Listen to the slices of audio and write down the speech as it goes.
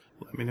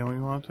Let me know when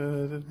you want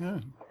to. Yeah.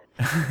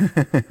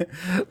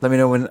 Let me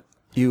know when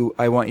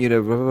I want you to.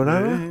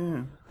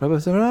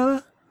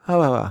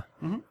 Ababa.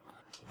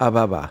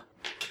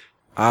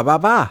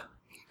 Ababa.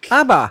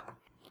 Abba.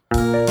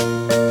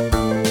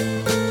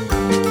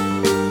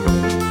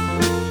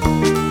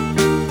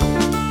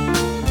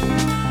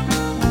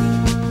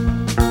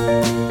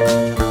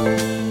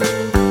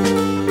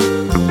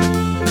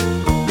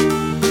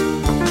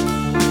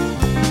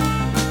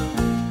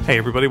 Hey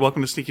everybody,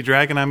 welcome to Sneaky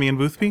Dragon. I'm Ian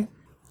Boothby.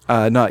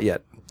 Not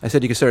yet. I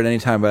said you could start at any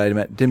time,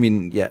 but didn't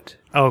mean yet.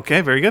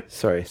 Okay, very good.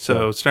 Sorry.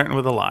 So starting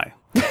with a lie.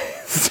 All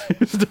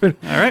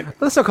right.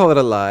 Let's not call it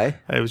a lie.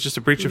 It was just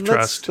a breach of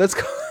trust. Let's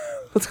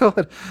call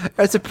it.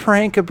 It's a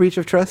prank, a breach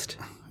of trust.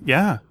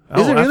 Yeah.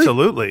 Is it really?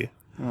 Absolutely.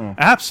 Oh.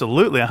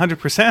 Absolutely,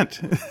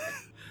 100%.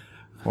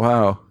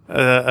 Wow.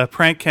 A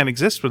prank can't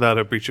exist without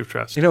a breach of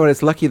trust. You know what?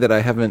 It's lucky that I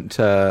haven't.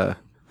 That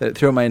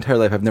throughout my entire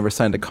life, I've never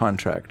signed a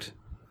contract,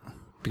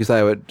 because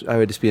I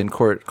would just be in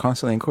court,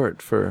 constantly in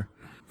court for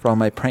all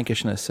my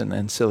prankishness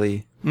and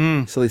silly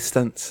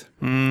stunts.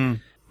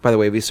 By the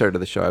way, we started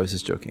the show. I was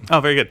just joking. Oh,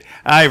 very good.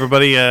 Hi,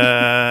 everybody.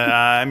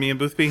 I'm Ian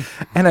Boothby.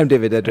 And I'm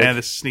David Edrick. And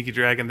this is Sneaky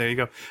Dragon. There you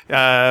go.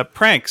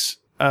 Pranks,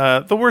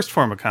 the worst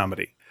form of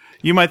comedy.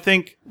 You might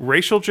think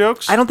racial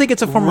jokes. I don't think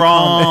it's a form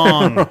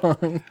of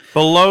comedy. Wrong.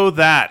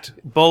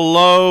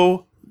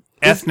 Below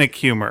ethnic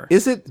humor.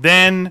 Is it?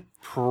 Then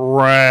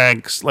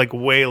pranks, like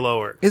way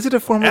lower. Is it a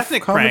form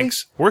ethnic of comedy?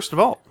 Pranks, worst of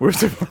all.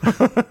 Worst of all.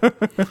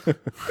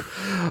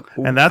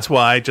 And that's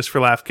why, just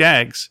for laugh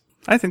gags,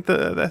 I think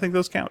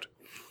those count.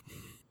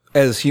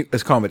 As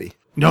comedy.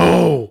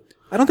 No.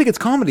 I don't think it's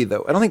comedy,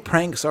 though. I don't think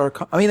pranks are...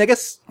 I mean, I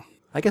guess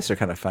they're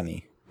kind of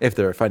funny, if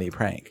they're a funny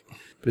prank.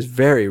 But it's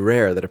very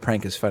rare that a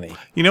prank is funny.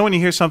 You know, when you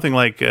hear something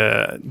like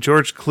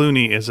George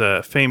Clooney is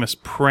a famous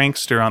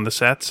prankster on the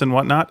sets and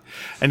whatnot,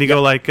 and you go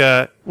like,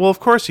 well, of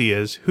course he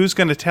is. Who's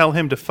going to tell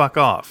him to fuck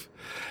off?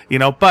 You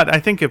know, but I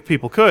think if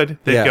people could,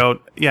 they'd go,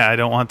 yeah, I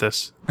don't want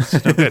this. This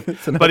is no good.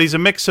 But he's a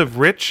mix of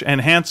rich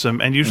and handsome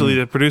and usually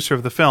the producer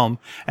of the film.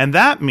 And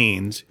that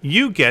means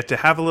you get to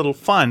have a little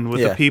fun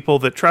with the people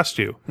that trust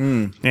you.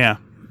 Yeah.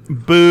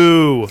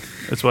 Boo.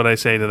 That's what I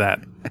say to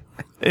that.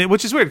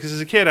 Which is weird, because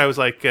as a kid, I was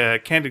like,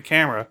 Candid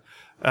Camera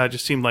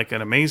just seemed like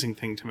an amazing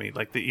thing to me.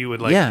 Like that you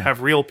would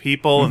have real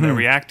people and they're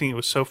reacting. It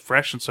was so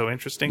fresh and so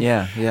interesting.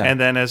 Yeah, yeah.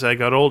 And then as I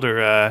got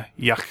older,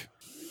 yuck.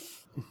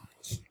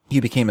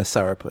 You became a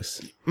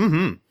sourpuss.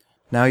 Mm-hmm.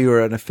 Now you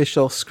are an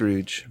official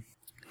Scrooge.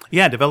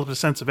 Yeah, developed a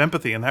sense of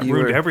empathy, and that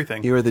ruined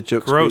everything. You were the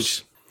joke Gross.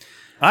 Scrooge.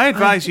 I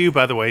advise you,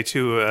 by the way,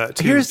 to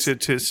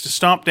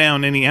stomp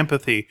down any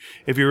empathy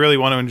if you really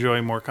want to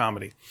enjoy more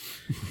comedy.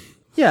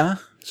 Yeah.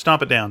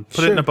 Stomp it down.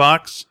 Put it in a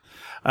box,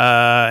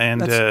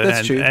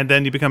 That's true. And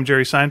then you become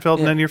Jerry Seinfeld,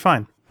 and then you're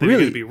fine. Then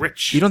Really? you're going to be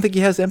rich. You don't think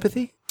he has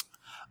empathy?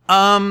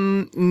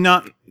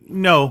 Not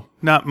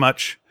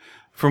much.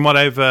 From what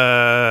I've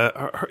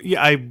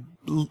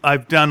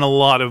done a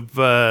lot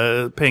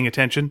of paying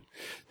attention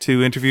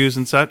to interviews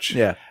and such.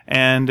 Yeah.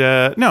 And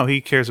no,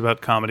 he cares about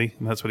comedy,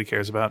 and that's what he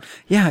cares about.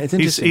 Yeah, it's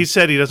interesting. He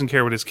said he doesn't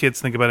care what his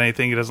kids think about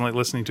anything. He doesn't like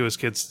listening to his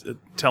kids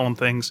tell him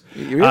things.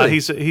 Really?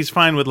 He's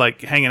fine with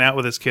like hanging out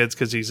with his kids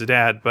because he's a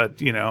dad.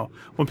 But you know,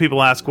 when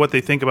people ask what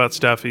they think about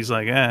stuff, he's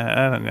like,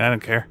 I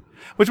don't care.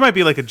 Which might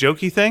be like a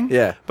jokey thing.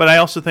 Yeah. But I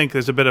also think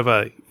there's a bit of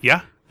a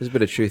There's a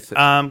bit of truth.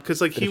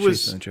 Because like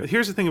here's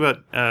the thing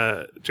about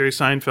Jerry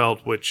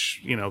Seinfeld, which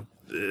you know.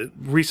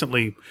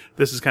 Recently,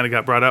 this has kind of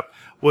got brought up,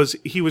 was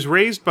he was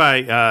raised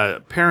by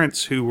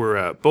parents who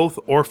were both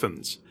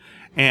orphans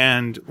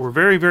and were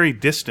very, very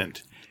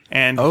distant.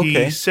 And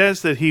he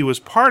says that he was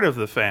part of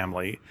the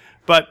family,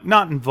 but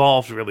not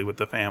involved really with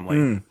the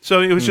family. So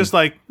it was just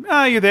like,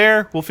 you're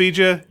there, we'll feed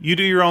you, you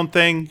do your own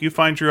thing, you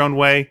find your own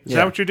way. Is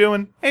that what you're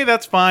doing? Hey,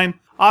 that's fine.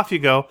 Off you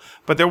go.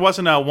 But there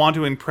wasn't a want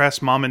to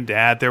impress mom and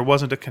dad. There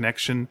wasn't a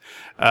connection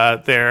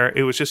there.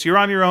 It was just you're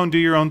on your own, do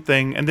your own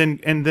thing. And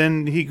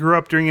then he grew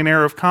up during an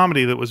era of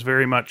comedy that was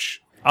very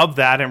much of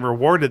that and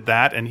rewarded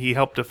that, and he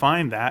helped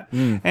define that.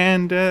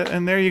 And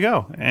there you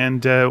go.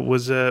 And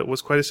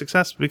was quite a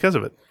success because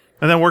of it.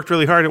 And then worked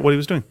really hard at what he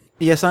was doing.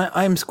 Yes,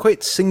 I'm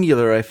quite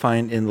singular, I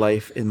find, in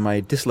life in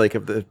my dislike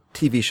of the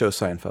TV show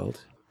Seinfeld.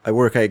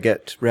 I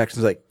get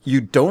reactions like,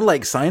 you don't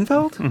like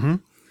Seinfeld? Mm-hmm.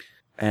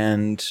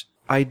 And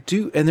I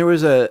do, and there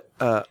was a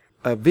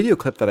video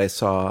clip that I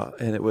saw,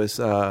 and it was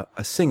a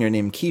singer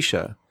named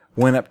Keisha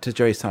went up to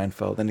Jerry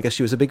Seinfeld, and I guess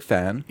she was a big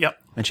fan. Yep.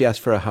 And she asked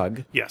for a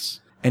hug.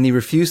 Yes. And he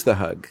refused the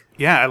hug.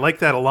 Yeah, I like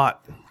that a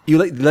lot. You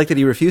like that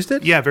he refused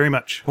it? Yeah, very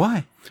much.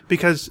 Why?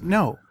 Because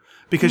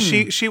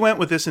she went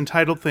with this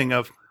entitled thing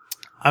of,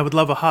 I would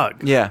love a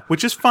hug. Yeah.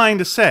 Which is fine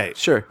to say.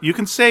 Sure. You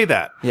can say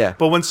that. Yeah.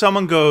 But when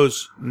someone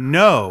goes,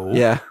 no.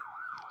 Yeah.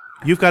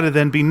 You've got to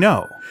then be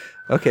no.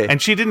 Okay.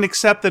 And she didn't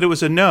accept that it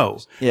was a no.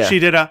 Yeah. She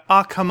did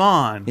come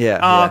on.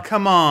 Yeah.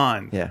 Come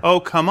on. Yeah. Oh,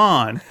 come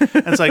on.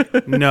 And it's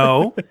like,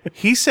 no.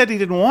 He said he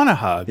didn't want a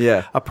hug.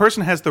 Yeah. A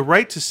person has the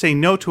right to say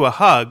no to a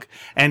hug,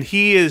 and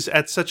he is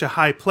at such a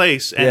high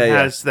place and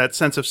has that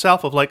sense of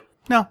self of like,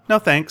 no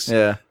thanks.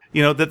 Yeah.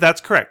 You know,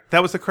 that's correct.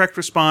 That was the correct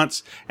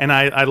response, and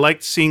I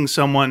liked seeing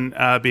someone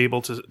be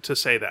able to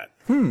say that.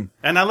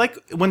 And I like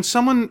when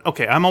someone,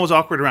 okay, I'm always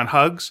awkward around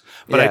hugs,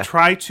 but I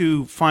try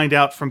to find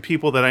out from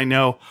people that I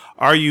know,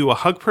 are you a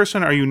hug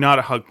person or are you not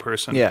a hug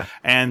person? Yeah.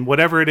 And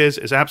whatever it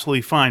is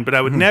absolutely fine. But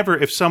I would never,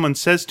 if someone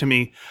says to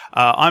me,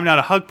 I'm not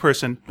a hug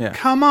person,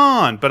 come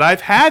on. But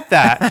I've had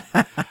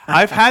that.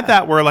 I've had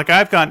that where like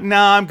I've gone,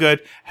 nah, I'm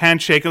good.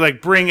 Handshake,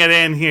 like bring it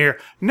in here.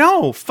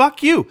 No,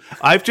 fuck you.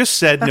 I've just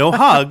said no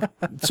hug.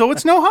 So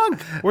it's no hug.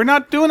 We're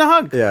not doing a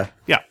hug. Yeah.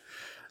 Yeah.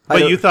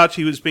 But you thought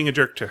he was being a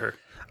jerk to her.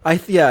 I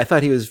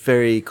thought he was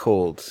very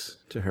cold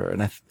to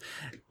her,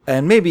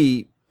 and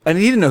maybe he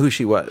didn't know who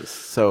she was,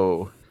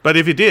 so. But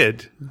if he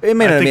did, it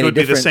may not I think have made it would any be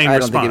the difference. same I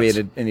response. don't think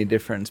it made any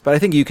difference, but I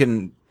think you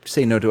can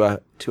say no to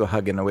a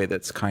hug in a way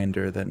that's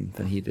kinder than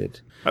he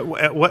did.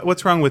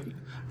 What's wrong with?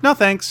 No,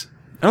 thanks.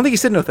 I don't think he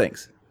said no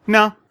thanks.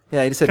 No.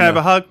 Yeah, he just said Can I have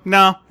a hug?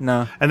 No.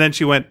 No. And then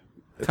she went,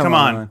 come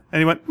on. And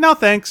he went, no,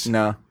 thanks.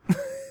 No.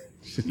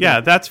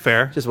 Yeah, that's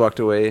fair. Just walked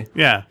away.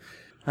 Yeah.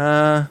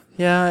 Yeah.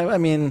 I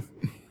mean,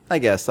 I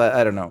guess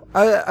I don't know.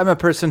 I'm a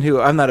person who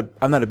I'm not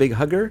a big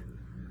hugger.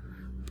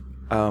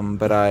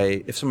 But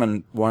if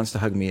someone wants to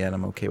hug me, and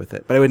I'm okay with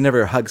it. But I would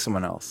never hug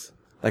someone else.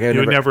 Like You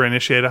would never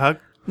initiate a hug?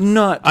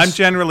 I'm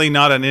generally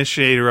not an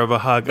initiator of a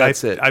hug.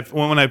 That's it.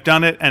 When I've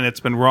done it and it's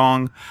been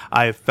wrong,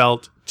 I've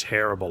felt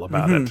terrible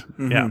about it.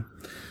 Mm-hmm. Yeah.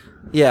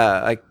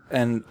 Yeah.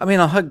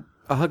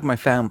 I'll hug my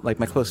like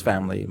my close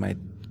family, my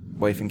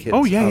wife and kids.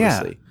 Oh yeah,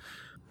 obviously.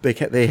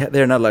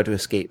 They're not allowed to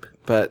escape.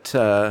 But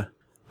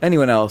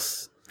anyone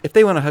else, if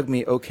they want to hug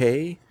me,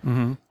 okay.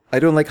 Mm-hmm. I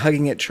don't like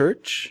hugging at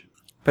church.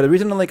 But the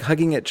reason I don't like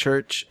hugging at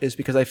church is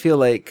because I feel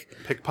like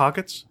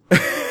pickpockets.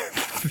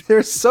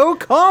 They're so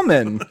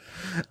common.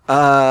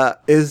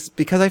 Is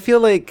because I feel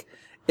like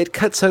it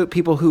cuts out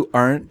people who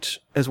aren't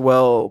as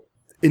well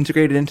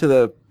integrated into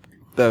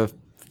the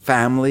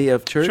family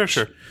of church.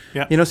 Sure.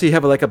 Yeah. You know, so you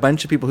have like a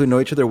bunch of people who know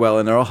each other well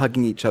and they're all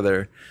hugging each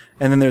other.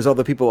 And then there's all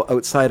the people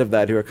outside of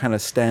that who are kind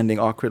of standing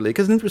awkwardly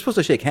because we're supposed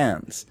to shake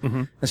hands.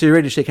 Mm-hmm. And so you're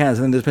ready to shake hands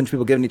and then there's a bunch of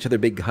people giving each other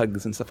big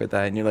hugs and stuff like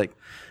that. And you're like,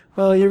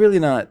 well, you're really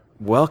not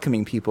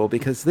welcoming people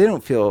because you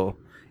don't feel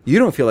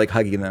like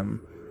hugging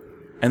them.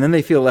 And then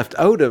they feel left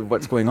out of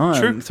what's going on.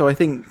 Sure. So I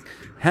think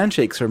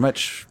handshakes are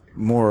much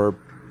more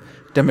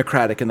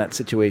democratic in that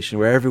situation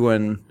where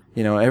everyone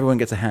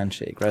gets a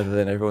handshake rather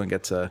than everyone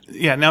gets a...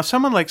 Yeah, now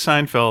someone like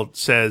Seinfeld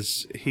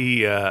says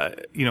he,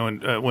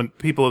 when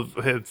people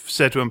have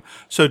said to him,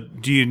 so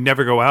do you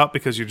never go out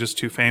because you're just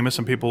too famous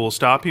and people will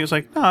stop you? He was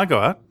like, no, I go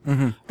out.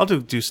 Mm-hmm. I'll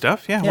do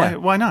stuff. Yeah.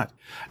 Why not?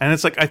 And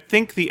it's like, I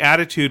think the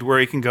attitude where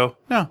he can go,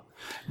 no.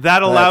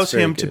 That allows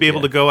him to be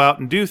able to go out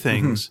and do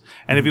things. Mm-hmm.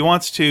 And if he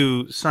wants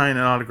to sign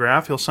an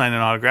autograph, he'll sign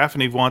an autograph.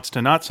 And if he wants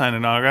to not sign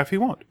an autograph, he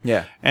won't.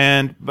 Yeah.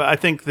 But I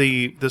think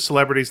the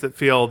celebrities that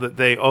feel that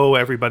they owe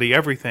everybody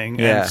everything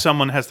and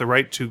someone has the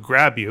right to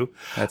grab you,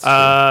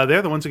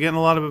 they're the ones who get in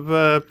a lot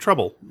of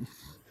trouble.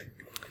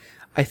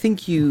 I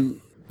think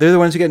they're the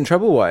ones who get in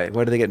trouble. Why?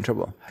 Why do they get in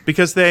trouble?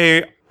 Because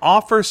they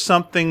offer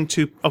something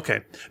to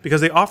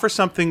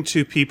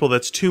people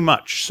that's too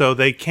much, so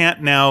they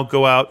can't now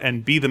go out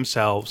and be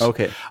themselves.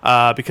 Okay.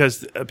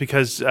 Because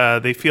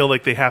they feel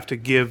like they have to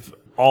give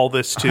all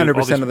this to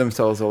 100% of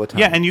themselves all the time.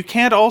 Yeah, and you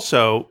can't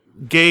also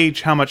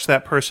gauge how much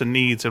that person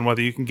needs and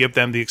whether you can give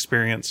them the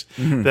experience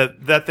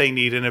that they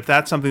need. And if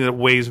that's something that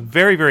weighs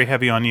very, very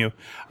heavy on you,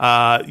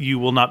 you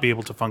will not be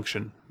able to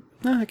function.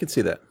 No, I can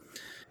see that.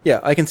 Yeah,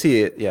 I can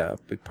see it. Yeah, a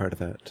big part of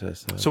that.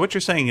 So what you're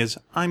saying is,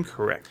 I'm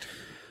correct.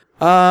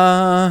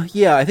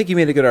 Yeah, I think you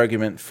made a good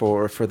argument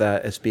for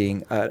that as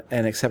being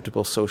an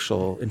acceptable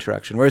social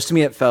interaction. Whereas to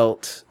me it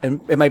felt,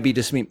 and it might be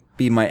just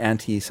be my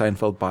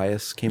anti-Seinfeld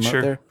bias came out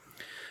there.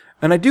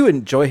 And I do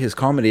enjoy his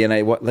comedy, and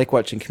I like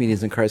watching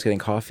Comedians in Cars Getting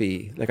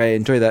Coffee. Like, I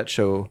enjoy that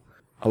show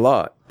a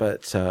lot,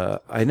 but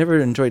I never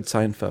enjoyed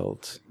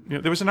Seinfeld. You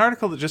know, there was an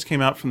article that just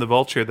came out from The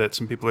Vulture that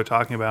some people are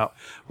talking about,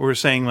 where we're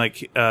saying,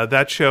 like,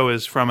 that show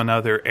is from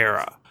another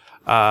era.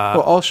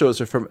 Well, all shows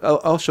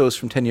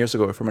from 10 years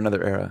ago are from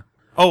another era.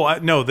 Oh,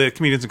 no, the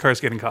Comedians in Cars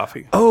Getting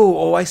Coffee.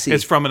 Oh, I see.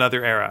 It's from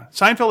another era.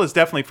 Seinfeld is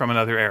definitely from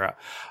another era.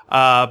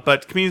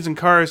 But Comedians in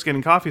Cars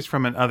Getting Coffee is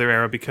from another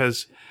era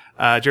because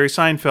Jerry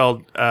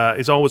Seinfeld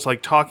is always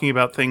like talking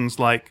about things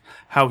like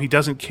how he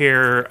doesn't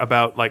care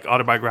about like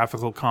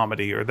autobiographical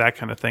comedy or that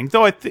kind of thing.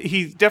 Though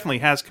he definitely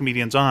has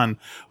comedians on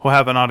who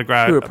have an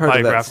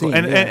autobiographical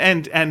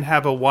and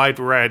have a wide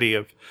variety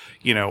of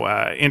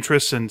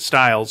interests and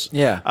styles.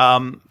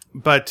 Yeah.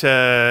 But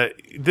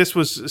this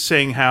was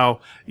saying how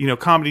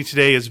comedy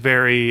today is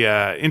very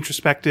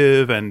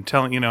introspective and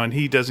telling and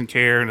he doesn't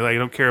care and I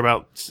don't care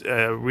about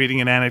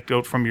reading an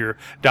anecdote from your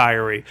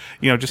diary.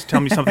 Just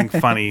tell me something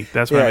funny.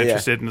 That's what I'm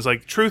interested in. It's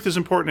like truth is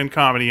important in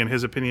comedy, and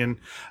his opinion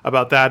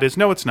about that is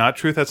no, it's not.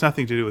 Truth has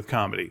nothing to do with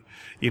comedy.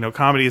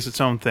 Comedy is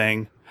its own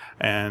thing,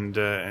 and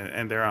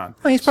they're on.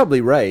 Well, he's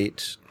probably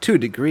right to a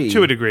degree.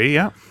 To a degree,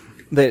 yeah.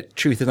 That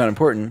truth is not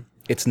important.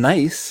 It's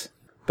nice.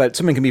 But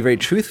someone can be very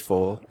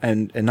truthful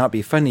and not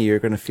be funny. You're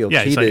going to feel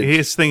cheated. Like,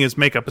 his thing is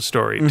make up a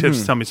story.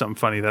 Just tell me something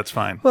funny. That's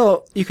fine.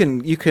 Well, you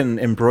can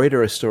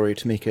embroider a story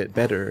to make it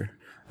better.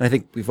 And I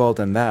think we've all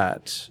done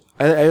that.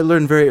 I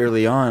learned very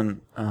early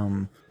on,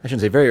 I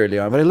shouldn't say very early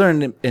on, but I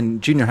learned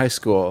in junior high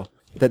school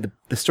that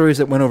the stories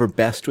that went over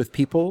best with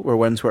people were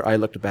ones where I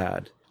looked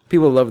bad.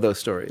 People love those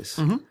stories.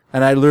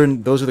 And I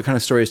learned those are the kind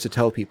of stories to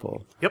tell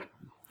people. Yep.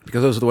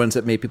 Because those are the ones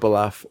that made people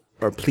laugh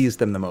or pleased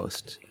them the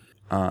most.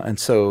 And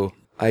so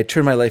I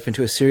turned my life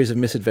into a series of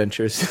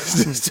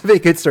misadventures to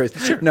make good stories.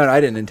 Sure. No,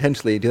 I didn't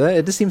intentionally do that.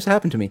 It just seems to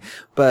happen to me.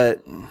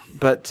 But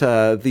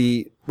I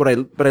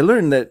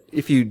learned that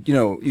if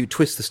you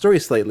twist the story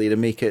slightly to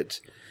make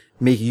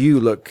you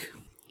look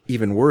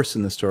even worse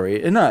in the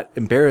story, and not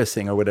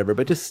embarrassing or whatever,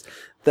 but just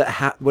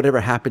that whatever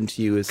happened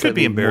to you is could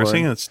be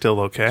embarrassing and it's still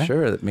okay.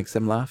 Sure, that makes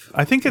them laugh.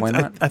 I think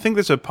I think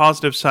there's a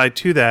positive side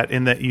to that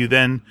in that you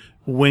then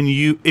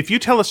if you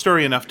tell a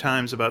story enough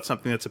times about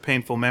something that's a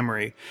painful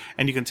memory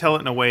and you can tell it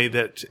in a way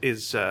that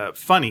is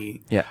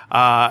funny,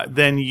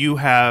 then you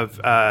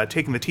have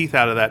taken the teeth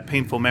out of that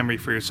painful memory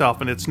for yourself,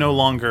 and it's no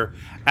longer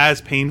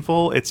as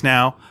painful. It's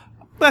now,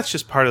 that's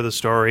just part of the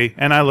story,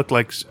 and I look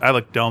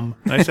dumb.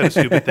 I said a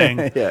stupid thing,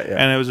 and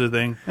it was a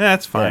thing.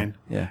 That's fine.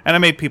 Yeah. And I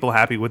made people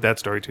happy with that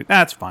story too.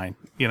 That's fine.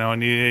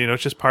 And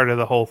it's just part of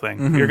the whole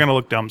thing. You're going to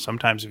look dumb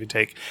sometimes if you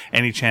take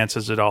any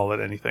chances at all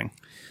at anything.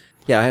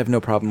 Yeah, I have no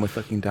problem with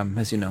looking dumb,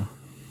 as you know.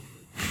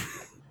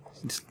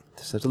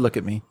 Just have to look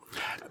at me.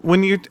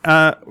 When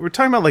we're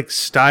talking about like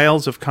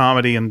styles of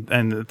comedy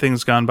and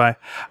things gone by,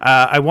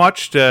 I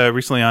watched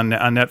recently on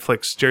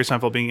Netflix Jerry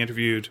Seinfeld being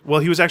interviewed.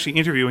 Well, he was actually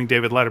interviewing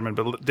David Letterman,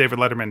 but David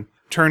Letterman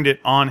turned it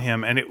on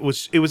him, and it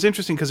was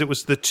interesting because it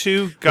was the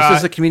two guys. Is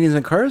this the Comedians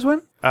in Cars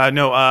one?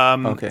 No,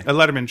 okay. A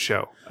Letterman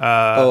show.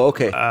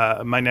 Okay.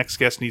 My next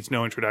guest needs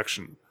no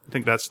introduction. I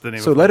think that's the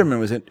name. So of Letterman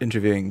was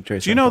interviewing Jerry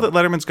Seinfeld. Do you know that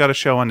Letterman's got a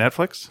show on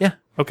Netflix? Yeah.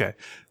 Okay.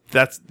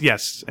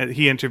 Yes.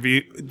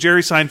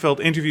 Jerry Seinfeld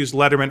interviews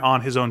Letterman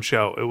on his own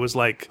show. It was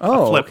like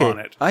a flip on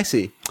it. I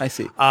see.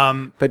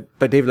 But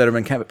David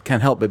Letterman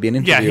can't help but be an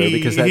interviewer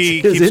because that's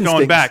he his keeps instincts.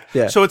 going back.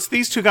 Yeah. So it's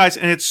these two guys,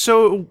 and it's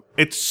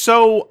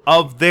so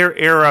of their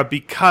era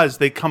because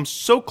they come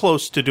so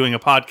close to doing a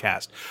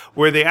podcast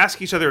where they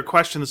ask each other a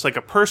question that's like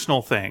a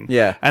personal thing.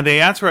 Yeah. And they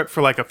answer it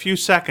for like a few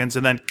seconds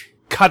and then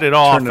cut it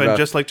off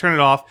just like turn it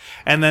off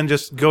and then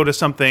just go to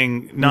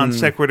something non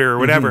sequitur or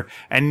whatever.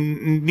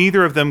 And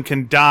neither of them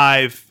can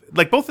dive.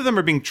 Like both of them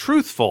are being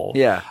truthful.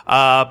 Yeah.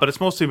 But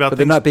it's mostly about But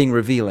they're not being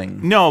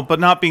revealing. No, but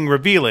not being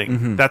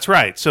revealing. That's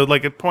right. So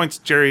like at points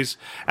Jerry's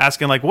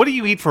asking like, what do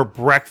you eat for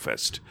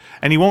breakfast?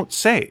 And he won't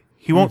say.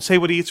 He won't say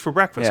what he eats for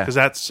breakfast because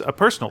that's a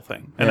personal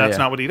thing. And that's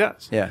not what he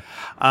does. Yeah.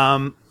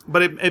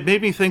 But it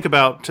made me think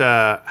about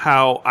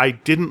how I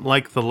didn't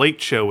like The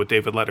Late Show with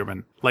David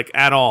Letterman, like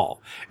at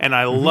all. And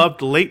I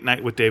loved Late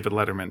Night with David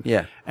Letterman.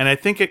 Yeah. And I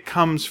think it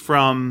comes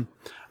from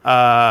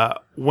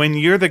when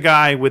you're the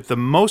guy with the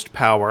most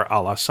power,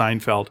 a la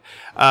Seinfeld,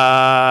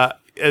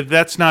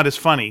 that's not as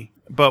funny.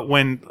 But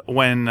when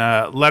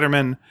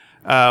Letterman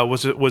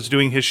was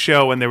doing his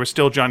show and there was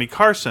still Johnny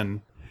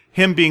Carson,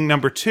 him being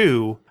number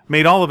two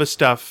made all of his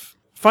stuff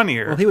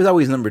funnier. Well, he was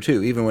always number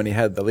two, even when he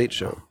had The Late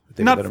Show.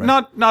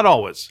 Not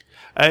always.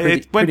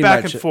 It went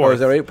back and forth. Oh, is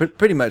that right?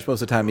 Pretty much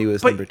most of the time he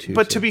was number two.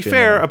 But to be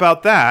fair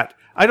about that,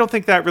 I don't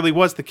think that really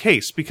was the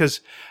case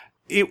because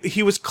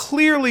he was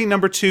clearly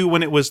number two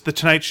when it was The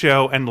Tonight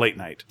Show and Late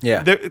Night.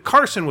 Yeah.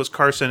 Carson was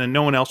Carson and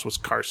no one else was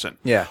Carson.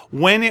 Yeah.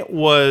 When it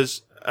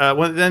was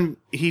when then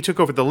he took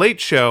over The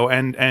Late Show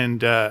and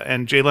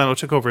Jay Leno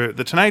took over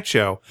The Tonight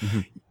Show.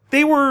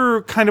 They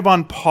were kind of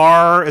on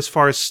par as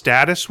far as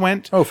status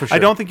went. Oh, for sure. I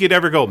don't think you'd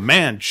ever go,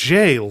 man,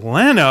 Jay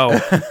Leno,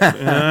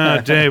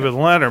 David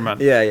Letterman.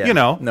 Yeah.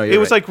 No, it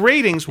was like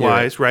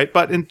ratings-wise, right?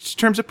 But in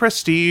terms of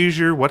prestige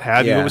or what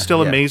have you, it was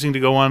still amazing to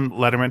go on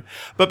Letterman.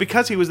 But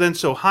because he was then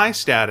so high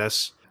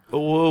status,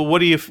 what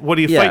are you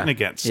fighting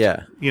against?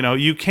 Yeah.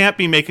 You can't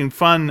be making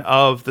fun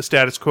of the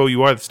status quo.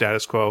 You are the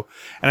status quo.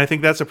 And I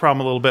think that's a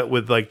problem a little bit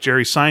with like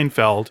Jerry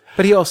Seinfeld.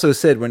 But he also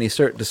said when he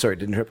started, sorry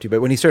to interrupt you,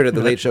 but when he started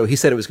The Late Show, he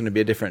said it was going to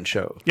be a different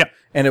show. Yeah.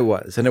 And it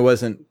was. And it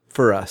wasn't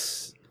for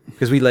us.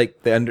 Because we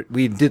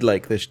did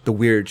like the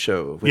weird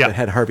show. That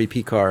had Harvey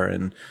Pekar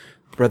and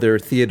Brother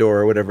Theodore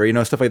or whatever,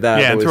 stuff like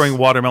that. Yeah, and throwing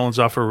watermelons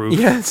off a roof.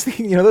 Yeah,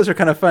 those are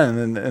kind of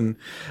fun. And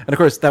of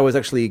course, that was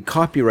actually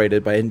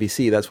copyrighted by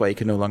NBC. That's why you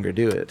can no longer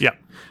do it. Yeah.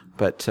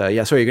 But, sorry,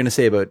 you're going to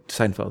say about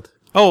Seinfeld.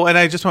 Oh, and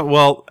I just went,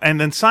 and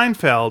then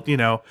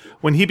Seinfeld,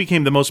 when he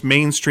became the most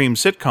mainstream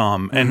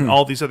sitcom and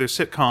all these other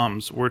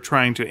sitcoms were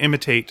trying to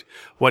imitate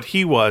what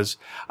he was,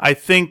 I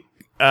think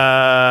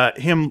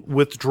him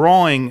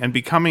withdrawing and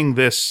becoming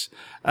this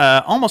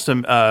almost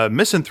a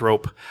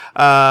misanthrope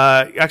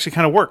actually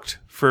kind of worked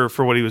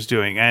for what he was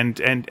doing, and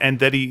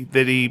that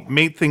he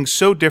made things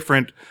so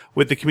different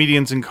with the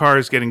Comedians in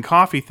Cars getting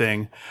coffee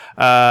thing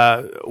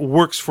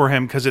works for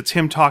him because it's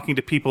him talking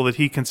to people that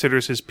he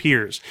considers his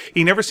peers.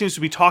 He never seems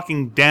to be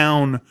talking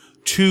down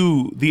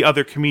to the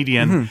other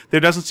comedian. There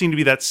doesn't seem to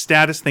be that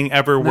status thing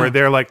ever where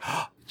they're like,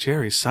 oh,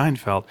 Jerry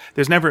Seinfeld.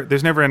 There's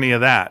never any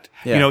of that.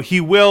 Yeah. You know,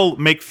 he will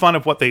make fun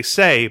of what they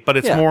say, but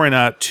it's Yeah. more in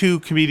a two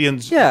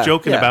comedians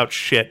joking yeah. about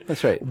shit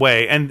That's right.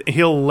 way. And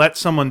he'll let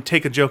someone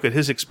take a joke at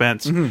his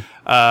expense.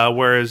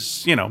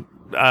 Whereas, you know,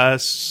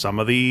 some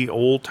of the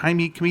old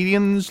timey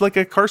comedians like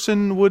a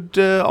Carson would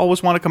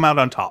always want to come out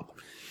on top.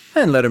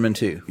 And Letterman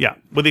too. Yeah,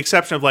 with the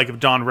exception of like if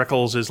Don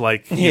Rickles is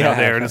like you know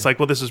there, and it's like,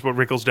 well, this is what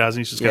Rickles does,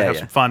 and he's just gonna have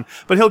some fun.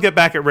 But he'll get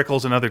back at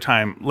Rickles another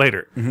time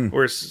later.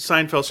 Whereas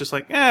Seinfeld's just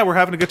like, we're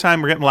having a good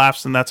time, we're getting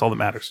laughs, and that's all that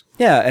matters.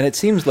 Yeah, and it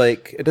seems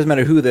like it doesn't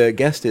matter who the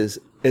guest is,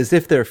 as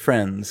if they're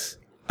friends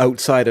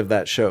outside of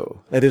that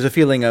show. Like there's a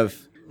feeling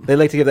of they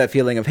like to give that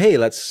feeling of, hey,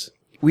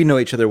 we know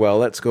each other well,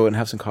 let's go and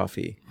have some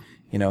coffee.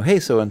 You know, hey,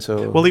 so and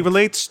so. Well, he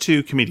relates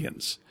to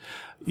comedians,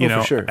 you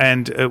know, for sure.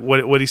 And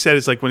what he said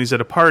is like when he's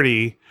at a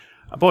party.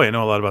 Boy, I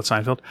know a lot about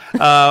Seinfeld.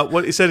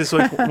 What he said is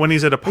like when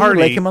he's at a party,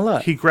 like him a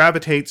lot. He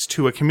gravitates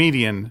to a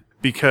comedian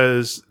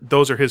because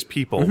those are his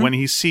people. When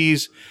he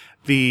sees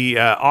the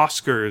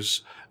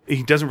Oscars,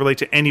 he doesn't relate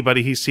to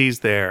anybody he sees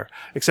there,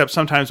 except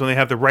sometimes when they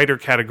have the writer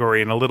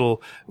category and a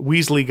little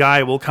Weasley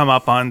guy will come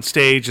up on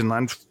stage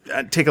and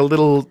take a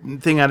little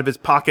thing out of his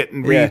pocket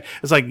and read. Yeah.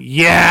 It's like,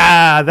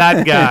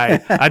 that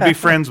guy. I'd be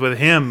friends with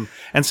him.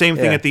 And same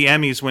thing at the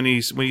Emmys when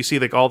you see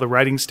like all the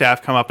writing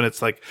staff come up and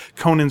it's like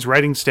Conan's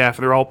writing staff.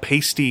 They're all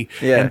pasty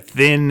and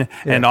thin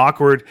and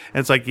awkward. And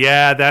it's like,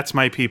 that's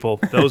my people.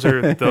 Those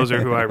are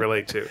who I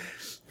relate to.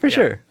 For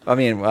sure. I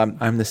mean,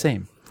 I'm the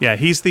same. Yeah,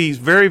 he's the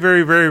very,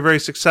 very, very, very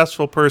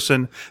successful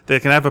person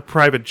that can have a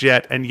private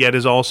jet and yet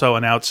is also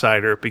an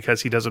outsider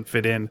because he doesn't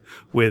fit in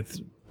with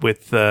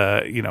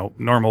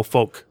normal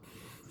folk.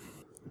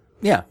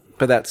 Yeah,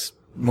 but that's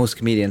most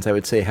comedians, I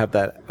would say, have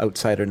that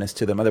outsiderness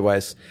to them.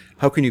 Otherwise,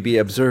 how can you be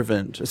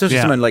observant? Especially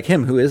someone like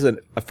him who isn't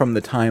from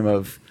the time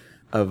of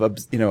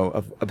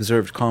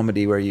observed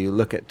comedy where you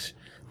look at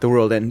the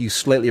world and you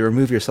slightly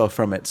remove yourself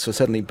from it. So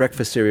suddenly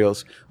breakfast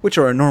cereals, which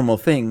are a normal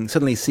thing,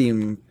 suddenly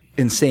seem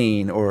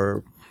insane,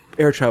 or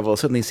air travel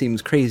suddenly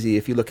seems crazy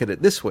if you look at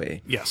it this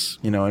way. Yes.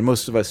 You know, and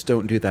most of us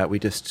don't do that. We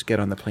just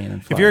get on the plane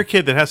and fly. If you're a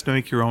kid that has to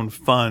make your own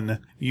fun,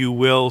 you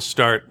will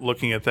start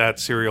looking at that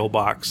cereal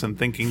box and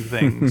thinking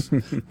things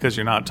because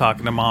you're not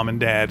talking to mom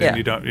and dad and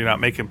you're not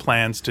making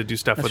plans to do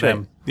stuff with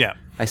them. Yeah.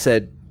 I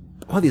said,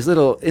 these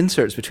little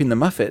inserts between the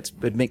Muppets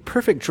would make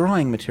perfect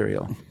drawing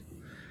material.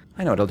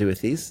 I know what I'll do with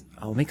these.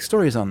 I'll make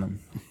stories on them.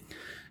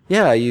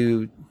 Yeah,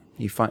 you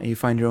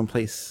find your own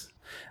place.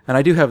 And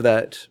I do have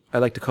that, I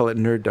like to call it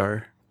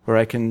nerddar, where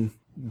I can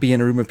be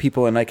in a room of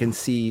people and I can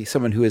see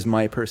someone who is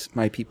my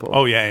people.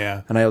 Oh,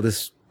 yeah. And I'll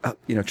just,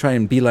 try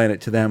and beeline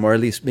it to them, or at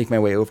least make my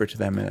way over to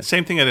them.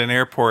 Same thing at an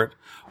airport.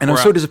 And I'm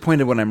so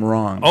disappointed when I'm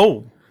wrong.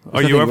 Oh,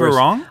 are you ever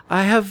wrong?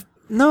 I have,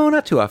 no,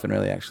 not too often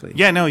really, actually.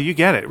 Yeah, no, you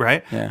get it,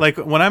 right? Yeah. Like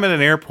when I'm at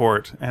an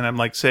airport and I'm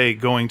like, say,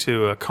 going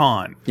to a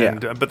con,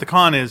 but the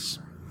con is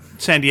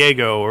San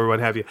Diego or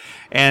what have you.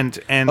 And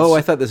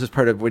I thought this was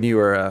part of when you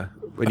were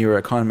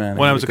a con man.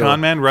 When I was a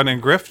con man running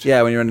a grift?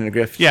 Yeah, when you're running a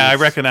grift. Yeah, I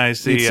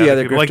recognize the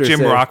people, like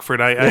Jim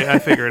Rockford. I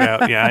figure it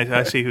out. Yeah,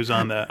 I see who's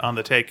on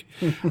the take.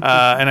 And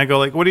I go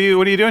like, what are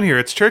you doing here?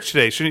 It's church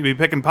today. Shouldn't you be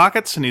picking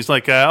pockets? And he's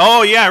like,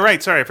 oh yeah,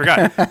 right. Sorry, I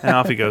forgot. And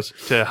off he goes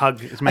to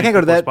hug as many I can't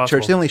go to that people as possible.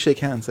 church. They only shake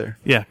hands there.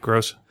 Yeah,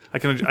 gross. I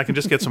can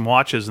just get some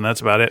watches and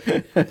that's about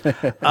it.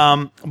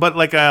 But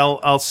like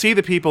I'll see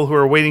the people who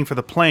are waiting for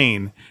the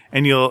plane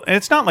and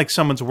it's not like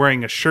someone's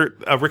wearing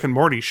a Rick and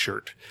Morty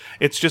shirt.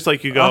 It's just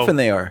like you go. Often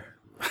they are.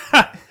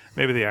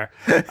 Maybe they are.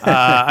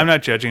 I'm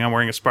not judging. I'm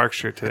wearing a Sparks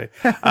shirt today.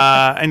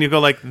 And you go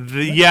like,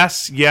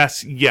 yes.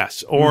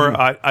 Or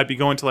I'd be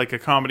going to like a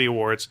comedy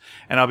awards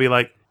and I'll be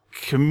like,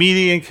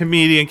 comedian.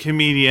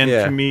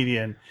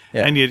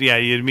 Yeah. And you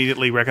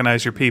immediately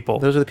recognize your people.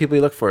 Those are the people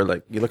you look for.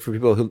 Like you look for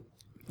people who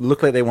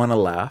look like they want to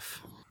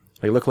laugh.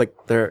 Like look like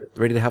they're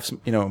ready to have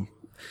some,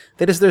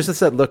 there's just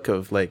that look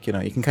of like, you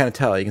can kind of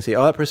tell. You can see,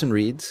 that person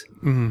reads,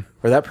 or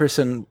that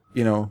person,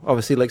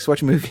 obviously likes to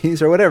watch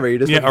movies or whatever. You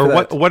just or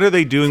what are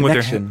they doing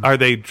connection. with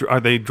their? Are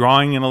they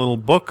drawing in a little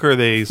book? Are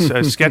they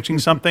sketching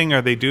something?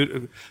 Are they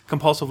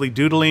compulsively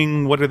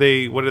doodling? What are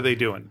they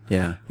doing?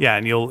 Yeah,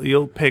 and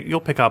you'll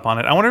pick up on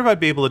it. I wonder if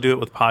I'd be able to do it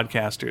with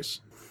podcasters.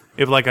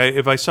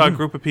 If I saw a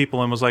group of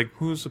people and was like,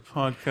 who's a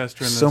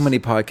podcaster in this? So many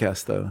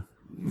podcasts though.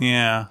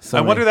 Yeah,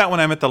 I wonder that when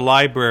I'm at the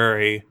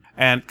library,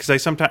 and because I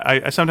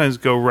sometimes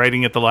go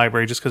writing at the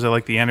library just because I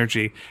like the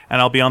energy,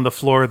 and I'll be on the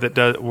floor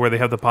where they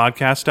have the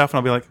podcast stuff, and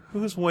I'll be like,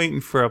 who's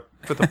waiting for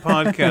the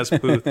podcast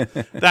booth?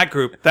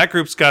 That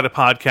group's got a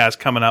podcast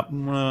coming up.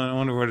 I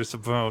wonder what it's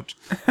about.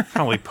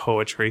 Probably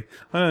poetry.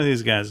 What are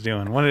these guys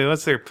doing?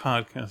 What's their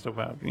podcast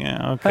about?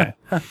 Yeah, okay,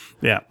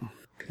 yeah.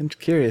 I'm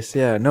curious.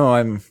 Yeah,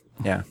 no,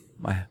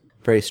 my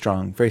very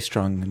strong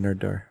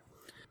nerddar.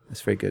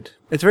 It's very good.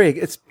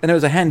 And it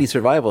was a handy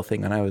survival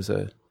thing when I was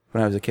a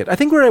kid. I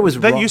think where I was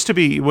that used to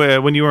be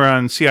when you were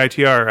on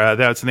CITR.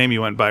 That's the name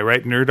you went by,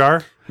 right?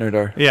 Nerdar.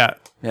 Yeah.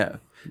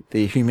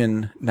 The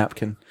human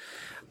napkin.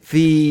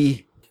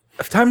 The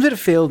times that it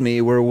failed me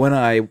were when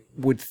I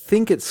would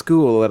think at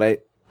school that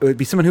it would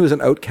be someone who was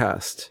an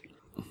outcast,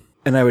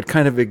 and I would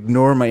kind of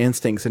ignore my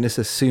instincts and just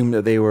assume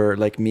that they were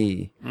like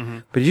me. Mm-hmm.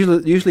 But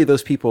usually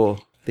those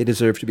people, they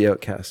deserve to be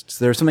outcasts.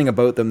 There's something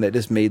about them that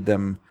just made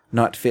them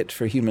not fit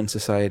for human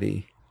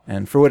society.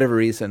 And for whatever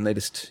reason, they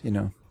just,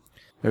 there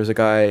was a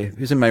guy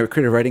who was in my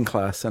creative writing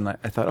class, and I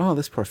thought, oh,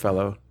 this poor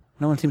fellow.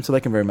 No one seems to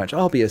like him very much.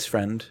 I'll be his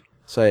friend.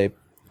 So I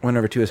went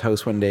over to his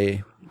house one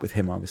day with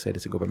him, obviously. I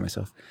didn't go by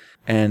myself.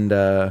 And,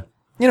 to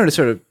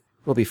sort of,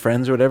 we'll be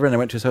friends or whatever. And I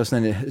went to his house,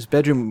 and then his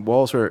bedroom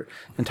walls were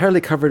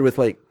entirely covered with,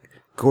 like,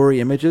 gory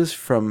images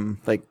from,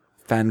 like,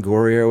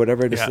 Fangoria or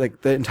whatever. Just,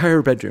 like, the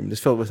entire bedroom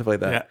just filled with stuff like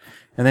that. Yeah.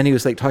 And then he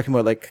was, like, talking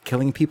about, like,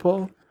 killing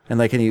people. And,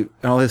 like, and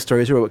all his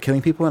stories were about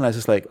killing people. And I was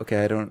just like,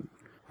 okay, I don't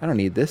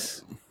need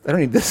this. I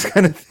don't need this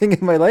kind of thing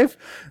in my life.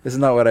 This is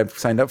not what I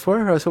signed up for.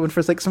 I was hoping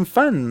for, like, some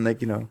fun,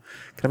 like, kind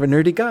of a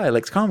nerdy guy,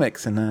 likes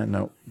comics. And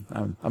no,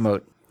 I'm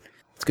out.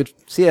 It's good.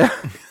 See ya.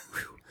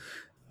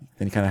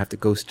 Then you kind of have to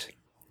ghost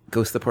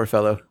the poor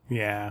fellow.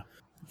 Yeah.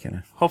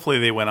 Hopefully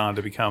they went on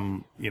to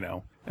become,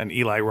 an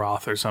Eli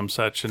Roth or some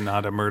such and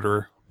not a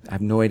murderer. I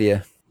have no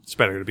idea. It's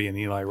better to be an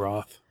Eli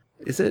Roth.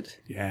 Is it?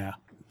 Yeah.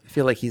 I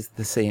feel like he's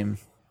the same.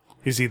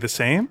 Is he the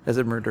same? As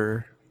a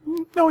murderer?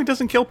 No, he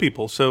doesn't kill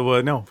people,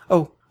 so no.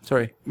 Oh,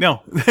 sorry.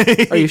 No.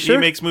 Are you sure?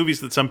 He makes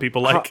movies that some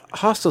people like.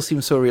 Hostel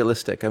seems so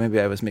realistic. Maybe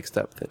I was mixed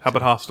up. How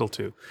about Hostel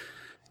 2?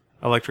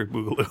 Electric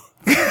Boogaloo.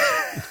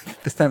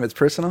 This time it's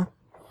personal?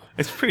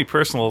 It's pretty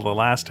personal the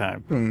last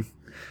time.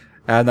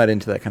 I'm not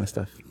into that kind of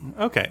stuff.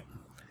 Okay.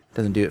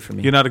 Doesn't do it for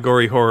me. You're not a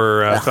gory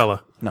horror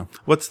fella? No.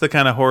 What's the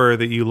kind of horror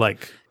that you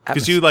like?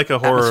 Because you like a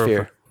horror.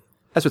 Atmosphere.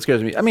 That's what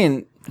scares me. I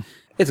mean,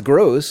 it's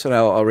gross, and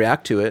I'll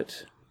react to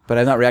it, but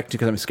I'm not reacting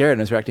because I'm scared.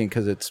 I'm reacting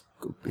because it's,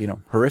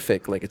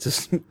 horrific. Like, it's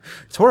just,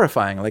 it's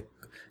horrifying. Like,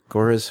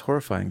 gore is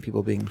horrifying.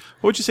 People being.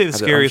 What would you say the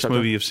scariest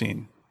movie you've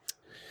seen?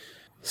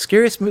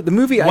 Scariest movie? The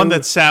movie One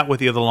that sat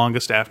with you the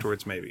longest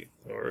afterwards, maybe.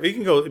 Or you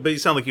can go, but you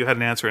sound like you had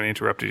an answer and I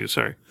interrupted you.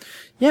 Sorry.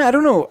 Yeah, I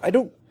don't know.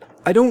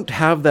 I don't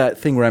have that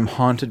thing where I'm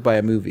haunted by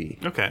a movie.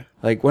 Okay.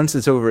 Like, once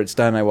it's over, it's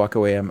done, I walk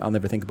away, I'll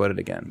never think about it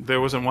again.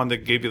 There wasn't one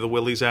that gave you the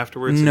willies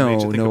afterwards? No,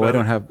 I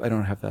don't have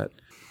that.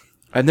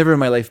 I've never in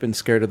my life been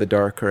scared of the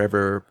dark or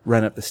ever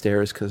run up the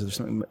stairs because there's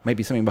might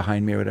be something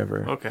behind me or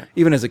whatever. Okay.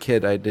 Even as a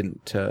kid, I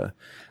didn't.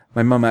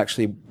 My mom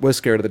actually was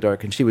scared of the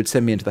dark, and she would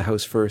send me into the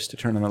house first to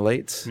turn on the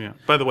lights. Yeah.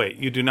 By the way,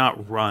 you do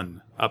not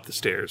run up the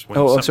stairs when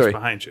something's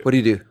behind you. What do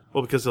you do?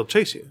 Well, because they'll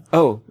chase you.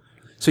 Oh.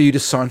 So you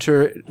just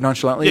saunter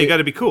nonchalantly? Yeah, you got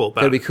to be cool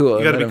about it. You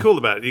got to be cool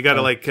about it. You got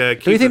to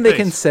keep Do you think the they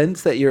can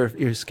sense that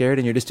you're scared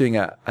and you're just doing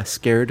a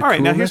scared All right,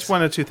 coolness? Now here's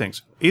one of two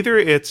things. Either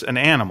it's an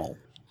animal,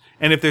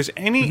 and if there's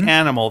any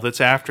animal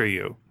that's after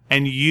you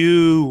and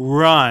you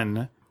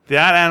run,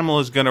 that animal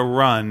is going to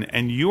run,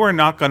 and you are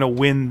not going to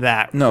win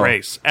that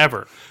race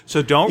ever.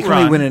 So don't run. You can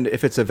only win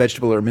if it's a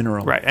vegetable or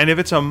mineral. Right, and if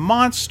it's a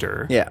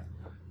monster,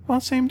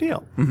 well, same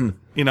deal.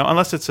 Mm-hmm.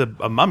 Unless it's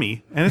a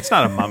mummy, and it's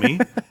not a mummy.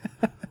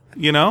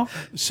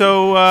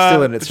 So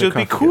just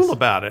be cool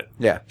about it.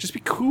 Yeah. Just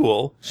be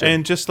cool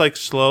and just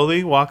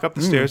slowly walk up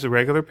the stairs at a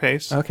regular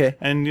pace. Okay.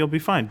 And you'll be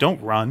fine. Don't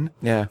run.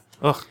 Yeah.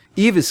 Ugh.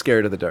 Eve is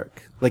scared of the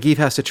dark. Like, Eve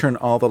has to turn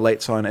all the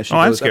lights on as she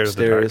goes upstairs. I'm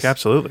scared of the dark.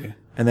 Absolutely.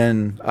 And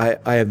then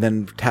I am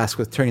then tasked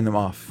with turning them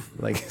off.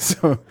 Which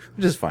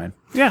is fine.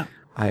 Yeah.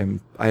 I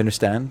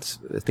understand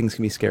things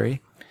can be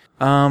scary.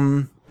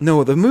 No,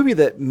 the movie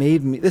that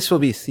made me, this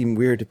will seem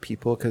weird to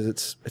people because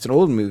it's an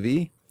old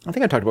movie. I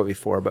think I talked about it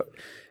before, but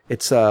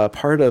it's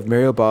part of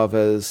Mario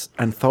Bava's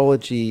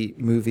anthology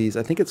movies.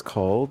 I think it's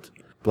called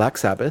Black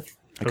Sabbath.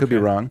 I could be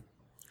wrong.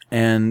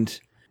 And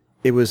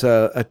it was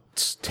a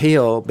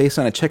tale based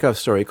on a Chekhov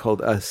story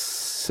called A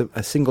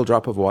Single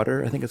Drop of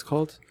Water, I think it's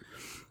called.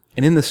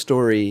 And in the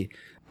story,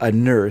 a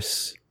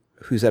nurse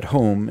who's at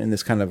home in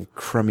this kind of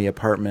crummy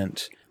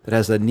apartment that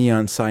has a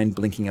neon sign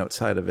blinking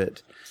outside of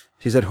it.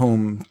 She's at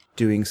home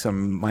doing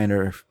some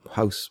minor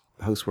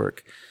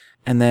housework.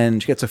 And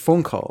then she gets a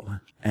phone call,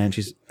 and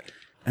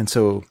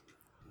so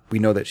we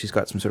know that she's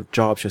got some sort of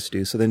job she has to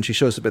do. So then she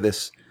shows up at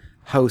this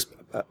house,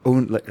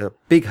 a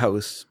big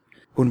house,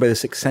 owned by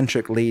this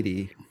eccentric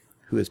lady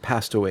who has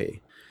passed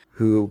away.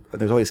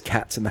 There's all these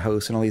cats in the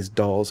house and all these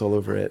dolls all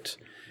over it.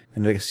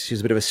 And I guess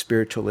she's a bit of a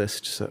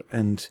spiritualist.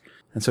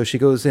 So she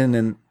goes in,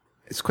 and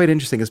it's quite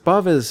interesting because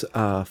Bava's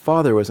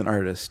father was an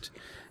artist.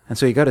 And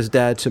so he got his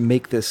dad to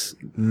make this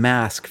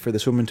mask for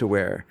this woman to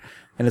wear.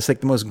 And it's like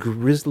the most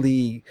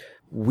grisly,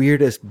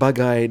 weirdest,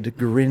 bug-eyed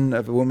grin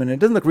of a woman. It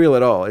doesn't look real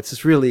at all. It's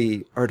just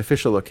really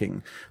artificial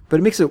looking. But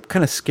it makes it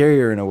kind of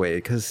scarier in a way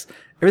because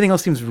everything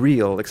else seems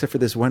real except for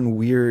this one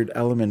weird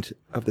element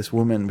of this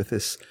woman with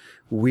this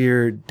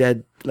weird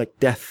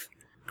death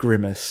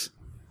grimace.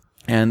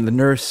 And the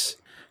nurse,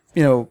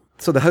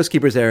 so the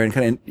housekeeper's there and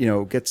kind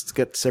of,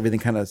 gets everything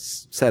kind of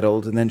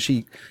settled. And then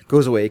she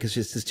goes away because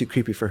it's just too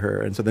creepy for her.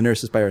 And so the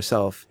nurse is by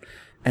herself,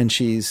 and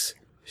she's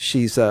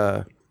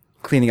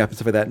cleaning up and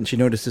stuff like that. And she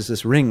notices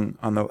this ring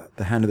on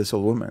the hand of this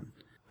old woman.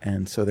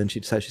 And so then she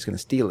decides she's going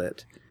to steal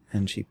it.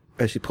 And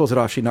as she pulls it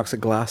off, she knocks a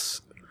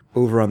glass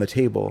over on the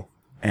table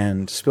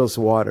and spills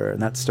the water.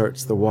 And that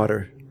starts the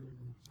water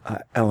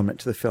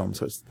element to the film.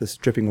 So it's this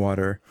dripping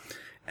water.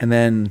 And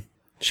then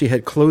she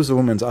had closed the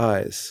woman's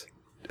eyes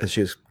as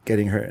she was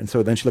getting her. And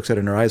so then she looks at her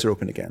and her eyes are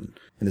open again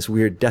in this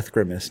weird death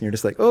grimace. And you're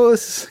just like, oh,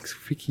 this is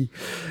freaky.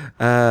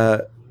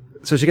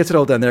 So she gets it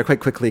all done there quite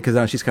quickly because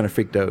now she's kind of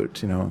freaked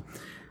out, And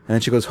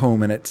then she goes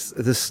home and it's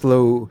a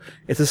slow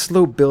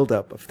build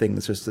up of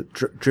things. There's the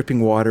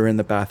dripping water in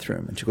the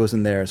bathroom and she goes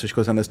in there. So she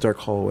goes down this dark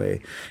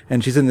hallway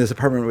and she's in this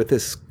apartment with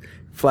this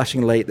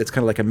flashing light that's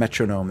kind of like a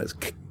metronome that's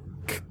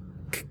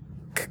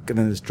and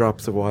then there's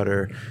drops of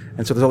water.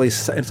 And so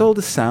it's all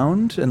the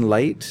sound and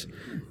light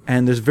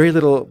and there's very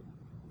little,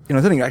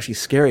 there's nothing actually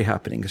scary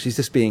happening because she's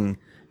just hearing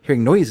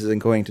noises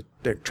and trying to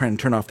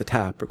turn off the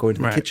tap or going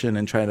to the kitchen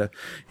and trying to,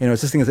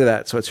 it's just things like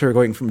that. So it's her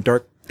going from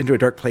into a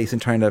dark place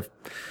and trying to,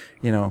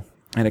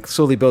 and it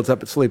slowly builds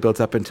up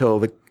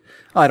until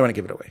I don't want to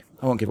give it away.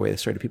 I won't give away the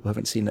story to people who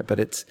haven't seen it, but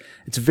it's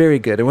very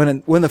good.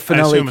 And when the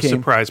finale came, a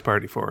surprise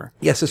party for her.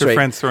 Yes, that's her right.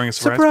 Friends throwing a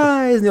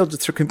surprise, and they'll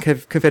just throw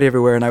confetti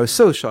everywhere, and I was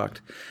so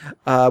shocked.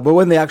 But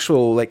when the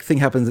actual thing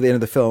happens at the end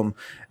of the film,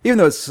 even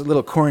though it's a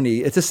little corny,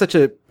 it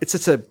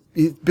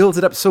builds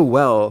it up so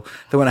well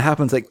that when it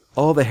happens,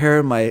 all the hair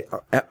in my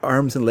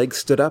arms and legs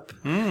stood up,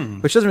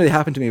 which doesn't really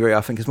happen to me very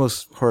often because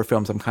most horror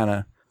films I'm kind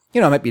of,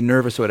 I might be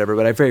nervous or whatever,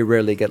 but I very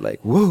rarely get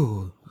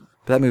whoa.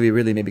 But that movie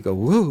really made me go,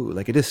 whoa,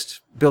 it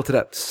just built it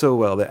up so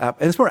well. And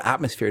it's more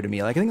atmosphere to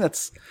me. I think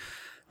that's,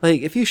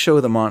 if you show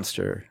the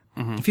monster,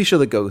 if you show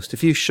the ghost,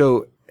 if you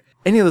show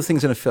any of those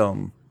things in a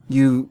film, I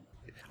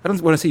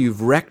don't want to say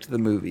you've wrecked the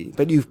movie,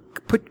 but you've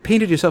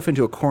painted yourself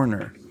into a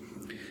corner.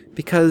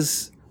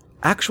 Because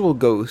actual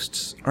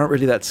ghosts aren't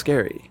really that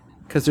scary.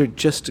 Because they're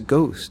just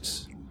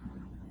ghosts.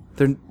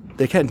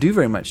 They can't do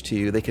very much to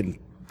you. They can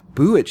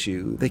boo at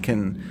you. They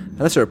can,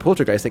 unless they're a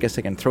poltergeist, I guess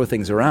they can throw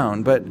things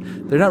around, but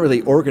they're not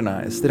really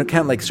organized. They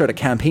can't start a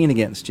campaign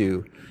against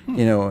you,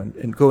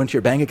 and go into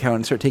your bank account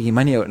and start taking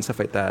money out and stuff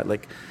like that.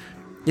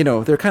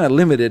 They're kind of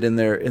limited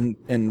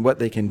in what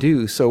they can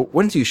do. So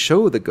once you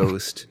show the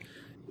ghost,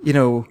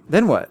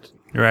 then what?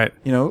 Right.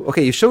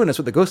 Okay, you've shown us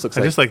what the ghost looks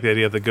like. I just like the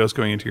idea of the ghost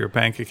going into your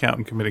bank account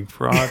and committing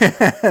fraud.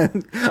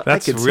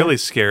 That's really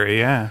scary,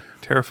 yeah.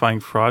 Terrifying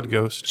fraud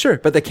ghost. Sure,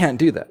 but they can't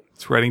do that.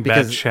 It's writing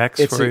bad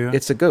checks for you.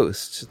 It's a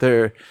ghost.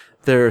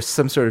 They're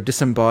some sort of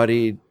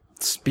disembodied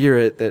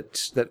spirit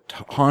that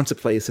haunts a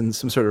place in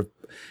some sort of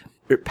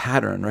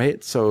pattern,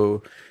 right?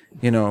 So,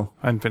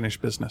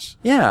 unfinished business.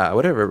 Yeah,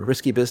 whatever.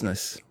 Risky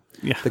business.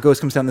 Yeah. The ghost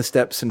comes down the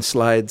steps and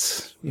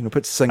slides,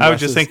 puts sunglasses. I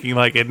was just thinking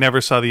it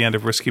never saw the end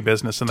of Risky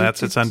Business, and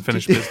that's its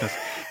unfinished business.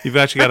 You've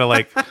actually got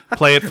to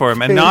play it for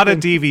them, and not a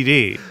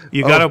DVD.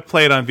 You got to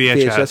play it on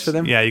VHS. VHS for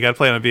them? Yeah, you got to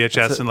play it on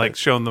VHS and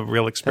show them the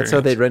real experience.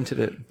 That's how they rented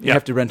it. You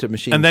have to rent a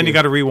machine. And then you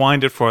got to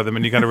rewind it for them,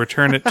 and you got to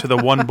return it to the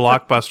one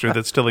Blockbuster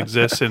that still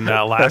exists in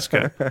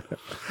Alaska.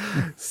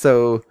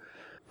 So,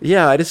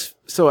 yeah, I just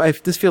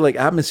feel like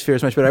atmosphere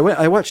is much better.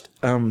 I watched,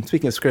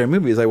 speaking of scary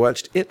movies, I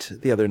watched It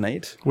the other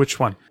night. Which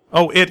one?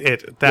 Oh, It.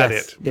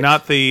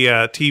 Not the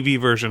TV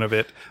version of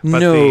It. But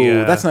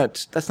no, that's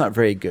not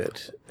very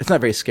good. It's not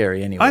very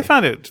scary anyway. I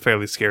found it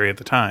fairly scary at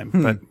the time,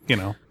 but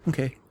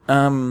Okay.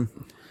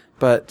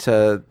 But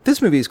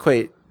this movie is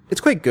quite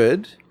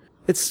good.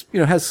 It's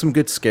has some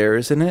good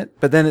scares in it,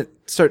 but then it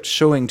starts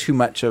showing too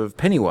much of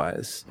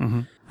Pennywise,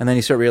 and then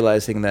you start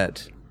realizing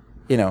that,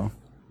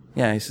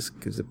 he's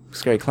a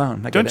scary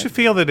clown. Don't you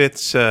feel that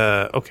it's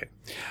okay?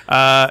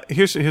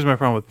 Here's my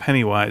problem with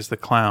Pennywise the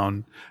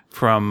clown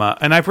from,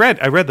 and I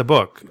read the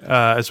book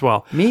as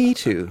well. Me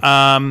too.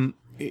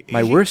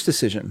 My worst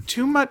decision.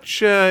 Too much.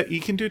 He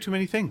can do too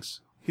many things.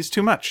 He's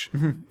too much.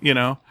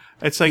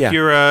 It's like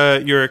you're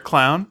a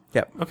clown.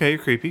 Yep. Okay, you're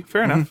creepy.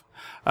 Fair enough.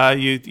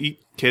 You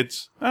eat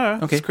kids.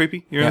 Okay. It's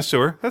creepy. You're in a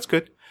sewer. That's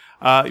good.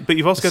 But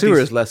you've also got sewer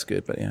is less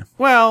good, but yeah.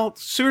 Well,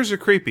 sewers are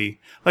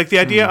creepy. The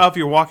idea of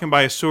you're walking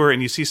by a sewer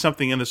and you see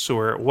something in the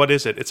sewer. What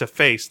is it? It's a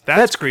face.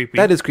 That's creepy.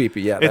 That is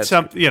creepy. Yeah. It's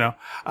something.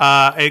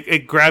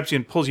 It grabs you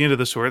and pulls you into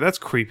the sewer. That's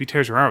creepy.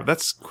 Tears your arm.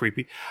 That's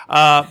creepy.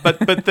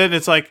 But then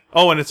it's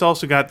and it's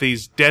also got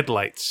these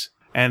deadlights.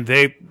 And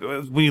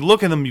when you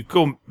look at them, you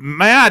go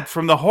mad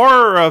from the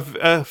horror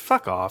of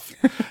fuck off.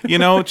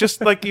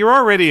 Just you're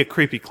already a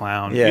creepy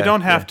clown. You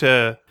don't have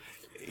to.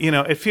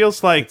 It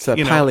feels like it's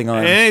piling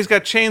on. And he's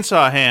got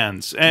chainsaw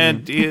hands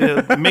and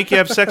make you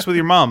have sex with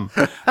your mom.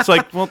 It's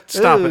well,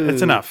 stop it.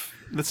 It's enough.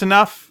 That's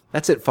enough.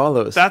 That's it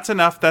follows. That's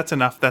enough. That's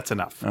enough. That's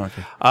enough.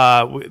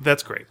 Okay.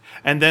 That's great.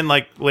 And then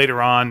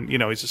later on,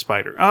 he's a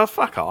spider. Oh,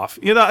 fuck off.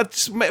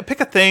 Pick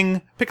a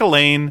thing. Pick a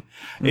lane.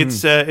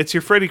 It's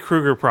your Freddy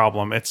Krueger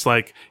problem. It's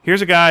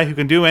here's a guy who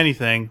can do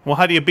anything. Well,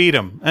 how do you beat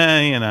him?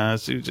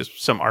 It's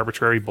just some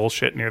arbitrary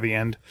bullshit near the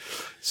end.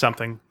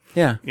 Something.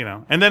 Yeah.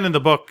 And then in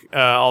the book,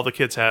 all the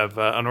kids have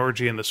an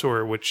orgy in the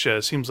sewer, which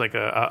seems like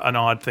an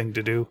odd thing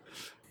to do.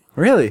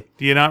 Really?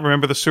 Do you not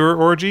remember the sewer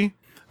orgy?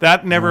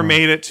 That never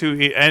made it to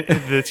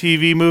the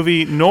TV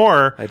movie,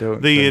 nor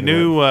the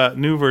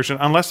new version,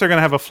 unless they're going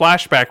to have a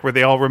flashback where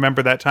they all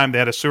remember that time they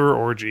had a sewer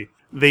orgy.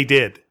 They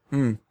did.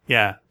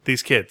 Yeah,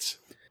 these kids.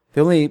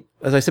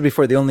 As I said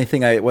before, the only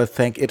thing I would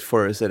thank it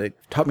for is that it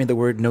taught me the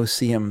word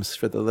no-see-ums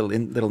for the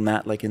little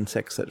gnat-like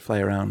insects that fly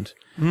around,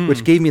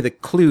 which gave me the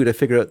clue to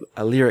figure out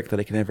a lyric that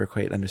I can never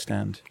quite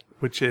understand.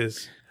 Which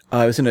is?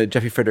 It was in a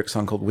Jeffy Fredericks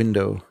song called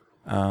Window,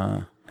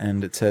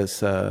 and it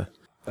says, nor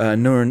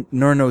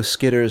no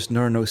skitters,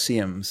 nor no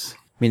see-ums,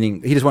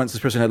 meaning he just wants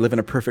this person to live in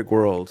a perfect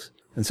world.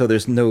 And so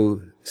there's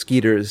no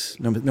skeeters,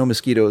 no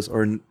mosquitoes,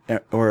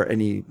 or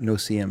any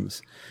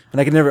no-see-ums. And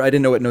I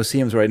didn't know what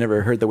no-see-ums were. I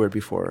never heard the word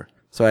before.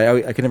 So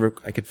I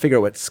could figure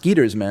out what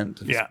skeeters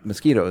meant,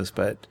 mosquitoes,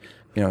 but,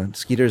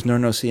 skeeters,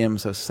 no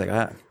see-ums. I was just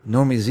like,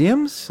 no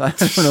museums? I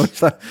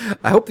don't know.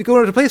 I hope you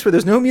go to a place where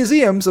there's no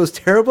museums, those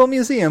terrible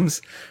museums.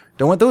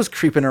 Don't want those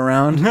creeping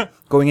around,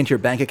 going into your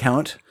bank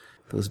account,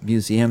 those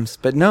museums.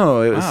 But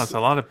no, it was... Wow, it's a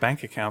lot of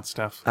bank account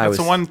stuff. That's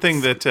the one thing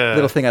that...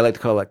 little thing I like to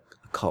call a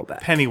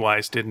callback.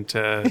 Pennywise didn't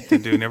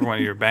do never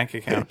wanted your bank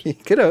account. He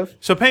could have.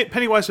 So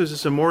Pennywise was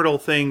this immortal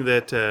thing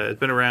that has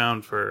been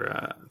around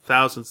for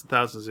thousands and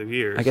thousands of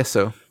years. I guess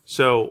so.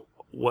 So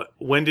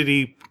when did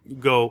he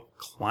go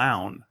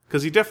clown?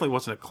 Because he definitely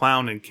wasn't a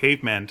clown in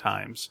caveman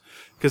times.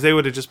 Because they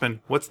would have just been,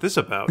 what's this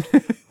about?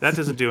 That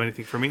doesn't do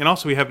anything for me. And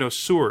also, we have no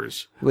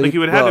sewers. He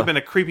would have had to have been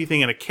a creepy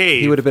thing in a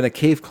cave. He would have been a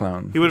cave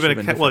clown. He would have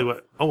been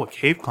a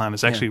cave clown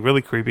is actually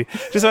really creepy.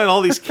 Just about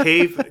all these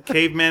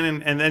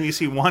cavemen, and then you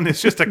see one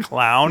is just a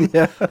clown.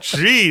 Yeah.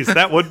 Jeez,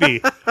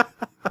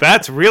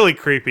 that's really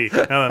creepy.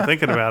 Now that I'm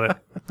thinking about it.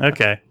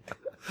 Okay.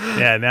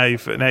 Yeah, now you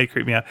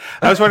creep me out.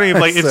 I was wondering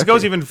if if it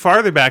goes even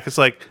farther back, it's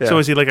like, so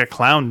is he like a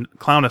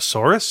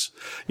clownosaurus?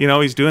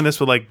 He's doing this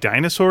with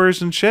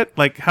dinosaurs and shit.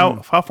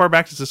 How far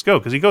back does this go?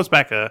 Because he goes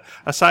back a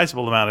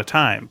sizable amount of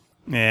time.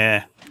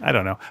 Yeah, I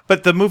don't know.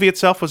 But the movie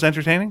itself was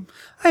entertaining.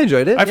 I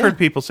enjoyed it. I've heard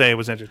people say it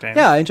was entertaining.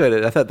 Yeah, I enjoyed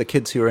it. I thought the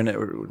kids who were in it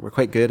were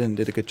quite good and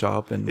did a good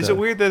job. And is it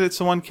weird that it's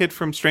the one kid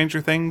from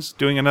Stranger Things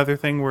doing another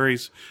thing where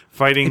he's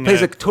fighting? He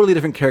plays a totally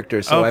different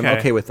character, so I'm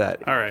okay with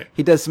that. All right.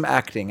 He does some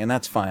acting, and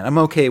that's fine. I'm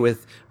okay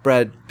with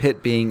Brad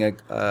Pitt being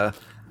a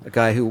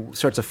guy who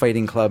starts a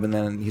fighting club, and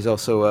then he's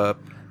also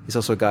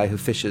a guy who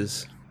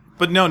fishes.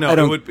 But no,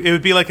 it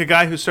would be like a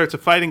guy who starts a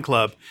fighting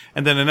club,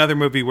 and then another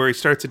movie where he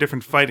starts a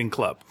different fighting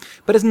club.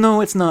 But it's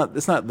not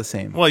the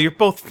same. Well, you're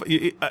both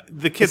the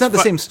kids. It's not the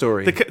same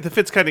story.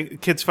 The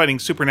kids fighting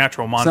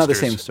supernatural monsters. It's not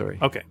the same story.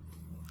 Okay,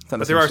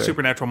 but there are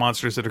supernatural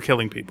monsters that are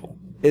killing people.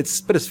 It's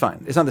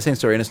fine. It's not the same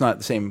story, and it's not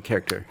the same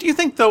character. Do you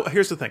think though?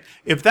 Here's the thing: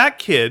 if that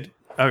kid,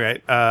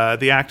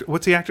 the actor,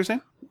 what's the actor's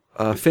name?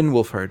 Finn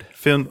Wolfhard.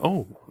 Finn.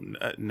 Oh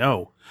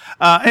no.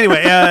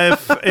 Anyway,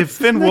 if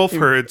Finn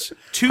Wolfhard's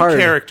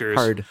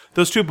characters,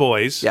 those two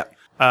boys,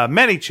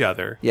 met each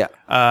other,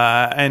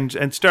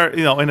 and start,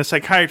 in a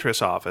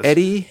psychiatrist's office.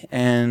 Eddie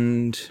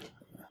and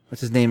what's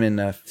his name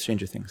in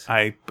Stranger Things?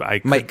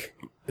 Mike.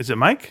 Is it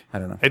Mike? I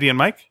don't know. Eddie and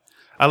Mike.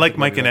 I like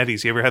Mike and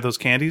Eddie's. You ever had those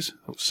candies?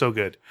 Oh, so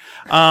good.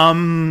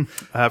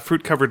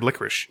 Fruit covered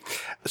licorice.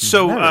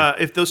 So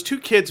if those two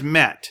kids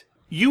met,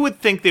 you would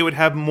think they would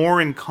have more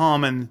in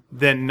common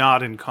than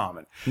not in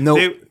common. No.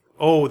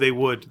 They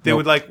would. They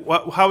would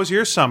how was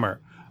your summer?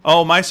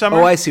 Oh, my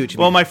summer? Oh, I see what you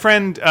mean. Well, my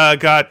friend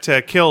got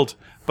killed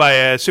by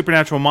a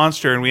supernatural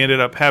monster, and we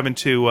ended up having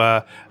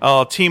to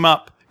team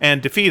up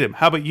and defeat him.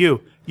 How about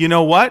you? You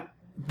know what?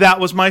 That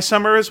was my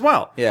summer as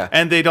well. Yeah.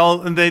 And they'd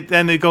go,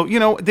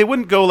 they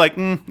wouldn't go like,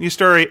 your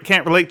story,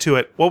 can't relate to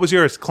it. What was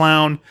yours?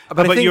 Clown.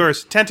 How about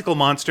yours? Tentacle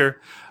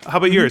monster. How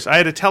about yours? I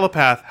had a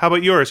telepath. How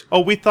about yours?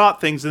 Oh, we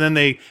thought things and then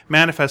they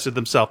manifested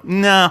themselves.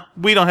 Nah,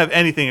 we don't have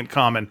anything in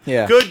common.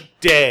 Yeah. Good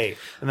day.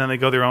 And then they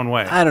go their own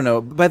way. I don't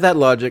know. By that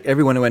logic,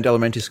 everyone who went to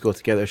elementary school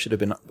together should have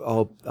been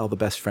all the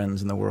best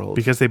friends in the world.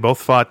 Because they both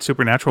fought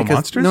supernatural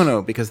monsters?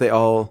 No, because they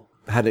all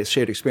had a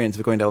shared experience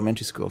of going to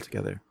elementary school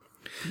together.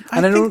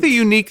 I think the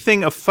unique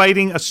thing of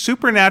fighting a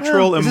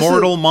supernatural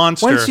immortal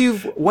monster.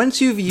 Once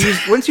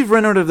you've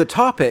run out of the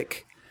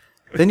topic,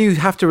 then you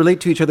have to relate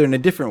to each other in a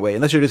different way,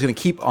 unless you're just going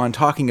to keep on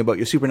talking about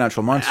your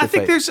supernatural monster fight. I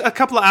think there's a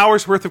couple of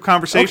hours worth of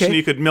conversation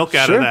you could milk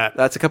out of that.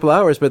 That's a couple of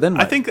hours, but then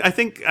what?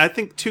 I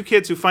think two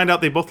kids who find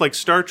out they both like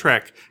Star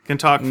Trek can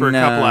talk for a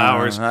couple of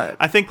hours.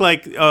 I think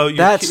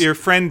your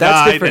friend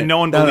died different. And no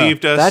one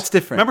believed us. That's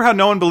different. Remember how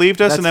no one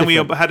believed us That's and then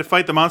different. we had to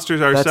fight the monsters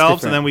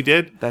ourselves and then we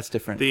did? That's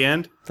different. The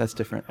end? That's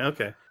different.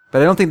 Okay.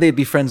 But I don't think they'd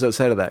be friends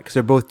outside of that because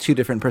they're both two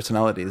different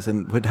personalities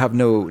and would have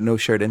no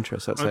shared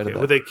interests outside of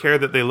that. Would they care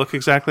that they look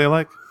exactly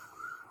alike?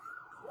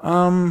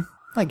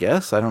 I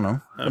guess. I don't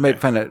know. Okay. I might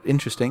find it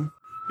interesting.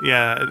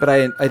 Yeah. But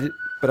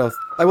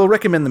I will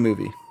recommend the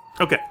movie.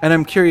 Okay. And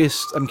I'm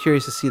curious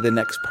to see the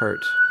next part.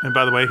 And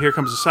by the way, here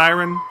comes a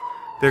siren.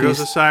 There goes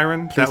a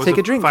siren. That was take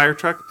a drink. Fire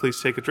truck.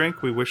 Please take a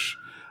drink. We wish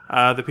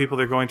the people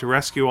they're going to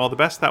rescue all the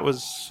best. That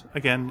was,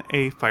 again,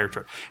 a fire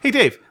truck. Hey,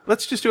 Dave,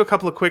 let's just do a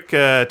couple of quick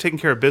taking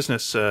care of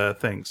business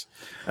things.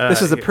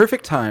 This is the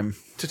perfect time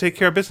to take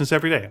care of business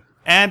every day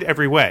and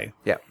every way.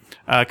 Yeah.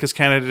 Because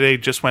Canada Day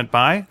just went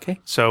by. Okay.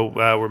 So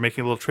we're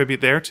making a little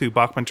tribute there to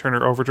Bachman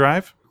Turner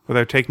Overdrive with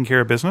our taking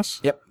care of business.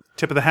 Yep.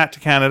 Tip of the hat to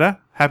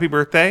Canada. Happy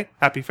birthday.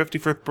 Happy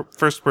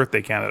 51st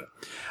birthday, Canada.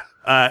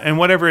 And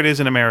whatever it is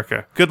in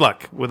America, good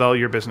luck with all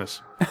your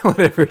business.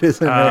 Whatever it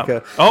is in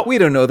America. We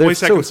don't know. Wait a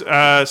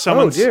second.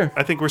 Someone's, dear.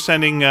 I think we're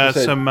sending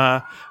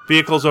some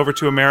vehicles over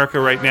to America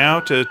right now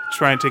to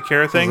try and take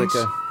care of things.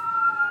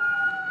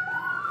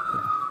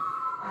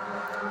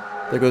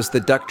 There goes the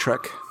duck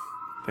truck.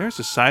 There's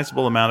a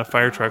sizable amount of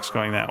fire trucks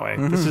going that way.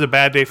 This is a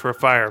bad day for a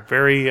fire.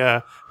 Very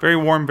very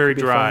warm, very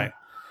dry. Fun.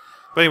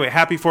 But anyway,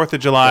 happy 4th of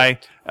July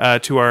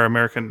to our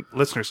American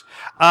listeners.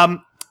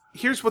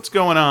 Here's what's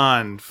going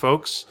on,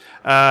 folks.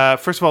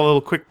 First of all, a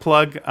little quick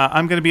plug.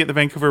 I'm going to be at the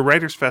Vancouver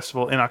Writers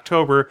Festival in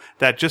October.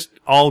 That just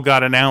all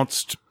got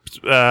announced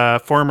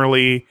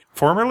formally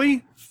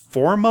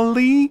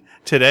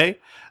today.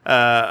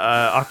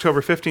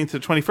 October 15th to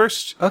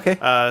 21st.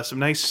 Okay. Some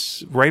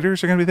nice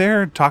writers are going to be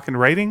there talking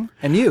writing.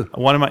 And you.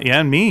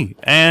 And me.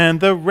 And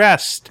the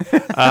rest.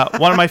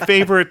 One of my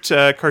favorite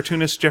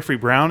cartoonists, Jeffrey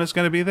Brown, is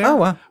going to be there. Oh,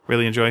 wow.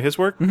 Really enjoy his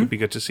work. It'd be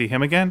good to see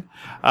him again.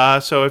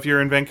 So if you're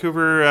in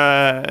Vancouver,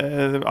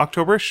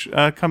 October-ish,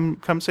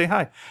 come say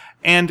hi.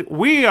 And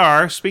we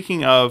are,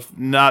 speaking of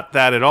not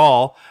that at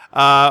all,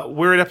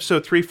 we're at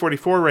episode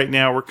 344 right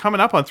now. We're coming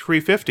up on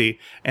 350,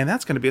 and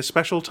that's going to be a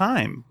special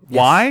time. Yes.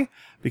 Why?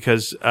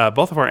 Because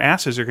both of our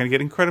asses are going to get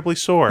incredibly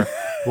sore.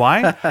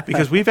 Why?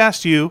 Because we've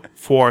asked you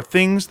for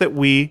things that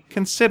we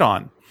can sit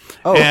on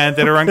and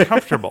that are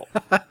uncomfortable.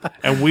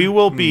 And we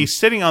will be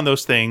sitting on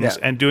those things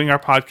and doing our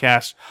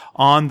podcast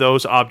on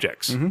those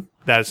objects.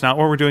 That is not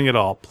what we're doing at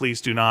all.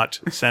 Please do not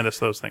send us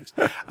those things.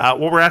 What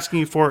we're asking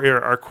you for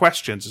are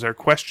questions. It's our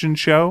question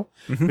show.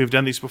 We've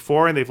done these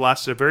before, and they've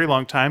lasted a very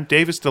long time.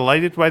 Dave is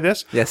delighted by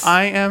this. Yes.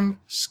 I am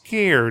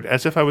scared,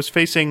 as if I was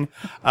facing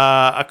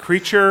a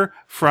creature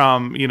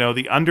from,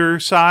 the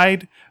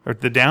underside, or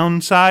the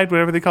downside,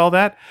 whatever they call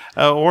that,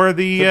 or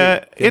the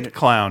It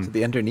Clown.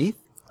 The underneath?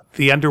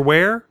 The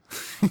underwear?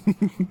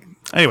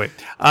 Anyway,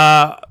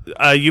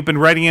 you've been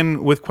writing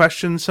in with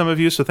questions, some of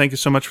you, so thank you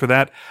so much for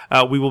that.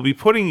 We will be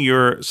putting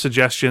your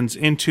suggestions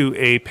into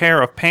a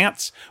pair of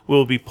pants.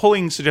 We'll be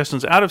pulling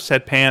suggestions out of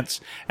said pants,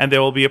 and there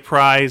will be a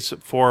prize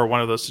for one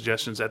of those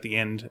suggestions at the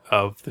end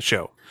of the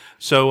show.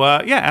 So,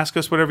 ask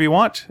us whatever you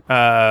want.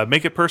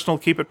 Make it personal,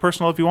 keep it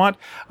personal if you want.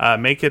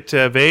 Make it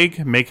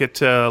vague, make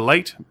it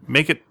light,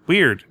 make it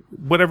weird,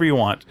 whatever you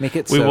want. Make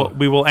it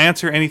We will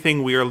answer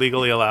anything we are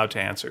legally allowed to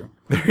answer.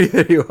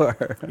 There you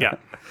are. Yeah.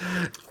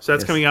 So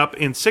that's coming up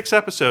in 6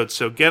 episodes,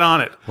 so get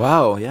on it.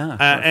 Wow, yeah.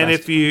 And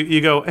if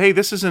you go, hey,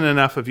 this isn't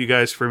enough of you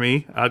guys for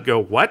me, I'd go,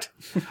 what?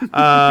 We've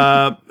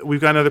got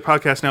another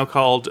podcast now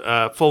called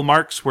Full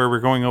Marks, where we're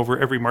going over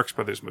every Marx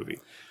Brothers movie.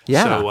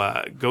 Yeah.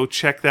 So go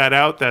check that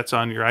out. That's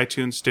on your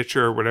iTunes,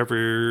 Stitcher, or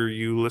whatever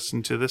you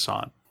listen to this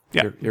on.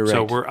 Yeah. You're right.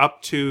 So we're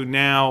up to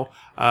now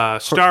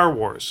Star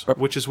Wars,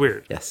 which is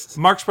weird. Yes.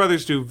 Marx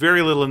Brothers do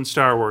very little in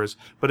Star Wars,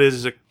 but it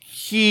is a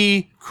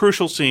key,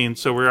 crucial scene,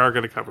 so we are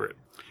going to cover it.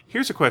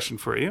 Here's a question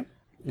for you.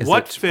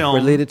 What film...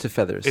 related to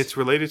feathers? It's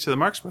related to the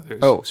Marx Brothers.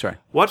 Oh, sorry.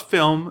 What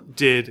film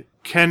did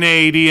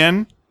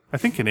Canadian... I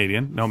think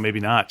Canadian. No, maybe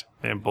not.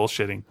 I'm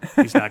bullshitting.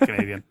 He's not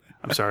Canadian.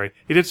 I'm sorry.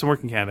 He did some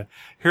work in Canada.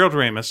 Harold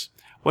Ramis.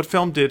 What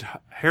film did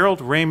Harold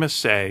Ramis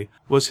say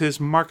was his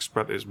Marx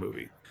Brothers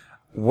movie?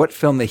 What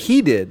film that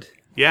he did?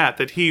 Yeah,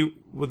 that he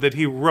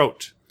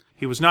wrote.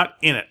 He was not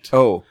in it.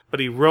 Oh. But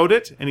he wrote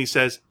it, and he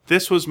says,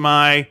 this was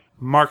my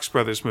Marx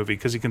Brothers movie,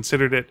 because he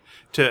considered it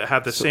to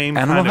have the same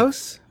Animal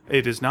House?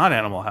 It is not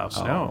Animal House,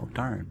 no. Oh,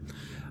 darn.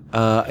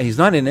 He's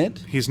not in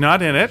it. He's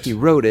not in it. He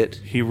wrote it.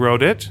 He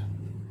wrote it.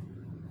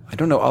 I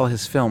don't know all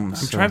his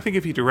films. I'm trying to think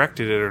if he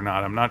directed it or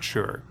not. I'm not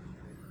sure.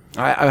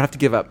 I would have to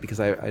give up, because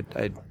I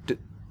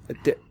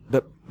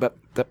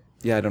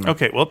don't know.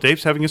 Okay, well,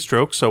 Dave's having a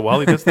stroke, so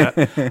while he does that,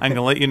 I'm going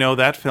to let you know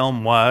that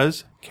film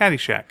was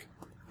Caddyshack.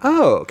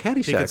 Oh,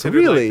 Caddyshack,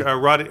 really?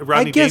 Like,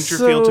 Rodney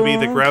Dangerfield to be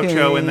the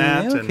Groucho in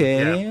that.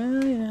 Okay,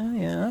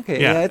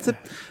 okay.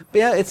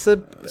 Yeah, it's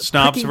a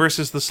Snobs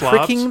versus the Slobs.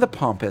 Pricking the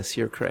pompous,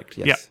 you're correct,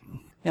 yes.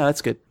 Yeah,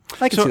 that's good.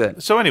 I can see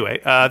that. So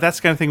anyway, that's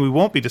the kind of thing we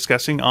won't be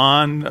discussing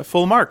on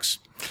Full Marks.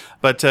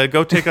 But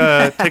go take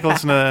a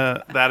listen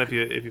to that if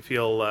you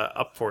feel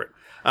up for it.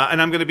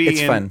 And I'm going to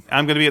be I'm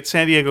going to be at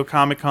San Diego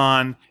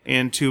Comic-Con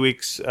in 2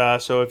 weeks.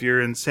 So if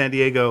you're in San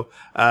Diego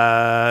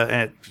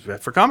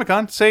for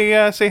Comic-Con, say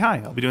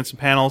hi. I'll be doing some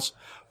panels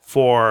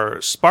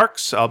for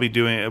Sparks. I'll be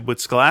doing with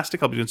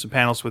Scholastic. I'll be doing some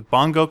panels with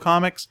Bongo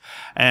Comics,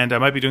 and I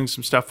might be doing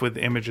some stuff with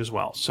Image as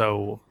well.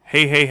 So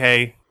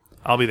hey,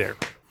 I'll be there.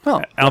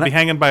 Well, I'll be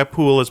hanging by a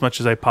pool as much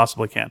as I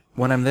possibly can.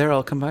 When I'm there,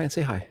 I'll come by and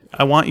say hi.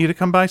 I want you to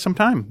come by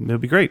sometime. It'll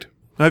be great.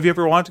 Have you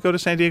ever wanted to go to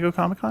San Diego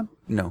Comic-Con?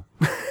 No.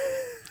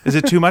 Is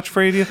it too much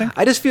for you, do you think?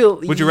 I just feel...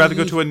 Would you rather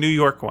go to a New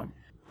York one?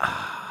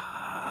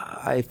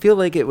 I feel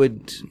like it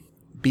would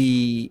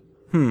be...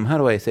 how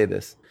do I say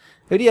this?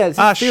 It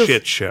feels,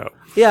 shit show.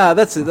 Yeah,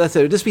 that's it. It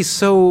would just be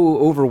so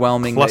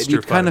overwhelming that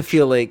you kind of fudge.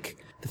 feel like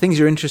the things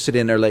you're interested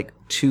in are like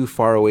too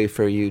far away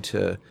for you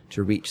to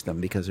reach them,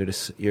 because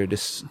you're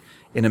just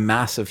in a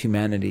mass of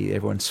humanity.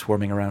 Everyone's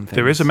swarming around things.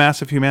 There is a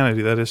mass of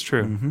humanity. That is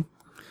true. Mm-hmm.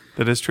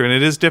 That is true. And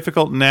it is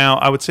difficult now.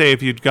 I would say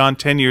if you'd gone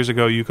 10 years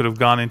ago, you could have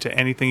gone into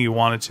anything you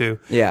wanted to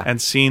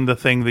and seen the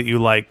thing that you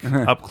like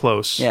up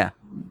close. Yeah.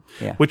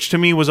 Which to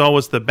me was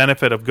always the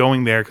benefit of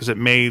going there because it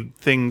made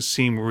things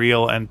seem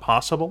real and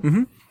possible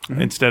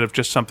instead of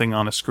just something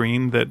on a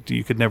screen that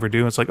you could never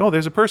do. It's like, oh,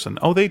 there's a person.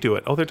 Oh, they do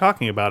it. Oh, they're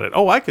talking about it.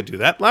 Oh, I could do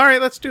that. All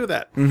right, let's do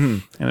that.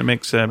 And it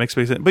makes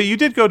big sense. But you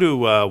did go to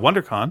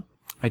WonderCon.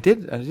 I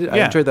did.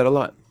 I enjoyed that a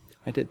lot.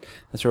 I did.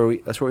 That's where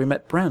we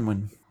met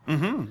Branwen.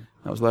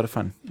 That was a lot of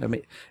fun.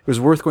 It was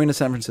worth going to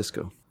San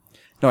Francisco.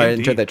 No, I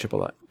enjoyed that trip a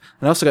lot.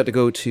 And I also got to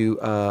go to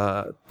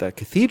the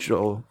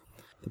cathedral,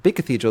 the big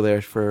cathedral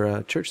there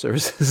for church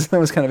services. That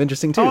was kind of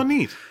interesting too. Oh,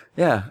 neat.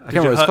 Yeah, I can't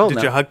remember what it's called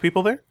now. Did you hug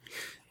people there?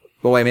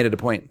 Well, I made it a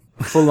point.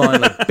 Full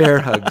on like bear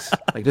hugs,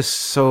 like just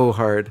so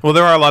hard. Well,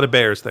 there are a lot of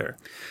bears there.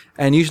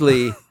 And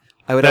usually,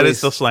 I would that always,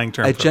 is the slang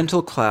term. A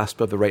gentle clasp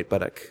of the right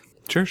buttock.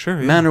 Sure. Yeah.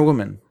 Man or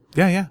woman.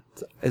 Yeah.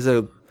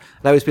 I'd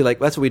always be like,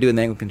 that's what we do in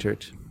the Anglican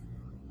Church.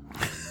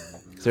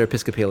 Because they're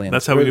Episcopalian.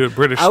 That's how we do it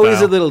British Always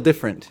style. a little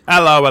different.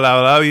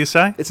 Hello, you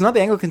say? It's not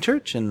the Anglican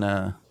Church in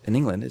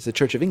England. It's the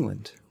Church of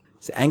England.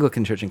 It's the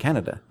Anglican Church in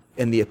Canada.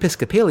 And the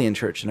Episcopalian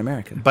Church in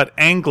America. But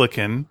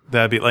Anglican,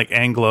 that'd be like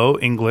Anglo,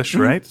 English,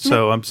 right?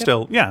 So I'm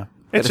still,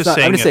 It's just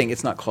saying. I'm just saying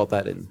it's not called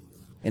that in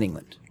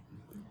England.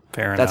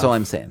 Fair enough. That's all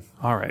I'm saying.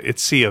 All right.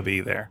 It's C of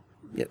E there.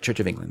 Yeah, Church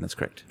of England. That's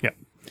correct. Yeah.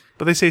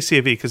 But they say C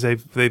of E because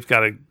they've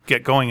got to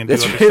get going and do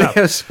That's other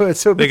right. stuff.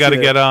 It's so They got to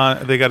busy get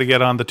on. They got to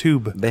get on the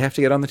tube. They have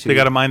to get on the tube. They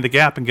got to mind the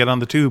gap and get on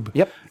the tube.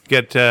 Yep.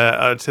 Get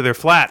to their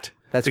flat.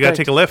 That's they got to correct.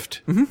 take a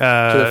lift. To the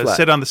flat.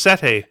 Sit on the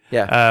settee.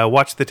 Yeah.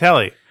 Watch the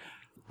telly.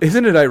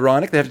 Isn't it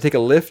ironic they have to take a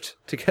lift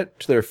to get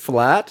to their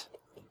flat?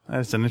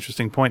 That's an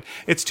interesting point.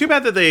 It's too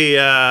bad that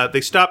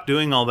they stopped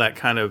doing all that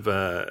kind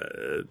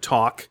of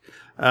talk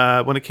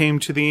when it came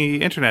to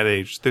the internet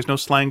age. There's no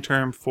slang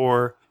term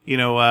for going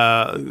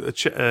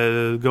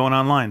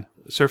online,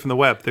 surfing the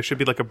web. There should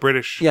be like a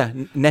British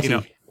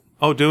netty.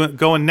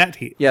 Going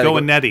netty. Yeah,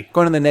 going netty.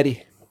 Going on the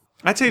netty.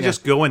 I'd say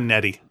just going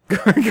netty.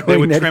 They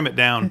would netty. trim it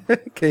down.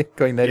 Okay,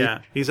 going netty.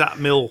 Yeah, he's at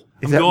mill.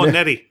 I'm going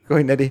netty.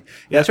 Going netty.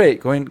 Yeah, that's right.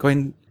 Going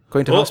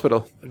to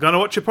hospital. Gonna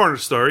watch your porn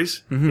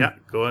stories. Yeah,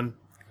 going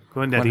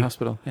netty. Going to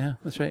hospital. Yeah,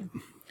 that's right.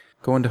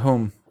 Going to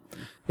home.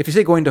 If you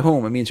say going to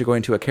home, it means you're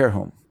going to a care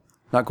home,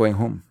 not going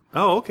home.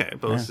 Oh, okay.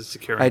 But this is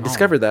secure. I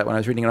discovered that when I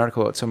was reading an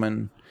article about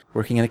someone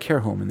working in a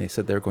care home, and they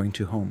said they're going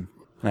to home.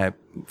 And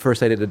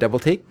I did a double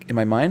take in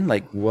my mind,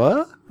 like,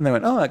 what? And I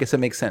went, oh, I guess that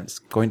makes sense.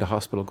 Going to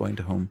hospital, going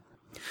to home.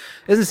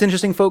 Isn't this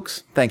interesting,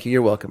 folks? Thank you.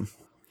 You're welcome.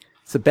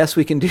 It's the best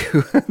we can do.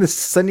 This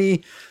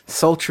sunny,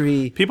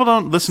 sultry. People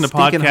don't listen to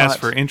podcasts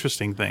for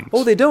interesting things.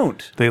 Oh, they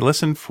don't. They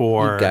listen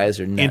for you guys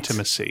are nuts.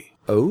 Intimacy.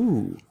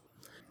 Oh,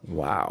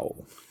 wow.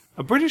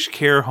 A British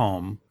care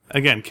home.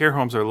 Again, care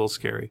homes are a little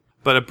scary.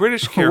 But a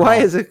British care home. Why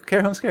is a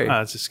care home scary?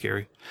 It's just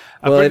scary.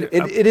 Well,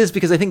 it is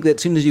because I think that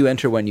as soon as you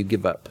enter one, you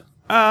give up.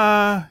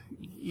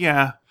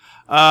 Yeah.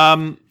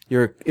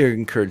 You're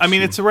encouraged. I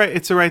mean, it's the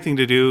right thing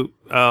to do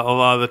a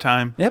lot of the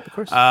time. Yep, of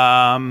course.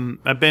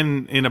 I've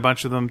been in a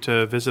bunch of them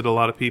to visit a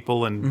lot of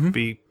people and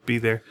be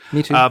there.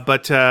 Me too.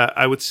 But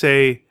I would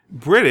say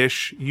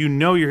British, you're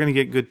going to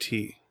get good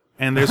tea,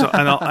 and there's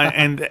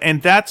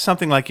and that's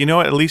something like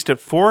at least at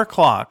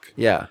 4:00.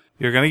 Yeah.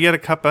 You're going to get a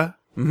cuppa,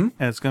 and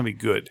it's going to be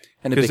good.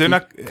 And a bicky.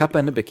 Cuppa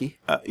and a bicky.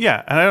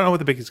 Yeah, and I don't know what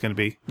the bicky's going to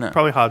be. No.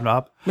 Probably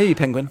hobnob. Maybe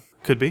penguin.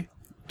 Could be.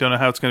 Don't know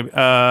how it's going to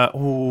be.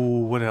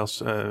 What else?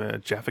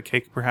 Jaffa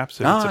cake, perhaps.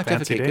 If it's a Jaffa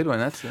fancy cake, day. good one.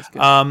 That's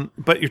good.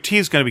 But your tea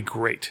is going to be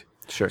great.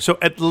 Sure. So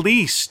at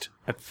least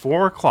at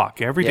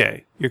 4:00 every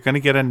day, you're going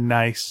to get a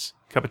nice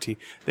cup of tea.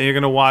 Then you're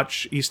going to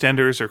watch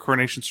EastEnders or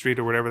Coronation Street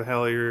or whatever the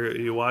hell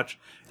you watch.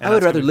 I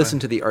would rather listen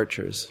to the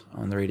Archers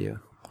on the radio.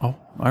 Oh,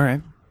 all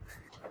right.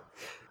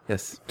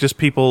 Yes. Just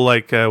people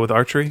like with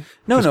archery.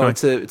 No,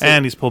 it's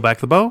and he's pulled back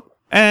the bow.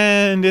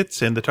 And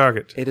it's in the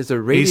target. It is a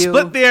radio. He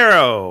split the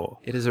arrow.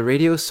 It is a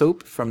radio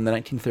soap from the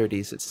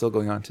 1930s. It's still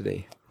going on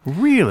today.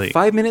 Really?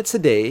 5 minutes a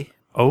day.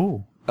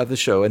 Oh. Of the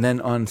show, and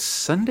then on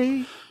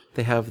Sunday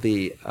they have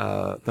the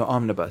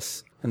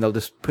omnibus, and they'll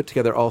just put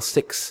together all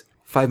 6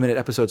 5-minute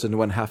episodes into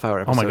 1 half-hour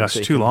episode. Oh my gosh,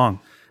 too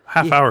long.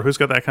 Half hour. Who's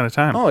got that kind of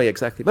time? Oh, yeah,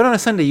 exactly. But on a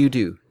Sunday, you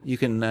do. You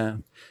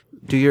can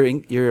do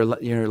your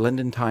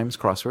London Times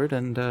crossword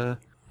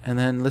and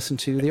then listen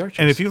to the Archers.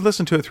 And if you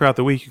listen to it throughout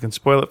the week, you can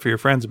spoil it for your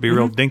friends and be a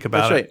real dink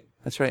about it.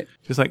 That's right.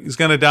 Just like, he's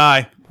going to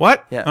die.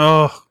 What? Yeah.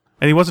 Oh.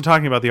 And he wasn't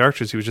talking about the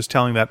Archers. He was just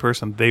telling that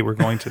person they were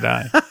going to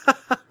die.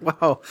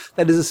 Wow.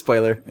 That is a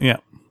spoiler. Yeah.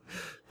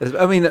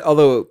 I mean,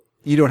 although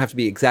you don't have to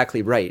be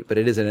exactly right, but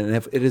it is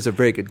a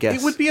very good guess.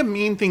 It would be a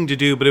mean thing to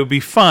do, but it would be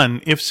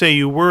fun if, say,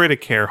 you were at a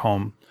care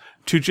home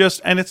to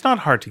just, and it's not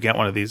hard to get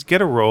one of these,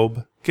 get a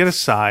robe, get a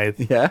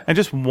scythe, and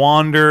just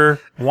wander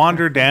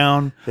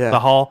down the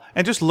hall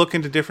and just look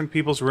into different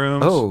people's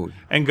rooms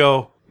and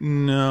go,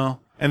 no,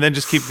 and then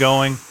just keep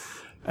going.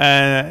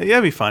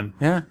 It'd be fun.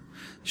 Yeah.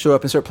 Show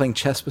up and start playing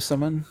chess with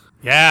someone.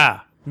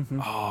 Yeah.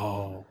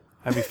 Oh,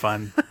 that'd be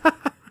fun.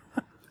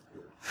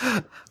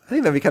 I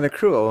think that'd be kind of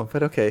cruel,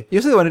 but okay.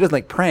 You're the one who doesn't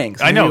like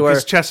pranks. I know,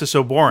 because chess is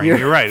so boring.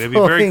 You're right. It'd be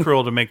very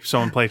cruel to make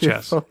someone play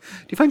chess. Do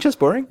you find chess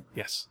boring?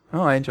 Yes.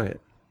 Oh, I enjoy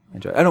it.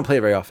 I don't play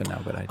it very often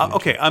now, but I do.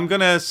 Okay, I'm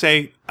going to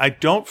say I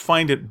don't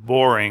find it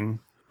boring.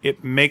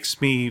 It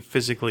makes me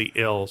physically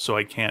ill, so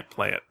I can't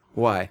play it.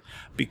 Why?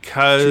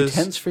 Because...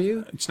 Too tense for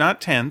you? It's not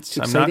tense.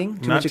 Too exciting?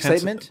 Too much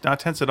excitement? Not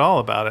tense at all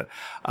about it.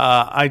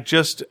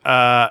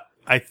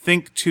 I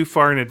think too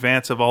far in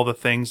advance of all the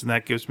things, and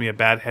that gives me a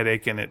bad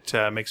headache, and it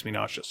makes me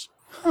nauseous.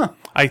 Huh.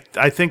 I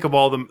think of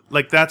all the,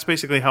 like, that's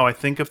basically how I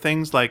think of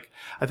things. Like,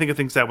 I think of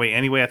things that way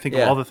anyway. I think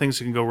of all the things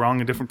that can go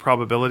wrong in different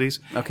probabilities.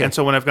 Okay. And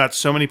so when I've got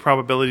so many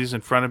probabilities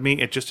in front of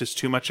me, it just is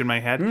too much in my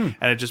head, and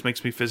it just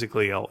makes me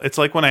physically ill. It's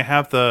like when I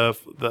have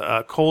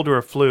the cold or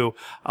a flu,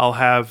 I'll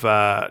have,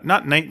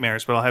 not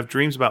nightmares, but I'll have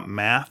dreams about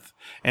math.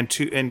 And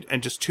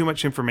just too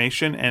much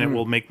information, and it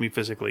will make me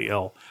physically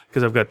ill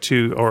because I've got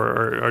too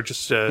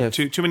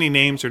many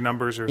names or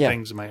numbers or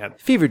things in my head.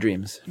 Fever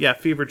dreams. Yeah,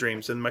 fever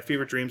dreams, and my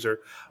fever dreams are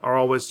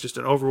always just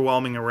an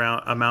overwhelming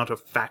amount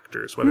of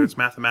factors, whether it's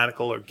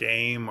mathematical or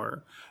game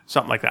or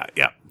something like that.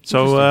 Yeah.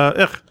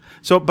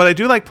 So, but I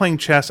do like playing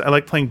chess. I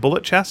like playing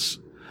bullet chess.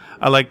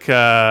 I like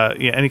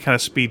any kind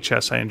of speed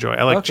chess. I enjoy.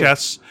 I like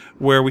chess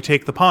where we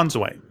take the pawns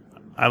away.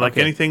 I like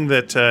anything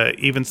that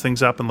evens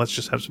things up, and let's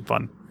just have some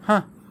fun.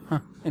 Huh.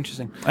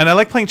 Interesting. And I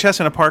like playing chess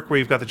in a park where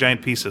you've got the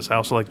giant pieces. I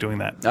also like doing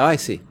that. Oh, I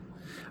see.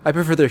 I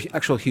prefer the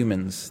actual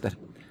humans that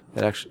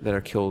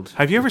are killed.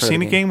 Have you ever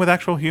seen a game with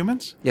actual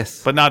humans?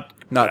 Yes, but not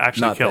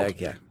actually killed.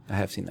 Yeah, I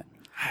have seen that.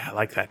 I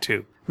like that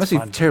too. Must be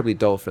terribly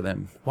dull for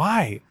them.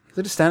 Why?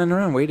 They're just standing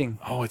around waiting.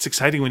 Oh, it's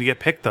exciting when you get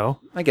picked, though.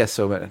 I guess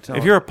so, but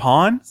if you're a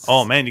pawn,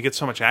 oh man, you get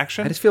so much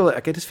action. I just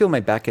feel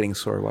my back getting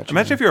sore watching.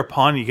 Imagine if you're a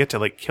pawn, and you get to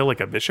like kill like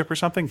a bishop or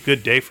something.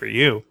 Good day for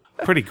you.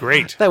 Pretty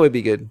great. That would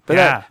be good.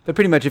 But but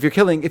pretty much, if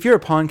you're a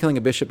pawn killing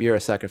a bishop, you're a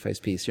sacrifice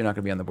piece. You're not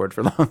going to be on the board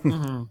for long.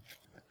 Mm-hmm.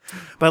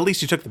 But at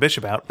least you took the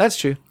bishop out. That's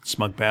true.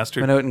 Smug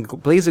bastard. Went out in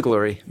blaze of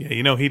glory.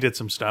 Yeah, he did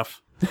some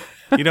stuff.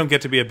 You don't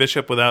get to be a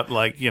bishop without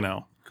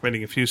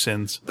committing a few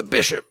sins. The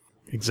bishop.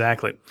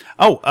 Exactly.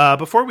 Oh,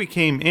 before we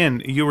came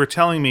in, you were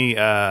telling me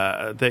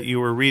that you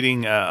were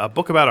reading a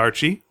book about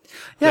Archie.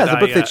 Yeah, it's a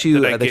book that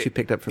you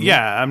picked up from me.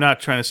 Yeah, I'm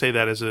not trying to say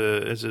that as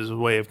a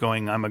way of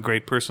going, I'm a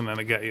great person and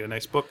I got you a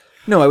nice book.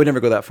 No, I would never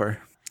go that far.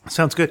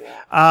 Sounds good.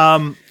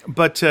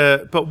 But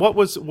what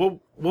was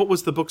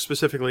the book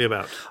specifically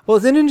about? Well,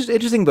 it's an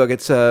interesting book.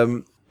 It's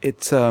the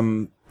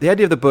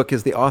idea of the book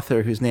is the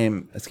author, whose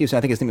name escapes me.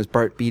 I think his name is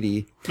Bart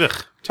Beatty.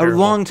 Ugh, a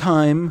long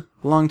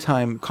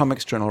time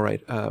Comics Journal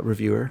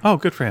reviewer. Oh,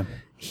 good for him.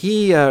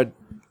 He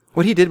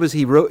what he did was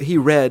he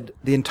read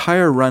the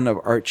entire run of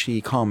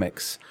Archie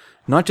comics,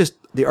 not just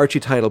the Archie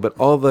title, but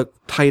all the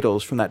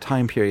titles from that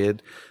time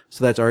period.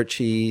 So that's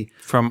Archie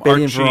from Betty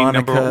Archie and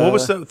Veronica, number. What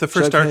was the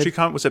first Jughead. Archie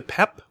comic? Was it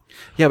Pep?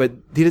 Yeah, but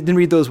he didn't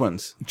read those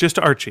ones. Just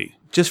Archie.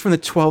 Just from the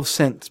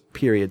 12-cent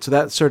period. So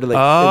that's sort of like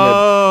in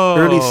the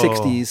early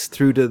 60s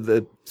through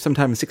to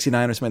sometime in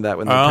 69 or something like that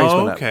when the price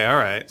went up. Okay, all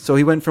right. So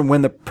he went from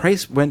when the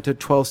price went to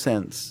 12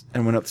 cents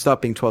and when it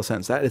stopped being 12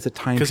 cents. That is a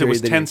time period. Because it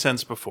was 10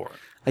 cents before.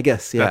 I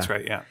guess, yeah. That's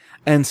right, yeah.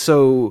 And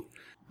so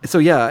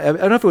yeah, I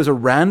don't know if it was a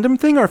random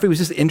thing or if he was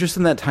just interested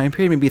in that time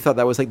period. Maybe he thought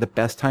that was like the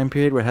best time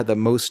period where it had the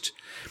most,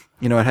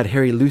 it had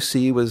Harry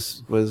Lucy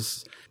was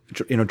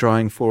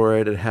drawing for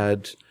it. It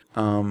had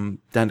Dan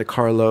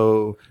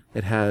DeCarlo.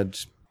 It had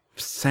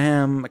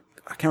Sam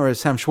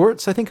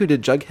Schwartz, I think, who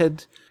did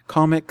Jughead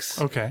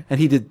comics. Okay. And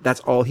that's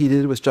all he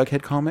did was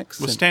Jughead comics.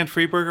 Was Stan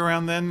Freberg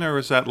around then, or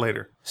was that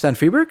later? Stan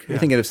Freberg? Yeah. You're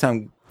thinking of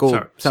Sam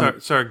Gold.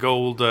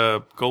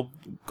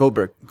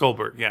 Goldberg.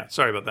 Goldberg. Yeah,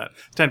 sorry about that.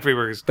 Stan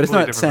Freberg is. But it's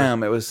not different Sam.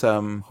 person. It was.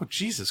 Oh,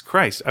 Jesus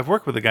Christ! I've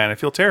worked with the guy, and I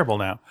feel terrible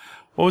now.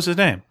 What was his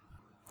name?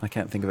 I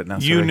can't think of it now.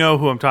 You know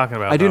who I'm talking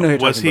about. I do know who you're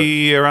Was talking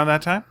he around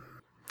that time?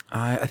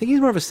 I think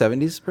he's more of a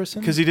 70s person.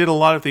 Because he did a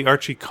lot of the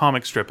Archie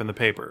comic strip in the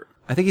paper.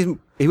 I think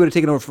he would have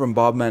taken over from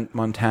Bob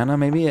Montana,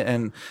 maybe,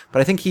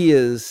 but I think he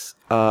is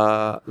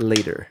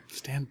later.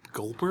 Stan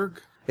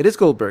Goldberg? It is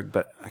Goldberg,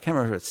 but I can't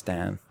remember if it's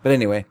Stan. But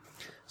anyway,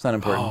 it's not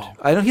important.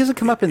 I don't. He doesn't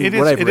come up in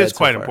what I've read. It is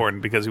quite so far.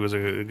 important because he was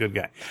a good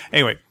guy.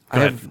 Anyway, I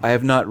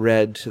have not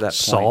read to that point.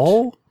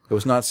 Saul? It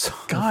was not Saul.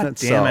 God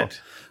damn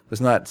it. It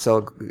was not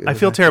Saul. I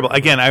feel terrible.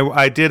 Again,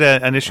 I did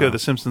an issue of the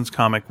Simpsons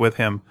comic with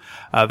him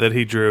that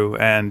he drew,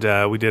 and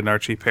we did an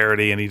Archie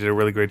parody, and he did a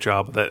really great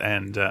job with it,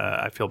 and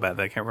I feel bad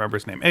that I can't remember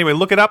his name. Anyway,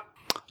 look it up.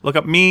 Look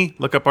up me.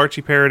 Look up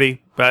Archie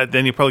parody. But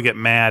then you'll probably get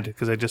mad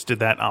because I just did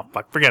that. Oh,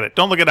 fuck. Forget it.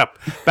 Don't look it up.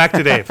 Back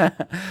to Dave.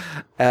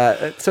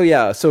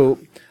 So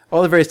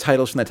all the various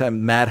titles from that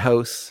time,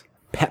 Madhouse,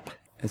 Pep,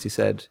 as you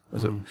said.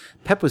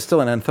 Pep was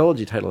still an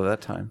anthology title at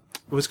that time.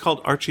 It was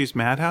called Archie's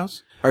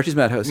Madhouse? Archie's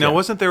Madhouse, Now,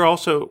 wasn't there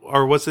also,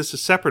 or was this a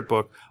separate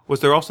book? Was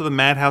there also the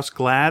Madhouse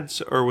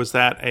Glads, or was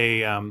that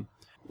a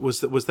was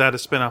that a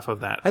spin-off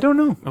of that? I don't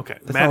know. Okay.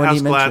 That's not what Madhouse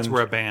he Glads mentioned.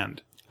 were a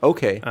band.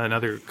 Okay.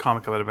 Another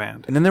comic about a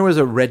band. And then there was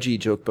a Reggie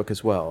joke book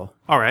as well.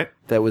 All right.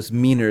 That was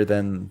meaner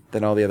than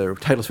all the other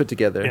titles put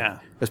together. Yeah.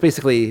 It was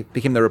basically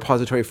became the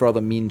repository for all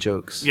the mean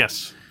jokes.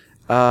 Yes.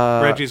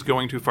 Reggie's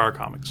Going Too Far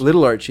comics.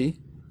 Little Archie.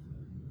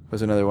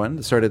 was another one.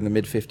 It started in the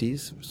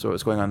mid-50s, so it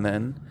was going on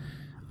then.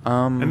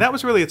 And that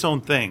was really its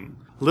own thing.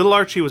 Little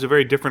Archie was a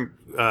very different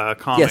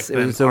comic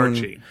than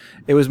Archie.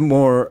 It was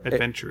more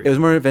adventure-y. It was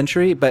more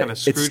adventure-y, but kind of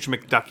Scrooge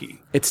McDucky.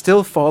 It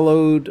still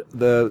followed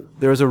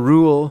there was a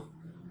rule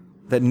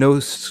that no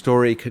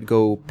story could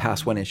go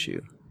past one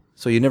issue.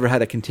 So you never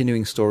had a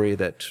continuing story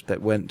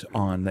that went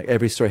on. Like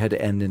every story had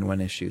to end in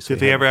one issue. So did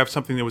they ever have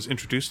something that was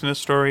introduced in a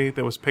story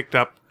that was picked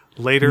up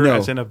later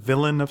as in a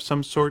villain of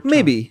some sort?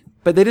 Maybe,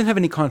 but they didn't have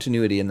any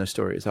continuity in their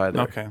stories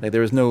either. Okay. Like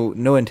there was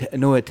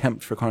no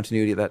attempt for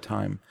continuity at that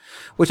time,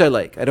 which I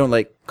like. I don't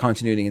like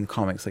continuity in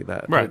comics like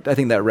that. Right. I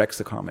think that wrecks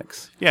the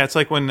comics. Yeah, it's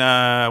like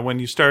when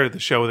you started the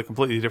show with a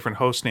completely different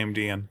host named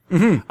Ian,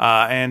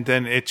 and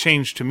then it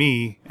changed to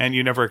me, and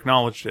you never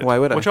acknowledged it. Why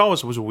would I? Which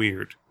always was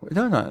weird.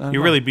 No.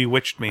 You really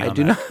bewitched me. I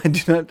do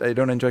not. I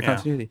don't enjoy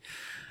continuity.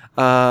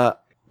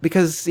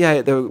 Because,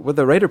 what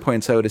the writer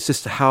points out is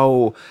just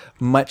how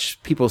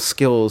much people's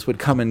skills would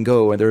come and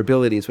go and their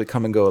abilities would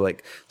come and go.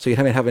 Like, so you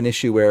have an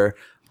issue where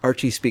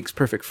Archie speaks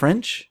perfect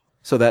French,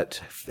 so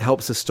that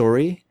helps the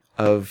story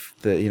of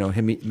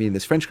him meeting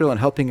this French girl and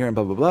helping her and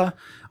blah, blah, blah.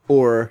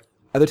 Or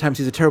other times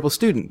he's a terrible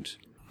student.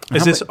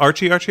 Is this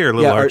Archie or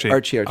Little Archie?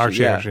 Archie,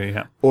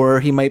 yeah. Or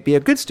he might be a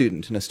good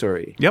student in a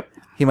story. Yep.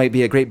 He might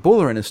be a great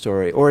bowler in a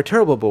story, or a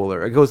terrible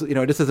bowler. It goes, it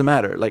just doesn't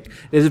matter. Like,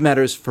 it just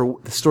matters for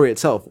the story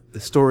itself. The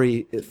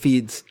story, it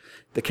feeds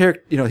the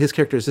character, his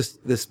character is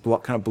just this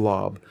kind of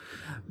blob.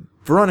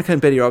 Veronica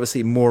and Betty are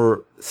obviously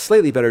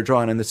slightly better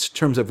drawn in the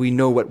terms of we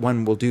know what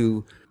one will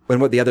do and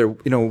what the other,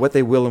 what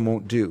they will and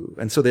won't do.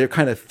 And so they're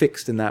kind of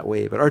fixed in that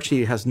way. But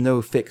Archie has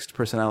no fixed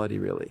personality,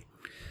 really.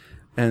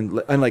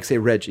 And unlike, say,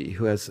 Reggie,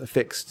 who has a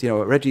fixed,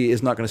 Reggie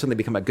is not going to suddenly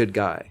become a good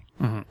guy.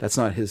 Mm-hmm. That's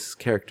not his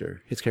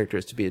character. His character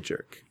is to be a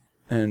jerk.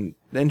 And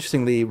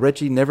interestingly,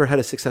 Reggie never had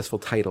a successful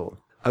title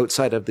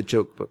outside of the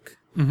joke book.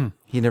 Mm-hmm.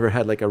 He never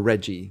had like a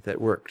Reggie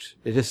that worked.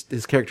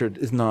 His character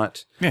is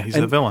not. Yeah, he's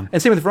the villain.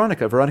 And same with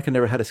Veronica. Veronica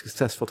never had a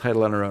successful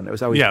title on her own. It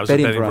was always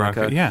Betty and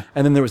Veronica. Yeah.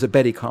 And then there was a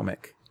Betty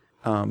comic,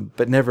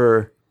 but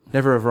never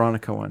a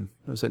Veronica one.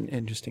 It was an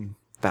interesting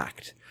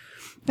fact.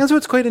 And so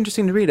it's quite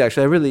interesting to read.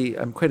 Actually,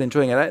 I'm quite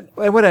enjoying it.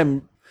 What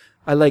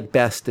I like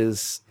best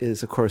is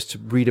of course to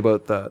read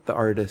about the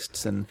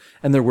artists and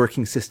their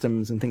working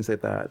systems and things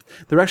like that.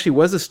 There actually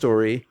was a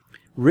story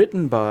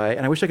written by,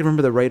 and I wish I could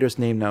remember the writer's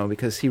name now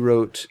because he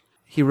wrote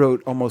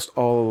almost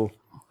all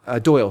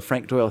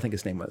Frank Doyle, I think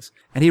his name was,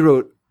 and he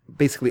wrote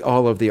basically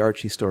all of the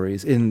Archie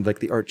stories in like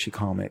the Archie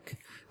comic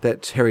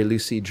that Harry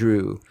Lucy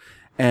drew,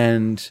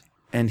 and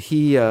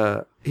he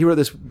wrote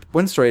this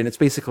one story, and it's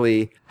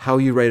basically how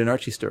you write an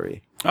Archie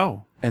story.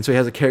 Oh. And so he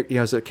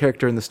has a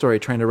character in the story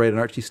trying to write an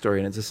Archie story,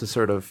 and it's just a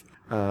sort of,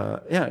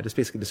 it just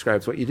basically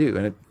describes what you do.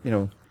 And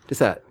it, just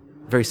that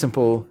very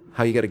simple,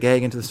 how you got a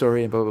gag into the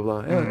story and blah, blah,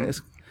 blah. Mm-hmm.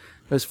 It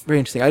was very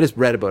interesting. I just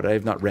read about it. I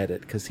have not read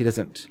it because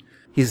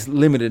he's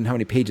limited in how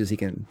many pages he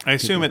can. I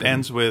assume it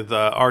ends with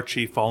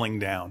Archie falling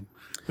down.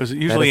 Because it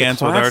usually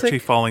ends with Archie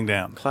falling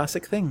down.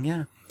 Classic thing,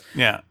 yeah.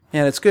 Yeah.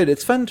 And it's good.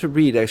 It's fun to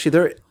read,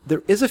 actually.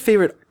 There is a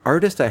favorite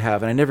artist I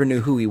have, and I never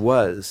knew who he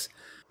was.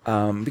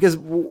 Because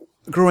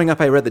growing up,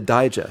 I read the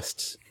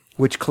digests,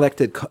 which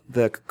collected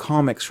the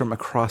comics from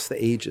across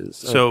the ages.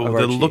 So of the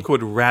Archie. look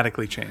would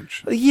radically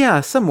change.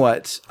 Yeah,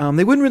 somewhat.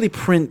 They wouldn't really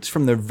print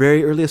from the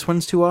very earliest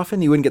ones too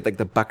often. You wouldn't get like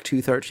the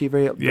Bucktooth Archie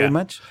very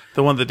much.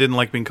 The one that didn't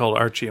like being called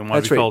Archie and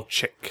wanted to be called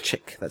Chick.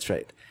 Chick, that's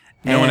right.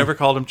 No one ever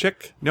called him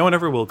Chick. No one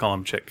ever will call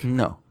him Chick.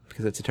 No,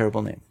 because it's a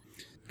terrible name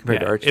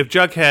compared to Archie. If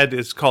Jughead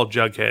is called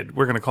Jughead,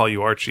 we're going to call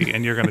you Archie,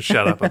 and you're going to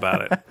shut up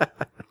about it.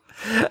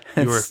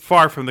 You were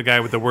far from the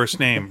guy with the worst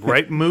name,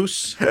 right,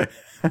 Moose?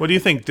 What do you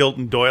think,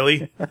 Dilton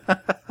Doily?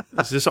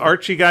 Is this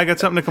Archie guy got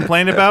something to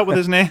complain about with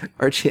his name?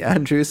 Archie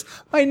Andrews.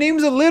 My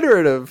name's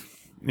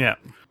alliterative. Yeah.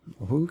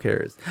 Who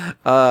cares?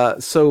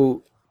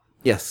 So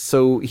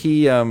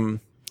he, can't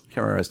remember what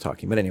I was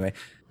talking, but anyway.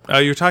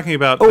 You're talking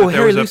about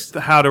Harry Lucy,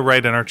 how to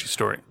write an Archie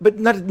story. But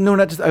not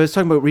just, I was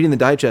talking about reading the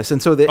digest.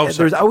 And so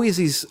there's always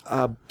these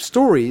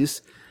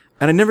stories,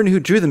 and I never knew who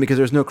drew them because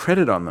there's no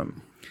credit on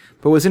them.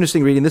 But what's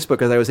interesting reading this book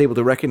is I was able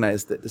to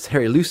recognize that it's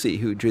Harry Lucy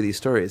who drew these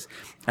stories.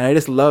 And I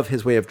just love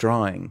his way of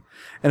drawing.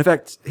 And in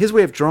fact, his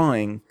way of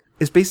drawing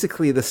is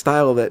basically the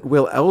style that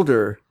Will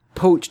Elder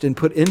poached and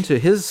put into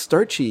his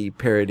Starchy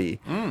parody,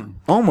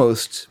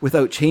 almost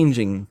without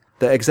changing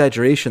the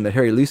exaggeration that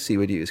Harry Lucy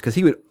would use. Because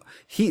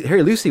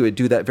Harry Lucy would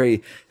do that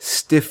very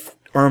stiff,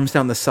 arms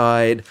down the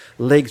side,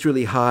 legs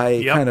really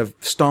high, kind of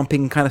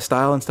stomping kind of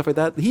style and stuff like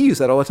that. He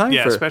used that all the time.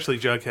 Yeah, especially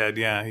Jughead.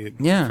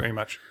 Yeah, very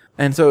much.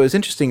 And so it was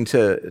interesting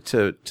to see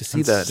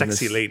and that.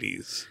 Sexy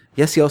ladies.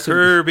 Yes, he also...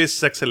 Kirby's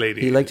sexy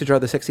ladies. He liked to draw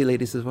the sexy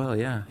ladies as well,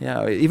 yeah.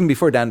 Even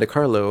before Dan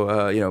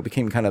DeCarlo,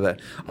 became kind of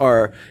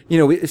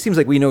it seems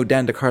like we know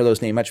Dan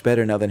DeCarlo's name much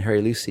better now than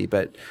Harry Lucy,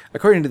 but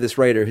according to this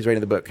writer who's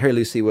writing the book, Harry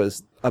Lucy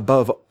was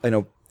above,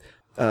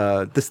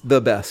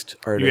 the best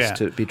artist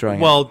to be drawing.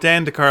 Well,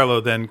 Dan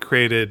DeCarlo then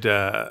created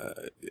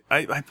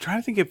I'm trying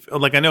to think if,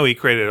 like, I know he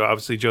created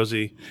obviously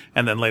Josie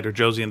and then later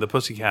Josie and the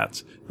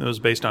Pussycats. It was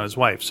based on his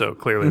wife, so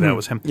clearly that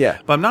was him. Yeah.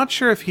 But I'm not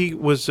sure if he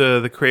was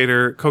the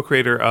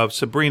co-creator of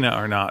Sabrina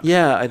or not.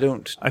 Yeah, I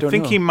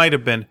think he might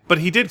have been, but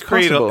he did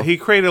create. He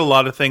created a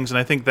lot of things, and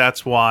I think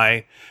that's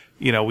why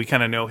we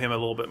kind of know him a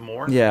little bit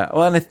more. Yeah,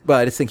 well, but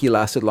I just think he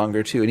lasted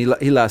longer too, and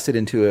he lasted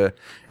into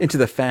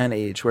the fan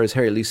age, whereas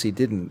Harry Lucy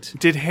didn't.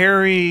 Did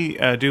Harry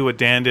do what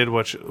Dan did,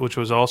 which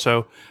was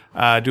also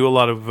do a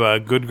lot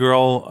of good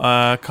girl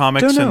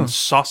comics and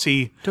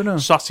saucy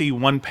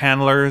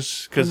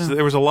one-panelers? Because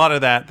there was a lot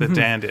of that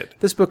Dan did.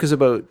 This book is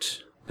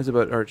about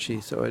Archie,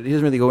 so he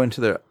doesn't really go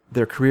into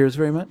their careers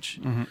very much,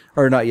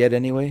 or not yet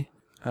anyway,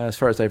 as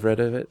far as I've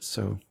read of it.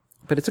 So,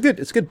 but it's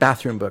a good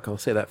bathroom book. I'll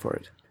say that for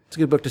it. It's a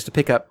good book just to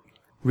pick up.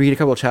 Read a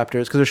couple of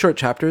chapters because they're short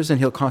chapters, and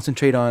he'll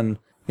concentrate on,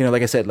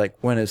 like I said, like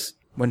one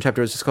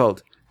chapter is just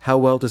called "How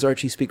Well Does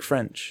Archie Speak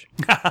French?"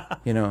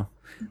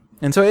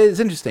 And so it's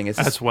interesting. It's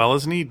as well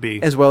as need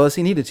be, as well as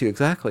he needed to,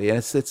 exactly. And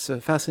it's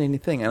a fascinating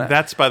thing. And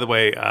that's, by the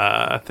way,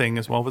 a thing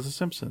as well with The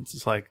Simpsons.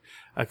 It's like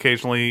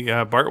occasionally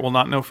Bart will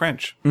not know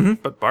French,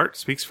 but Bart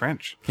speaks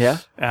French. Yeah,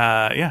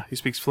 he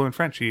speaks fluent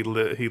French. He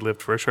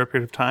lived for a short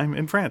period of time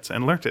in France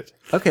and learnt it.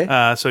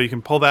 Okay, so you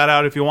can pull that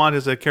out if you want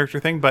as a character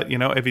thing. But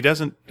if he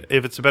doesn't,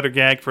 if it's a better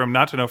gag for him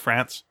not to know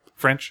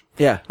French,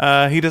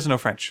 yeah, he doesn't know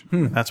French.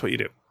 That's what you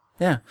do.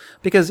 Yeah,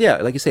 because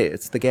like you say,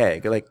 it's the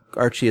gag. Like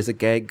Archie is a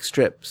gag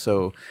strip.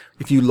 So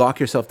if you lock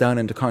yourself down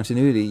into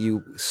continuity,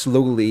 you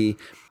slowly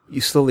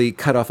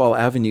cut off all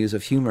avenues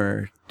of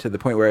humor to the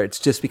point where it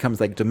just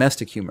becomes like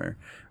domestic humor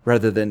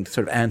rather than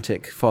sort of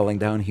antic falling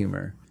down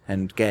humor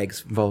and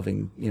gags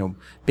involving,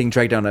 being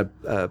dragged down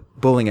a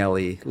bowling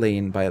alley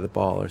lane by the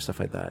ball or stuff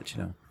like that,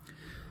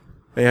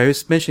 I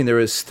was mentioning there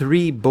was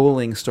 3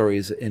 bowling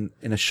stories in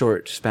a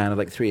short span of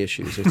like 3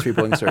 issues or 3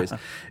 bowling stories,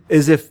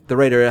 as if the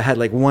writer had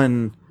like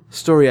one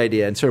story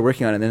idea and started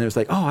working on it, and then it was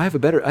like, oh, I have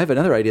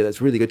another idea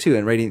that's really good too,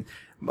 and writing,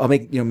 I'll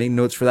make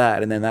notes for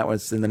that, and then that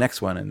was in the next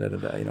one, and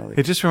like.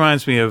 It just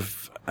reminds me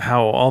of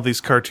how all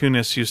these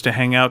cartoonists used to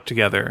hang out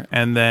together,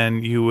 and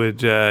then you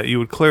would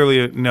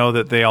clearly know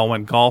that they all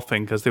went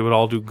golfing because they would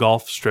all do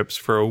golf strips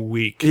for a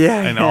week,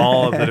 and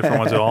all of the different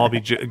ones would all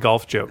be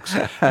golf jokes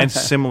and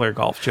similar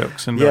golf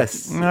jokes. And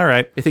yes, like, all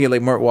right, you're thinking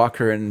like Mort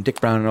Walker and Dick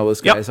Brown and all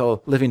those guys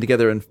all living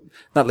together and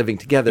not living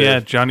together. Yeah,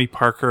 Johnny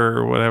Parker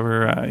or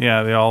whatever.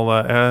 They all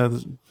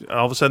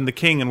of a sudden the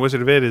King and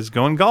Wizard of Id is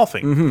going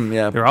golfing. Mm-hmm,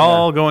 they're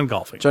all going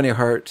golfing. Johnny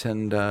Hart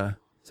and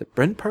is it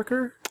Brent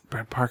Parker?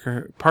 Brent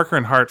Parker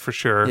and Hart for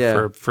sure.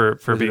 Yeah. for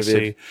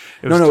BC.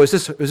 It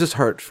was just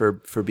Hart for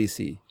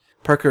BC.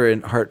 Parker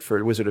and Hart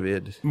for Wizard of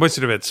Id.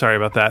 Wizard of Id. Sorry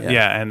about that.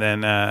 Yeah, and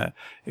then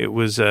it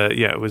was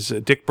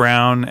Dick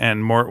Brown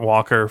and Mort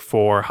Walker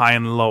for High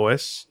and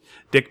Lois.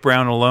 Dick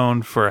Brown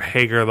alone for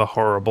Hagar the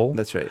Horrible.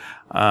 That's right.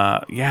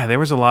 There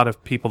was a lot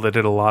of people that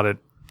did a lot of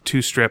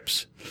 2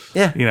 strips.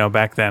 Yeah.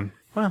 Back then.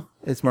 Well,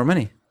 it's more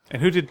money.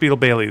 And who did Beetle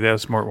Bailey? That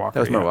was Mort Walker. That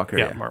was Mort Walker.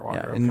 Yeah, Mort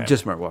Walker. Yeah. And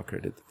just Mort Walker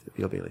did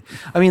Beetle Bailey.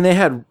 I mean,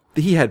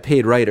 he had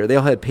paid writer. They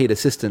all had paid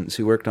assistants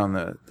who worked on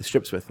the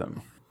strips with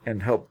them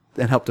and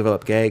helped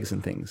develop gags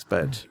and things.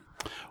 But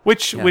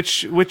which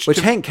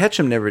Hank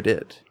Ketchum never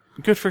did.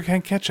 Good for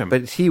Hank Ketchum.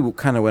 But he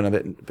kind of went a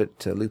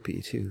bit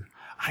loopy too.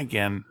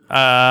 Again,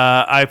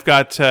 I've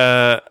got.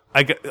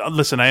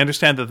 Listen, I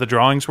understand that the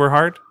drawings were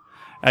hard.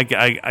 I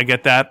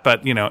get that,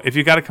 but if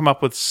you got to come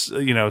up with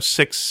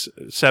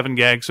 6-7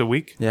 gags a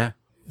week, yeah,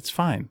 it's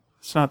fine.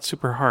 It's not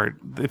super hard.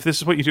 If this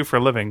is what you do for a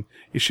living,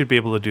 you should be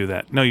able to do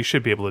that. No, you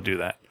should be able to do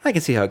that. I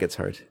can see how it gets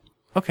hard.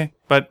 Okay,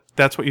 but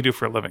that's what you do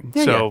for a living.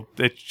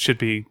 You should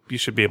be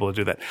able to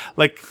do that.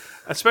 Like,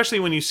 especially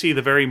when you see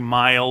the very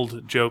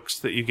mild jokes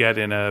that you get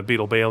in a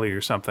Beetle Bailey or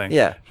something.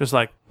 Yeah. Just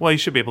like, well, you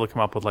should be able to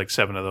come up with like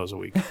 7 of those a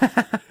week.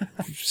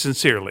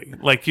 Sincerely.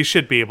 Like, you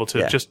should be able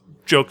to just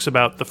jokes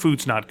about the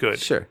food's not good.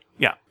 Sure.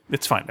 Yeah,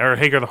 it's fine. Or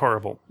Hagar the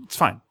Horrible. It's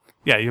fine.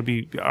 Yeah, you'll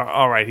be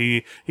all right.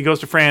 He goes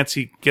to France.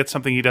 He gets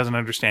something he doesn't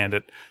understand.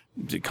 It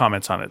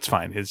comments on it. It's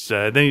fine.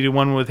 Then you do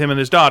one with him and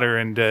his daughter,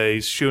 and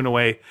he's shooing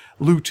away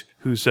Loot,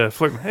 who's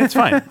flirting. It's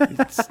fine.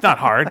 It's not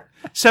hard.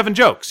 7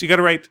 jokes. You got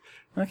to write.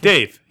 Okay.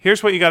 Dave,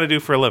 here's what you got to do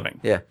for a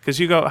living. Yeah. Because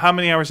you go. How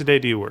many hours a day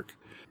do you work?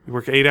 You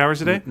work 8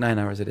 hours a day. 9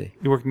 hours a day.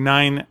 You work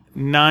nine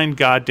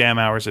goddamn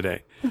hours a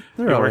day.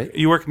 They're all right.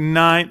 You work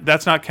 9.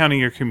 That's not counting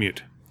your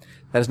commute.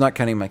 That is not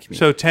counting my commute.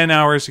 So 10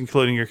 hours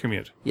including your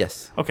commute.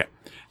 Yes. Okay.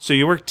 So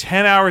you work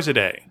 10 hours a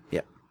day.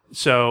 Yeah.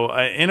 So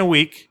in a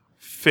week,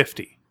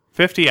 50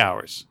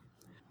 hours.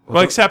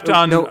 Well, except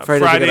on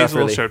Fridays a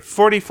little short.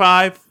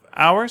 45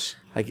 hours?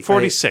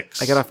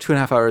 46. I got off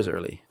 2.5 hours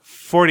early.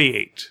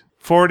 48.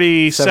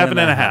 47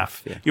 and a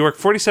half. Yeah. You work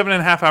 47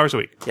 and a half hours a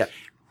week. Yeah.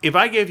 If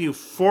I gave you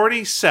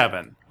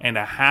 47 and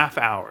a half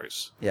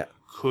hours,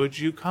 could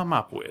you come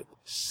up with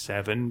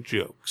 7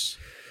 jokes?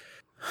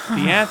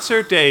 The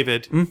answer,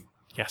 David,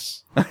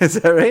 yes.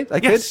 Is that right?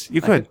 Yes,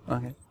 you could.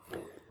 Okay.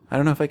 I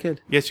don't know if I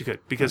could. Yes, you could.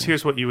 Because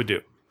here's what you would do.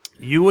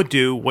 You would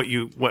do what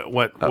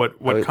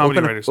comedy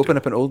writers do. Open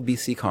up an old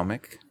BC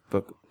comic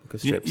book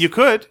of strips. You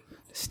could.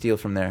 steal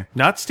from there.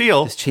 Not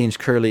steal. Just change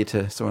Curly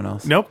to someone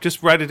else. Nope,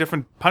 just write a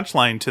different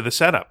punchline to the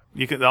setup.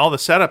 All the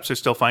setups are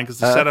still fine because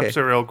the setups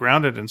are real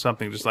grounded in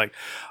something. Just like,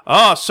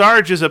 oh,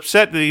 Sarge is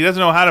upset that he doesn't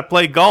know how to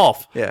play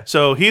golf. Yeah.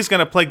 So he's going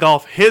to play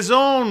golf his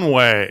own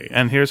way,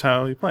 and here's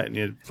how you play it. And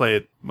you play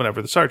it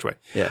whatever the Sarge way.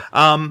 Yeah.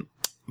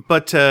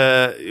 But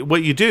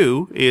what you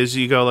do is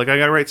you go like, I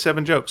got to write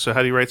 7 jokes. So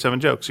how do you write 7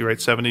 jokes? You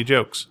write 70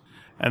 jokes.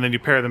 And then you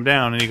pare them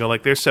down and you go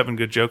like, there's 7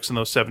 good jokes in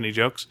those 70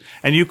 jokes.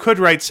 And you could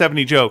write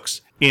 70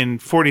 jokes in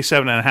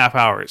 47 and a half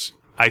hours.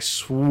 I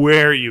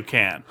swear you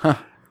can. Huh.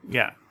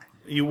 Yeah.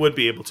 You would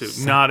be able to.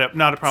 Not a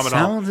problem at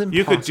all. Sounds impossible.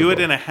 You could do it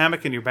in a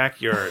hammock in your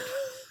backyard.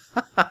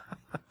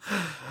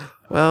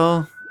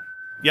 Well,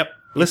 yep.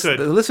 The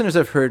listeners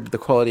have heard the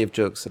quality of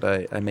jokes that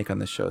I make on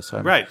this show. So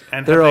right.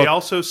 And have they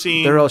also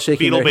seen they're all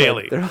shaking Beetle their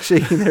Bailey? Head. They're all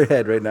shaking their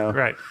head right now.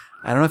 Right.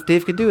 I don't know if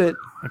Dave could do it.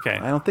 Okay.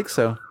 I don't think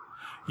so.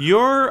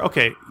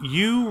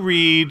 You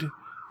read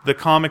the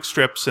comic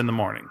strips in the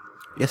morning.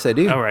 Yes, I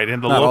do. All right.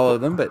 Not all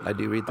of them, but I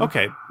do read them.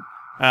 Okay.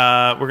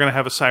 We're going to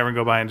have a siren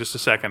go by in just a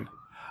second.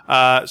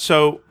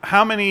 So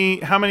how many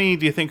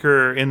do you think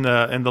are in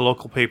the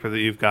local paper that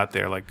you've got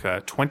there?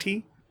 Like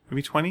 20?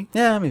 Maybe 20?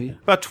 Yeah, maybe.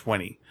 About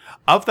 20.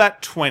 Of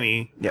that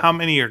 20, how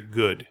many are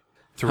good?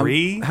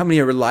 3? How many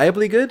are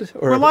reliably good?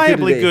 Or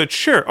reliably good,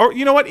 sure. Or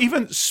you know what?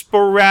 Even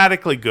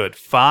sporadically good.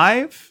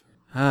 5?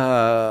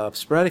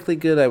 Sporadically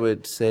good, I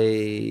would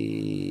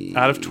say...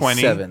 Out of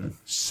 20? 7.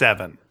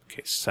 7.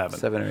 Okay, 7.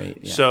 7 or 8,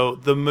 yeah. So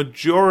the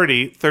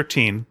majority,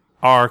 13,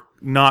 are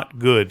not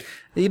good.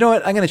 You know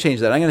what? I'm going to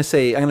change that. I'm going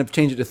to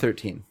change it to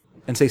 13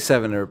 and say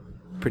 7 are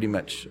pretty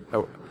much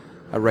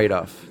a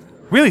write-off.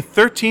 Really?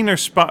 13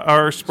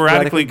 are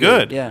sporadically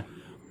good? Yeah.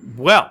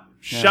 Well,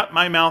 shut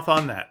my mouth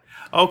on that.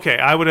 Okay,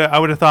 I would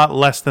have thought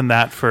less than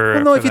that for...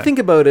 Well, no, if you that. think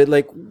about it,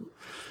 like,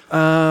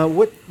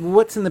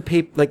 what's in the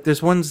paper... Like,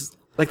 there's ones...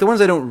 Like, the ones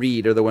I don't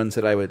read are the ones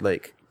that I would,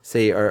 like,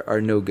 say are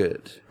no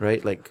good,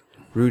 right? Like,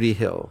 Rudy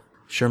Hill,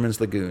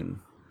 Sherman's Lagoon,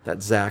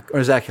 Zach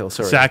Hill,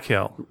 sorry. Zach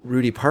Hill.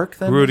 Rudy Park,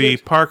 then? Rudy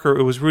Park, or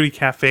it was Rudy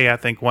Cafe, I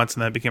think, once,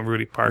 and then it became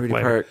Rudy Park Rudy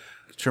later. Park,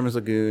 Sherman's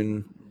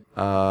Lagoon,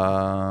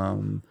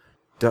 Dog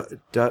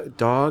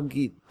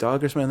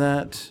or something like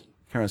that.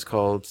 I can't remember what it's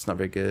called. It's not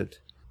very good.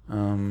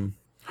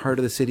 Heart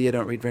of the City, I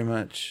don't read very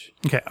much.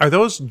 Okay, are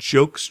those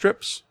joke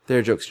strips?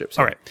 They're joke strips.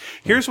 All right.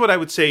 Here's what I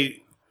would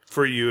say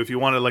for you if you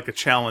wanted like a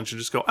challenge and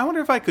just go, I wonder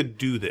if I could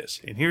do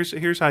this. And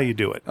here's how you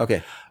do it.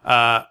 Okay.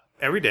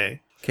 Every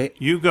day, okay,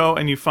 you go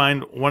and you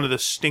find one of the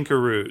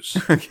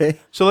stinkeroos. Okay.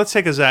 So let's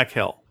take a Zach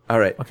Hill. All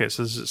right. Okay,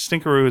 so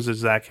stinkeroo is a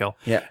Zach Hill.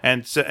 Yeah.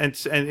 And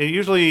it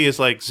usually is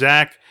like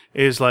Zach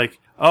is like,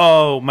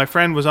 oh, my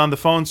friend was on the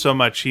phone so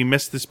much he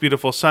missed this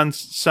beautiful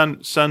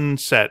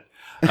sunset.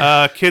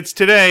 Kids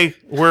today,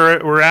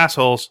 we're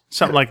assholes.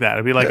 Something like that.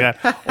 It'd be like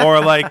that.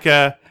 Or like,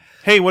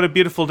 hey, what a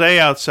beautiful day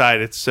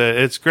outside.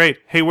 It's great.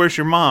 Hey, where's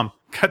your mom?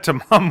 Cut to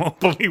mom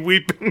openly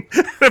weeping.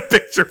 A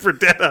picture for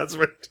dead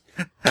husband.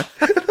 That's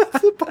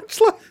the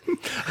punchline.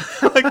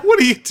 Like, what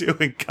are you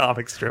doing,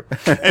 comic strip?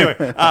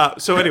 Anyway,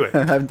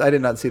 I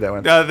did not see that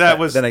one.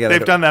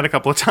 They've done that a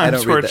couple of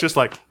times where it's that. just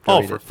like,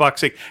 oh, for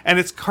fuck's sake. And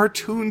it's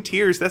cartoon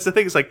tears. That's the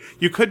thing. It's like,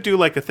 you could do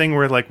like a thing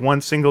where like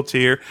one single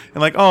tear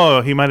and like,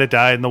 oh, he might have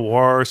died in the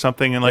war or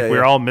something. And like,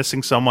 we're all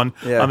missing someone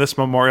on this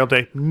Memorial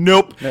Day.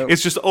 Nope.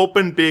 It's just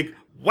open, big,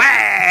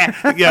 wah!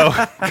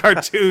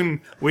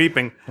 Cartoon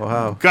weeping.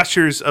 Wow.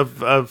 Gushers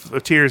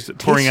of tears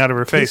pouring out of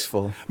her face.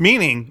 Peaceful.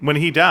 Meaning, when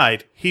he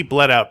died, he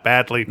bled out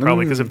badly,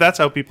 probably, because if that's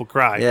how people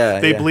cry,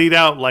 they bleed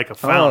out like a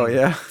fountain. Oh,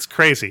 yeah. It's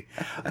crazy.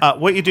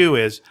 What you do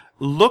is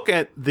look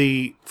at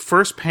the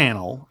first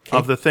panel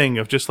of the thing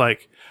of just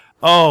like,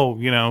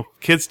 oh,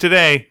 kids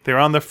today, they're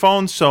on their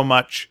phones so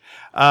much.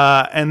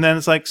 And then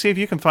it's like, see if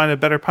you can find a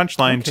better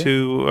punchline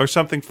or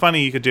something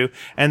funny you could do.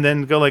 And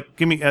then go like,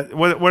 give me,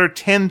 what are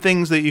 10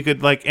 things that you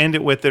could like end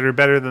it with that are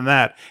better than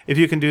that? If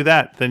you can do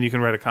that, then you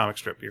can write a comic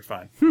strip. You're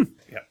fine.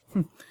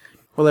 Yeah.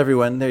 Well,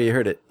 everyone, there you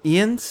heard it.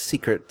 Ian's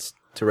secrets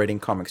to writing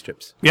comic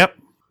strips. Yep.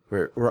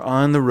 We're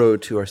on the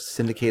road to our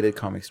syndicated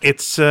comic strip.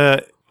 It's,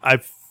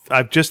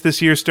 I've just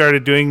this year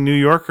started doing New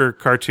Yorker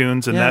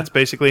cartoons, and that's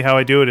basically how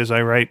I do it is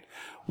I write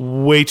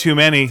way too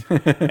many,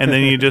 and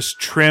then you just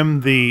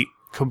trim the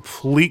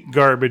complete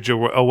garbage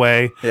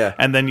away,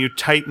 and then you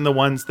tighten the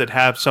ones that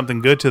have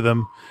something good to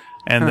them,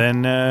 and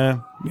then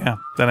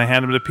I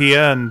hand them to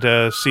Pia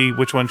and see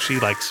which one she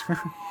likes.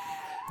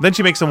 Then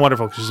she makes them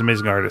wonderful because she's an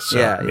amazing artist. So,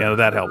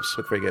 that helps.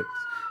 That's very good.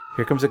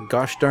 Here comes a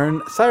gosh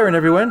darn siren,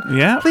 everyone.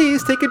 Yeah.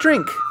 Please take a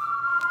drink.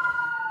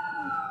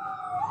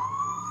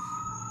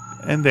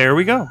 And there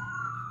we go.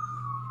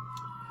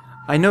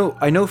 I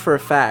know for a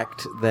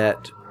fact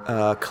that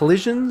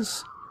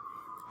collisions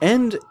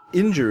and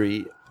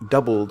injury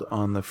doubled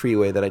on the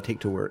freeway that I take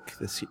to work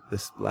this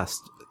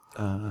last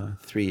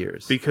 3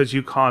 years. Because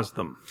you caused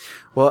them.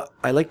 Well,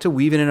 I like to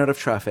weave in and out of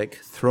traffic,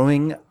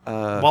 throwing...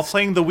 while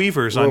playing the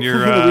Weavers on your...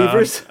 the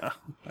Weavers?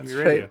 On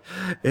your radio.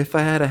 Right. If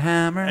I had a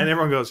hammer... And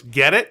everyone goes,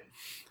 get it?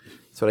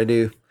 That's what I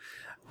do.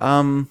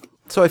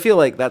 So I feel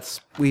like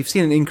we've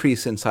seen an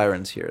increase in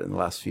sirens here in the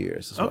last few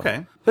years as well.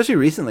 Okay. Especially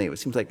recently, it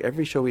seems like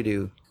every show we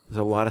do, there's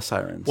a lot of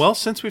sirens. Well,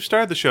 since we've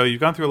started the show, you've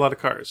gone through a lot of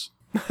cars.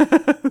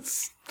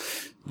 It's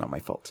not my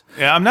fault.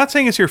 Yeah, I'm not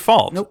saying it's your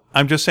fault. Nope.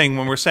 I'm just saying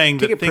when we're saying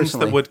that things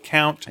personally. that would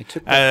count, I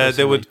took that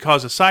that would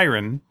cause a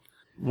siren,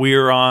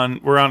 we're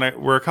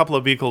a couple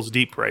of vehicles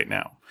deep right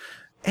now.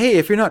 Hey,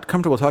 if you're not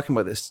comfortable talking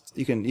about this,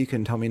 you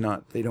can tell me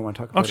that you don't want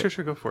to talk about it. Oh,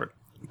 sure, go for it.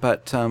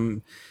 But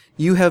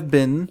you have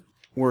been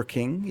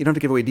working. You don't have to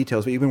give away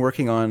details, but you've been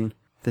working on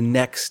the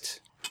next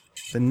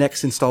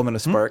installment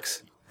of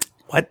Sparks.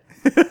 What?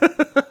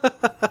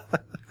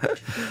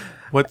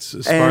 What's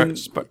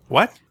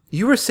what?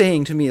 You were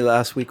saying to me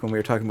last week when we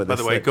were talking about By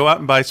this. the way, go out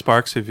and buy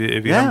Sparks if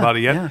you haven't bought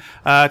it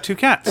yet. 2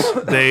 cats.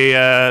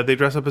 They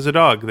dress up as a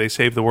dog. They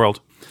save the world.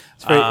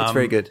 It's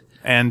very good.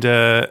 And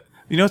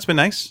you know, it's been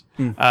nice.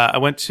 I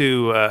went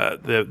to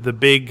the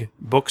big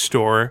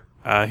bookstore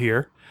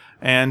here,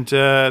 and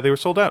they were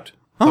sold out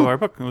of our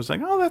book. And I was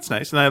like, oh, that's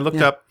nice. And I looked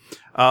up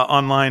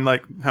online,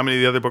 like how many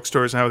of the other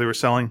bookstores and how they were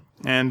selling,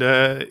 and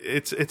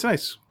it's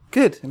nice.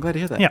 Good. I'm glad to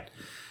hear that. Yeah.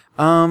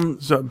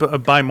 So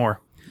buy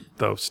more,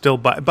 though. Still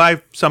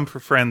buy some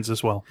for friends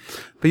as well.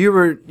 But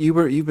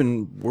you've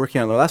been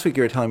working on it. Last week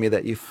you were telling me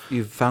that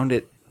you've found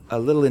it a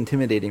little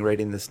intimidating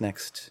writing this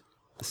next.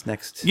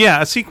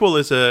 Yeah, a sequel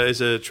is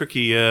a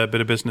tricky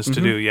bit of business to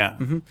do. Yeah.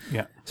 Mm-hmm.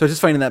 Yeah. So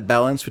just finding that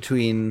balance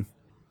between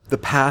the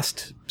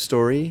past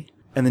story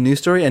and the new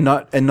story, and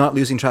not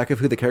losing track of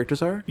who the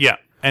characters are. Yeah,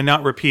 and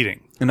not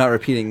repeating. And not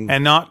repeating.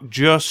 And not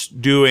just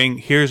doing,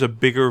 here's a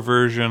bigger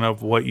version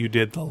of what you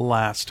did the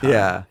last time.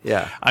 Yeah,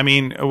 yeah. I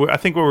mean, I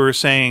think what we were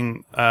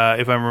saying,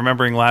 if I'm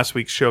remembering last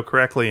week's show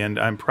correctly, and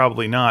I'm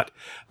probably not,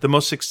 the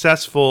most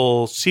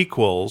successful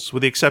sequels,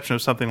 with the exception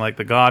of something like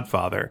The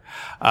Godfather,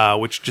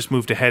 which just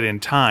moved ahead in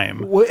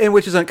time. And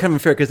which is kind of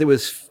unfair, because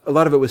a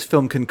lot of it was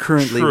filmed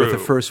concurrently with the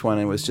first one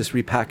and was just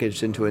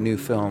repackaged into a new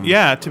film.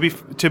 Yeah, to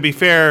be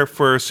fair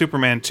for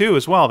Superman 2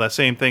 as well, that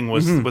same thing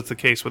was the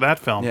case with that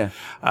film,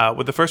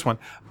 with the first one.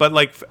 But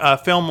like a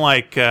film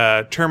like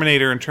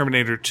Terminator and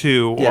Terminator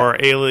 2 or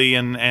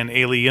Alien and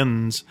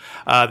Aliens,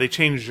 they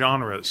changed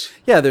genres.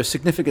 Yeah, they're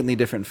significantly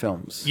different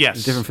films.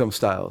 Yes. Different film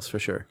styles, for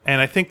sure. And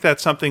I think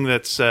that's something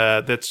that's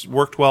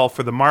worked well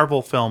for the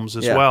Marvel films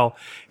as well,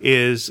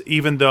 is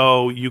even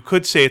though you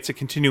could say it's a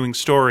continuing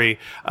story,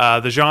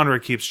 the genre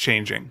keeps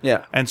changing.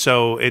 Yeah. And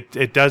so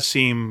it does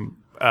seem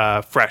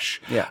fresh.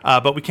 Yeah.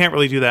 But we can't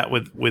really do that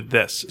with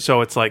this.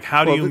 So it's like,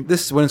 how do you...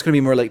 This one is going to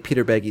be more like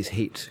Peter Baggy's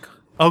Hate.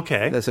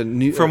 Okay. That's a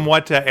new... From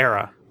what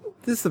era?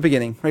 This is the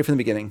beginning, right from the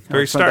beginning.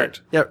 Very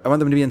start. I want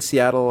them to be in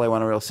Seattle. I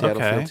want a real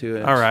Seattle feel to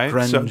it. All right.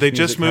 So they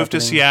just moved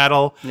to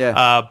Seattle.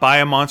 Yeah. Buy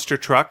a monster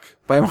truck.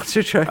 Buy a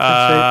monster truck.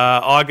 That's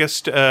right.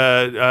 August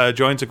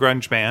joins a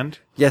grunge band.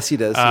 Yes, he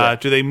does.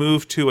 Do they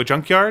move to a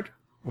junkyard?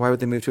 Why would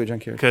they move to a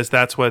junkyard? Because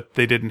that's what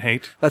they didn't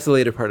hate. That's the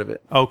later part of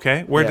it.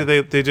 Okay. Where do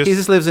they just... He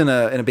just lives in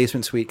a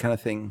basement suite kind of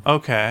thing.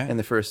 Okay. In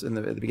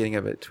the beginning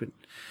of it.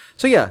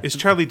 So yeah, is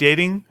Charlie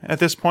dating at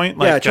this point?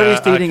 Like, yeah, Charlie's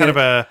dating. Kind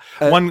of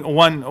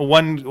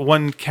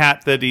one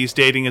cat that he's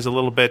dating is a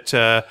little bit,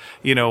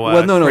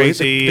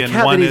 crazy,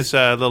 and one is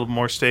a little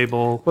more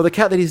stable. Well, the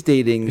cat that he's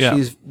dating,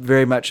 she's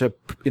very much a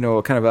kind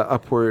of a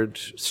upward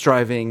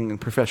striving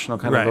and professional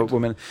kind of a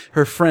woman.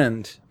 Her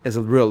friend is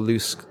a real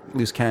loose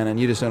cannon.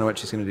 You just don't know what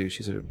she's going to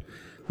do.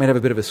 Might have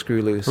a bit of a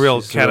screw loose.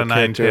 Real cat o'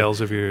 nine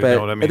tails, if you know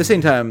what I mean. At the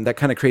same time, that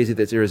kind of crazy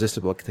that's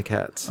irresistible to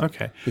cats.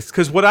 Okay.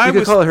 Because you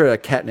could call her a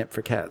catnip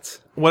for cats.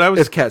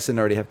 If cats didn't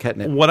already have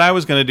catnip. What I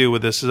was going to do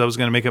with this is I was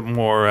going to make it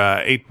more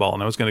 8-ball,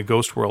 and I was going to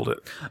ghost world it.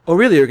 Oh,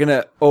 really? You're going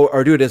to,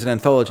 or do it as an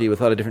anthology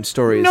with a lot of different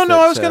stories? No,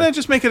 I was going to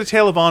just make it a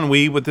tale of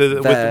ennui with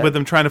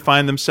them trying to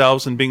find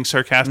themselves and being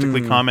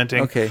sarcastically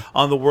commenting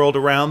on the world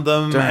around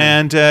them. Darn.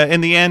 And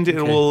in the end,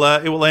 it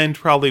will end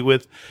probably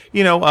with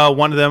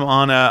one of them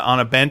on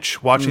a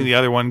bench watching the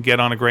other one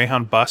get on a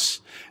Greyhound bus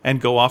and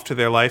go off to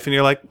their life, and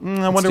you're like,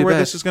 I wonder where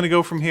this is going to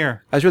go from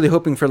here. I was really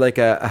hoping for like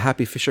a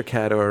Happy Fisher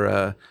Cat or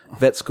a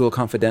Vet School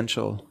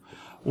Confidential.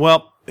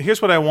 Well,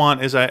 here's what I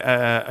want: is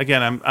I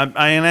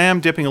am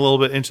dipping a little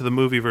bit into the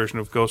movie version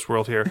of Ghost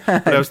World here,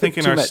 but I was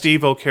thinking our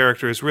Steve-O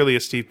character is really a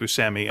Steve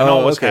Buscemi, and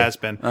always has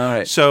been. All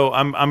right. So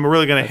I'm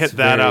really going to hit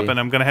that up, and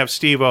I'm going to have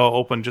Steve-O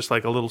open just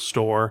like a little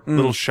store,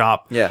 little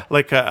shop,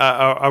 like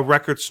a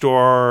record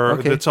store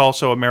that's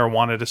also a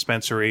marijuana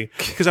dispensary,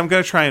 because I'm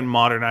going to try and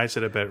modernize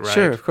it a bit, right?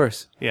 Sure, of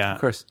course. Yeah,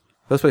 of course.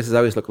 Those places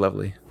always look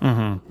lovely.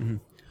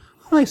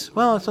 Nice.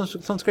 Well, it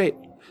sounds great.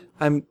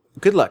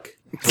 Good luck.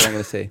 That's what I'm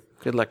going to say.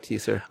 Good luck to you,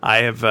 sir.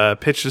 I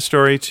have pitched a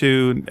story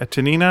to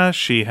Nina.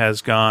 She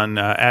has gone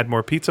add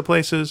more pizza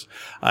places.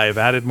 I have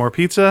added more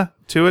pizza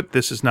to it.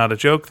 This is not a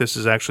joke. This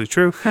is actually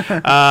true.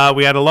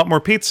 We had a lot more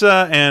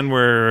pizza, and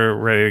we're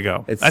ready to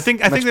go. I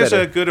think there's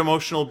a good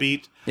emotional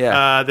beat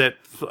that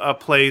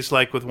plays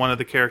like with one of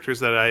the characters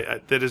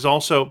that is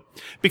also,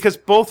 because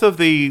both of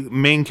the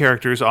main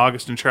characters,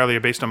 August and Charlie, are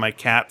based on my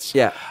cats.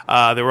 Yeah.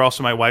 They were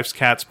also my wife's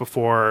cats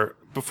before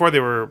they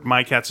were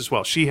my cats as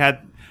well. She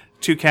had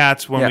 2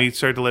 cats when we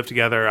started to live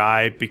together.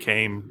 I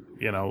became,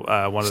 one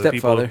of the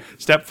people.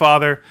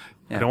 Stepfather.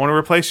 I don't want to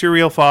replace your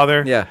real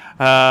father. Yeah.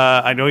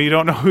 I know you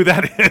don't know who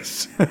that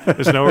is.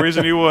 There's no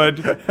reason you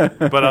would,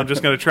 but I'm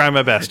just going to try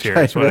my best here.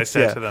 Is what I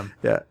said to them.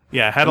 Yeah.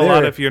 Yeah, I had a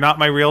lot of, you're not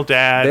my real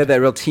dad. They had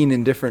that real teen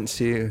indifference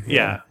to you.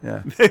 Yeah.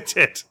 Yeah. They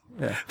did.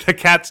 Yeah. The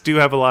cats do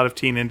have a lot of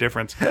teen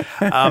indifference.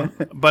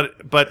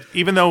 But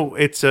even though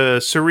it's a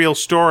surreal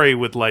story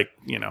with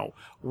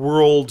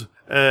world,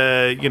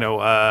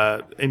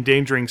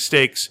 endangering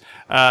stakes,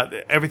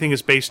 everything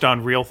is based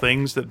on real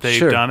things that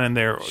they've done in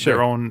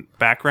their own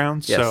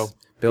backgrounds. Yes. So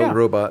build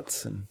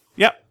robots and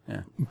yeah.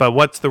 But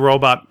what's the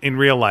robot in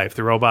real life?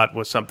 The robot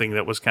was something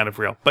that was kind of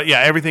real. But yeah,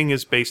 everything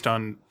is based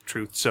on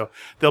truth. So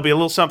there'll be a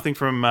little something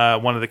from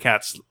one of the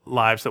cats'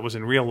 lives that was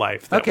in real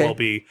life that will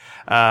be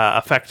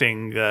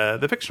affecting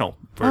the fictional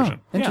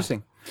version. Oh, interesting.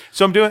 Yeah.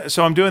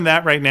 So I'm doing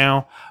that right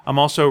now. I'm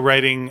also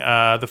writing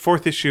the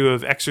 4th issue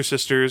of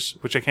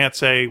Exorcisters, which I can't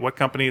say what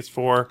company it's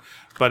for,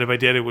 but if I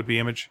did, it would be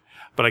Image.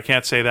 But I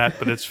can't say that,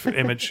 but it's for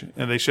Image,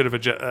 and they should have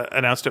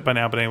announced it by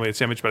now. But anyway,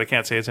 it's Image, but I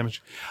can't say it's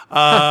Image. So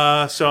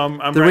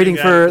I'm they're waiting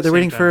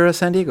for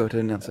San Diego to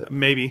announce it.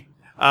 Maybe.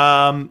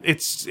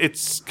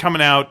 It's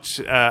coming out.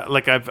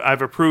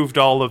 I've approved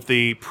all of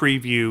the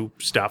preview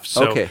stuff,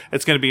 so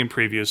it's going to be in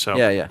preview.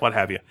 So what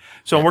have you?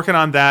 So I'm working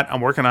on that.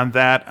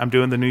 I'm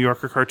doing the New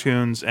Yorker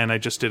cartoons, and I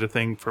just did a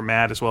thing for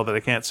Mad as well that I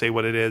can't say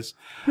what it is.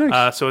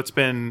 Nice. So it's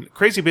been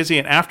crazy busy.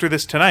 And after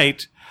this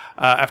tonight,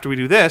 after we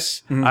do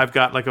this, I've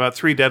got about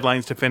 3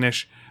 deadlines to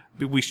finish.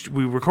 We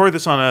record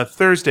this on a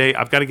Thursday.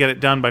 I've got to get it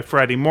done by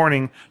Friday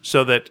morning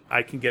so that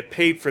I can get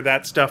paid for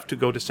that stuff to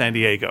go to San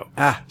Diego.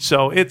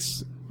 So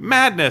it's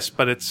madness,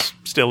 but it's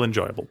still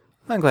enjoyable.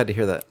 I'm glad to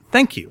hear that.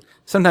 Thank you.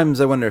 Sometimes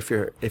I wonder if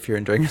you're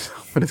enjoying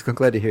yourself, but I'm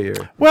glad to hear you.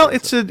 Well,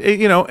 it's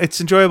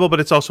it's enjoyable, but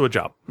it's also a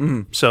job.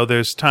 Mm-hmm. So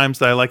there's times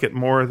that I like it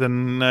more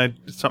than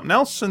something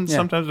else, and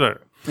sometimes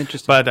better.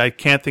 Interesting. But I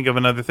can't think of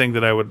another thing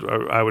that I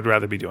would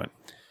rather be doing.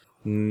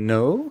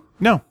 No.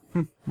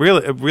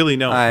 Really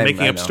no.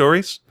 Making up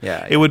stories.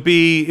 Yeah. It would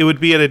be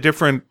at a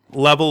different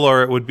level,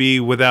 or it would be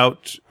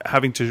without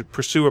having to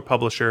pursue a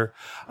publisher.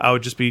 I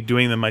would just be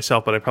doing them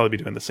myself, but I'd probably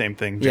be doing the same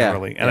thing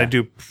generally. And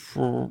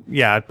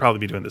I'd probably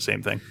be doing the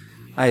same thing.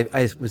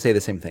 I would say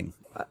the same thing.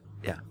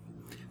 Yeah.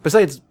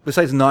 Besides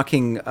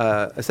knocking,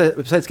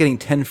 besides getting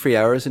 10 free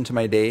hours into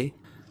my day,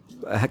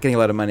 getting a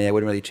lot of money, I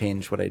wouldn't really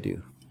change what I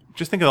do.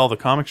 Just think of all the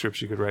comic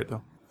strips you could write,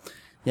 though.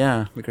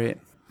 Yeah, it'd be great.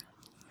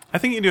 I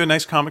think you can do a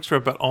nice comic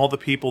strip about all the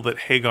people that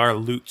Hagar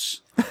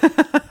loots.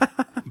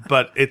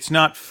 But it's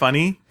not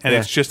funny, and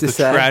it's just the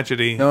sad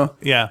tragedy. No,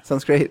 yeah.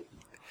 Sounds great.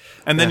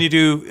 And then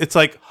it's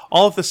like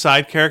all of the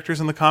side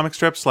characters in the comic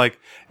strips, like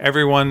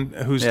everyone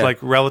whose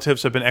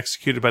relatives have been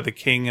executed by the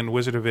king and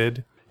Wizard of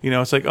Id.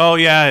 It's like, oh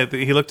yeah,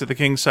 he looked at the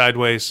king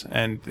sideways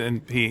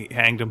and he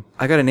hanged him.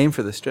 I got a name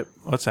for this strip.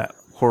 What's that?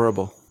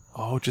 Horrible.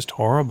 Oh, just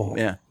horrible.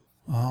 Yeah.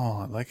 Oh,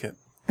 I like it.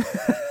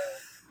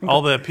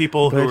 All the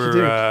people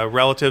who are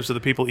relatives of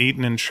the people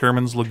eaten in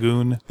Sherman's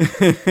Lagoon.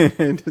 I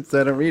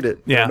don't read it.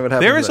 Yeah,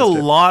 there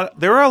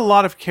are a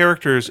lot of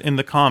characters in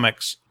the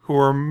comics who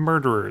are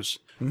murderers,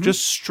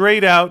 just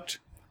straight out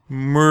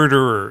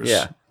murderers.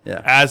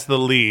 Yeah. As the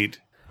lead,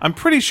 I'm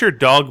pretty sure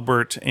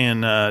Dogbert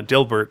in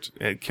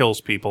Dilbert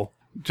kills people.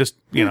 Just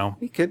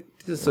he could.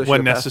 He's a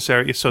when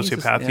necessary, a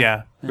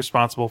sociopath.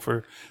 Responsible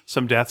for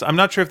some deaths. I'm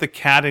not sure if the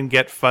cat in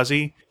Get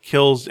Fuzzy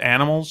kills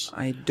animals.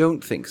 I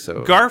don't think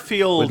so.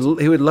 Garfield,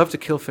 he would love to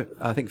kill,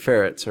 I think,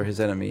 ferrets are his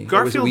enemy.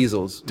 Garfield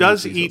weasels.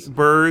 Does eat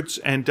birds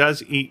and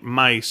does eat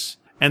mice,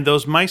 and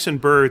those mice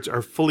and birds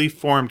are fully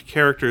formed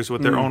characters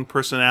with their own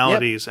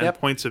personalities and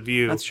points of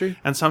view. That's true.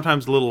 And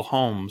sometimes little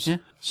homes. Yeah.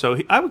 So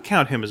I would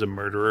count him as a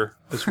murderer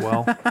as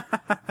well,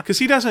 because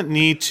he doesn't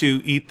need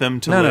to eat them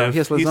to live. No, he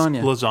has lasagna.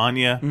 He's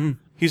lasagna. Mm-hmm.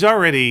 He's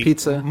already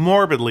pizza.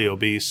 Morbidly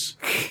obese.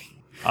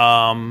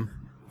 I'm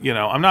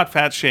not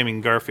fat shaming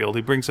Garfield.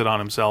 He brings it on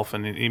himself,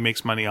 and he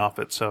makes money off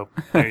it. So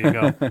there you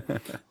go.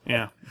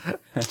 Yeah,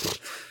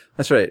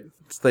 that's right.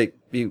 It's like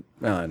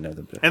no.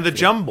 And the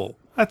Jumble.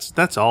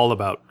 That's all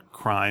about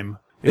crime.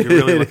 If you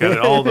really look at it,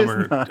 all of them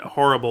are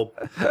horrible,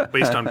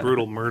 based on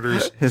brutal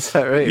murders. Is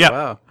that right? Yeah.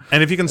 Wow.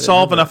 And if you can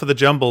solve enough of the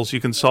jumbles, you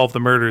can solve the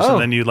murders,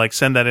 and then you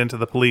send that into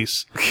the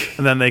police,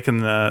 and then they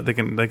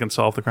can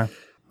solve the crime.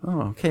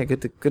 Oh, okay.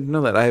 Good to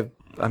know that.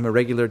 I'm a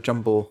regular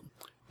jumble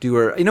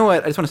doer. You know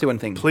what? I just want to say one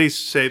thing. Please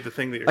say the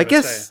thing that you're going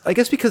to say. I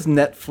guess because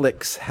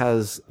Netflix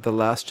has The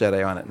Last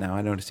Jedi on it now.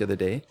 I noticed the other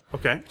day.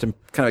 Okay. Which I'm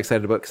kind of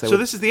excited about. So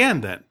this is the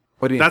end then?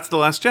 What do you mean? That's The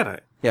Last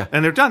Jedi? Yeah.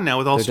 And they're done now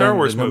with all Star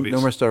Wars movies. No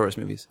more Star Wars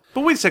movies.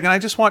 But wait a second. I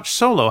just watched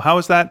Solo. How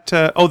is that?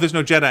 There's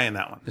no Jedi in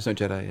that one. There's no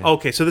Jedi, yeah.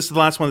 Okay, so this is the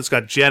last one that's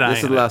got Jedi in it.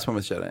 This is the last one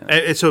with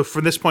Jedi. So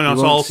from this point on,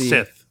 it's all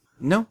Sith.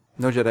 No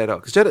Jedi at all.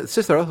 Because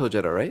Sith are also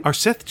Jedi, right? Are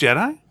Sith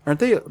Jedi? Aren't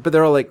they? But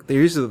they're all they're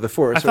usually the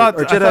Force. Or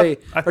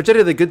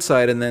Jedi the good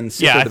side, and then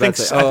Sith are the bad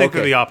side. I think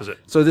they're the opposite.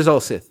 So there's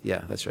all Sith.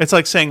 Yeah, that's right. It's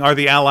like saying, are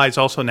the Allies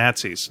also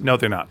Nazis? No,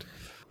 they're not.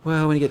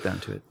 Well, when you get down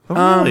to it.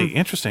 Oh, really?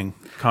 Interesting.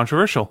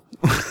 Controversial.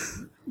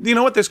 You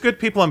know what? There's good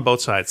people on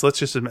both sides. Let's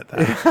just admit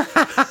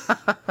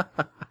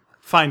that.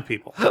 Fine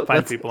people.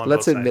 Fine people on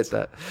both sides. Let's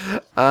admit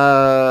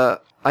that.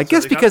 I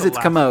guess they got because the it's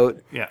come out,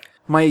 Yeah.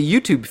 my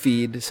YouTube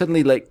feed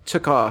suddenly like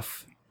took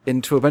off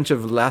into a bunch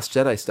of Last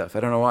Jedi stuff. I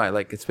don't know why.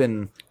 Like it's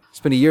been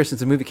a year since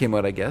the movie came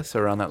out, I guess,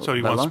 around that. So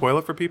you that want to long. spoil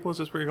it for people? Is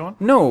this where you're going?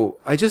 No,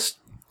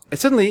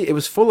 suddenly it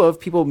was full of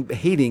people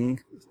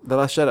hating The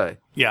Last Jedi.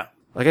 Yeah.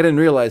 Like I didn't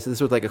realize this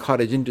was like a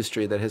cottage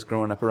industry that has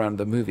grown up around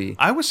the movie.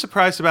 I was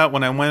surprised about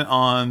when I went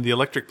on the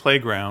Electric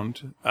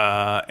Playground,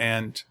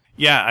 and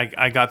yeah,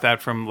 I got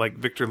that from like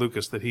Victor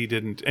Lucas that he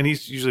didn't, and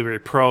he's usually very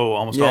pro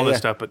almost all this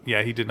stuff, but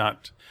yeah, he did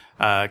not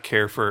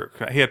care for.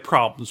 He had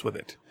problems with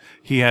it.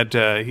 He had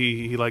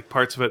he liked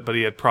parts of it, but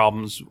he had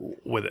problems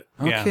with it.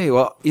 Okay,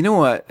 well, you know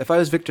what? If I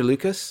was Victor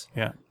Lucas,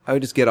 Yeah. I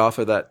would just get off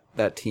of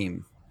that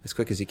team as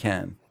quick as you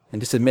can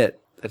and just admit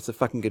that it's a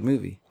fucking good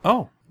movie.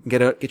 Oh.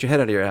 Get your head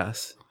out of your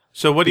ass.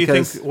 So what do you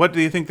think? What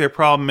do you think their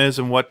problem is,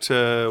 and what?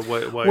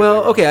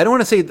 Well, okay, I don't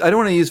want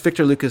to use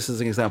Victor Lucas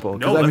as an example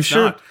No, let's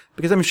not.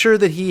 because I'm sure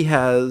that he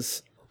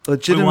has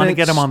legitimate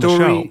get him on the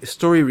show.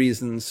 story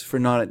reasons for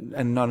not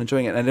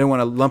enjoying it. And I didn't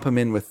want to lump him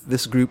in with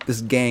this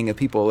gang of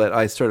people that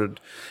I started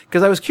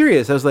because I was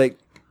curious. I was like,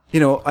 I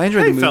enjoyed the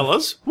movie. Hey,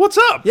 fellas, what's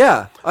up?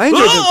 Yeah, I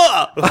enjoyed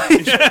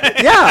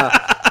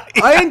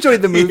I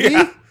enjoyed the movie.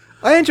 Yeah.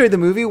 I enjoyed the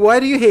movie. Why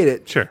do you hate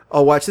it? Sure.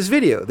 I'll watch this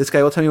video. This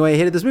guy will tell me why I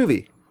hated this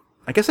movie.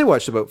 I guess I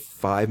watched about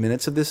 5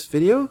 minutes of this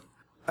video.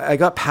 I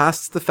got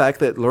past the fact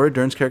that Laura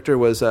Dern's character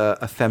was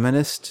a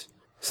feminist,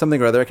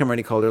 something or other. I can't remember what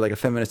he called her, like a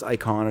feminist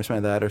icon or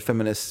something like that, or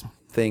feminist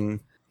thing.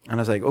 And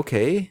I was like,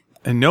 okay.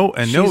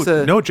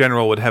 No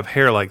general would have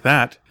hair like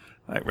that.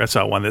 I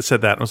saw one that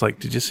said that and was like,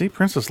 did you see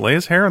Princess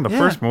Leia's hair in the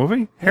first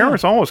movie? Hair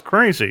is always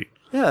crazy.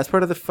 Yeah, that's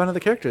part of the fun of the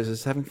characters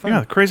is having fun.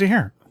 Yeah, crazy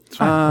hair. It's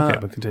fine. Okay,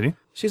 but continue.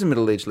 She's a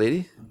middle-aged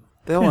lady.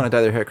 They all want to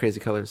dye their hair crazy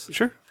colors.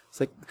 Sure. It's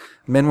like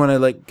men want to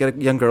like get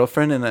a young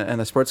girlfriend and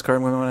a sports car,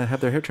 and women want to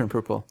have their hair turn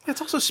purple. Yeah,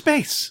 it's also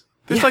space.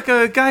 There's like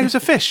a guy who's a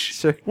fish.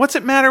 Sure. What's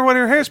it matter what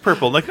her hair's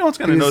purple? Like, no one's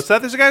going to notice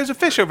that. There's a guy who's a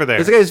fish over there.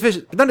 There's a guy who's a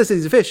fish. Not just that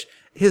he's a fish.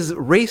 His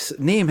race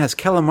name has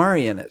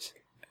calamari in it.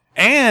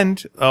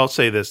 And I'll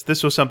say this.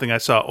 This was something I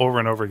saw over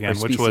and over again,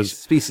 which was...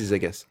 Species, I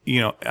guess.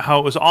 How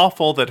it was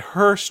awful that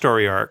her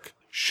story arc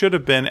should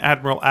have been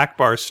Admiral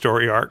Akbar's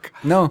story arc.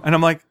 No. And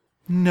I'm like,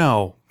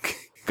 no.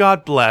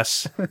 God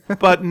bless.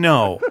 But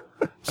no.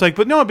 It's like,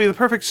 but no, it'd be the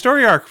perfect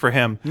story arc for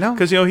him. No.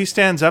 Because, he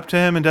stands up to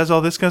him and does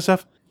all this kind of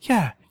stuff.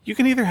 Yeah. You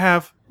can either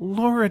have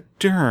Laura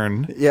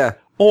Dern... Yeah.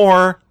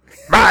 Or...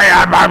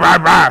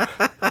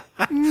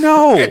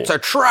 No. It's a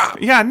trap.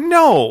 Yeah,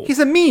 no. He's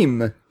a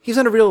meme. He's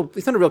not a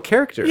real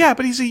character. Yeah,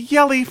 but he's a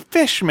yelly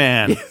fish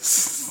man.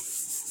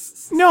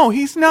 Yes. No,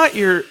 he's not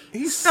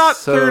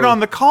third on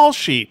the call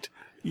sheet,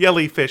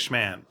 yelly fish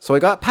man. So I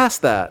got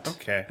past that.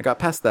 Okay. I got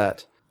past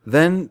that.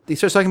 Then he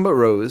starts talking about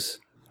Rose.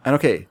 And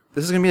okay,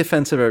 this is going to be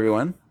offensive,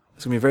 everyone.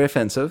 It's going to be very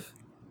offensive.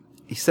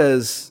 He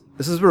says,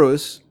 this is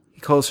Rose. He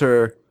calls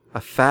her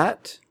a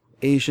fat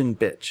Asian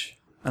bitch.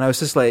 And I was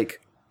just like,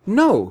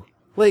 no.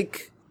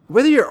 Like,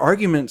 whether your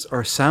arguments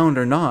are sound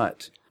or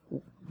not,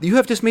 you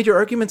have just made your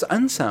arguments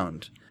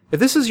unsound.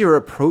 If this is your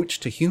approach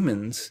to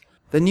humans,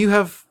 then you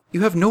have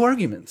no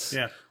arguments.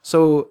 Yeah.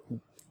 So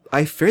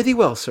I fare thee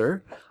well,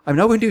 sir. I'm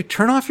now going to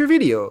turn off your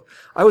video.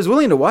 I was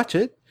willing to watch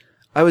it.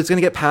 I was going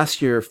to get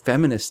past your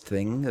feminist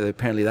thing.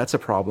 Apparently that's a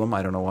problem.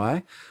 I don't know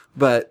why.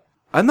 But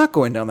I'm not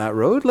going down that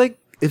road. Like,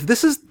 if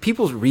this is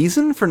people's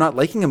reason for not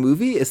liking a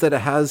movie is that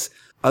it has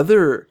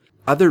other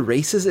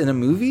races in a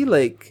movie,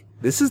 like,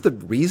 this is the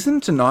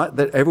reason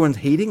that everyone's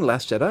hating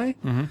Last Jedi?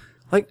 Mm-hmm.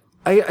 Like,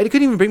 I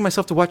couldn't even bring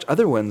myself to watch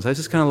other ones. I was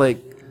just kind of like,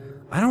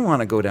 I don't want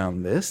to go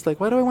down this. Like,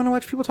 why do I want to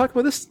watch people talk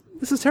about this?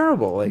 This is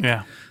terrible. Like,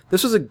 yeah.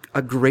 This was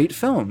a great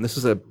film. This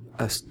was a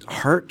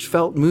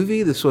heartfelt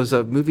movie. This was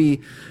a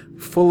movie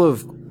full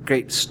of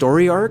great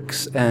story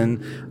arcs.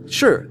 And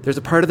sure, there's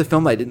a part of the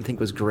film that I didn't think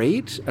was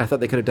great. I thought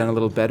they could have done a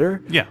little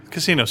better. Yeah,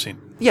 casino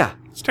scene. Yeah.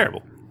 It's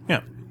terrible.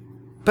 Yeah.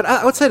 But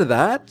outside of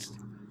that,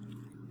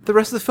 the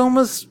rest of the film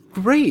was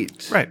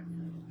great. Right.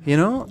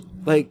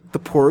 Like, the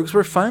porgs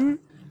were fun.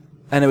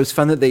 And it was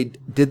fun that they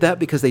did that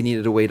because they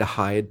needed a way to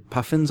hide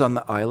puffins on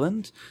the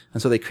island,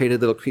 and so they created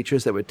little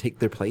creatures that would take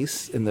their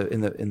place in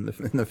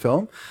the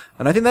film.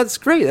 And I think that's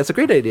great. That's a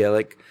great idea.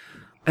 Like,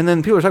 and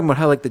then people were talking about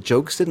how like the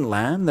jokes didn't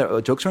land,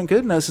 the jokes weren't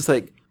good, and I was just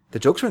like, the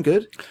jokes weren't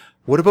good.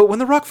 What about when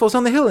the rock falls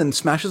down the hill and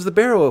smashes the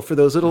barrow for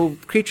those little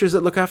creatures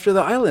that look after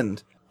the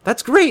island?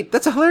 That's great.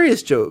 That's a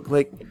hilarious joke.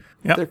 Like.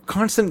 Yep. Their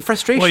constant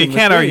frustration. Well, you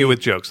can't argue with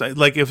jokes.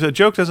 Like, if a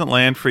joke doesn't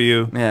land for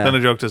you, then a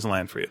joke doesn't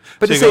land for you.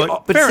 But so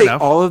to say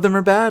all of them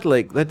are bad,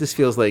 like, that just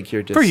feels like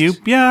you're just... For you,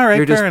 yeah, all right,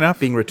 you're fair enough.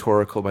 Being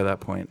rhetorical by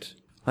that point.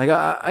 Like,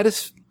 I don't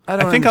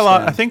think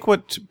understand. I think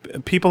what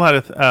people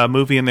had a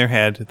movie in their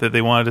head that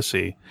they wanted to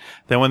see.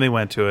 Then when they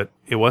went to it,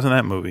 it wasn't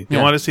that movie. They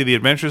wanted to see The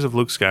Adventures of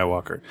Luke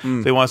Skywalker.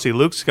 They want to see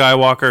Luke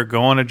Skywalker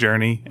go on a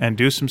journey and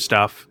do some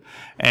stuff.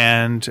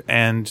 And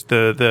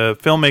the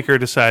filmmaker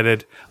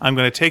decided, I'm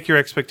going to take your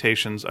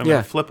expectations, I'm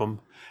going to flip them.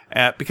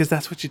 Because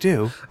that's what you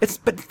do.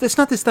 But it's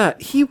not just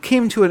that. He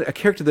came to a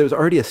character that was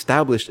already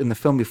established in the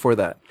film before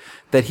that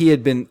he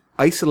had been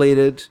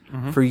isolated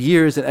for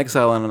years in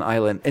exile on an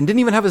island and didn't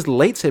even have his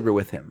lightsaber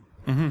with him.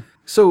 Mm-hmm.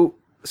 So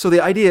So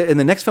the idea in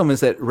the next film is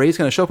that Rey's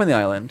going to show up on the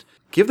island,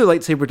 give the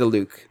lightsaber to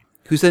Luke,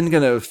 who's then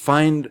going to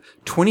find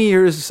 20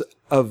 years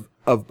of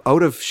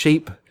out of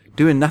shape,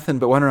 doing nothing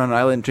but wandering around an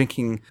island,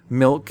 drinking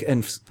milk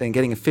and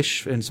getting a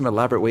fish in some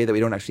elaborate way that we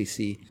don't actually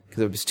see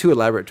because it was too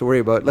elaborate to worry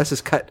about. Let's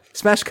just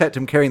smash cut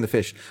him carrying the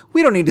fish.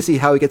 We don't need to see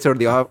how he gets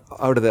out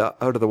of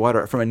the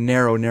water from a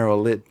narrow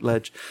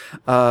ledge.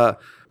 But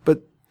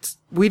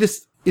we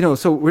just,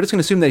 so we're just going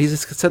to assume that he's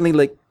just suddenly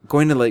like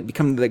going to like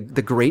become the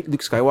great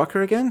Luke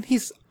Skywalker again.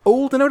 He's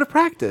old and out of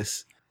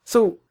practice.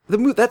 So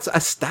that's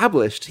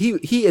established.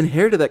 He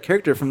inherited that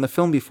character from the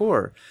film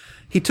before.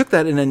 He took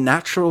that in a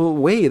natural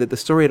way that the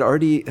story had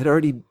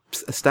already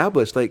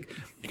established. Like,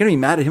 you're going to be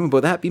mad at him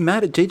about that. Be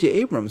mad at J.J.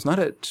 Abrams, not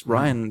at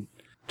Rian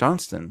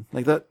Johnston.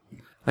 Like that.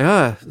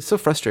 It's so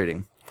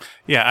frustrating.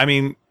 Yeah, I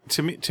mean,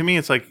 to me,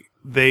 it's like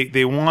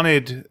they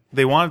wanted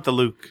the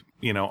Luke,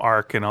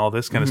 arc and all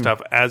this kind of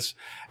stuff as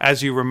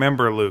you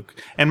remember Luke.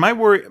 And my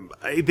worry,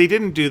 they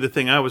didn't do the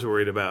thing I was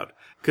worried about.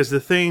 Because the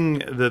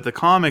thing that the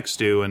comics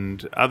do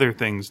and other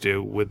things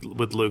do with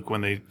Luke when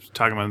they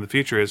talk about him in the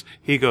future is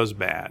he goes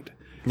bad.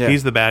 Yeah.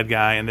 He's the bad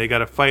guy, and they got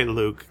to fight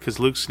Luke because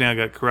Luke's now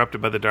got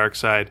corrupted by the dark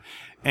side.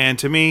 And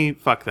to me,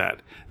 fuck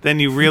that. Then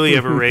you really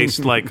have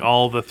erased like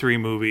all the 3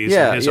 movies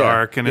and his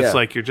arc, and it's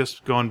like you're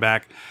just going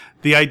back.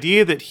 The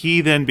idea that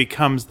he then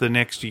becomes the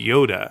next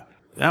Yoda.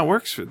 That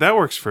works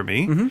for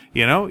me.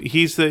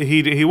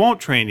 Mm-hmm. He won't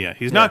train you.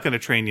 He's not going to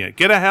train you.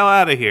 Get the hell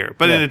out of here.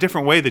 But in a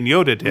different way than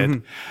Yoda did.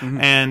 Mm-hmm.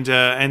 Mm-hmm.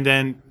 And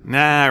then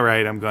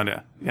right, I'm going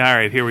to. All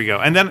right, here we go.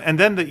 And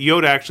then the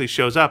Yoda actually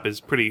shows up is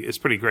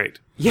pretty great.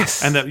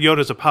 Yes. And that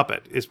Yoda's a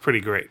puppet is pretty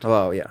great.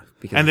 Oh yeah.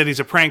 And that he's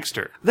a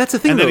prankster. That's the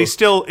thing. And though. that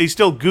he's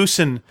still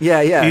goosing.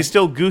 Yeah. He's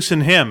still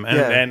goosing him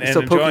and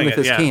still poking enjoying with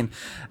his it. cane.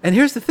 And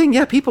here's the thing.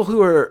 Yeah, people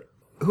who are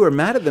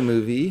mad at the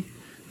movie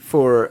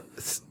for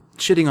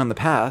shitting on the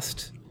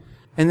past,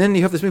 and then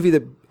you have this movie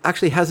that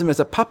actually has him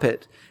as a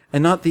puppet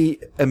and not the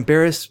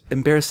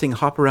embarrassing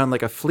hop around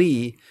like a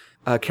flea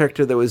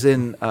character that was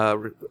in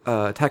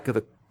Attack of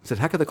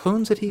the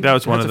Clones that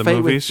was one of the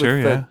movies,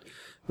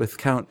 with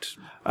Count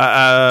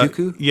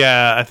Dooku.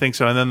 Yeah, I think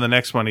so. And then the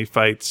next one he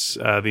fights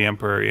the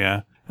Emperor,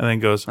 and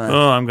then goes,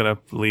 I'm gonna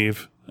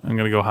leave. I'm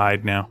gonna go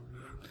hide now.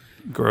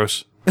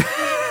 Gross.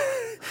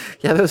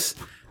 Yeah, those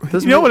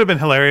what would have been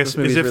hilarious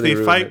is if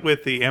the fight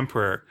with the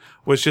Emperor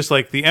was just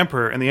like the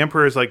Emperor, and the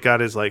Emperor's like got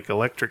his like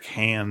electric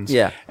hands.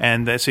 Yeah.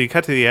 And so you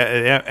cut to the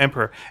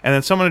Emperor, and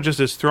then someone just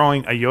is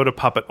throwing a Yoda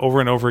puppet over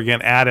and over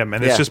again at him,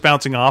 and it's just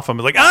bouncing off him.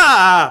 It's like,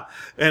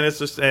 and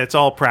it's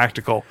all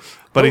practical.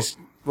 But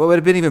what would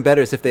have been even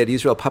better is if they had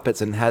used real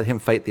puppets and had him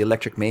fight the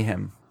Electric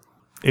Mayhem.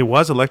 It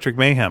was Electric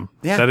Mayhem.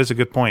 Yeah. That is a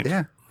good point.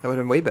 Yeah. That would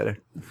have been way better.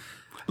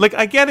 Like,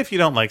 I get if you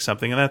don't like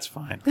something, and that's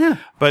fine. Yeah.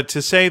 But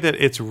to say that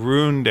it's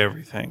ruined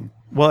everything,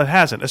 well, it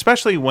hasn't.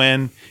 Especially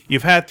when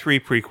you've had 3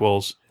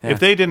 prequels. Yeah. If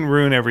they didn't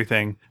ruin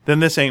everything, then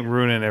this ain't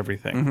ruining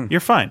everything. Mm-hmm. You're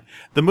fine.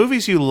 The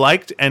movies you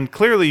liked, and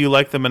clearly you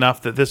like them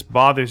enough that this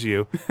bothers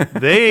you,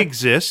 they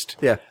exist.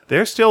 Yeah.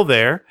 They're still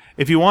there.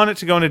 If you want it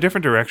to go in a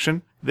different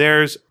direction,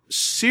 there's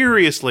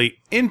seriously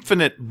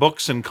infinite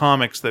books and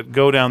comics that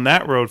go down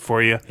that road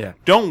for you. Yeah.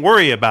 Don't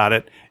worry about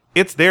it.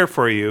 It's there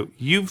for you.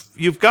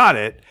 You've got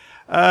it.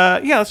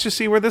 Let's just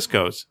see where this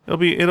goes. It'll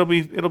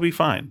be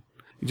fine.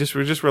 Just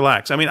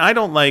relax. I mean, I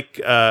don't like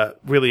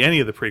really any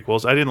of the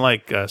prequels. I didn't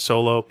like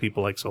Solo.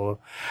 People like Solo,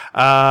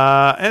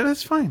 and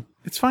it's fine.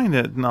 It's fine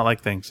to not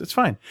like things. It's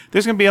fine.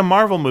 There's going to be a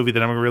Marvel movie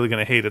that I'm really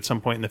going to hate at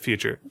some point in the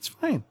future. It's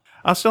fine.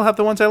 I'll still have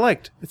the ones I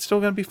liked. It's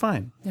still going to be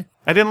fine. Yeah.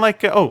 I didn't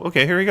like.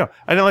 Okay, here we go.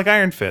 I didn't like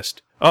Iron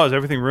Fist. Oh, is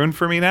everything ruined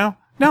for me now?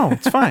 No,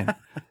 it's fine.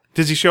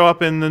 Does he show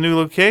up in the new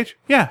Luke Cage?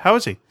 Yeah. How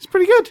is he? He's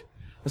pretty good.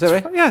 Is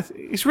that right? Yeah,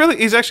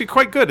 he's actually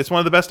quite good. It's one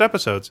of the best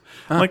episodes.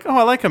 I'm like,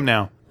 I like him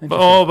now.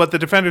 But the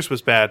Defenders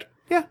was bad.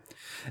 Yeah,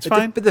 it's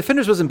fine. But the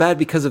Defenders wasn't bad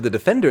because of the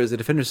Defenders. The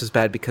Defenders was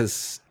bad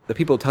because the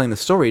people telling the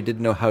story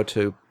didn't know how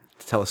to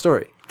tell a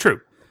story.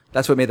 True.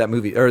 That's what made that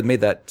movie, or made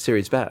that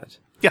series bad.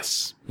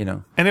 Yes.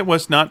 And it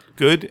was not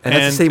good. And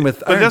that's the same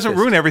with But it doesn't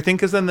ruin everything,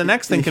 because then the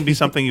next thing can be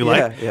something you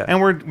like. Yeah.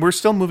 And we're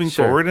still moving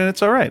forward, and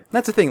it's all right.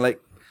 That's the thing.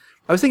 Like,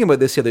 I was thinking about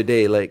this the other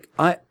day. Like,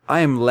 I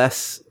am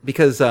less,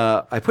 because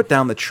I put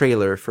down the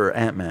trailer for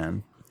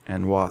Ant-Man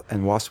and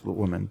Wasp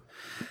Woman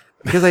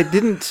because I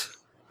didn't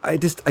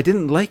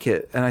like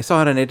it, and I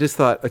saw it and I just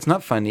thought it's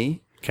not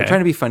funny. Okay. I'm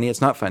trying to be funny.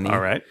 It's not funny. All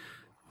right.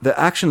 The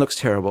action looks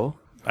terrible.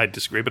 I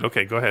disagree, but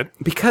okay, go ahead.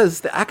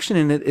 Because the action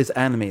in it is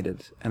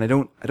animated, and I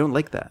don't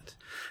like that.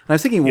 And I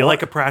was thinking, you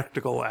like a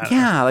practical action.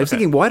 Yeah, I was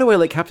thinking, why do I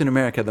like Captain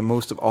America the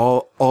most of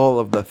all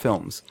of the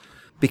films?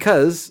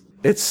 Because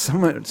it's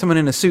someone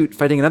in a suit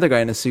fighting another guy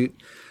in a suit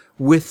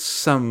with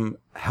some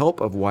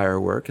help of wire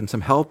work and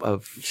some help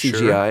of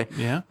CGI. Sure.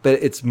 Yeah.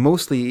 But it's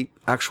mostly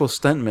actual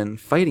stuntmen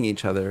fighting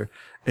each other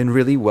in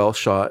really well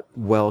shot,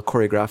 well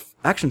choreographed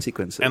action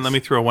sequences. And let me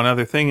throw one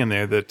other thing in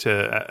there that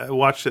I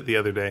watched it the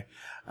other day.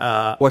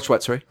 Watch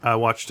what, sorry? I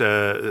watched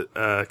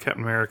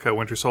Captain America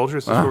Winter Soldier.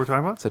 Is this what we're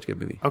talking about? Such a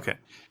good movie. Okay.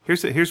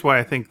 Here's why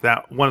I think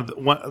that one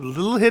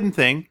little hidden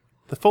thing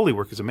the Foley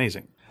work is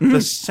amazing. The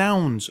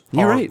sounds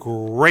are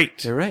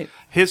great. You're right.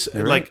 His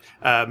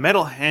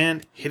metal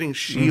hand hitting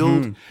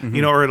shield,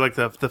 or like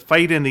the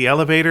fight in the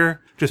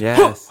elevator, just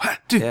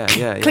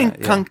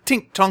clink, clunk,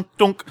 tink, tonk,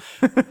 dunk.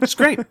 It's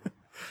great.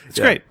 It's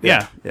great.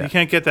 Yeah. You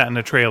can't get that in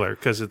a trailer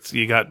because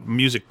you got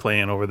music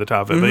playing over the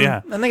top of it. But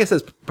yeah, I think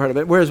that's part of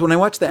it. Whereas when I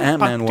watch the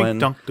Ant-Man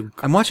one,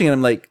 I'm watching it.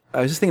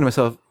 I was just thinking to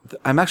myself,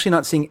 I'm actually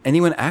not seeing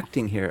anyone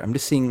acting here. I'm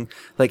just seeing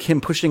like him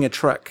pushing a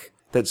truck.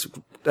 That's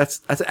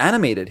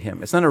animated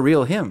him. It's not a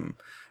real him.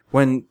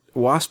 When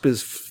Wasp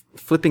is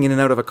flipping in and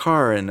out of a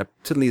car and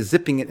suddenly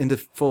zipping it into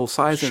full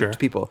size into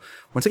people.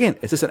 Once again,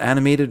 it's just an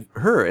animated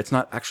her. It's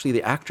not actually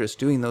the actress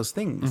doing those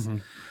things.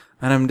 And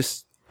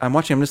I'm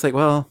watching. I'm just like,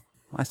 well,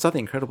 I saw The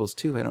Incredibles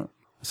too. I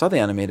saw the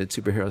animated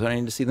superheroes. I don't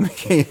need to see them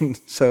again.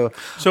 So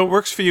it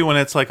works for you when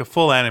it's like a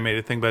full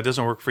animated thing, but it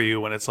doesn't work for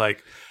you when it's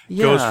like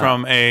goes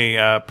from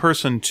a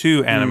person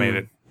to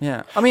animated.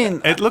 Yeah, I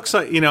mean, it looks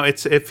like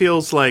it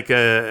feels like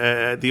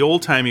the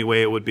old timey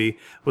way it would be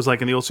was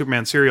like in the old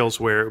Superman serials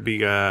where it would be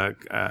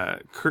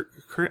Kirk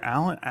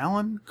Allen.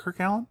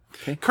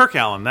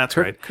 That's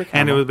right.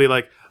 And it would be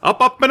like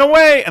up and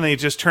away, and then he'd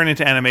just turn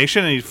into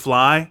animation and he'd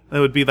fly. It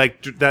would be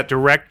like that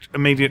direct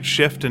immediate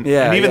shift, and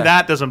even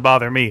that doesn't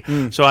bother me.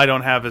 So I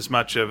don't have as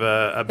much of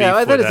a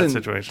beef with that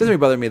situation.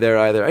 Doesn't bother me there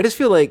either. I just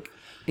feel like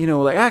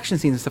like action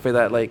scenes and stuff like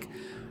that. Like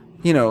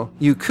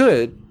you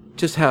could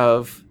just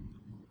have.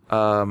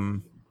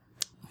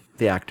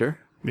 The actor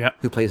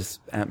who plays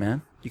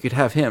Ant-Man. You could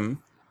have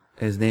him.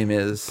 His name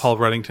is Paul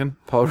Ruddington.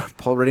 Paul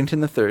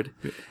Ruddington III.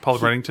 Paul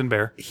Ruddington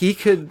Bear. He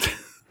could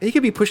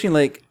be pushing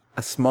like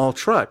a small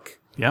truck.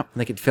 Yeah.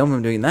 And they could film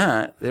him doing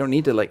that. They don't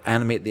need to like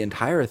animate the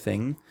entire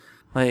thing.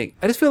 Like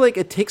I just feel like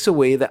it takes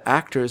away the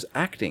actor's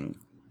acting.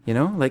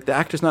 Like the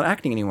actor's not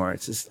acting anymore.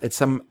 It's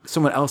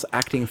someone else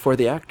acting for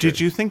the actor. Did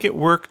you think it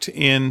worked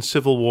in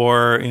Civil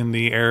War in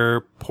the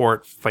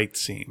airport fight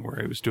scene where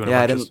he was doing?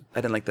 Yeah, I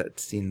didn't like that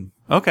scene.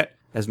 Okay.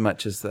 As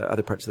much as the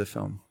other parts of the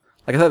film.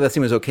 Like I thought that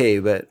scene was okay,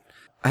 but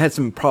I had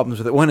some problems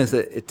with it. One is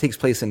that it takes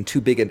place in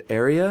too big an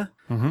area,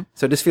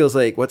 so it just feels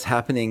like what's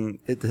happening.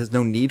 There's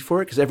no need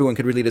for it because everyone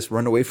could really just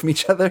run away from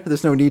each other.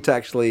 There's no need to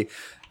actually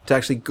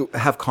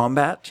have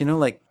combat.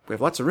 Like we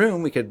have lots of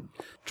room. We could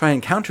try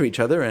and counter each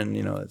other, and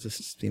it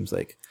just seems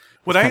like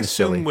what I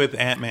assume with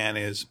Ant-Man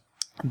is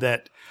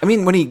that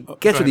when he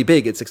gets really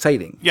big, it's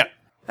exciting. Yeah.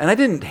 And I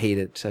didn't hate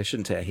it. I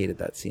shouldn't say I hated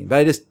that scene, but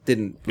I just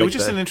didn't. It was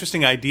just an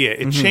interesting idea.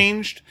 It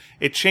changed.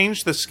 It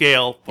changed the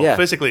scale. Well,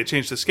 physically, it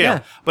changed the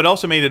scale, but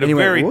also made it it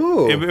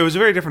was a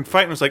very different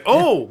fight. And it was like,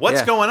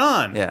 what's going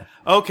on? Yeah.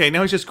 Okay,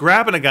 now he's just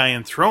grabbing a guy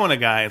and throwing a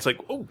guy. It's like,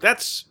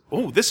 this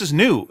is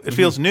new. It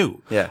feels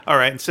new. Yeah. All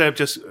right. Instead of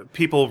just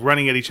people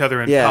running at each other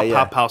and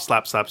pow,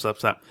 slap.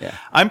 Yeah.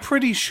 I'm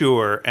pretty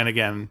sure, and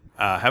again,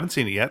 haven't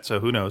seen it yet,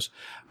 so who knows.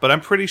 But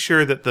I'm pretty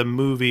sure that the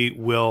movie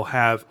will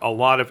have a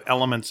lot of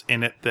elements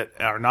in it that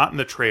are not in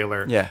the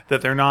trailer,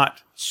 that they're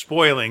not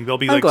spoiling. There'll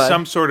be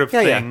some sort of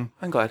thing. Yeah.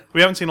 I'm glad.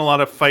 We haven't seen a lot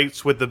of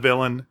fights with the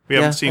villain. We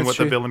haven't seen what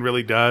the villain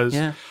really does.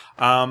 Yeah.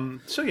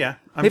 I'm sure. Yeah,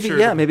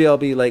 maybe I'll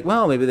be like,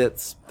 well, maybe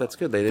that's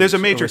good. There's a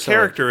major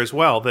character as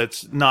well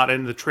that's not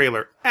in the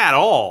trailer at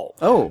all.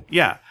 Oh.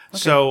 Yeah. Okay.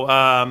 So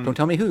don't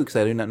tell me who, because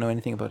I do not know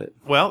anything about it.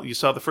 Well, you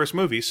saw the first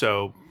movie,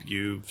 so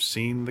you've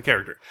seen the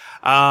character.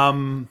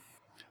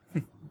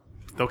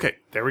 Okay,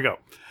 there we go.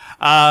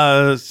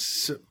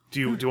 So do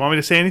you want me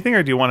to say anything,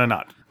 or do you want to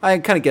not?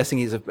 I'm kind of guessing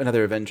he's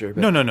another Avenger.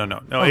 But... No.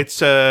 Oh.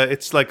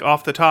 It's like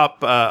off the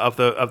top of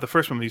the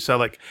first one. You saw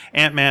like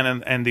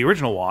Ant-Man and the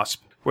original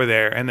Wasp were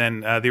there, and then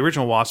the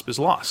original Wasp is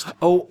lost.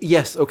 Oh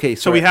yes, okay.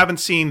 So we haven't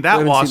seen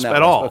that Wasp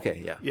at all.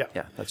 Okay, yeah,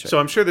 that's right. So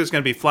I'm sure there's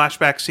going to be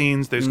flashback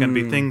scenes. There's going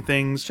to be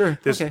things. Sure.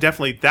 There's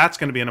definitely that's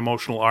going to be an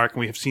emotional arc, and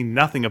we have seen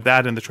nothing of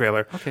that in the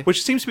trailer. Okay.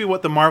 Which seems to be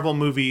what the Marvel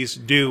movies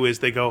do: is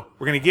they go,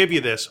 "We're going to give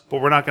you this,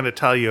 but we're not going to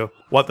tell you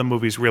what the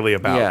movie's really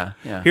about."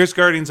 Yeah. Here's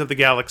Guardians of the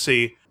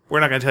Galaxy. We're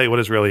not going to tell you what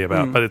it's really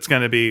about, but it's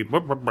going to be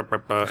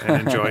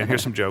and enjoy. And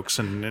here's some jokes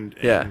and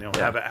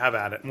have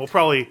at it. And we'll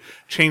probably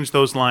change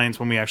those lines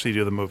when we actually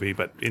do the movie,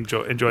 but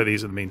enjoy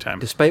these in the meantime.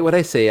 Despite what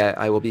I say,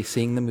 I will be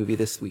seeing the movie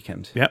this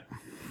weekend. Yep.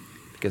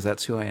 Because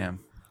that's who I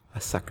am.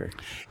 A sucker.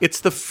 It's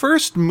the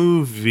first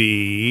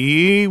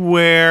movie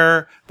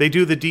where they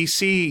do the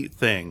DC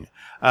thing.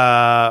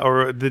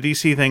 Or the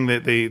DC thing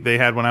that they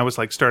had when I was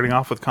like starting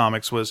off with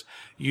comics was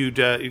you'd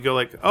go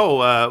like,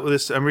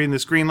 I'm reading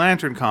this Green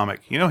Lantern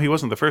comic. He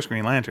wasn't the first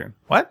Green Lantern.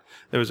 What?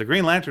 There was a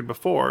Green Lantern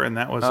before, and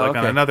that was on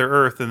another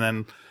Earth, and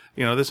then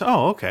this.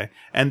 Oh, okay.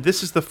 And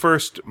this is the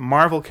first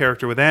Marvel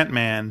character with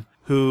Ant-Man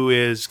who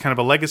is kind of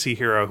a legacy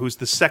hero, who's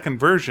the second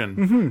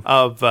version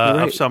of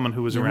someone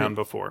who was around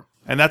before,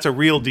 and that's a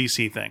real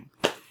DC thing,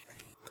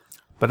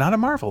 but not a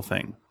Marvel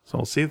thing. So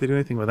we'll see if they do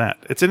anything with that.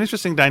 It's an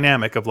interesting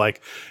dynamic of like,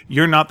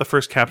 you're not the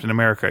first Captain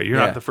America. You're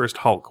not the first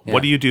Hulk. Yeah.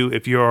 What do you do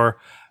if you're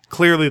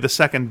clearly the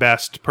second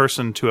best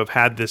person to have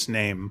had this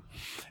name?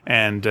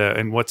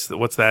 And what's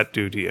that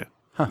do to you?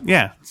 Huh.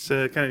 Yeah, it's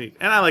kind of neat.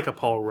 And I like a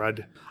Paul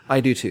Rudd. I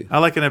do too. I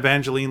like an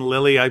Evangeline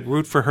Lilly. I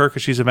root for her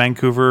because she's a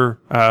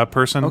Vancouver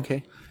person.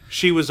 Okay.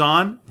 She was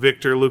on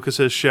Victor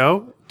Lucas's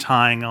show,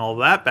 tying all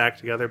that back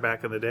together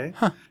back in the day.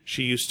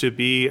 She used to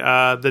be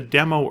the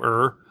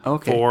demoer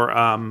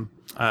for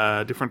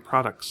different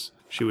products.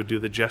 She would do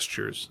the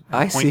gestures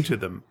and point to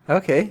them.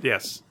 Okay.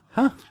 Yes.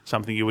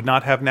 Something you would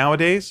not have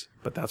nowadays,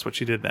 but that's what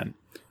she did then.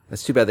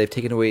 That's too bad they've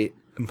taken away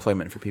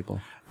employment for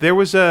people. There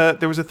was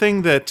a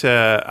thing that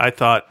I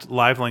thought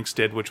Livelinks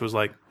did, which was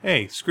like,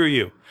 hey, screw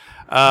you.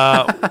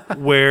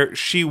 Where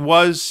she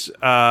used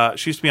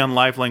to be on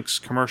Livelinks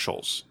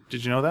commercials.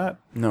 Did you know that?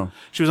 No.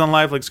 She was on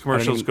Livelinks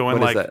commercials going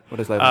what like... Is that?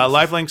 What is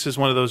Livelinks? Livelinks is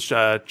one of those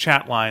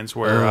chat lines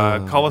where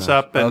call us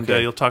up and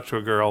you'll talk to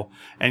a girl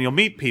and you'll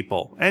meet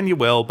people. And you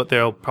will, but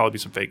there'll probably be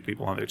some fake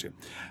people on there too.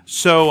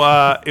 So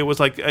it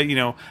was like,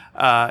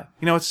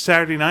 it's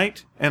Saturday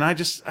night and I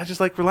just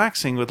like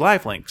relaxing with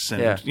Livelinks.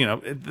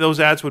 And,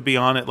 those ads would be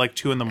on at like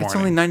 2 a.m. It's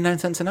only 99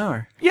 cents an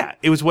hour. Yeah,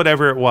 it was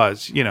whatever it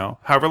was,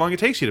 however long it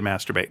takes you to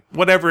masturbate,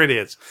 whatever it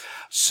is.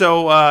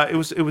 So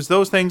it was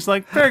those things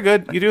like, very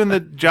good, you're doing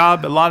the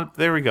job,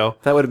 there we go.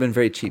 That would have been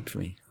very cheap for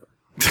me.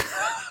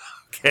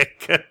 Okay,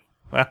 good.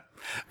 Well,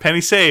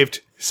 penny saved,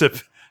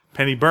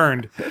 penny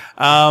burned.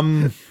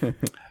 Yeah,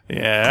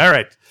 all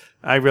right.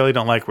 I really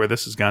don't like where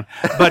this has gone.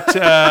 But,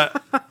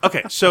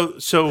 okay,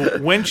 so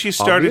when she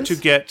started to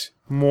get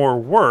more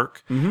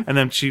work, and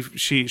then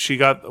she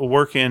got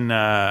work in,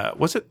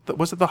 was it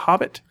The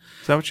Hobbit?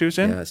 Is that what she was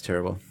in? Yeah, that's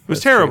terrible. It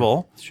was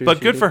terrible, but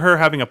good for her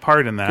having a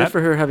part in that. Good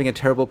for her having a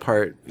terrible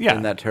part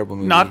in that terrible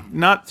movie.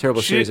 Not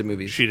terrible series of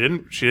movies. She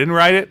didn't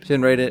write it. She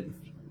didn't write it.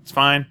 It's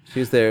fine. She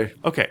was there.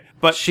 Okay,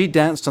 but she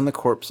danced on the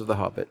corpse of the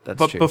Hobbit. That's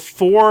true. But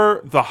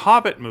before the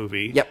Hobbit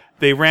movie, Yep.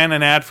 they ran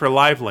an ad for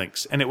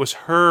Livelinks, and it was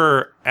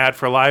her ad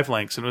for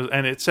Livelinks,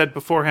 and it said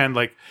beforehand,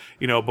 like,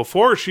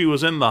 before she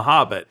was in the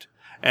Hobbit,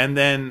 and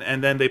then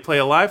they play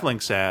a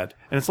Livelinks ad,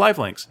 and it's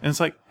Livelinks, and it's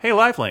like, hey,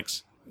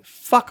 Livelinks,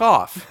 fuck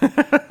off.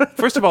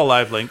 First of all,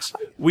 Livelinks,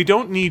 we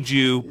don't need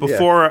you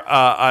before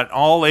an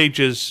all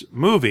ages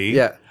movie.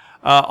 Yeah.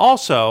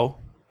 Also,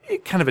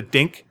 kind of a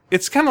dink.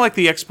 It's kind of like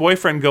the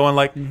ex-boyfriend going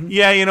like,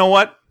 yeah, you know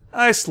what?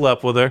 I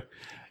slept with her.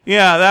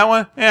 Yeah, that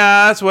one?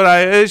 Yeah, that's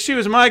what she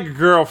was my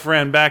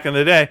girlfriend back in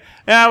the day.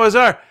 Yeah, it was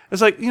her.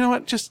 It's like, you know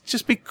what?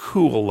 Just be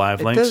cool,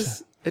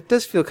 Livelinks. It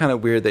does feel kind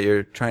of weird that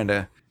you're trying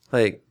to,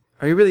 like,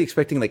 are you really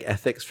expecting, like,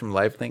 ethics from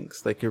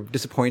Livelinks? Like, you're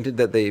disappointed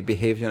that they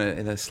behave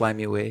in a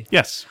slimy way?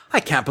 Yes.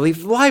 I can't believe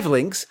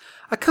Livelinks,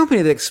 a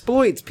company that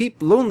exploits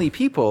lonely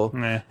people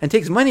and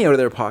takes money out of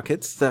their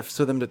pockets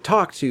for them to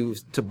talk to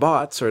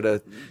bots or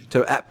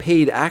to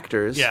paid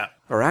actors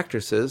or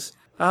actresses.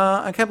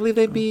 I can't believe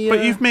they'd be.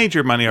 But you've made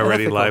your money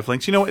already,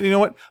 Livelinks. You know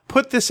what?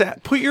 Put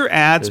your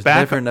ads There's back.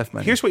 Never enough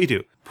money. Here's what you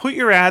do: put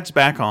your ads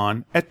back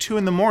on at 2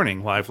 a.m,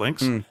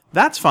 Livelinks.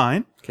 That's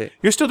fine. Okay.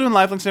 You're still doing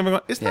Livelinks, and everyone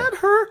going, is that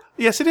her?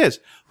 Yes, it is.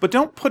 But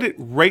don't put it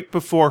right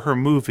before her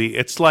movie.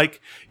 It's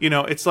like,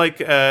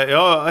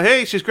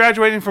 hey, she's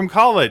graduating from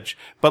college,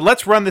 but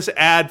let's run this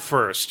ad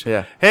first.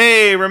 Yeah.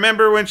 Hey,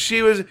 remember when she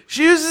used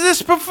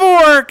this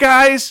before,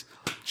 guys?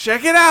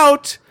 Check it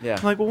out. Yeah.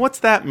 I'm like, well, what's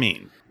that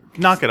mean?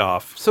 Knock it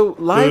off. So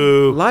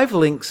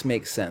Livelinks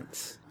makes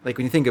sense. Like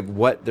when you think of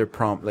what their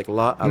prompt, like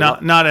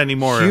not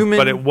anymore,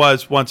 but it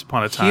was once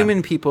upon a time.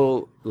 Human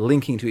people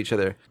linking to each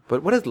other.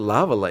 But what does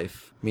lava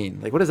life mean?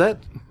 Like what does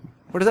that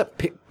bring it's up?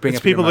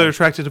 People that are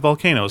attracted to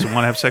volcanoes and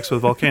want to have sex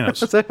with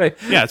volcanoes. Is that right?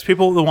 Yeah, it's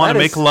people that want to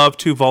make love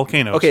to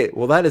volcanoes. Okay,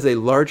 well that is a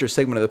larger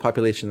segment of the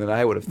population than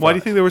I would have thought. Why do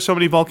you think there were so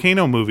many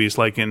volcano movies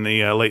like in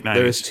the late 90s?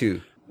 There was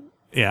 2.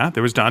 Yeah,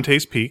 there was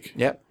Dante's Peak.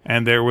 Yep.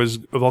 And there was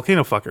a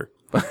volcano fucker.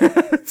 I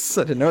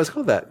didn't know it was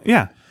called that.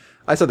 Yeah.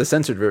 I saw the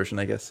censored version,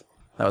 I guess.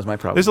 That was my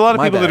problem. There's a lot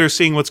of people that are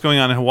seeing what's going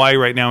on in Hawaii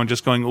right now and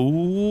just going,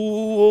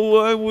 ooh,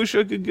 I wish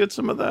I could get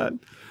some of that.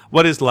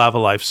 What is Lava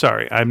Life?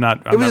 Sorry, I'm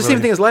not. It was the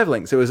same thing as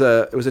Livelinks. It was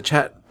a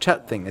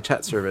chat thing, a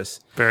chat service.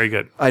 Very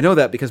good. I know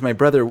that because my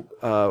brother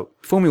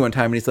phoned me one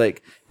time and he's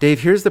like,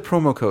 Dave, here's the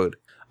promo code.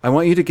 I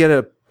want you to get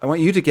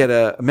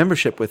a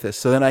membership with this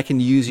so then I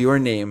can use your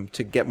name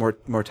to get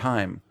more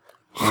time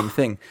on the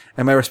thing.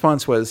 And my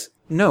response was,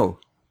 no.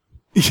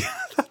 Yeah,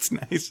 that's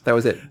nice. That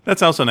was it.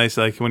 That's also nice,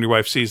 like when your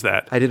wife sees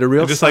that. I did a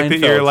real just like that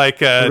you're like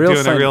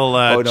doing a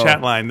real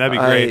chat line. That'd be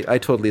great. I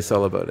told Lisa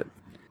all about it.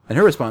 And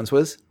her response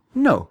was,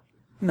 no.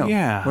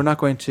 Yeah. We're not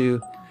going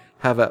to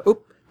have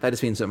that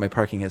just means that my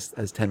parking is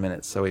 10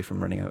 minutes away from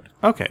running out.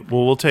 Okay.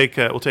 Well, we'll take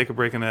a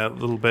break in a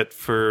little bit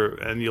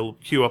and you'll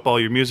queue up all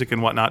your music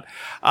and whatnot.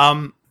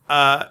 I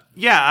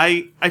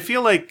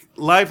feel like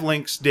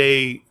Livelinks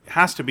Day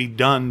has to be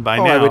done by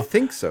now. I would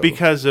think so.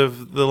 Because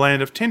of the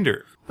land of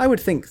Tinder. I would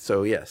think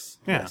so, yes.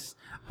 Yeah. Yes.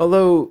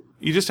 Although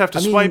you just have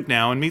to swipe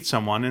now and meet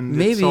someone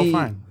and it's all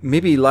fine.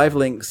 Maybe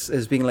Livelinks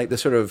as being like the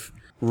sort of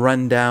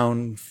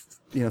rundown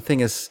thing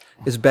is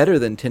better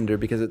than Tinder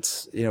because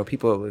it's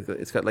people,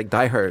 it's got like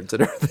diehards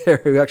that are there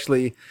who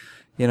actually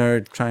are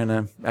trying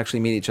to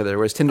actually meet each other,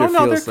 whereas Tinder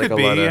feels like a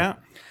lot of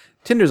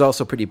Tinder's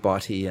also pretty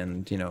botty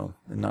and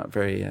not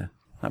very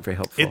not very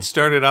helpful. It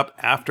started up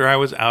after I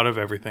was out of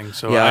everything,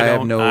 so Yeah,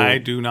 I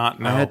do not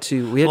know. I had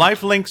to. We had,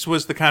 Life Links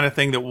was the kind of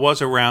thing that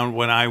was around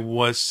when I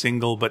was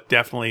single, but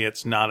definitely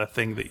it's not a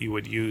thing that you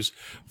would use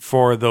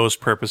for those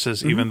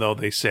purposes, even though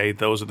they say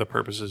those are the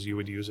purposes you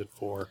would use it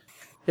for.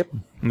 Yep.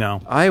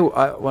 No. I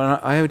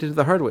did it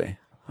the hard way.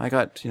 I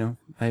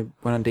went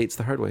on dates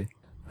the hard way.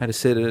 I had to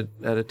sit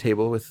at a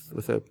table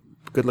with a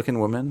good-looking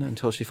woman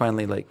until she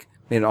finally made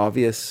an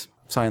obvious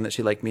sign that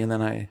she liked me, and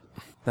then I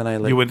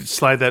You would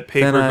slide that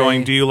paper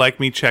going, do you like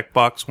me? Check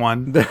box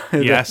 1.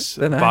 Yes.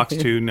 Box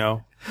 2,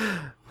 no.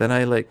 Then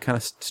I kind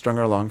of strung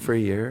her along for a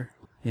year,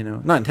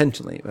 not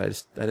intentionally, but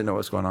I didn't know what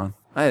was going on.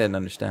 I didn't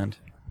understand.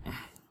 I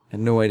had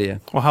no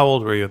idea. Well, how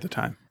old were you at the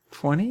time?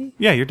 20?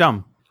 Yeah, you're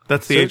dumb.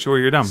 That's the age where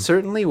you're dumb.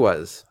 Certainly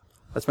was.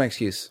 That's my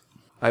excuse.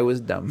 I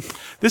was dumb.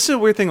 This is a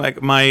weird thing.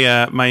 Like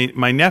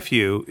my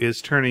nephew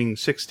is turning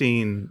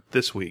 16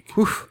 this week.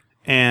 Whew.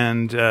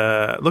 And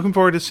looking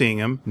forward to seeing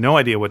him. No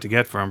idea what to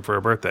get for him for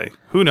a birthday.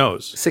 Who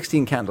knows?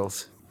 16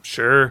 candles.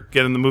 Sure.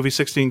 Get in the movie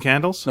 16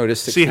 Candles? No,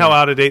 just 16. See how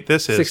out of date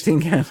this is.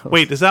 16 candles.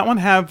 Wait, does that one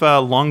have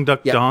Long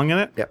Duck Dong in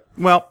it? Yep.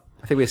 Well,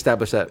 I think we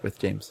established that with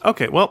James.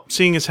 okay. Well,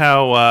 seeing as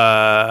how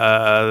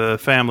the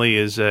family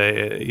is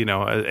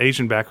an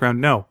Asian background,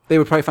 no. They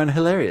would probably find it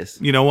hilarious.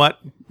 You know what?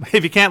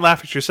 If you can't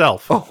laugh at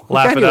yourself, who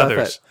laugh can at you laugh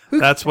others. at?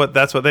 That's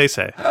what they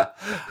say.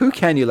 Who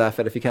can you laugh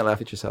at if you can't laugh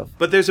at yourself?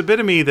 But there's a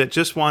bit of me that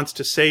just wants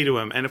to say to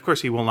him, and of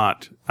course he will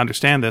not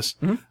understand this.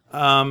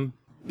 Mm-hmm.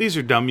 These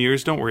are dumb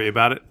years. Don't worry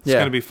about it. It's Yeah.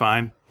 going to be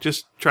fine.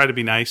 Just try to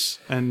be nice,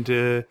 and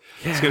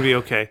it's going to be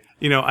okay.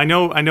 I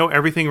know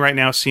everything right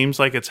now seems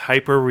like it's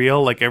hyper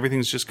real, like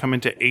everything's just come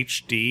into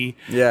HD,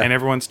 and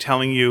everyone's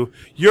telling you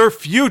your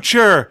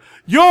future.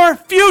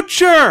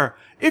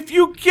 If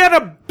you get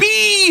a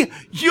B,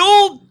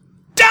 you'll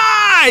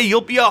die.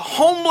 You'll be a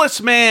homeless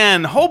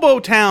man,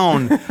 Hobo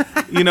Town.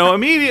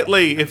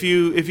 Immediately if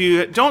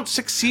you don't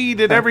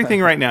succeed at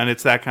everything right now, and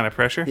it's that kind of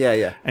pressure.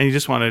 Yeah. And you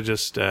just want to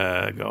just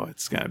go.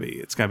 It's gonna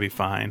be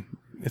fine.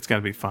 It's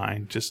gonna be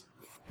fine. Just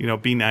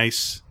be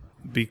nice.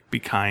 Be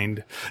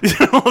kind.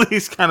 All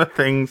these kind of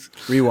things.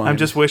 Rewind.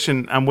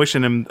 I'm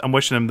wishing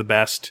him the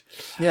best.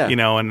 Yeah.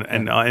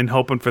 And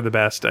hoping for the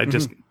best. I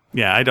just.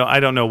 Yeah, I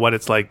don't know what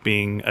it's like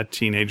being a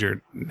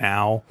teenager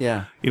now.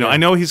 Yeah. I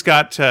know he's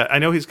got like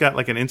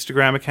an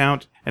Instagram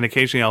account, and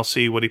occasionally I'll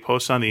see what he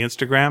posts on the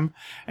Instagram,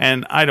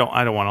 and I don't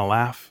want to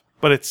laugh,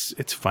 but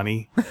it's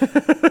funny.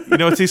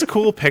 It's these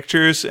cool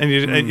pictures, and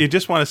you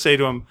just want to say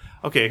to him,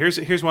 okay,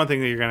 here's one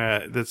thing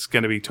that's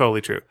gonna be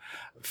totally true.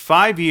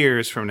 5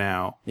 years from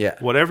now,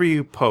 whatever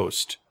you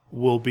post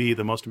will be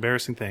the most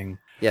embarrassing thing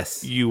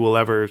you will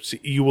ever see.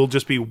 You will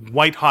just be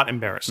white hot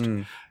embarrassed.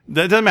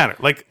 That doesn't matter.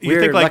 Like you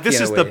think like this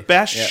is the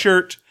best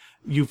shirt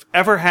you've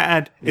ever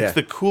had. It's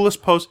the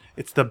coolest post.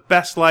 It's the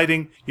best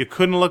lighting. You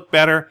couldn't look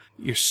better.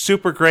 You're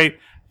super great.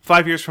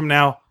 5 years from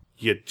now,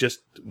 you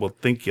just will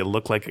think you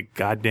look like a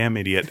goddamn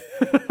idiot.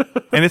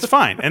 And it's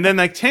fine. And then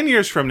like 10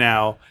 years from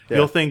now,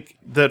 you'll think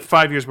that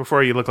 5 years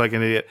before you look like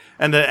an idiot.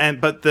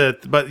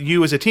 But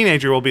you as a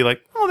teenager will be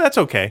like, oh, that's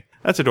okay.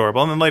 That's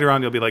adorable. And then later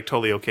on, you'll be like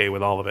totally okay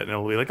with all of it. And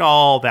it'll be like,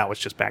 oh, that was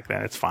just back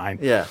then. It's fine.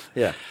 Yeah.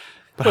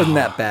 It wasn't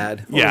that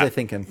bad. What was I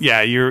thinking?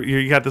 Yeah,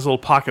 you got this little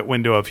pocket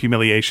window of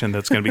humiliation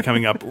that's going to be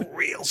coming up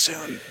real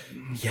soon.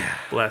 Yeah.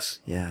 Bless.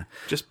 Yeah.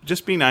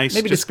 Just be nice.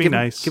 Maybe just be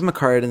nice. Give him a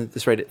card and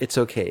just write it. It's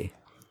okay.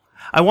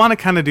 I want to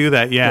kind of do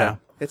that. Yeah.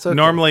 It's okay.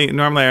 Normally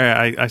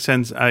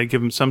I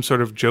give him some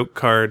sort of joke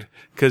card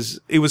because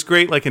it was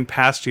great. Like in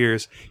past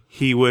years,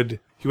 he would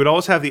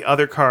always have the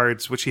other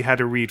cards, which he had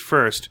to read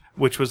first,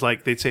 which was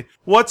like, they'd say,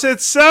 "What's it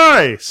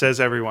say?" says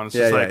everyone. It's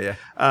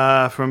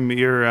just from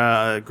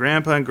your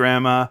grandpa and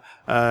grandma,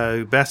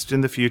 best in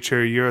the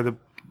future. You're the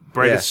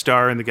brightest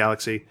star in the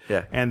galaxy.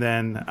 Yeah. And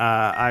then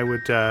I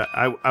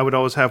would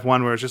always have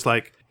one where it's just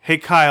like, "Hey,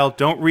 Kyle,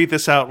 don't read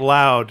this out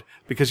loud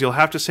because you'll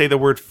have to say the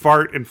word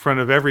fart in front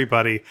of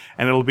everybody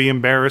and it'll be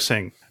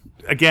embarrassing.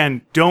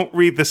 Again, don't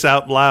read this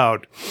out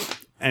loud."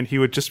 And he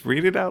would just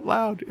read it out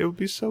loud. It would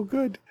be so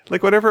good.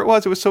 Like whatever it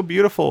was so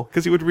beautiful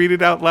because he would read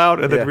it out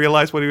loud and then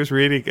realize what he was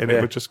reading, and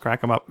it would just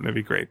crack him up, and it'd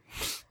be great.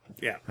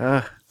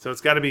 Yeah. So it's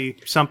got to be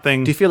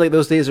something. Do you feel like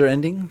those days are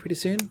ending pretty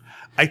soon?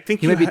 I think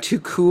he might be too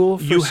cool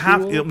for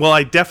school? Well,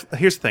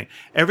 here's the thing.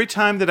 Every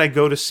time that I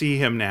go to see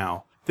him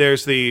now,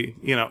 there's the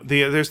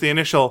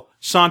initial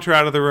saunter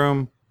out of the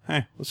room.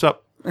 Hey, what's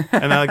up?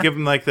 And then I give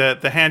him like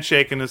the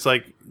handshake, and it's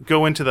like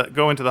go into the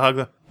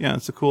hug. Yeah,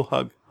 it's a cool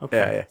hug.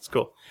 Okay, it's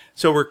cool.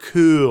 So we're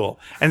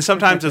cool. And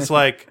sometimes it's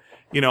like,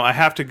 I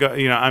have to go.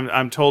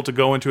 I'm told to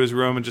go into his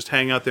room and just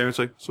hang out there. And it's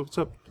like, so what's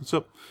up? What's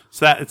up?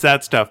 It's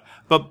that stuff.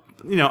 But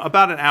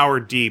about an hour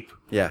deep,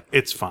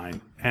 it's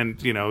fine.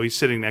 and he's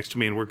sitting next to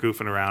me and we're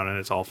goofing around and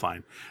it's all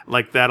fine.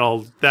 Like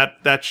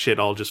that shit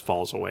all just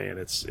falls away and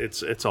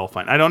it's all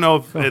fine. I don't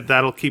know if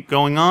that'll keep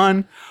going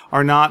on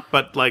or not,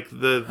 but like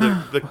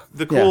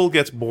the cool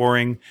gets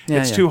boring.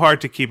 It's too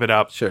hard to keep it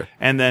up. Sure.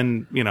 And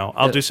then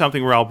I'll do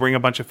something where I'll bring a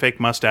bunch of fake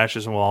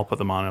mustaches and we'll all put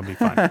them on and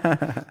it'll be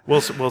fine.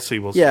 We'll see.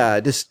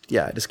 Just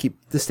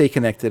stay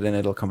connected and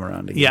it'll come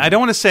around again. Yeah, I don't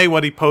want to say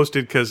what he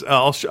posted because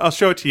I'll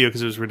show it to you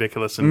because it was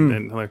ridiculous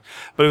and hilarious.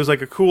 But it was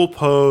like a cool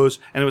pose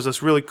and it was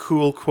this really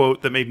cool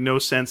quote that made no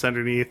sense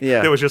underneath.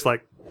 Yeah. It was just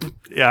like,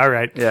 yeah, all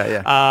right.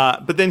 Yeah.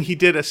 But then he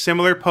did a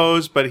similar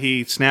pose, but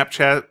he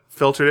Snapchat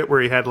filtered it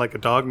where he had like a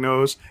dog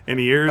nose and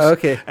ears.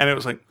 Okay. And it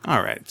was like,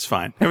 all right, it's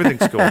fine.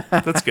 Everything's cool.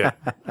 That's good.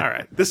 All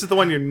right. This is the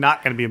one you're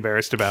not going to be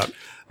embarrassed about.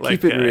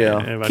 Like, keep it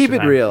real. Keep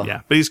it real.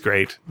 Yeah, but he's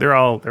great. They're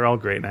all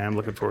great, and I'm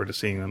looking forward to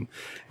seeing them.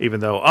 Even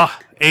though,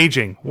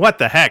 aging. What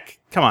the heck?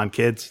 Come on,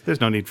 kids. There's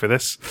no need for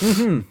this.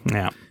 Mm-hmm.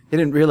 Yeah. I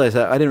didn't realize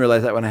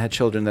that when I had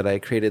children that I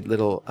created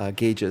little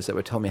gauges that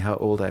would tell me how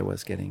old I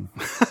was getting.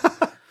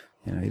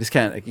 You just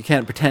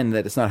can't pretend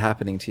that it's not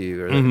happening to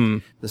you, or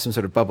that there's some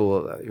sort of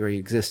bubble where you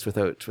exist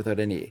without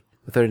any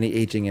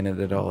aging in it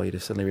at all. You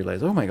just suddenly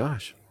realize, oh my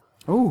gosh,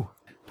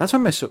 that's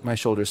why my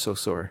shoulder's so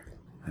sore.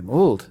 I'm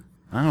old.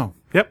 Oh,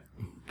 yep.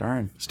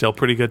 Darn. Still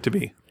pretty good to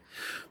be.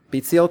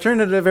 Beats the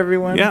alternative,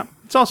 everyone. Yeah,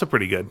 it's also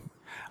pretty good.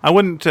 I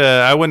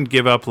wouldn't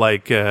give up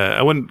like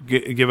I wouldn't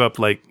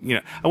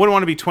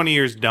want to be 20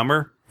 years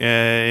dumber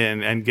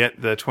and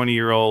get the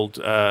 20-year-old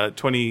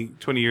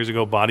 20 years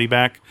ago body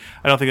back.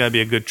 I don't think that'd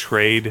be a good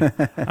trade.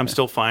 I'm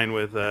still fine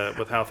with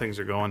how things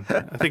are going.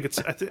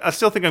 I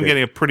still think I'm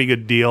getting a pretty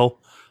good deal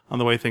on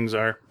the way things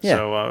are.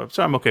 Yeah.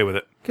 So I'm okay with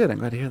it. Good. I'm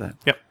glad to hear that.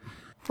 Yep.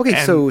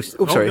 Okay,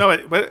 sorry. No,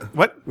 wait,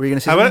 what? Were you going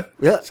to say something?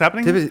 Yeah. What's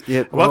happening?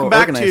 Yeah, Welcome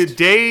back organized. to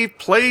Dave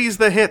Plays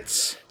the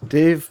Hits.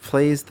 Dave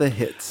Plays the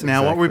Hits.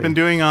 Now, what we've been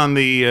doing on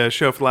the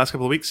show for the last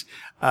couple of weeks,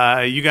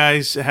 you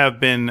guys have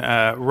been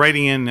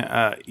writing in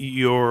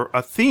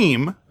a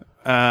theme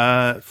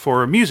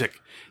for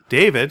music.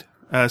 David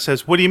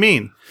says, what do you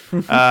mean?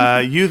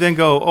 You then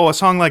go, a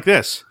song like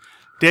this.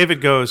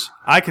 David goes,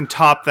 I can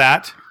top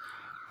that.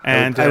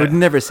 And I would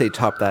never say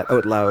top that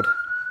out loud.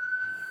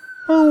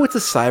 Oh, it's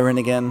a siren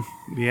again.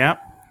 Yeah.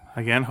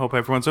 Again, hope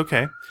everyone's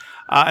okay.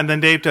 And then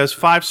Dave does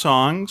 5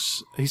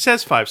 songs. He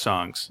says 5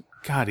 songs.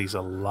 God, he's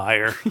a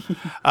liar.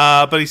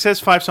 But he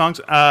says 5 songs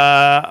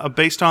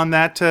based on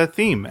that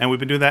theme. And we've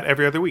been doing that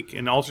every other week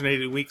in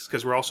alternated weeks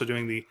because we're also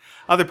doing the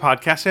other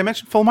podcast. Did I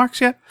mention Full Marks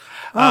yet?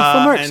 Oh,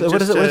 Full Marks.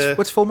 What is it?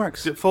 What's Full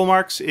Marks? Full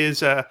Marks is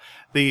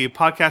the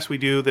podcast we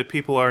do that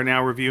people are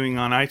now reviewing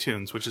on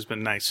iTunes, which has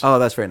been nice. Oh,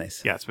 that's very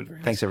nice. Yeah, it's been very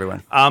nice. Thanks,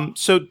 everyone.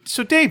 So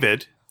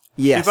David...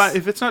 Yes.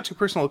 If it's not too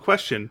personal a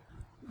question,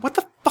 what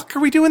the fuck are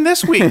we doing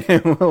this week?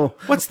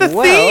 What's the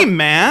well, theme,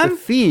 man? The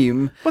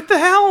theme. What the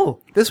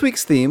hell? This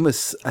week's theme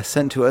was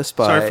sent to us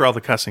by... Sorry for all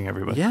the cussing,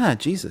 everybody. Yeah,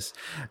 Jesus.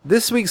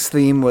 This week's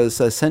theme was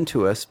sent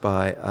to us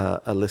by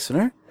a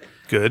listener.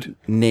 Good.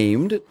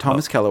 Named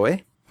Thomas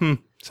Calloway.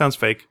 Sounds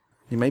fake.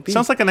 He might be.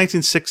 Sounds like a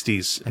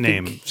 1960s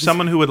name.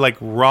 Someone who would like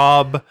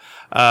rob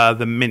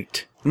the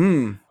mint.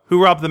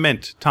 Who robbed the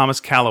mint?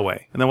 Thomas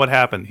Calloway. And then what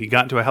happened? He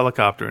got into a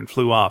helicopter and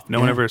flew off. No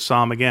one ever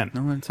saw him again.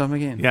 No one saw him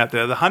again. Yeah,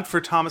 the Hunt for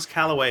Thomas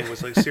Calloway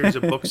was like a series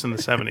of books in the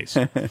 70s.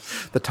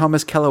 The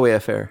Thomas Calloway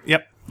Affair.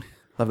 Yep.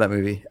 Love that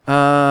movie.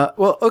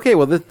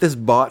 Well, this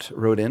bot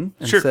wrote in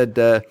and said,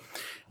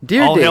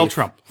 Dear All Dave, hail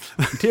Trump.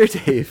 Dear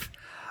Dave,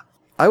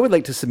 I would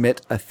like to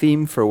submit a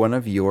theme for one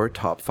of your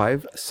top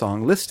 5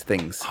 song list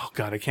things. Oh,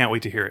 God, I can't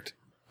wait to hear it.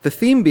 The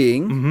theme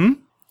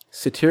being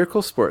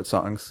satirical sports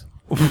songs.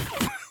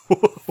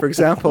 For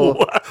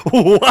example...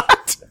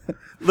 What?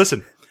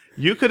 Listen,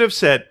 you could have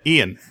said,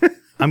 Ian,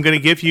 I'm going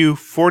to give you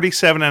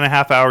 47 and a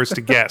half hours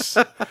to guess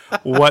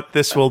what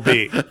this will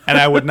be. And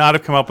I would not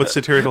have come up with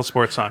satirical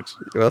sports songs.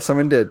 Well,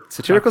 someone did.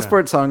 Satirical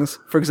sports songs.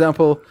 For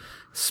example,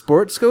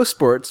 Sports Go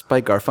Sports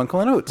by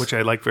Garfunkel and Oates. Which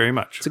I like very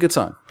much. It's a good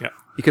song. Yeah.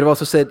 You could have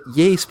also said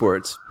Yay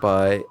Sports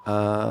by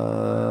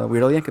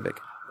Weird Al Yankovic.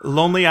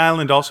 Lonely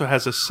Island also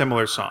has a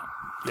similar song.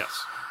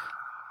 Yes.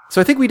 So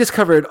I think we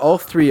discovered all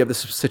 3 of the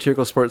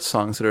satirical sports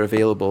songs that are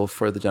available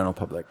for the general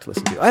public to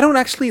listen to. I don't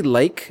like...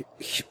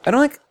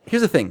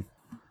 Here's the thing.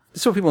 This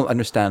is so people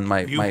understand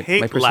my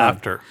hate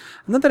laughter.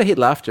 Not that I hate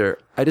laughter.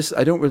 I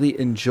don't really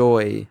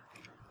enjoy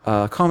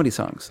comedy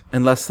songs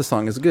unless the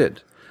song is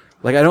good.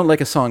 Like, I don't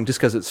like a song just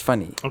because it's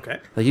funny. Okay.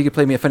 Like, you could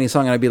play me a funny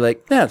song and I'd be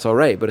like, yeah, it's all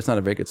right, but it's not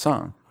a very good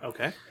song.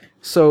 Okay.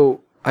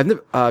 So I've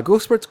never...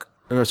 Sports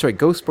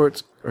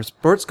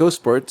Go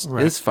Sports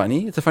right. is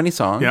funny. It's a funny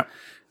song. Yeah.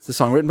 It's a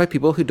song written by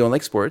people who don't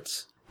like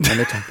sports,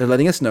 and they're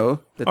letting us know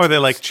that or they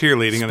like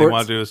cheerleading and they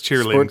want to do a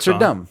cheerleading sports song. are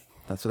dumb.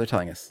 That's what they're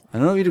telling us. I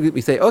don't know what we do. We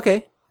say,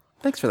 okay,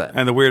 thanks for that.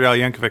 And the Weird Al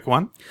Yankovic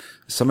one?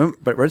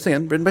 But once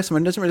again, written by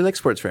someone who doesn't really like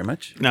sports very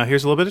much. Now,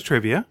 here's a little bit of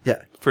trivia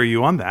for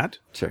you on that.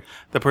 Sure.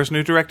 The person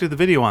who directed the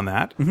video on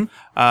that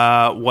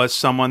was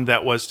someone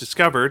that was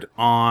discovered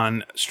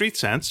on Street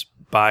Sense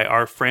by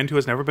our friend who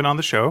has never been on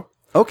the show,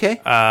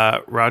 Okay.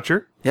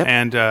 Roger, Yep.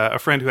 and a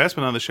friend who has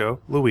been on the show,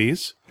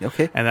 Louise.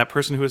 Okay. And that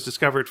person who was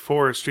discovered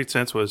for Street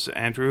Sense was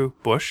Andrew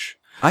Bush.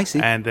 I see.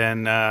 And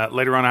then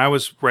later on, I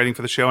was writing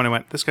for the show, and I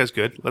went, this guy's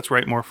good. Let's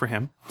write more for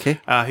him. Okay.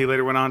 He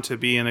later went on to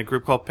be in a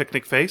group called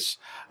Picnic Face,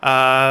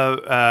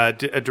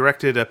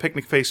 directed a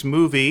Picnic Face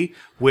movie,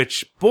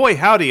 which, boy,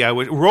 howdy,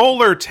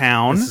 Roller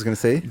Town. I was going to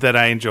say. That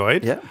I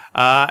enjoyed. Yeah.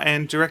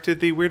 And directed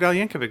the Weird Al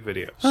Yankovic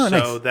video. Oh, so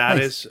nice. that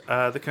Nice. is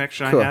the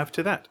connection Cool. I have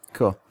to that.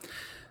 Cool.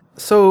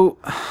 So,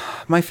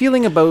 my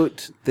feeling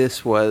about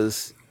this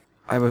was,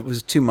 I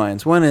was two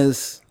minds. One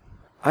is,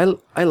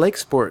 I like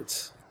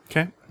sports.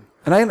 Okay.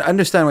 And I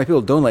understand why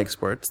people don't like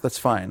sports. That's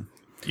fine.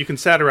 You can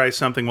satirize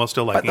something while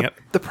still liking it.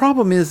 The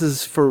problem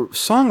is for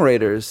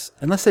songwriters,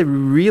 unless they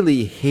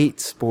really hate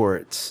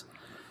sports,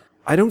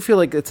 I don't feel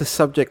like it's a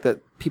subject that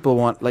people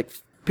want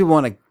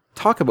to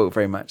talk about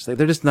very much. Like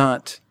they're just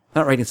not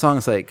writing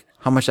songs like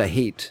how much I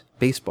hate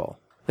baseball.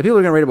 The people who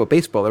are going to write about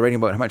baseball, they're writing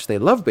about how much they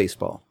love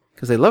baseball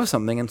because they love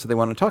something and so they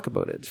want to talk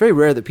about it. It's very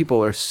rare that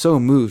people are so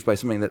moved by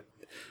something that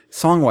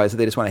song-wise that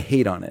they just want to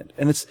hate on it.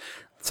 And it's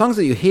songs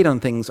that you hate on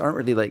things aren't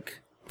really like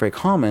very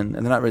common,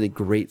 and they're not really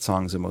great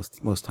songs in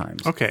most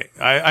times. Okay,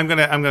 I'm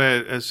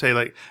gonna say,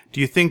 like,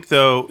 do you think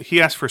though he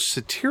asked for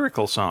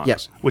satirical songs, Yeah.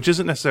 which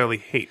isn't necessarily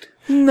hate?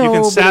 No, you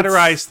can but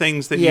satirize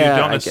things that you yeah,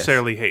 don't I guess.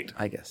 necessarily hate.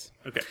 I guess.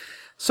 Okay,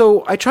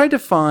 So I tried to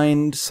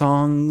find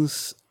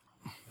songs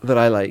that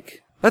I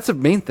like. That's the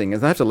main thing,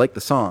 is I have to like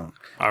the song.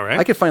 all right.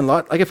 I could find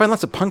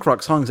lots of punk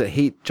rock songs that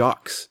hate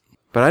jocks,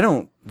 but I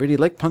don't really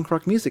like punk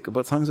rock music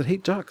about songs that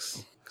hate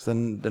jocks because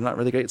then they're not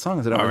really great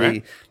songs. They don't All really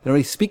right. they don't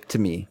really speak to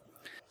me.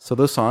 So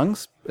those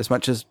songs, as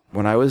much as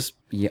when I was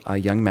a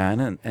young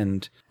man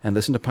and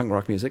listened to punk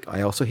rock music,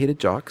 I also hated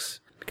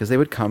jocks because they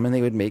would come and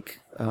they would make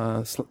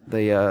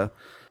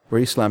where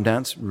you slam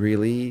dance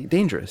really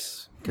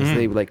dangerous because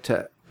they would like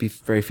to be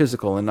very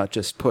physical and not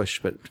just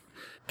push, but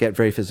get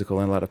very physical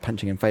and a lot of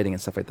punching and fighting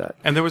and stuff like that.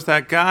 And there was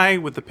that guy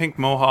with the pink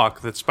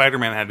mohawk that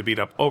Spider-Man had to beat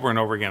up over and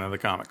over again in the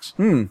comics.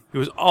 He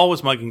was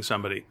always mugging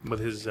somebody with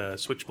his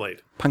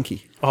switchblade.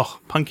 Punky. Oh,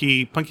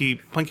 Punky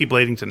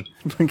Bladington.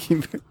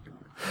 Punky.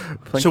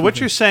 So what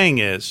you're saying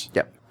is,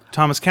 Yep.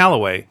 Thomas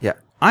Calloway, Yeah.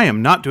 I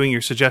am not doing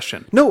your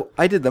suggestion, No,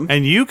 I did them.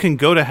 and you can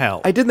go to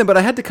hell. I did them, but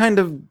I had to kind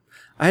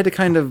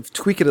of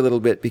tweak it a little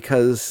bit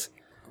because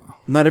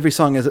not every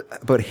song is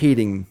about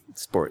hating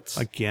sports.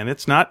 Again,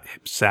 it's not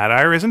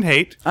satire, isn't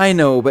hate. I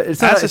know, but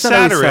it's not. As a It's not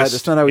always satirist,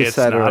 it's not always it's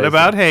satirizing. not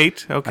about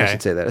hate. I Okay.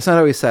 should say that it's not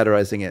always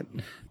satirizing it.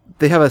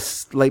 They have a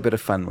slight bit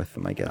of fun with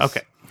them, I guess.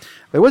 Okay.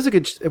 It was a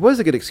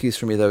good excuse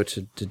for me though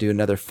to do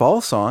another fall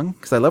song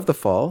because I love the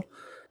fall,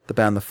 the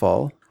band The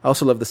Fall. I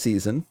also love the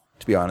season.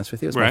 To be honest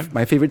with you, it's Right.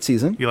 my favorite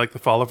season. You like the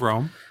Fall of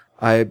Rome?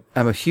 I'm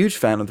a huge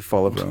fan of the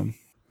Fall of Rome.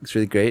 It's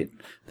really great.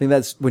 I think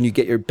that's when you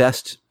get your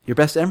best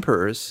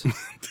emperors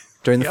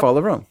during the Fall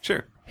of Rome.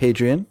 Sure.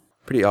 Hadrian,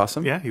 pretty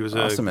awesome. Yeah, he was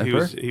awesome he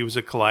emperor. was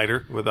a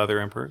collider with other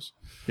emperors.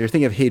 You're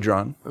thinking of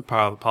Hadrian.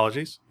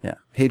 Apologies. Yeah,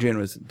 Hadrian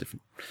was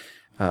different.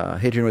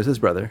 Hadrian was his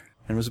brother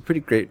and was a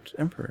pretty great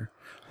emperor.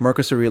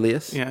 Marcus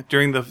Aurelius. Yeah,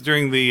 during the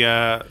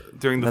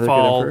Another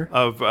fall good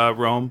of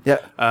Rome, Yeah.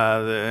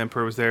 the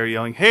emperor was there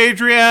yelling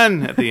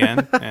 "Hadrian" at the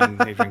end, and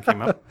Hadrian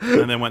came up,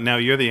 and then went, "Now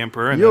you're the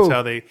emperor," and Yo. that's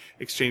how they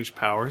exchanged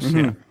powers.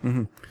 Yeah.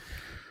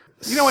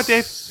 You know what,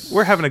 Dave?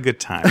 We're having a good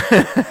time.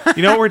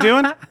 You know what we're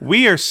doing?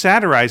 We are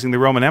satirizing the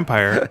Roman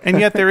Empire, and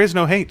yet there is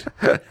no hate.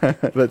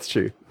 That's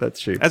true. That's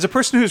true. As a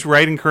person who's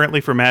writing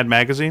currently for Mad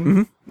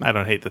Magazine, I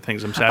don't hate the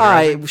things I'm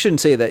satirizing. I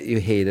shouldn't say that you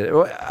hate it,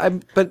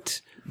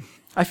 but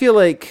I feel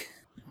like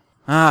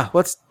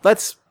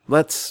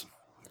let's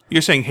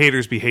You're saying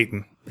haters be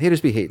hating.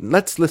 haters be hating.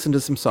 Let's listen to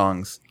some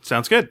songs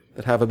Sounds good.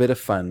 that have a bit of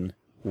fun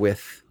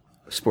with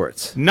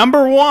sports.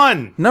 Number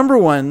one, Number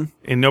one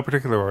in no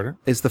particular order.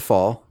 is The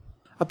Fall,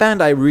 a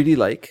band I really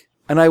like,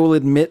 and I will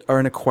admit are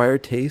an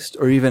acquired taste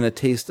or even a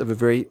taste of a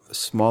very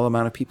small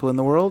amount of people in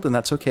the world, and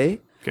that's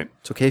okay. Okay.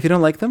 It's okay if you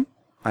don't like them.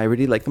 I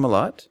really like them a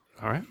lot.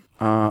 All right.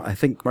 I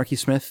think Marky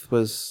Smith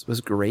was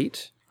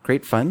great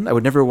fun. I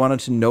would never wanted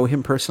to know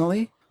him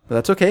personally, but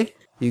that's okay.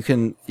 You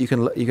can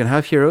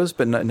have heroes,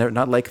 but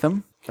not like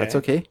them. That's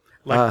okay.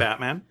 Like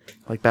Batman.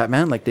 Like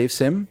Batman, like Dave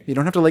Sim. You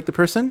don't have to like the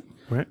person.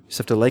 Right. You just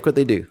have to like what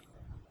they do,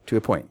 to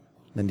a point.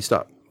 Then you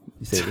stop.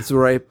 You say, "This is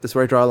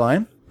where I draw a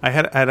line." I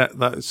had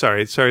a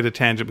sorry to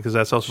tangent because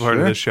that's also part of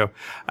Sure. this show.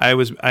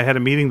 I had a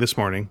meeting this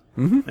morning.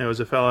 Mm-hmm. There was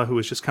a fellow who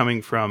was just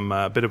coming from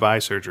a bit of eye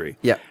surgery.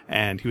 Yeah.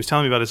 And he was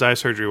telling me about his eye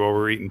surgery while we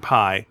were eating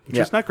pie, which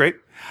Yeah. is not great.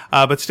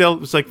 But still, it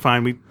was like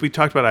fine. We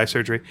talked about eye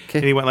surgery. Okay.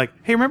 And he went like,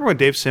 hey, remember when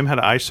Dave Sim had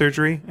eye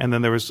surgery? And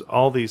then there was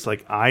all these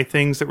like eye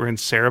things that were in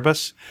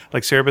Cerebus.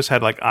 Like Cerebus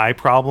had like eye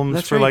problems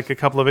That's for right. like a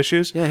couple of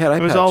issues. Yeah, he had eye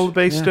It was patch. all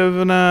based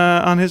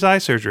Yeah. on his eye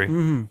surgery.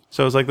 Mm-hmm.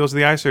 So it was like, those are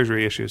the eye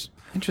surgery issues.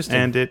 Interesting.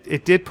 And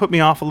it did put me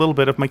off a little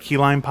bit of my key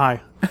lime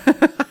pie.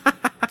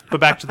 But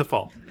back to The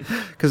Fall.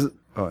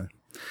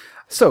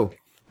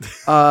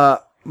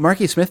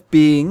 Marky Smith,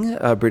 being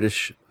a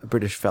British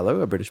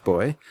fellow, a British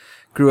boy,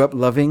 grew up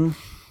loving.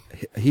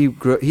 He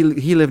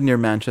lived near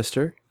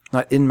Manchester,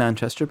 not in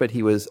Manchester, but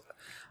he was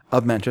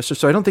of Manchester.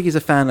 So I don't think he's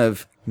a fan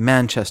of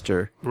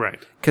Manchester. Right.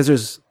 Because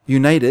there's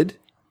United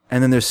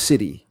and then there's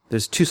City.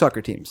 There's 2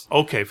 soccer teams.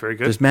 Okay, very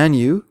good. There's Man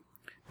U,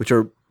 which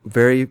are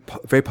very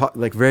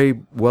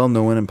well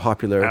known and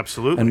popular.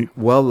 Absolutely. And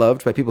well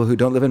loved by people who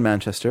don't live in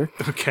Manchester.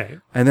 Okay.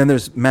 And then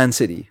there's Man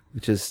City,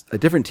 which is a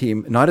different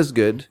team, not as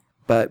good,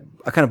 but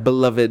a kind of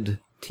beloved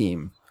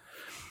team.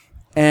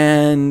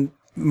 And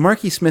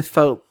Marky Smith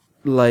felt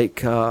like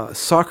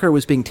soccer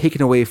was being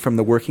taken away from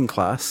the working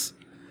class,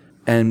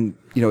 and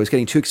it was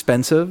getting too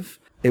expensive.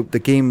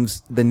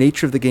 The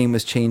nature of the game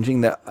was changing.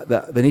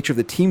 The nature of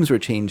the teams were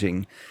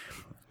changing,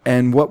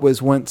 and what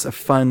was once a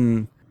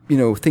fun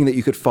thing that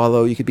you could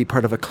follow, you could be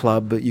part of a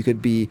club, you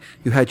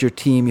had your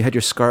team, you had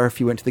your scarf,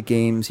 you went to the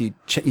games, you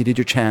did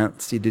your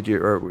chants, you did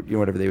or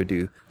whatever they would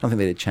do. I don't think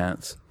they did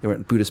chants. They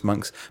weren't Buddhist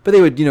monks, but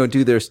they would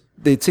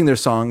they'd sing their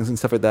songs and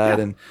stuff like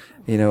that, and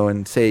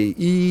and say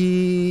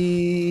easy,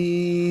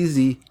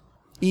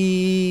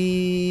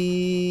 easy.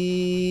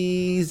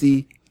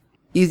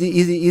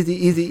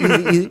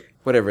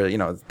 Whatever,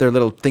 their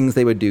little things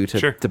they would do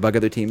to bug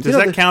other teams. Does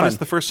that count as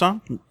the first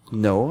song?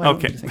 No.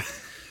 Okay.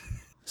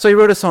 So he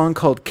wrote a song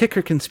called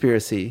Kicker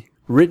Conspiracy,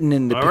 written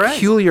in the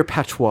peculiar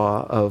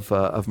patois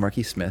of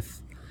Marky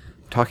Smith,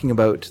 talking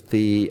about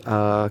the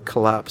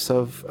collapse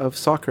of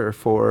soccer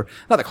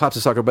not the collapse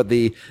of soccer, but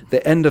the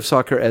end of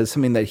soccer as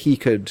something that he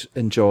could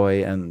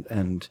enjoy.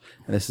 And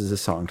this is a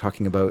song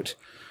talking about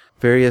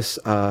various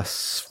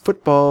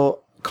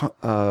football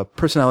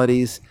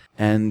personalities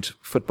and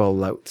football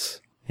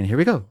louts. And here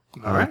we go.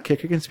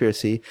 Kicker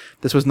Conspiracy.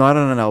 This was not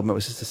on an album. It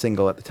was just a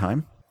single at the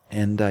time.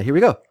 And here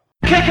we go.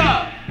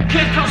 Kicker!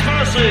 Kid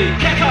Conspiracy!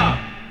 Kicker!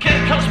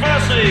 Kid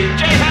Conspiracy!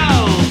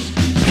 J-Hells!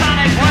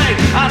 Tonic Wig!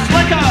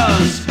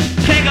 Slickers!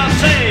 King of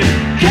Team!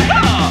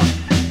 Kicker!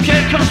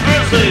 Kid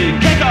Conspiracy!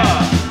 Kicker!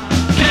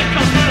 Kid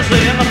Conspiracy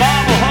in the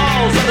marble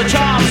halls of the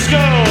charm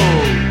school!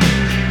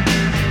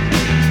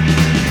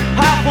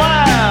 Half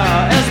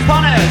Flair is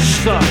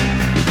punished!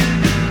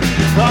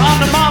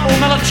 Under marble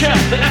Miller chip,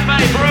 the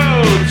FA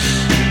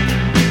broods!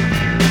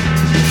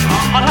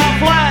 On Half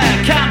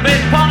Flair can be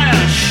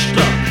punished!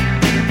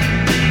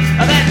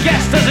 And then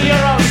guest as a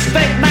Euro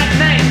state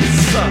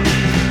magnates,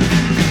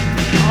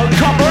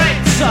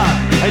 corporates,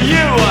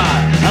 you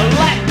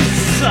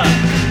elects.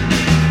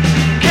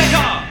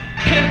 Kicker,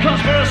 Kid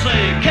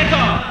Conspiracy,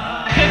 kicker,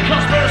 Kid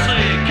Conspiracy,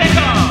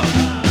 kicker,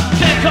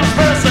 Kid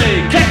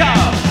Conspiracy,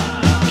 kicker,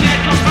 Kid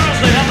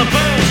Conspiracy, and the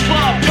Booze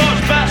Club,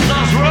 George Best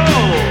does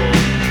rule.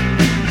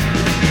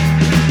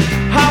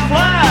 Half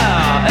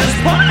Flair is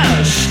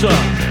punished.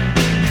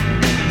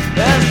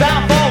 His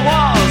downfall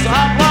was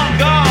outrun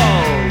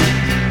gold.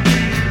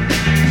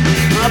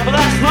 But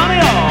that's none of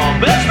your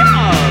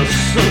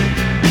business.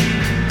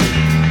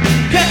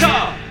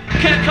 Kicker,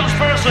 Kid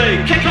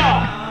Conspiracy, kicker,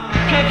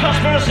 Kid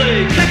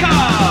Conspiracy, kicker,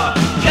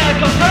 Kid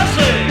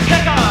Conspiracy,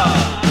 kicker,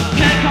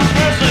 Kid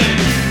Conspiracy,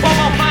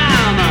 former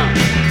fan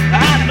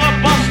at the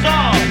bus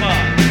stop,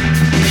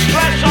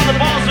 stretched on the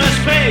balls of his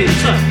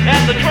feet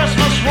in the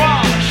Christmas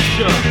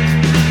rush,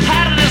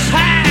 had in his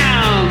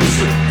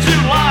hands 2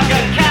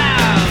 lager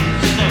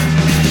cans,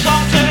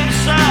 sung to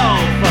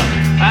himself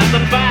at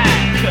the back.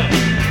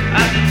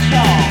 At the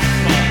top.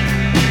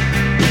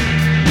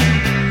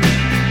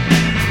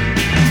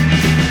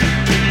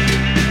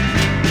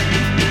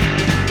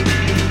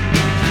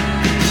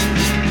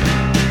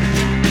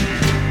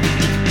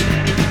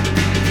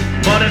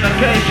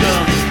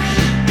 Modifications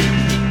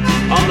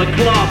on the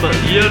club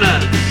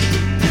units.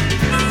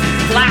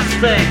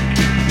 Plastic,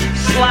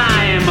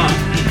 slime,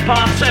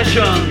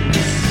 partitions.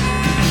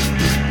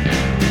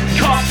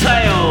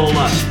 Cocktail,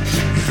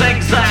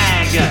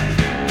 zigzag,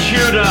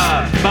 Tudor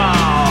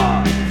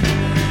bar.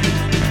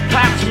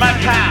 Pat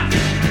McCat,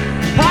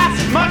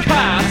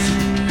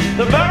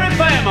 the very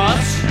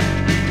famous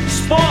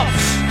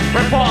sports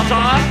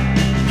reporter,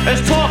 is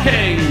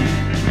talking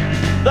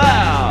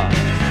there.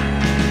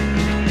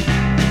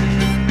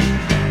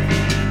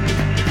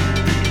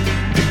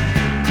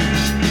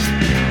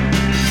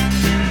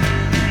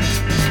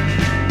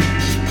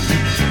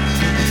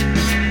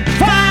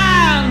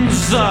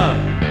 Fans!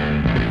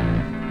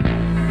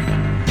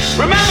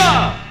 Remember,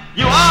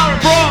 you are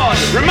abroad.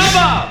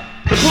 Remember,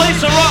 the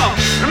police are wrong.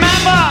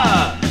 Remember,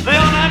 the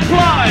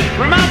unemployed.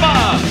 Remember,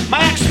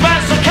 my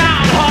expense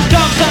account. Hot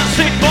dogs and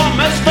seat for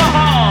Mr.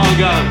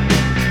 Hogg.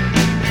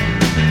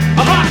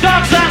 Hot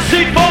dogs and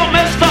seat for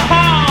Mr.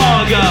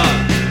 Hogg.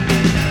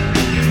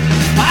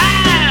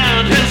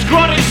 And his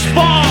grotty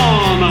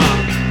spawn.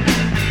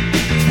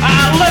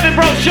 Living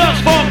brochures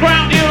for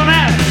ground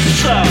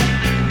units.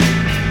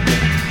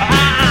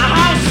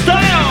 How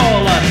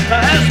stale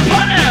is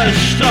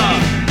punished.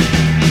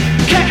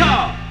 Kicker,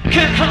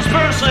 Kid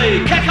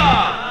Conspiracy, kicker,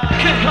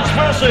 Kid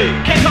Conspiracy,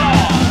 kicker,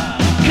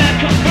 Kid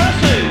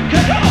Conspiracy,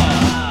 kicker,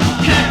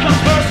 Kid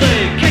Conspiracy,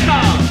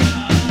 kicker,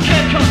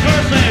 Kid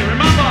Conspiracy,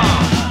 remember,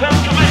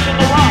 don't commission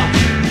the lot,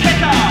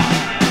 kicker,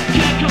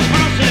 Kid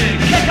Conspiracy,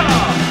 kicker,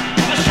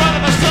 destroy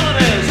the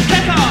facilities,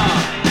 kicker,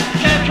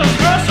 Kid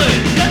Conspiracy,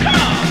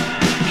 kicker,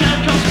 Kid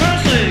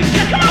Conspiracy,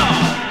 kicker,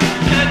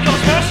 Kid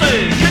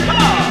Conspiracy,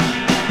 kicker.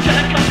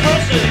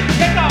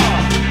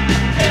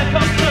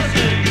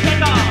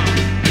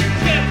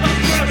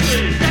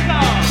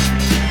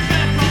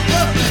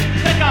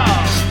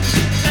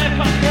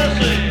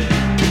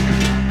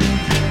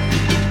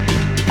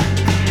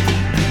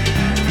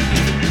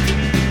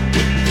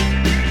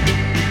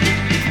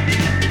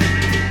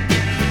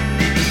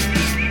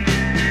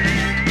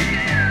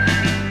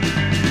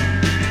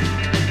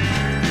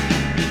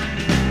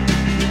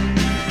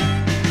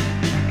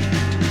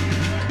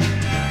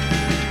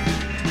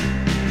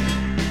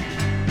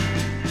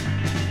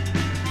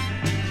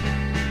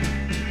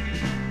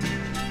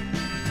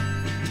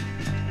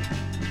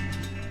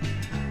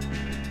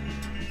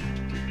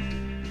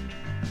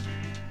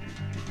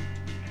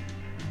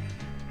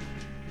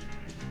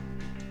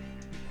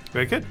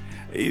 Very good.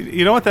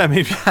 You know what that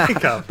made me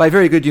think of? By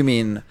very good, you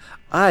mean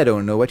I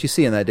don't know what you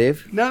see in that,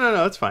 Dave.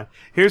 No, it's fine.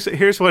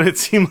 Here's what it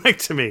seemed like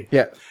to me.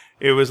 Yeah.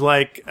 It was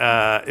like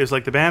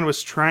the band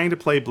was trying to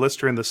play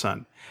Blister in the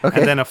Sun. Okay.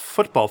 And then a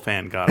football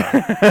fan got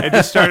up and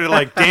just started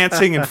like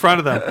dancing in front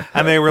of them,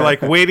 and they were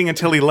like waiting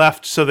until he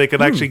left so they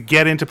could actually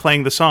get into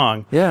playing the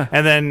song. Yeah.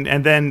 And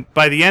then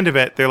by the end of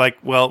it, they're like,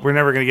 "Well, we're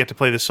never going to get to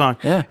play the song."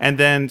 Yeah. And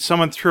then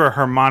someone threw a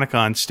harmonica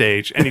on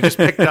stage, and he just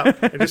picked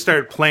up and just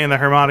started playing the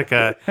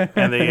harmonica,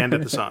 and they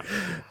ended the song.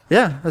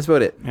 Yeah, that's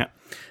about it. Yeah.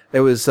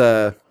 It was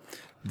that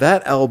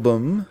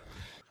album.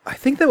 I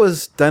think that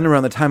was done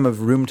around the time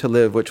of Room to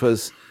Live, which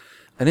was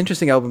an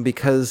interesting album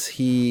because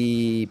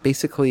he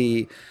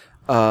basically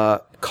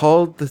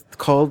called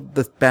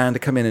the band to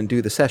come in and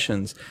do the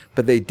sessions,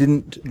 but they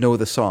didn't know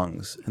the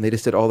songs, and they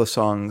just did all the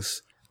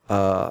songs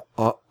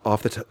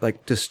off the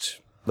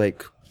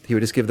he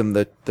would just give them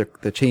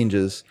the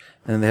changes,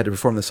 and then they had to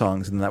perform the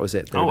songs, and that was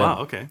it. Oh wow,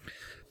 okay.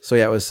 So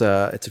yeah, it was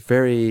it's a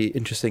very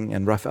interesting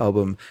and rough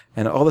album,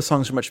 and all the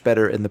songs are much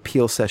better in the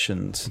Peel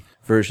Sessions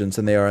versions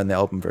than they are in the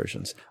album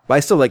versions. But I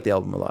still like the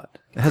album a lot.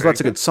 It has lots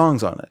of good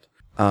songs on it,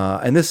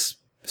 and this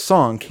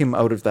song came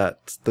out of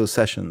those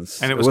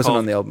sessions, and it wasn't called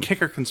on the album.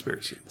 Kicker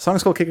Conspiracy. The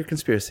song's called Kicker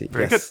Conspiracy.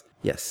 Very good.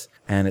 Yes,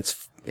 and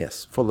it's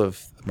full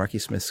of Marky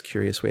Smith's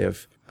curious way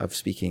of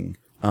speaking,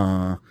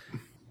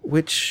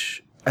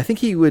 which I think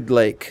he would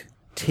write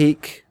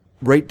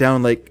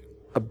down like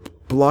a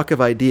block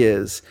of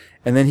ideas,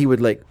 and then he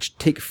would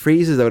take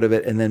phrases out of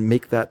it and then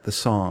make that the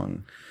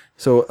song.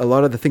 So a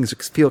lot of the things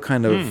feel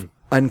kind of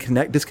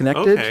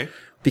disconnected. Okay.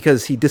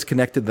 Because he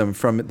disconnected them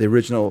from the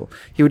original.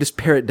 He would just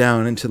pare it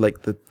down into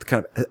like the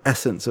kind of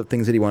essence of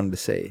things that he wanted to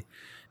say,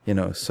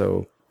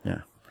 so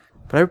yeah.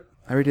 But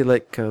I really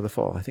like The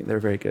Fall. I think they're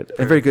very good.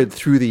 And very good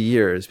through the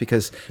years,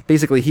 because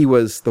basically he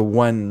was the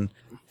one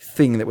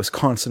thing that was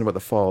constant about The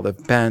Fall. The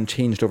band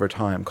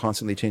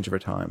constantly changed over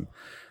time.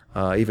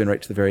 Even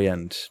right to the very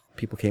end,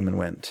 people came and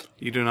went.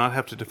 You do not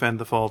have to defend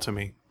The Fall to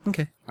me.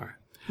 Okay. All right.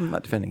 I'm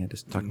not defending it,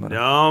 just talking about it.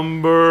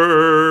 Number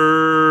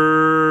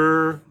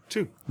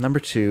two. Number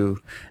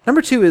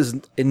two is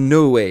in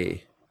no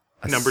way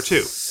Number two.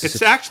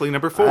 It's actually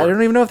number 4. I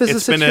don't even know if this is a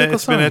satirical song.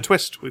 It's been a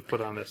twist we've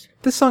put on this.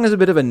 This song is a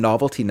bit of a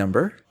novelty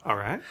number. All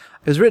right.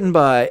 It was written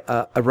by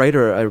a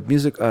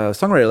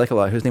songwriter I like a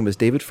lot, whose name was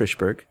David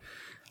Frishberg.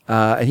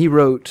 And he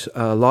wrote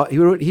a lot.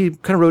 He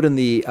kind of wrote in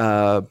the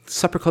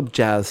supper club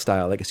jazz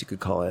style, I guess you could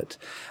call it.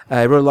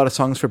 He wrote a lot of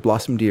songs for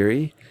Blossom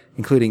Dearie,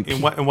 including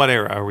in what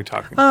era are we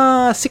talking?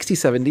 60s,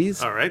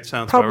 70s. All right,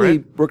 sounds probably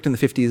about right. Worked in the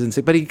 50s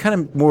and but he kind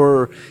of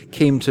more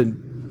came to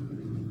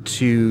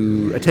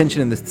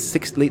attention in the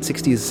late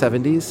 60s,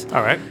 70s.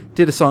 All right.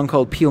 Did a song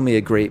called "Peel Me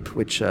a Grape,"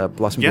 which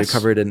Blossom Dearie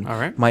covered, and all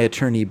right. "My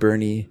Attorney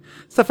Bernie,"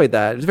 stuff like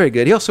that. It was very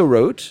good. He also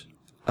wrote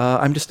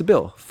 "I'm Just a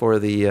Bill" for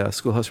the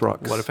Schoolhouse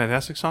Rocks. What a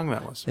fantastic song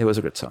that was. It was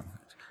a good song.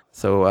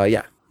 So,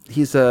 yeah,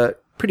 he's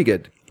pretty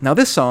good. Now,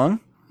 this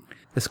song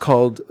is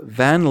called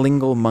Van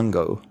Lingle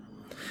Mungo.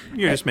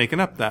 You're just making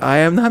up that. I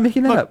am not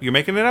making that Look, up. You're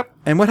making it up?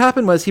 And what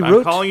happened was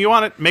I'm calling you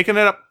on it, making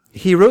it up.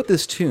 He wrote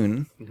this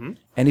tune,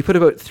 and he put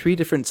about 3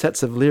 different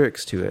sets of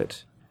lyrics to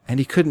it, and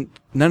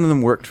none of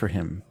them worked for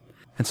him.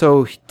 And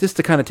so, just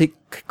to kind of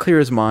clear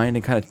his mind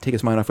and kind of take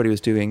his mind off what he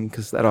was doing,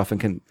 because that often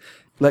can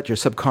let your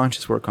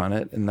subconscious work on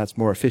it, and that's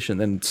more efficient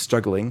than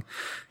struggling.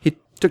 He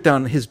took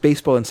down his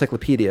baseball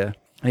encyclopedia,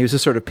 and he was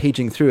just sort of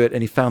paging through it,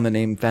 and he found the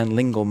name Van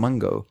Lingle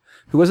Mungo,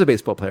 who was a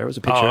baseball player, was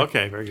a pitcher. Oh,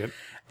 okay, very good.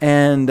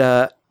 And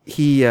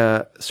he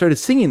started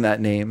singing that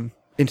name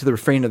into the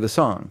refrain of the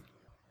song.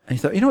 And he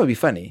thought, what would be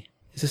funny?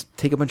 Is just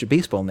take a bunch of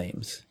baseball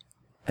names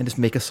and just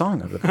make a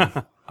song out of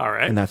them. All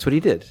right. And that's what he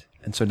did.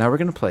 And so now we're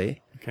going to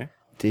play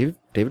David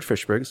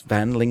Frishberg's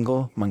Van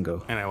Lingle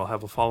Mungo. And I will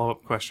have a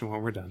follow-up question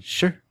when we're done.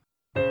 Sure.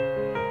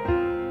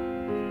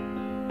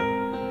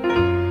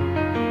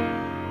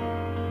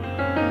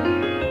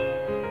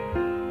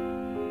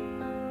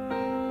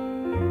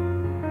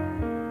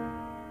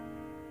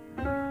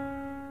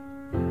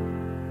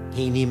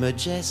 Haney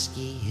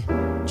Majeski,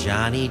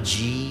 Johnny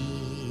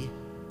G,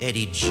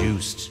 Eddie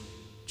Juiced,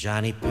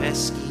 Johnny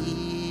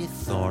Pesky,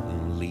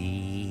 Thornton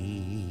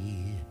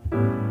Lee,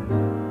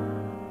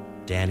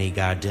 Danny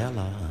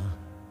Gardella,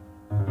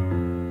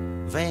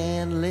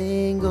 Van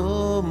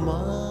Lingle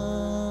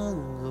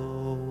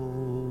Mungo,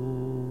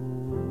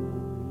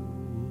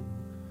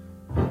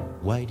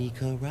 Whitey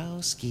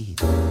Karowski,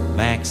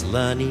 Max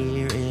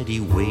Lanier, Eddie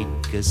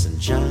Waitkus, and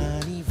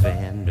Johnny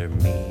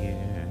Vandermeer.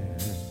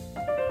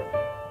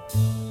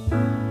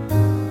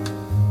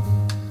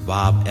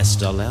 Bob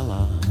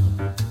Estalella,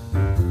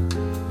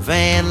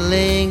 Van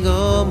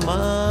Lingle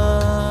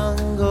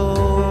Mungo,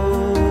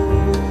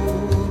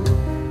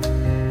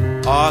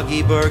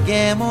 Augie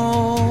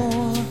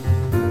Bergamo,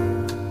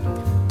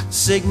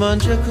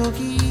 Sigmund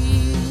Jakuki,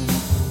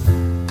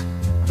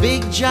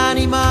 Big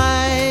Johnny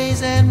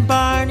Mize, and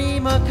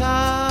Barney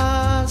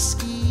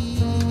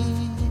McCoskey,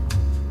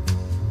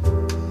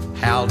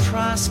 Hal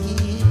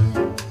Trotsky,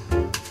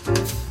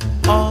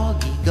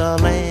 Augie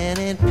Gullan,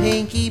 and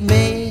Pinky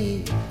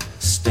May,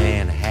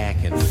 Stan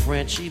Hack and Fred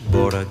Frenchy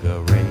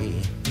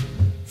Bordegaray,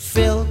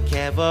 Phil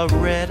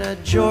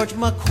Cavaretta, George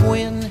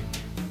McQuinn,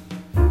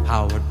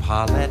 Howard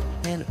Paulette,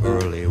 and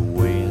Early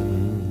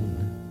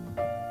Wynn.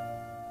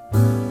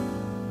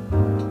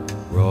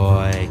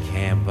 Roy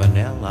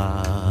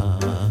Campanella,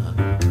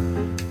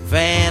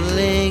 Van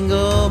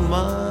Lingle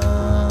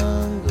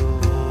Mungo,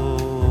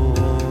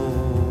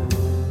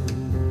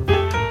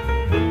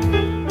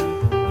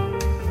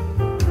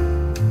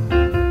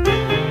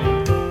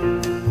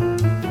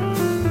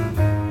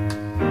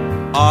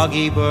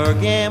 Augie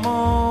Bergamo,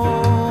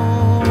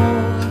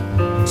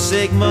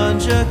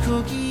 Sigmund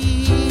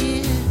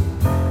Jakuki,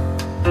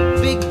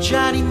 Big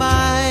Johnny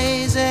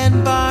Mize,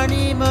 and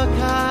Barney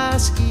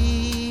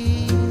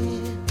McCoskey,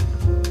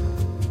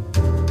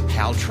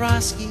 Hal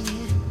Trotsky,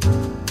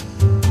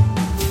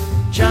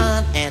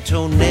 John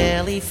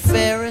Antonelli,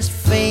 Ferris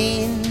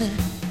Fain,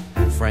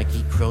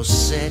 Frankie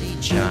Crosetti,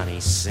 Johnny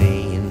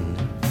Sane,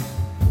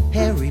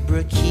 Harry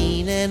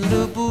Brackeen, and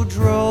Lou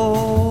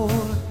Boudreau,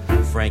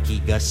 Frankie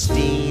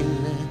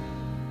Gustine,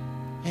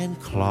 and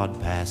Claude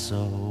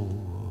Passo,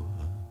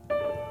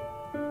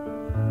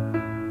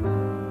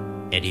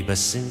 Eddie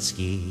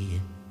Basinski,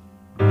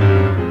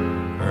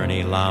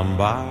 Ernie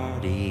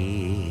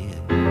Lombardi,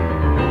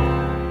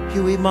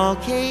 Huey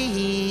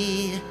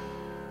Mulcahy,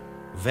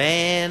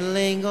 Van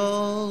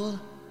Lingle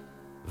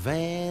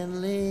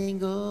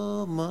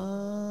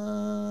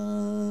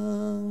Mungo.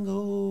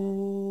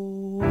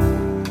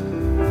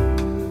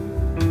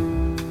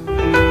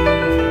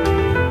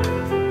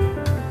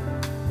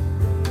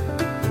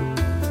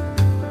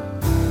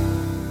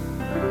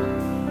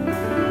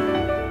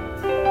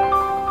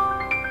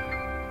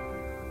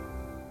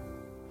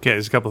 Okay,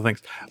 there's a couple of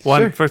things.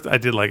 One, Sure. first, I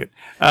did like it.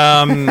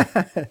 I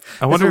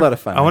wonder, a lot of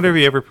fun, I wonder if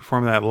you ever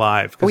performed that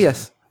live. 'cause- Oh,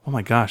 yes. Oh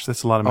my gosh,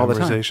 that's a lot of All the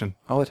time. memorization.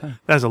 All the time.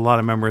 That's a lot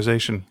of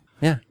memorization.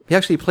 Yeah. He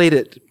actually played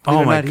it. believe Oh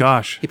it or my not,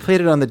 gosh. He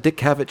played it on the Dick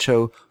Cavett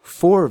show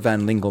for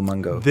Van Lingle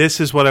Mungo. This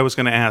is what I was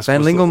going to ask. Van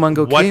was Lingle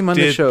Mungo came on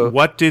the show.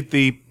 What did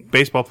the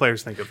baseball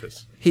players think of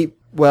this? He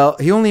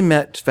only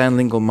met Van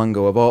Lingle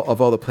Mungo of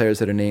all the players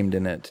that are named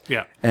in it.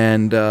 Yeah.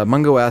 And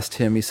Mungo asked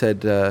him, he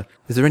said,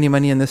 is there any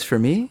money in this for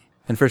me?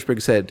 And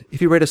Frischberg said, if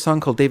you write a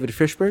song called David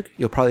Frischberg,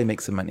 you'll probably make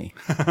some money.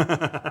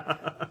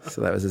 So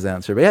that was his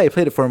answer. But yeah, he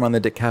played it for him on the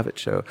Dick Cavett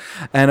show.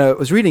 And I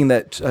was reading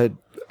that,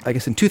 I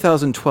guess in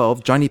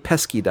 2012, Johnny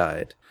Pesky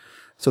died.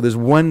 So there's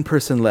one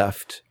person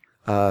left,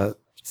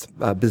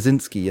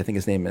 Basinski, I think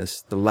his name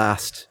is, the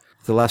last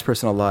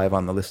person alive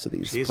on the list of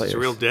these Jeez, players. it's a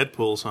real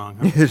Deadpool song.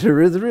 Huh? It's a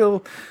real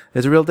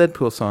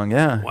Deadpool song,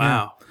 yeah.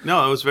 Wow.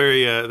 No, that was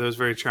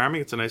very charming.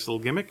 It's a nice little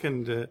gimmick,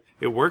 and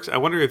it works. I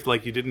wonder if,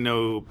 like, you didn't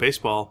know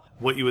baseball,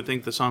 what you would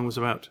think the song was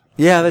about.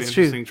 Yeah, It'd that's be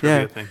true. an interesting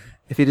trivia Yeah. thing.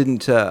 If you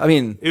didn't,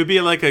 it It would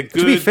be like a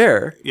good... to be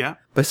fair, Yeah.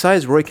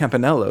 besides Roy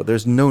Campanello,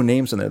 there's no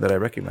names in there that I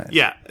recognize.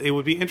 Yeah, it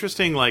would be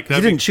interesting, like... You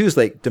didn't choose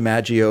like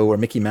DiMaggio or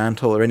Mickey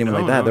Mantle or anyone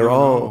like that.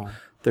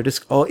 They're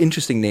just all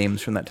interesting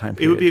names from that time It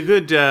period. would be a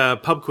good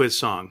pub quiz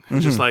song.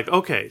 It's just like,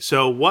 okay,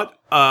 so what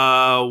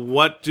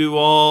do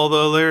all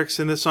the lyrics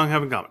in this song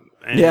have in common?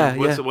 And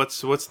what's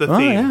the Oh,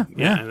 theme?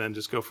 yeah. And then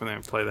just go from there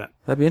and play that.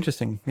 That'd be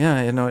interesting.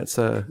 Yeah, it's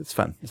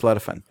fun. It's a lot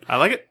of fun. I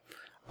like it.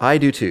 I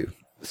do too.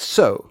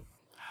 So,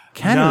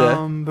 Canada.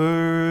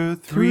 Number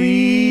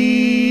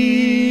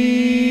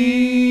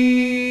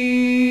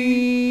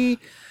 3.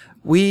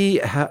 We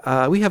have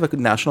a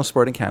national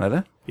sport in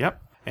Canada.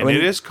 Yep. And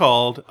it is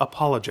called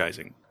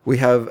apologizing. We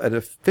have an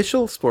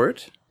official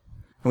sport,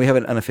 and we have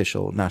an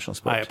unofficial national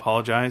sport. I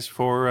apologize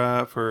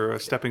for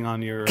stepping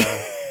on your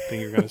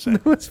thing you're going to say.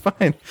 No, it's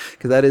fine,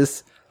 because that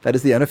is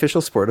the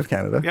unofficial sport of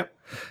Canada. Yep.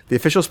 The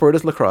official sport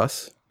is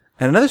lacrosse,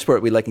 and another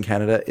sport we like in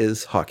Canada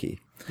is hockey.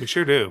 We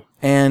sure do.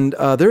 And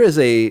there is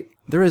a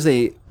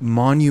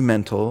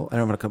monumental. I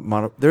don't want to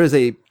call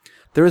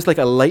there is like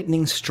a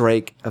lightning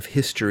strike of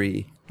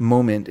history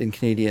moment in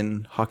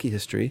Canadian hockey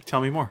history.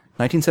 Tell me more.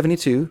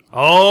 1972.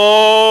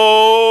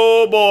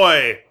 Oh,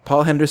 boy.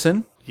 Paul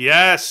Henderson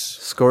Yes.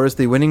 scores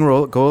the winning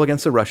goal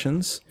against the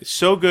Russians. It's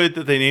so good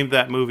that they named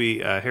that movie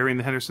Harry and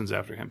the Hendersons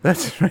after him.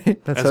 That's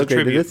right. That's As how a great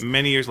it tribute is.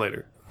 many years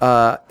later.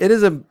 It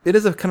is a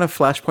kind of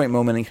flashpoint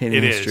moment in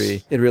Canadian It is.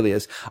 history. It really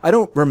is. I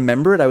don't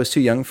remember it. I was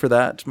too young for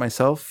that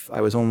myself.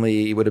 I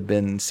would have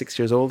been 6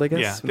 years old, I guess.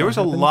 Yeah. when There was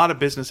that a happened. lot of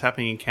business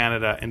happening in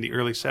Canada in the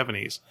early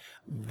 70s.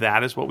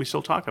 That is what we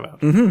still talk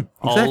about. exactly.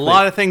 A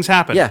lot of things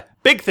happened. Yeah.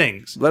 Big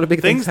things. A lot of big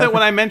things that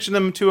when happened. I mention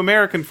them to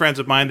American friends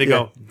of mine, they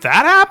go,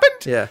 that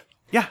happened? Yeah.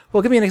 Yeah.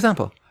 Well, give me an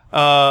example.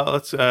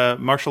 Let's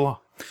martial law.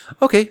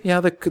 Okay. Yeah.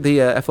 The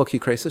FLQ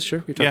crisis.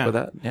 Sure. We talked Yeah.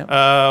 about that.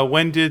 Yeah.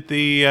 When did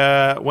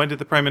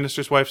the Prime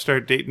Minister's wife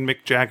start dating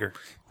Mick Jagger?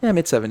 Yeah.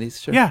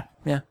 Mid-70s. Sure. Yeah.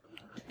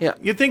 Yeah.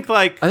 You'd think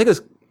like I think it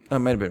was. It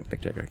might have been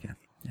Mick Jagger again.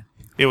 Yeah.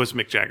 it was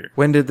Mick Jagger.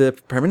 When did the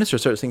Prime Minister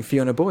start singing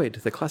Fiona Boyd,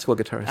 the classical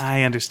guitarist?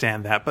 I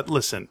understand that, but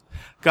listen,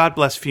 God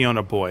bless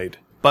Fiona Boyd,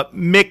 but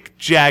Mick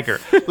Jagger,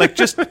 like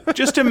just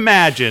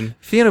imagine.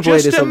 Fiona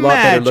Boyd just is a lot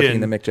better imagine looking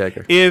than Mick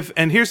Jagger. Here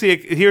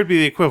would be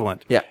the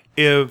equivalent. Yeah.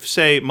 If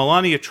say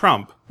Melania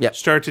Trump Yeah.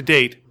 started to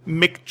date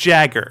Mick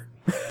Jagger,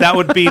 That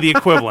would be the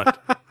equivalent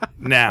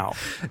now.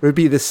 It would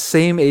be the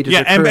same age as Yeah,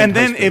 her current and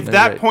then husband. if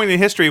that point in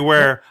history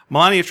where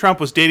Melania Trump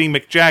was dating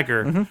Mick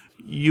Jagger,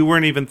 you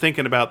weren't even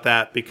thinking about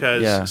that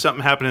because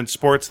something happened in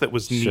sports that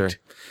was neat. Sure.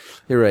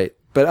 You're right.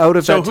 But out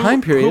of that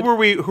time period,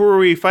 who were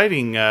we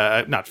fighting?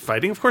 Not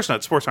fighting, of course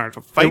not. Sports aren't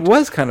a fight. it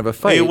was kind of a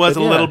fight. It was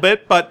but a little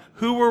bit, but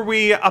who were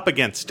we up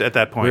against at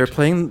that point? We were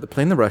playing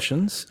the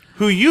Russians.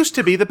 Who used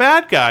to be the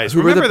bad guys?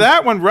 were Remember the-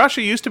 that when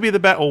Russia used to be the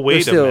bad? Oh,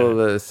 wait a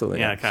minute. Still,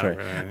 Yeah, kind of.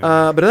 sorry.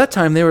 But at that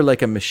time, they were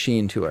like a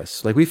machine to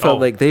us. Like we felt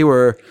Oh. like they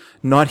were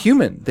not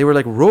human. They were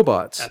like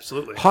robots.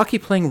 Absolutely. Hockey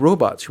playing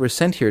robots who were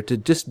sent here to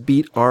just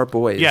beat our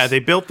boys. Yeah, they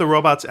built the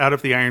robots out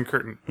of the Iron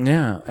Curtain.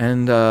 Yeah,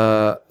 and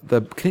the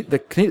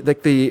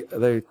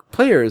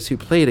players who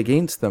played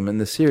against them in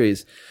the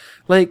series,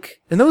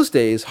 like in those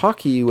days,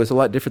 hockey was a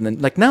lot different than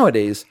like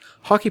nowadays.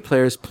 Hockey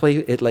players play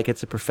it like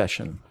it's a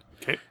profession.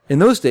 Okay. In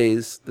those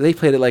days, they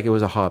played it like it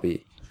was a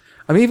hobby.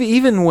 I mean,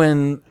 even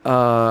when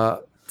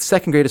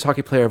second greatest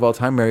hockey player of all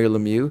time, Mario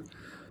Lemieux,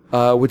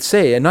 would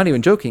say, and not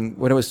even joking,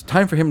 when it was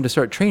time for him to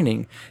start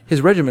training,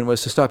 his regimen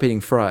was to stop eating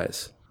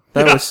fries.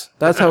 That's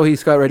how he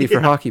got ready for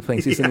hockey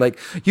playing season. Like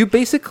you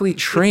basically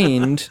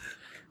trained.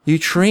 You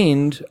It's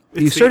started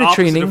the opposite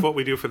training. of what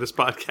we do for this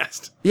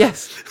podcast.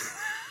 Yes.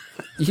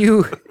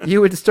 You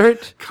would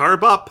start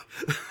Carb up.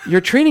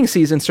 your training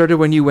season started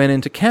when you went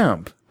into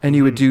camp and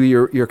you would do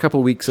your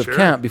couple weeks of Sure.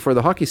 camp before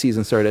the hockey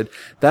season started.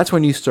 That's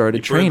when you started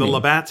Burn training. the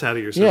Labatt's out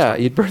of your system. Yeah,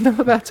 you'd burn the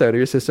Labatt's out of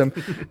your system.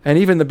 And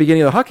even the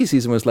beginning of the hockey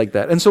season was like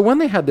that. And so when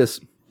they had this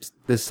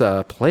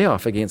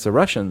playoff against the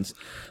Russians,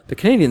 the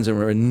Canadians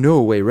were in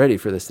no way ready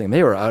for this thing.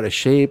 They were out of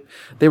shape.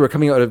 They were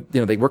coming out of,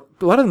 they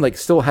worked, a lot of them like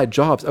still had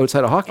jobs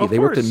outside of hockey. They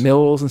worked at course.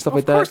 mills and stuff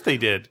like Of that. course they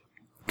did.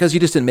 Because you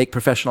just didn't make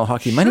professional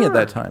hockey money at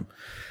that Sure. time.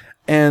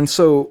 And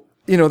so,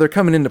 they're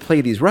coming in to play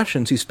these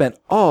Russians who spent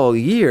all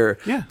year.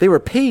 Yeah. They were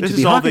paid This to is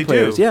be all hockey they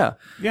players. do. Yeah.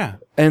 Yeah.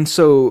 And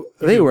so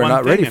they do were one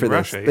not thing ready in for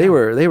this. Russia, They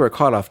yeah. were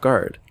caught off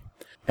guard.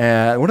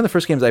 And one of the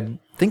first games I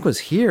think was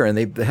here, and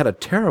they had a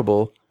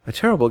terrible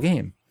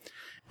game.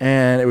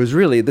 And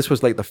this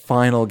was like the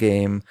final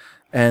game,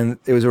 and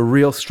it was a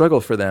real struggle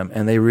for them.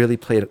 And they really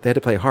they had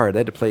to play hard. They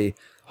had to play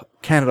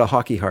Canada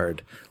hockey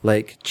hard,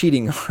 like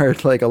cheating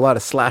hard, like a lot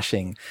of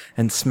slashing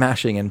and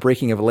smashing and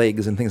breaking of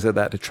legs and things like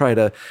that to try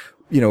to,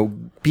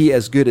 be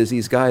as good as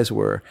these guys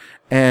were.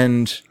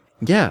 And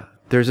yeah,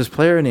 there's this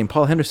player named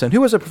Paul Henderson, who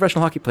was a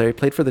professional hockey player,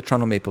 played for the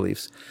Toronto Maple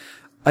Leafs,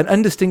 an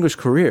undistinguished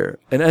career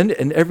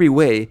in every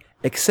way,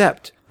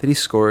 except that he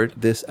scored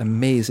this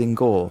amazing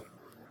goal.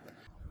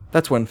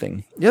 That's one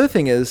thing. The other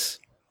thing is,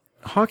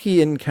 hockey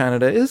in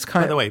Canada is By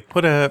kind the way,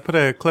 put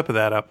a clip of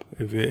that up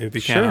if you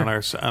can Sure. on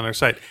our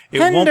site. It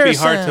won't be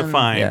hard to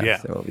find.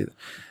 Yes, Yeah. it will be.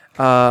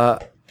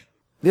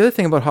 The other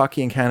thing about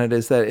hockey in Canada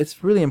is that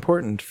it's really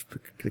important for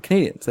the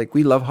Canadians. Like,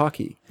 we love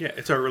hockey. Yeah,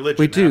 it's our religion.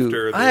 We do.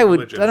 After the I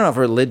religion. don't know if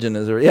religion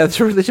is. It's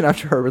a religion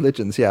after our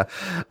religions. Yeah.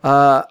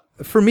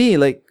 For me,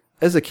 like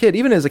as a kid,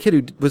 even as a kid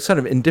who was sort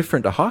of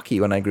indifferent to hockey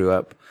when I grew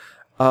up,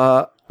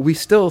 we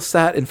still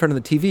sat in front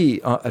of the TV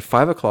at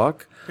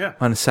 5:00 Yeah.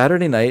 on a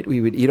Saturday night.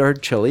 We would eat our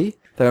chili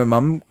that my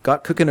mom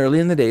got cooking early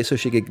in the day so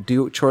she could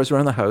do chores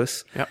around the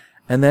house. Yep.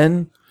 And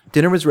then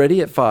dinner was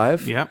ready at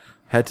 5. Yep.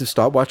 Had to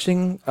stop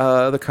watching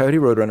the Coyote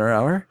Roadrunner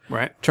hour.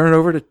 Right. Turn it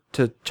over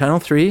to Channel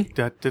 3.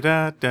 Da, da,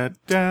 da, da,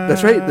 da,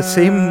 That's right. The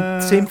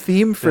same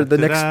theme for the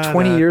next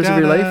 20 years of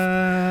your life.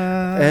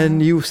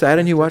 And you sat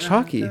and you watched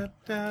hockey.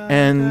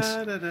 And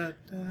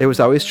it was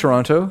always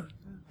Toronto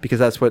because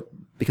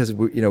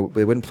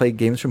they wouldn't play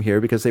games from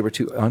here because they were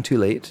too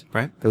late.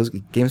 Right. Those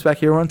games back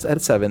here were on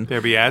at 7.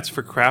 There'd be ads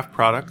for craft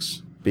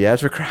products. The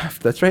ads for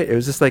craft. That's right. It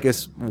was just like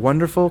this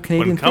wonderful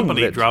Canadian When company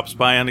thing. that- drops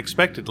by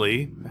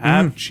unexpectedly,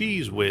 have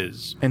Cheese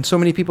Whiz. And so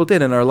many people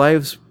did. And our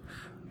lives,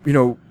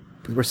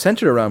 were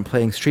centered around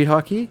playing street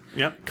hockey,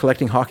 Yep.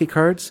 collecting hockey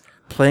cards,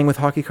 playing with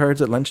hockey cards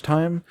at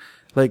lunchtime.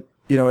 Like,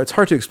 it's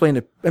hard to explain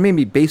it.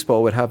 Maybe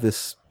baseball would have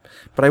this,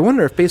 but I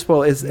wonder if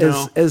baseball is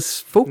No.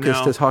 as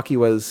focused No. as hockey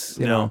was,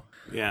 No.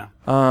 Yeah.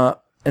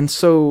 And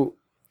so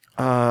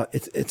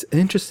it's an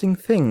interesting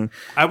thing.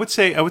 I would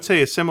say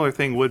a similar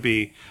thing would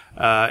be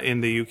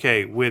in the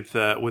UK with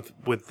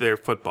their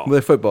football.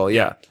 With football,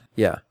 yeah.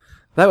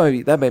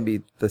 That might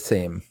be the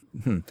same.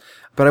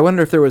 But I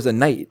wonder if there was a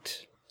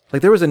night,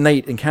 like there was a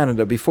night in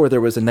Canada before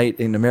there was a night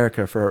in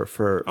America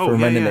for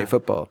Monday Night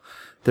Football.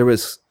 There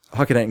was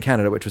Hockey Night in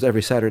Canada, which was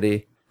every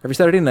Saturday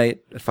night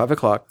at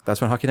 5:00.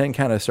 That's when Hockey Night in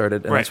Canada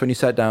started, and Right. that's when you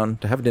sat down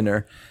to have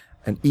dinner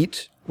and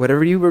eat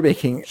whatever you were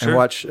making Sure. and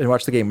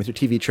watch the game with your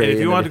TV tray. And if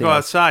you wanted to go everything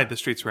else. outside, the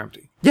streets were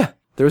empty. Yeah,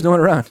 there was no one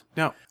around.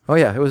 No. Oh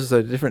yeah, it was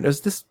a different.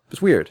 It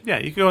was weird. Yeah,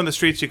 you could go in the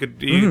streets. You could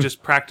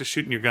just practice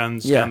shooting your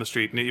guns Yeah. down the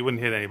street, and you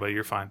wouldn't hit anybody.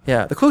 You're fine.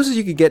 Yeah, the closest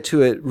you could get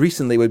to it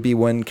recently would be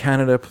when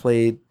Canada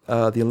played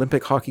the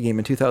Olympic hockey game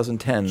in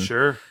 2010.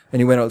 Sure. And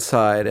you went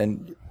outside,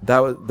 and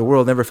the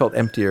world never felt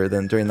emptier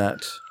than during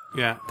that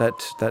Yeah.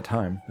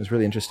 time. It was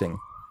really interesting.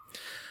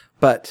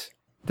 But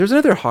there's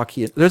another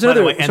hockey. There's By another.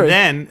 the way, sorry.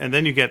 and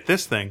then you get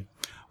this thing,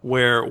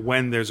 where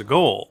when there's a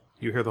goal,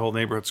 you hear the whole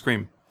neighborhood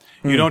scream.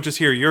 You don't just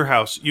hear your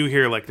house; you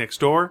hear like next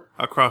door,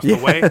 across the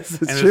way, Yes,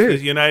 and it's true.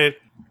 it's united.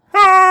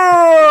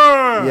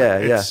 Ah! Yeah,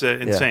 it's yeah,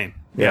 insane.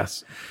 yeah.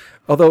 Yes.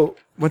 Although,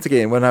 once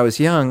again, when I was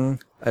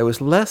young, I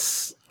was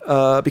less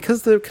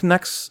because the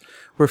Canucks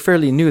were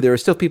fairly new. There were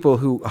still people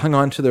who hung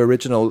on to their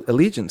original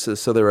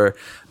allegiances. So there were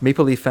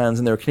Maple Leaf fans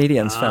and there were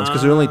Canadiens fans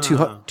because there were only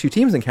two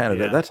teams in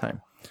Canada at that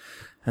time.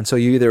 And so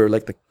you either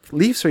like the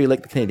Leafs or you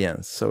like the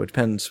Canadiens. So it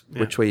depends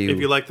which way you. If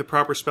you like the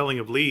proper spelling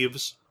of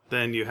leaves,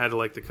 then you had to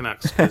like the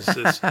Canucks because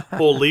this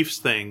whole Leafs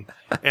thing,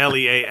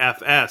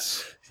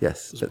 Leafs,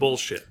 Yes, is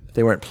bullshit.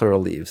 they weren't plural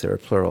Leaves. They were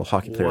plural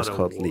hockey players What a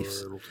called world.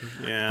 Leafs.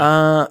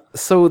 Yeah.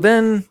 So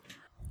then,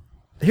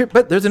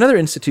 but there's another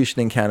institution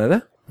in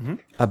Canada,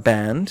 a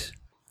band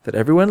that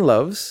everyone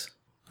loves.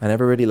 I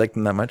never really liked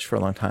them that much for a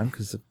long time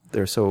because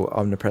they're so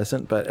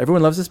omnipresent, but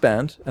everyone loves this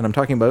band, and I'm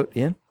talking about,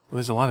 Ian, Well,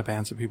 there's a lot of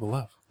bands that people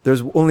love.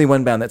 there's only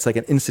one band that's like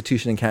an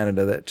institution in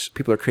Canada that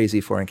people are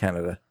crazy for in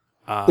Canada.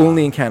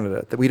 Only in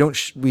Canada, that we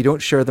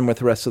don't share them with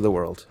the rest of the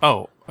world.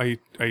 Oh, are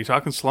you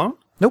talking Sloan?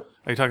 Nope.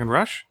 Are you talking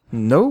Rush?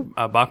 No.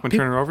 Bachman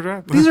Turner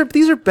Overdrive?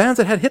 These are bands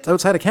that had hits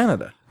outside of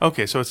Canada.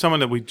 Okay, so it's someone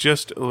that we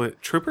just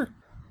Trooper.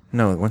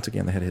 No, once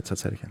again, they had hits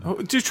outside of Canada.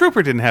 Oh,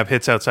 Trooper didn't have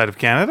hits outside of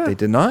Canada. They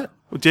did not.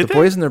 Did the they?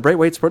 Boys in their bright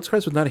white sports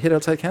cars was not a hit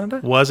outside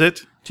Canada. Was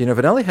it? Gino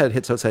Vanelli had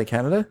hits outside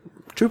Canada.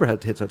 Trooper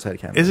had hits outside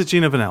Canada. Is it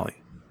Gina Vanelli?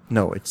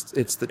 No, it's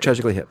the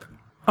Tragically Hip.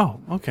 Oh,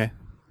 okay.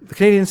 The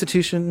Canadian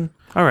Institution.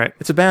 All right.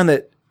 It's a band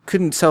that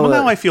couldn't sell. Well,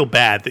 now I feel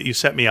bad that you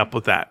set me up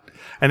with that,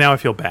 and now I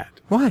feel bad.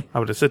 Why? I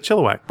would have said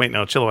Chilliwack. Wait,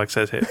 no, Chilliwack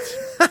says hits.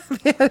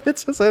 They had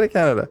hits outside of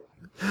Canada.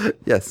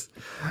 Yes.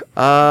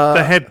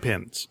 The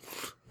Headpins.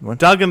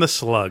 Doug and the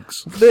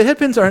Slugs. The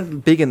Headpins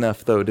aren't big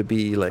enough though to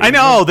be like. I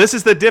know this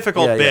is the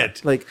difficult Yeah, yeah.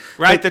 bit. Like-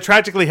 right, like- the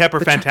Tragically Hip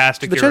are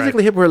fantastic. The you're right.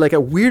 Tragically Hip were like a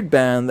weird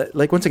band that,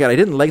 like, once again, I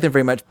didn't like them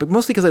very much, but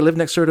mostly because I lived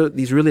next door to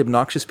these really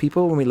obnoxious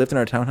people when we lived in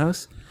our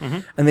townhouse,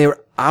 and they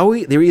were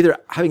either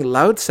having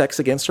loud sex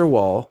against our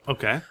wall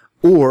Okay.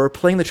 or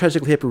playing the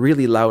Tragically Hip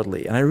really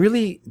loudly, and I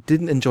really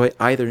didn't enjoy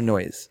either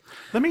noise.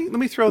 Let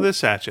me throw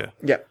this at you.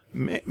 Yeah,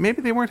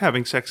 Maybe they weren't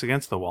having sex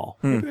against the wall.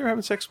 Maybe they were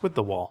having sex with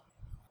the wall.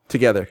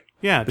 together.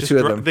 Yeah, The just two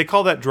of them. they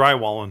call that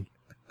drywalling.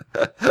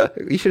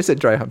 You should have said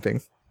dry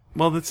humping.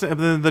 Well, that's,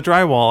 the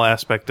drywall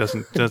aspect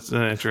doesn't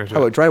enter into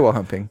How it. about drywall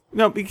humping?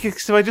 No,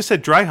 because if I just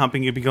said dry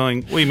humping, you'd be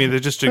going, what do you mean, they're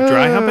just doing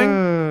dry humping?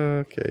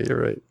 Okay,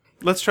 you're right.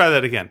 Let's try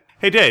that again.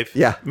 Hey, Dave.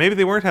 Yeah. Maybe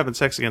they weren't having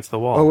sex against the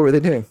wall. Oh, what were they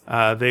doing?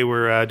 They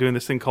were doing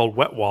this thing called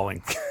wet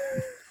walling.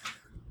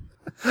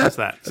 How's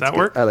that? Does that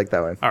work? I like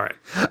that one. All right.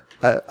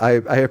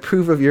 I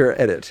approve of your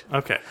edit.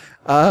 Okay.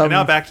 And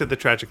now back to the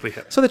Tragically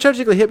Hip. So the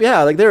Tragically Hip,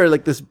 yeah, like they were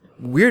like this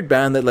weird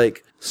band that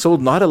like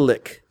sold not a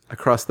lick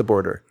across the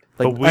border,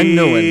 like But we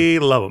unknown.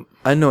 love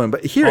them.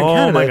 But here in Oh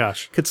Canada, my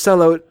gosh. could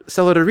sell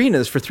out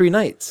arenas for 3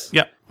 nights.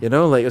 Yep. You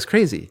know, like it was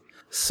crazy.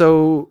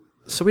 So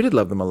we did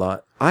love them a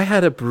lot. I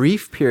had a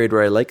brief period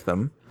where I liked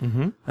them,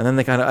 and then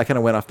I kind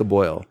of went off the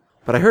boil.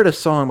 But I heard a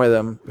song by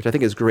them, which I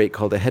think is great,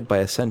 called "Ahead by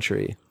a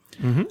Century."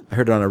 I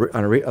heard it on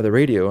the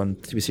radio on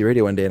CBC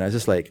Radio one day, and I was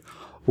just like,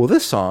 well,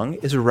 this song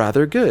is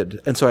rather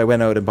good. And so I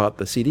went out and bought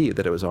the CD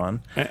that it was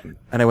on. And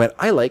I went,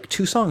 I like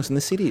 2 songs in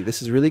this CD.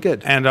 This is really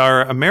good. And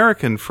our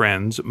American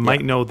friends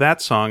might know that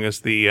song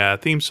as the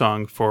theme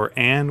song for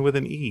Anne with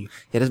an E.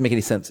 It doesn't make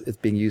any sense it's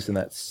being used in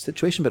that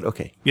situation, but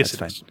okay. Yes,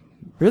 that's it is. fine.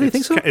 Really? You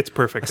think so? It's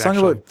perfect, A song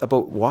actually.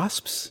 about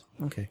wasps?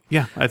 Okay.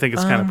 Yeah, I think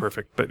it's kind of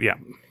perfect, but yeah.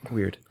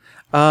 Weird.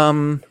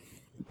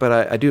 But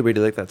I do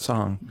really like that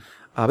song.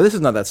 But this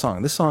is not that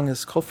song. This song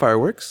is called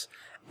Fireworks,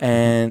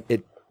 and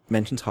it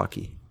mentions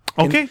hockey.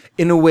 Okay.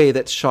 In a way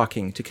that's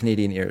shocking to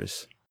Canadian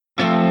ears.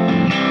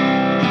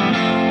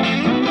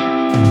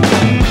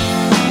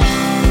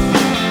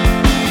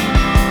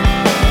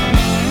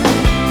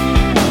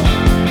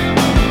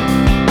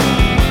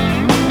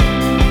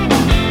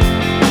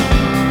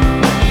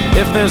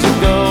 If there's a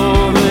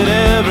goal that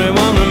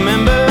everyone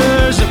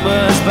remembers, it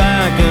was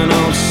back in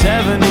old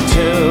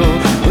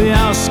 72. We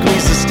all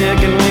squeezed the stick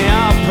and we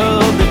all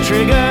pulled the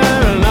trigger,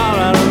 and all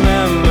I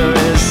remember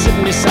is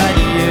sitting beside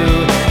you.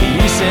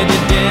 You said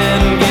you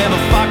didn't give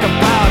a fuck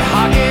about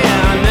hockey,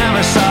 and I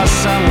never saw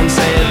someone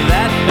say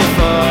that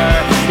before.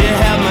 You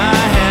held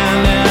my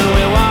hand and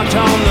we walked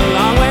home the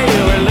long way.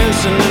 You were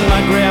loosening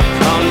my grip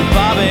on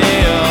Bobby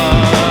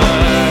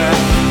Orr.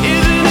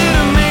 Isn't it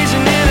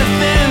amazing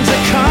anything's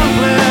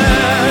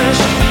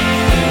accomplished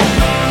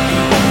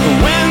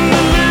when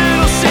the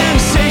little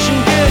sensation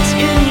gets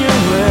in your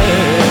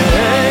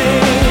way?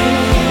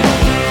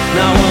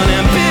 Now one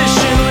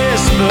ambition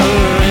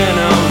whispering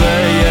over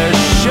your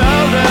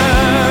shoulder.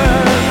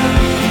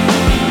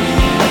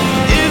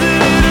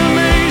 Isn't it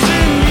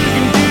amazing you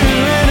can do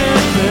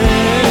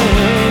anything?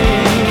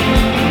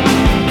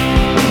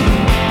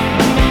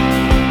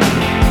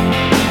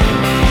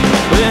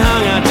 We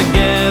hung out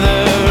together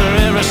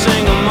every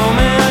single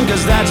moment,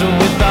 'cause that's what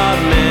we thought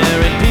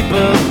married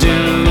people do.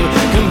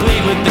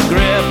 Complete with the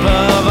grip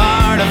of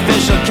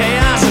artificial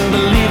chaos and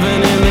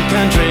believing in the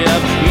country of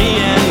me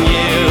and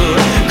you.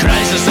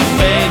 Crisis of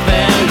faith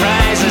and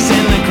crisis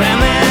in the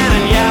Kremlin,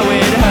 and yeah,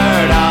 we'd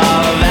heard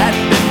all that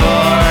before.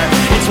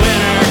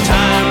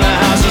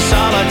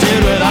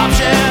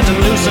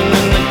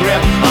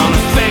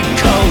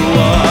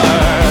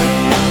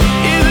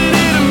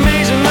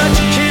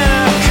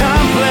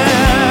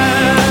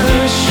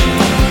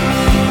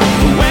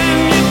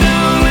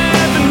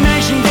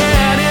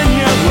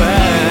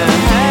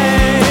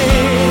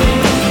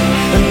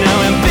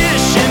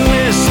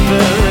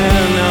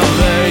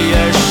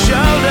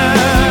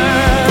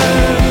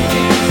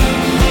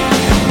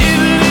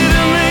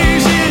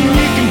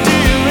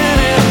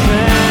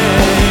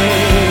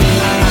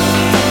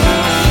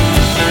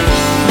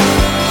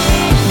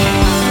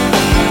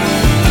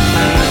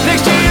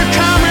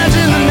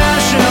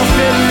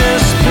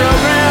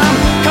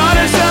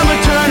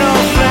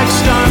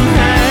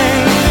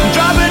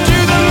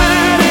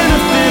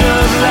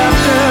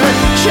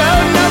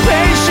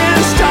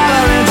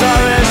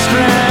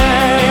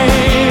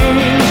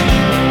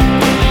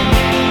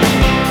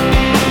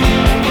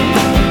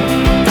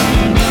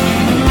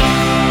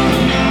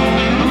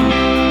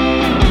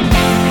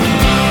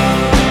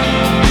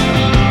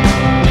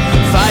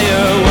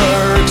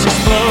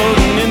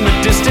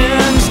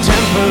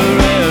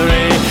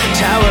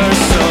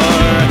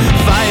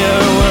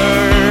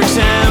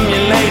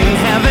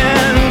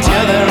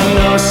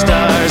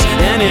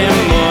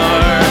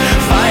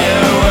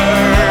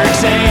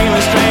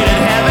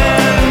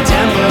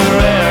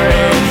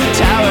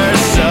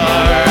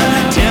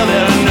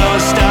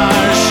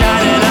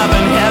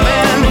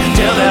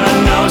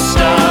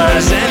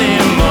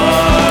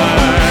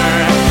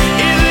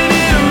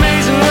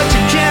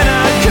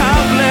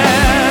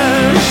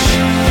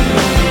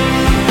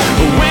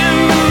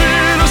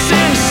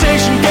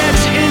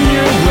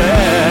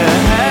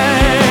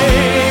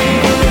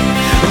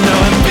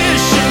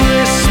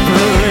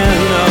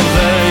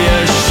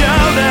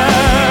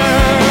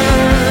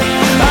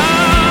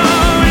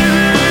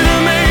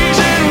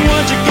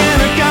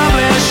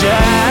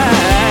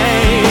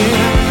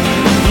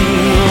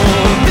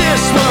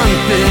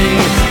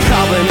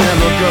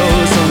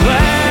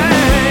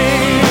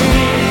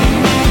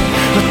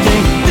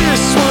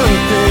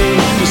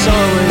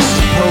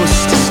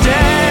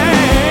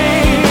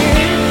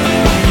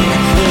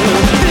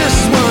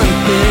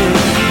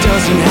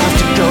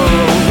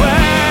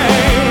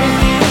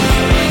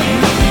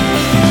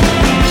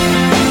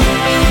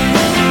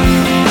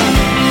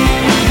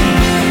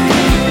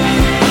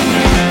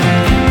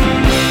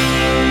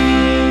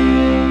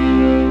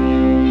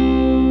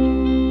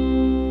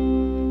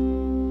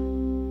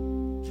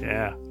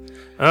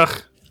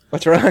 Ugh.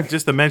 What's wrong?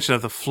 Just the mention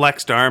of the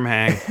flexed arm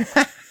hang.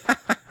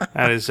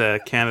 That is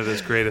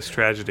Canada's greatest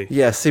tragedy.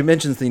 Yes, he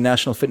mentions the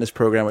national fitness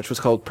program, which was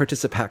called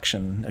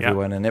Participation,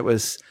 everyone, and it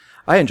was.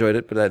 I enjoyed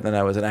it, but then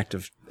I was an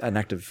active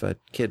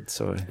kid,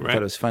 so I thought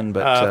it was fun.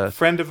 But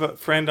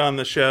friend on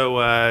the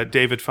show,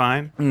 David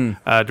Fine,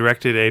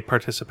 directed a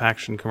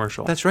Participation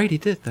commercial. That's right, he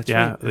did. That's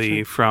right.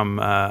 That's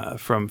right.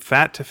 From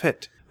Fat to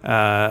Fit,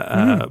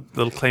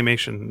 little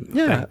claymation.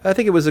 Yeah, thing. I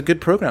think it was a good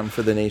program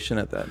for the nation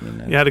at that. I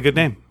mean, It had a good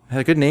name.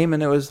 Had a good name,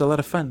 and it was a lot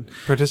of fun.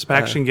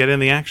 Participation, get in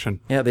the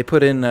action. Yeah, they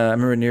put in. I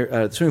remember near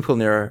the swimming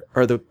pool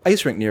or the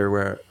ice rink near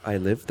where I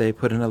live. They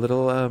put in a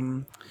little,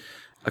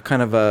 a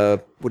kind of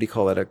a what do you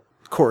call it? A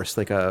course,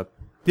 like a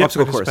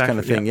obstacle course kind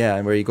of thing. Yeah,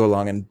 and where you go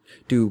along and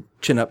do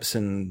chin ups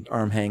and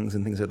arm hangs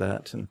and things like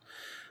that. And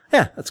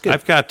yeah, that's good.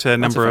 I've got a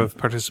number of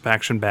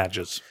Participation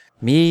badges.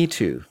 Me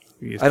too.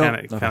 I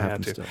don't know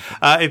had to.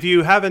 If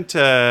you haven't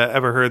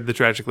ever heard the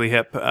Tragically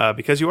Hip,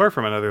 because you are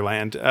from another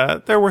land,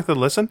 they're worth a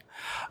listen.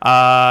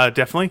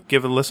 Definitely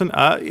give it a listen.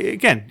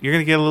 Again, you're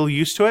going to get a little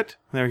used to it.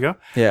 There we go.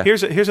 Yeah.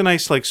 Here's a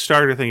nice like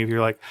starter thing. If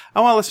you're like,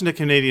 I want to listen to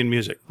Canadian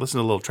music, listen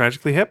to a little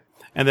Tragically Hip,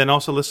 and then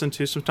also listen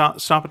to some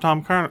Stomp and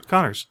Tom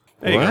Connors.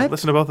 There you go.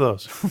 Listen to both of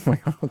those.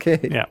 Okay.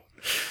 Yeah.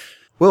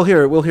 We'll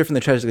hear from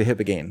the Tragically Hip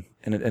again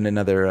in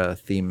another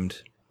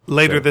themed.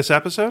 Later this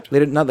episode?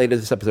 Not later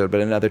this episode,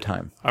 but another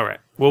time. All right.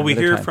 Will we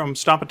hear from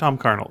Stomp and Tom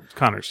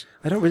Connors?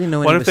 I don't really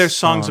know any What of if there's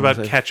songs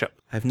about ketchup?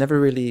 I've never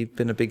really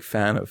been a big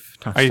fan of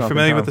Tom. Are you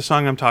familiar with the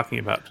song I'm talking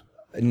about?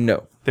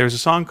 No. There's a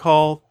song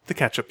called The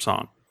Ketchup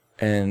Song.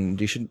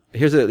 And you should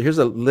here's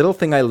a little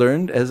thing I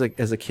learned as a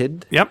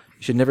kid. Yep.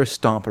 You should never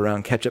stomp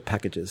around ketchup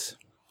packages.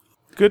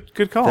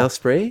 Good call. They'll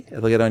spray,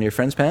 it'll get on your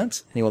friend's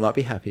pants, and he will not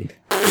be happy.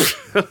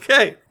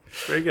 Okay.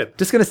 Very good.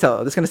 Just gonna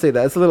say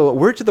that. It's a little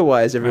word to the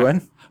wise, everyone.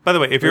 Right. By the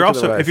way, if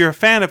you're a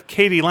fan of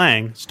Katie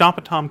Lang, Stomp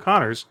and Tom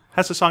Connors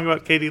has a song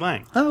about Katie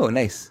Lang. Oh,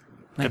 nice.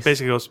 It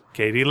basically goes,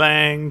 Katie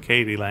Lang,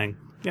 Katie Lang.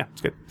 Yeah,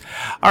 it's good.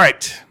 All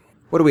right.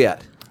 What are we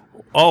at?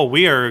 Oh,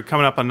 we are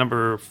coming up on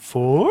number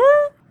 4,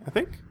 I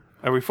think.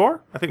 Are we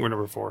 4? I think we're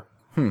number 4.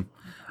 Meaning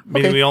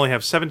we only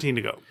have 17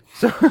 to go.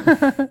 So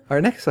our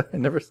next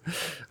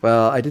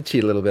well, I did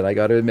cheat a little bit, I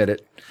got to admit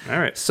it. All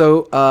right.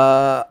 So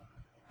I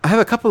have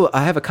a couple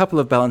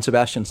of Belle and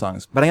Sebastian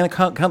songs, but I'm going to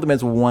count them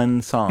as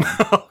one song.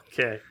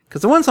 Okay.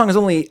 Because the one song is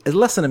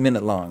less than a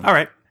minute long. All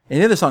right.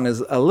 And the other song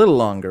is a little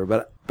longer,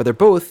 but they're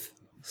both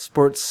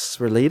sports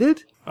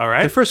related. All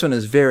right. The first one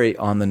is very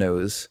on the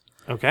nose.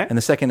 Okay. And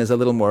the second is a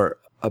little more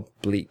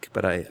oblique,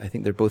 but I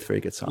think they're both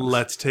very good songs.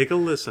 Let's take a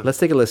listen. Let's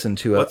take a listen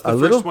to What's the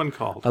first one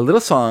called? A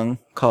little song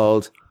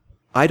called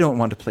I Don't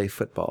Want to Play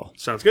Football.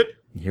 Sounds good.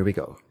 Here we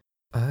go.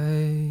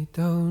 I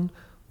don't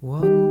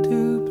want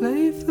to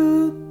play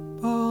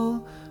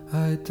football.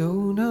 I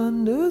don't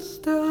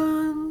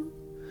understand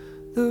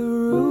the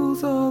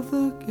rules of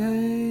the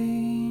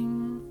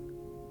game.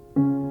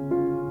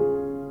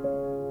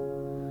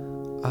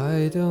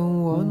 I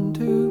don't want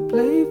to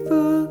play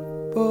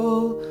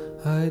football.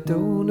 I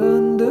don't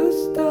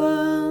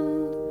understand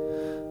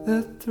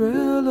the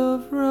thrill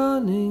of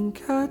running,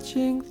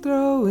 catching,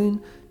 throwing,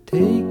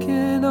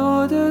 taking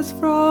orders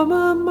from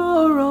a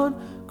moron,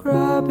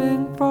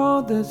 grabbing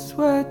for the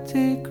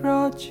sweaty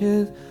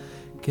crotches,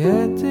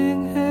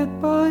 getting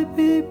hit by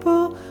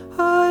people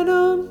I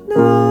don't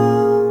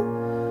know.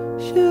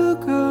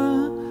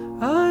 Sugar,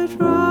 I'd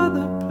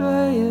rather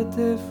play a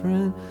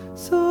different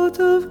sort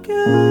of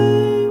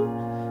game.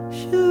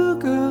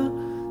 Sugar,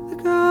 the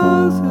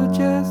girls are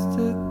just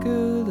as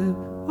good as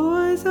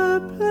boys are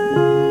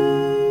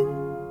playing.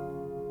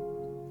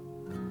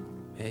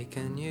 Make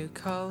a new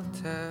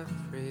cult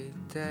every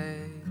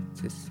day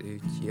to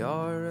suit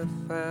your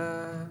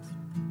affairs.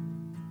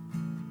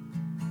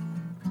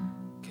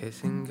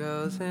 Kissing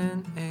girls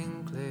in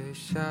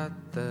English at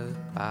the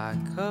back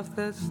of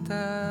the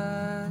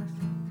stairs.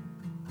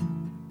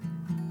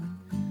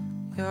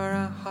 You're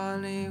a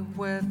honey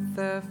with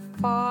a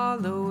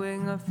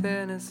following of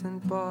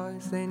innocent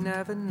boys. They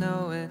never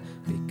know it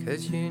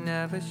because you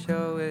never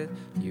show it.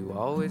 You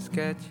always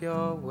get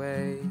your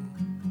way.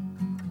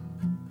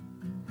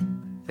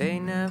 They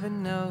never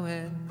know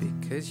it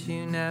because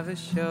you never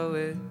show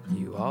it.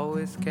 You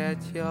always get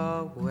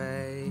your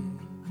way.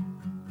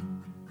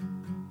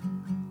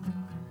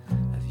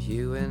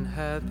 You and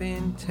her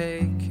been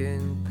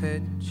taking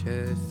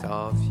pictures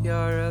of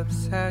your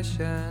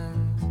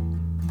obsessions?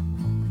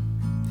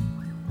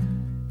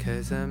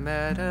 'Cause I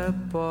met a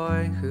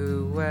boy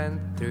who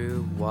went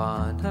through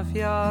one of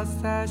your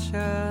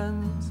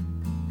sessions.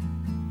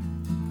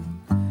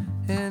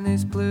 In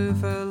his blue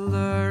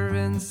velour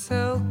and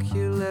silk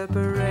you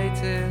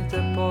liberated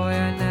a boy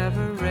I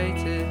never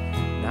rated.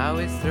 Now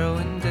he's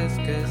throwing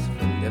discus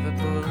for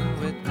Liverpool and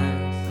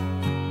witness.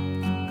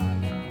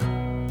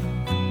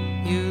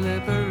 You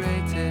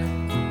liberated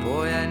a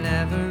boy I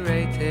never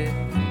rated.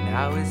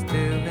 Now he's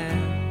doing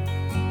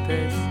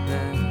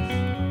business.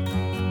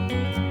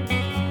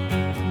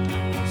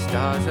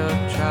 Stars of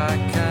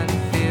track and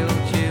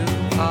field you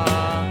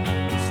are.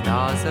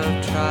 Stars of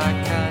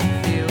track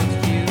and field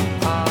you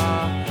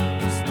are.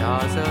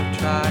 Stars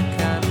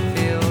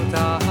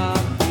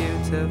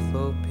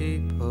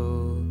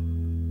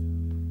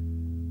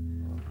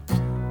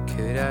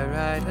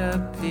write a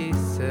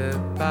piece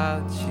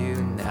about you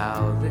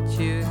now that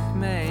you've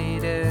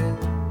made it.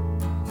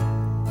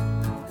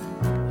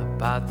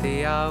 About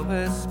the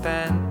hours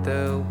spent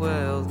the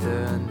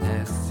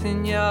wilderness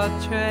in your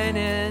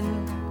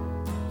training.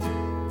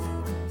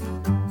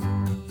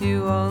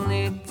 You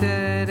only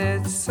did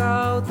it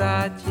so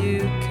that you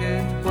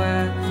could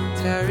wear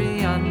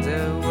terry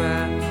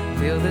underwear,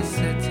 feel the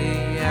city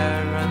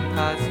air run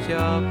past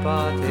your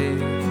body.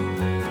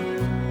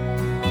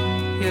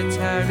 Your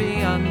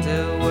terry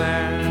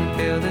underwear and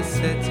feel the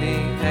city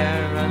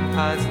air run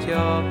past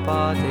your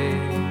body.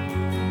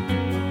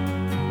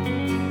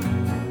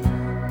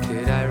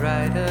 Could I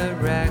write a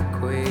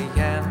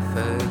requiem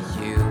for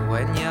you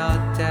when you're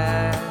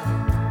dead?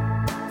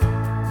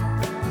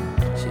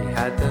 She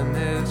had the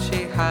moves,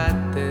 she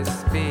had the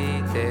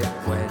speed, it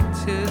went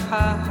to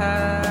her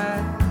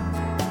head.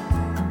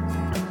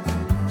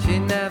 She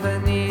never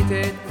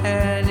needed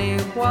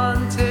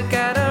anyone to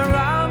get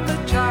around the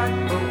track,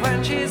 but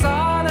when she's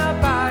on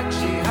her back,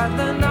 she had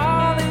the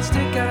knowledge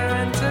to get her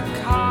into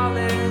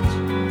college.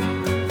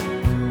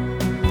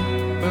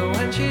 But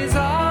when she's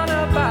on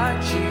her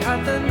back, she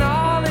had the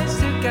knowledge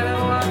to get her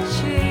what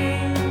she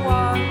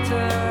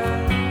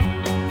wanted.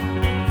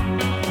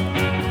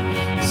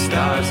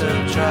 Stars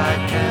of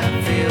track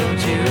and field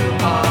you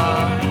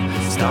are.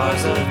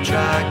 Stars of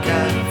track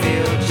and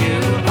field you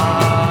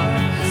are.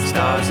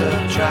 Stars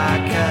of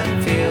track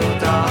and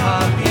field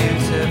are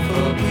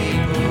beautiful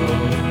people.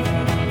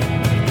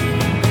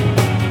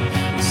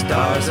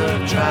 Stars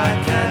of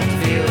track and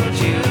field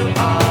you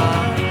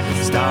are.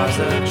 Stars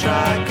of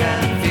track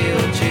and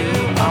field you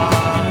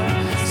are.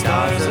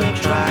 Stars of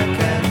track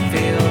and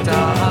field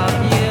are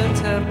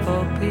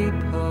beautiful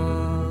people.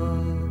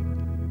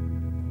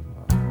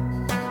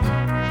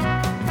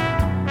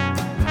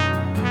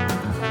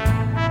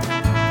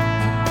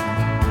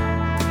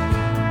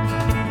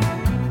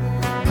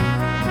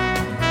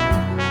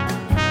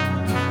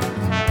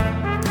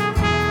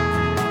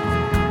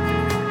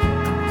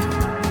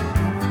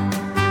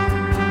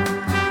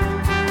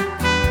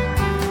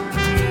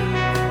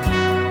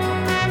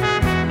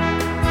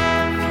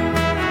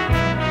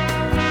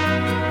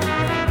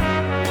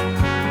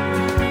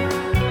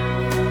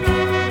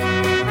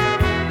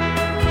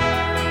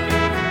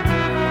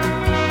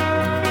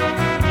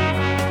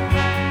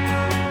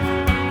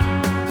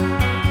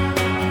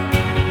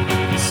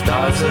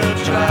 Stars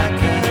of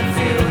track and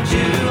field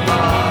you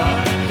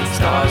are.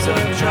 Stars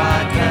of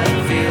track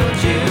and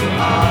field you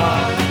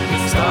are.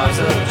 Stars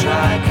of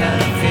track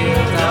and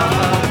field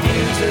are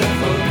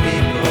beautiful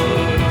people.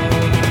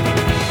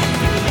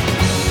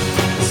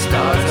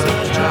 Stars of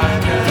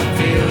track and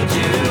field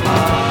you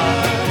are.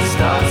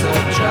 Stars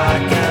of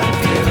track and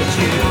field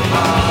you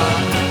are.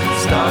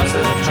 Stars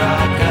of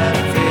track and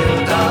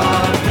field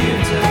are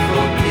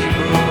beautiful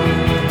people.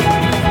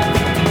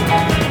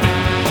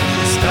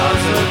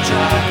 Stars of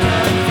track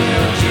and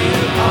field you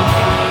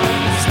are.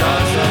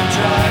 Stars of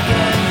track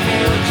and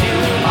field you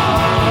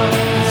are.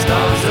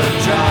 Stars of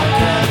track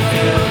and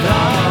field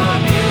are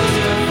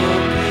beautiful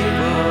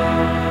people.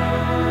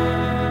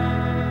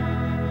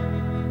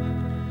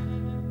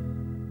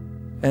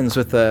 Ends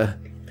with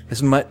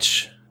as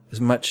much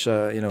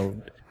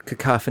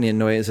cacophony and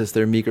noise as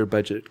their meager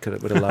budget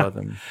would allow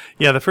them.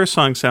 Yeah, the first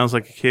song sounds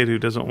like a kid who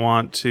doesn't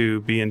want to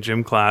be in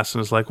gym class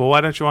and is like, well,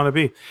 why don't you want to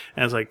be?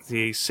 And it's like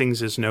he sings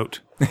his note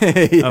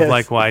of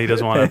like why he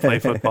doesn't want to play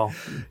football.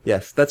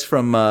 Yes, that's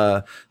from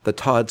the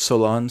Todd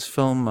Solondz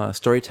film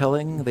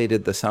Storytelling. They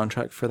did the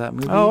soundtrack for that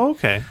movie. Oh,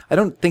 okay. I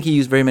don't think he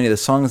used very many of the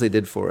songs they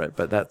did for it,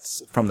 but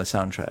that's from the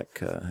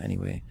soundtrack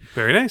anyway.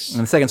 Very nice.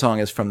 And the second song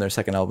is from their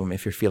second album,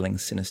 If You're Feeling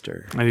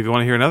Sinister. And if you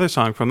want to hear another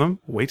song from them,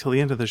 wait till the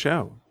end of the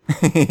show.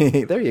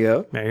 There you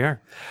go. There you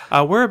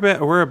are. Where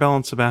are Belle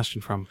and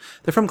Sebastian from?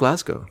 They're from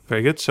Glasgow.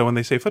 Very good. So when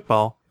they say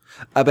football...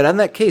 but in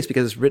that case,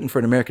 because it's written for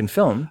an American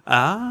film,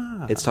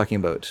 it's talking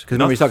about... Because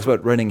remember he talks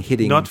about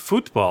hitting... Not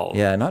football.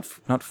 Yeah, not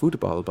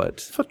football, but...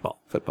 Football.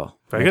 Football.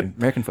 Very good.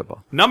 American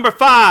football. Number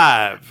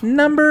 5.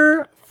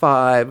 Number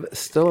 5,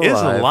 still alive.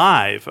 Is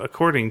alive,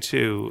 according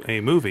to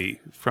a movie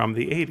from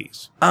the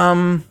 80s.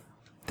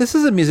 This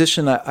is a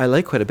musician I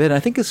like quite a bit, and I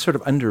think is sort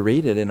of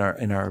underrated in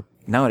our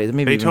nowadays.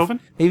 Maybe Beethoven?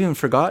 Maybe even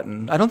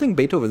forgotten. I don't think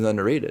Beethoven's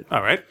underrated.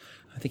 All right.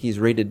 I think he's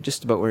rated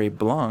just about where he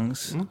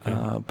belongs. Okay.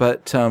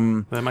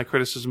 Then my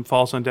criticism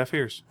falls on deaf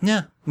ears.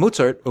 Yeah,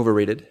 Mozart,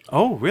 overrated.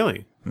 Oh,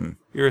 really?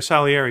 You're a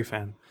Salieri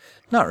fan.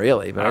 Not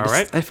really, but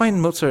I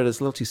find Mozart is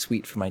a little too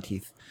sweet for my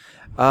teeth.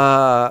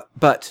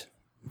 But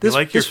this, you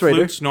like this your writer,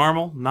 flutes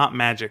normal, not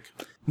magic.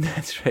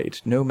 That's right.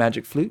 No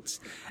magic flutes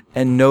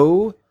and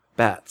no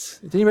bats.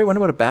 Did anybody wonder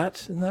about a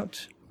bat? Isn't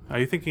that? Are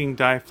you thinking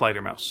Die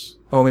Fledermaus?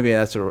 Oh, maybe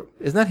that's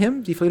isn't that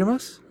him? Die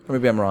Fledermaus? Or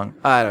maybe I'm wrong.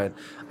 I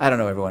don't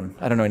know, everyone.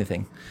 I don't know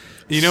anything.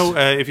 You know,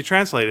 if you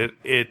translate it,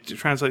 it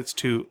translates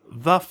to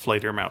the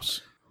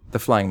Fledermaus. The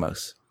flying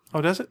mouse. Oh,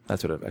 does it?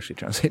 That's what it actually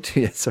translates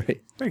to. Yeah,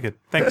 sorry. Very good.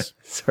 Thanks.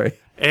 Sorry.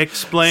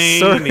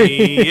 Explainy.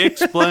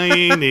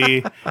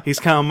 He's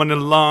coming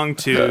along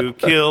to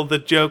kill the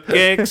joke.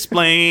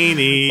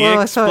 Explainy. Well,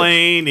 I thought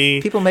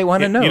Explainy. people may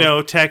wanna know. You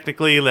know,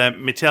 technically, let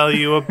me tell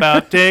you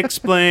about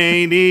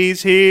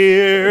Explainy's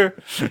here.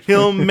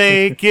 He'll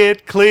make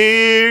it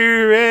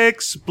clear.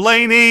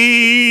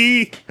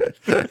 Explainy.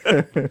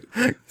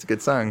 It's a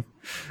good song.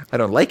 I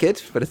don't like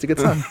it, but it's a good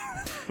song.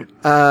 You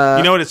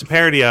know what it's a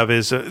parody of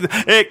is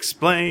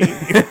Explain.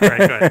 Right, go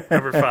ahead.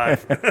 Number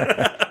 5.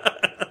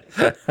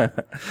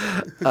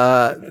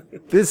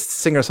 This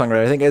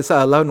singer-songwriter, I think, is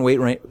Loudon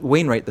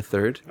Wainwright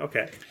III.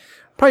 Okay.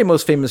 Probably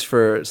most famous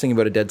for singing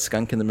about a dead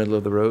skunk in the middle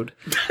of the road.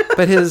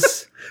 But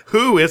his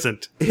Who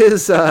isn't?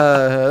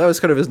 that was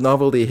kind of his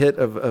novelty hit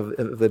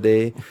of the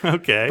day.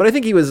 Okay. But I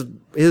think his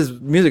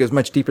music is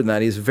much deeper than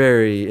that. He's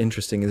very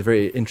interesting. He's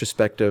very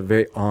introspective,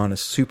 very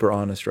honest, super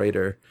honest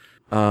writer.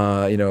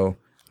 You know,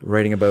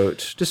 writing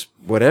about just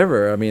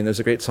whatever. I mean, there's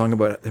a great song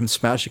about him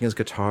smashing his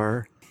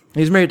guitar.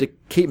 He's married to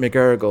Kate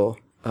McGarrigle,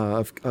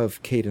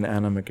 of Kate and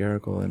Anna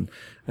McGarrigle, and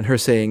her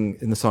saying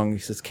in the song, he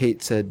says,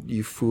 "Kate said,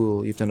 'You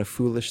fool, you've done a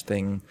foolish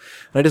thing.'"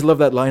 And I just love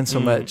that line so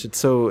much. It's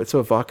so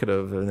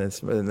evocative in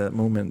that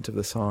moment of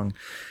the song.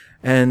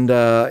 And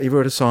he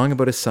wrote a song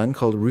about his son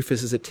called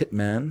 "Rufus is a Tit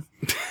Man,"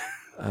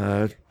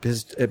 about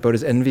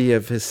his envy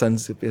of his son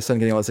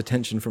getting all his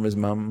attention from his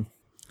mum.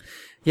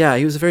 Yeah,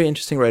 he was a very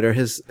interesting writer.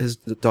 His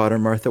daughter,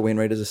 Martha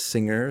Wainwright, is a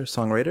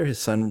singer-songwriter. His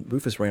son,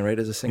 Rufus Wainwright,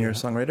 is a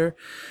singer-songwriter.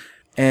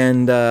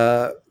 And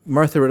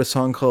Martha wrote a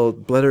song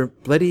called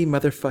Bloody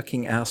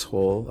Motherfucking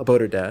Asshole about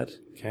her dad.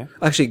 Okay.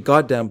 Actually,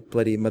 Goddamn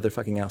Bloody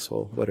Motherfucking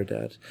Asshole about her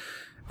dad.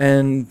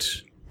 And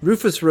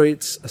Rufus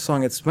writes a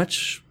song that's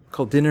much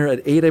called Dinner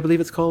at 8, I believe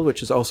it's called,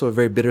 which is also a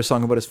very bitter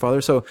song about his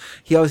father. So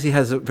he obviously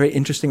has a very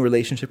interesting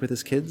relationship with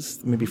his kids,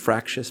 maybe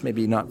fractious,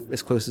 maybe not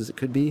as close as it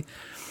could be.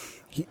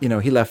 He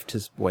left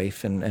his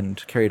wife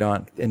and carried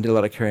on and did a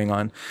lot of carrying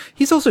on.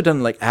 He's also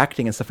done like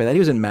acting and stuff like that. He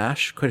was in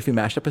MASH, quite a few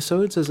MASH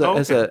episodes as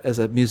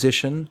a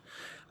musician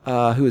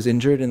who was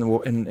injured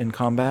in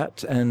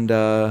combat. And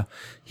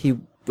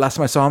last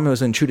time I saw him, it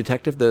was in True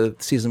Detective, the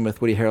season with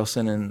Woody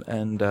Harrelson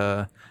and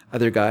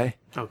other guy.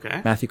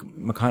 Okay. Matthew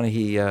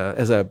McConaughey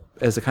as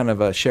a kind of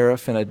a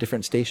sheriff in a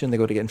different station they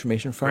go to get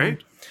information from. Right.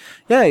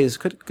 Yeah, he's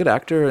a good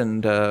actor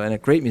and a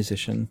great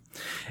musician.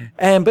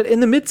 But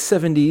in the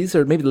mid-'70s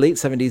or maybe the late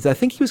 '70s, I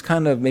think he was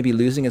kind of maybe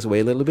losing his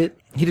way a little bit.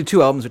 He did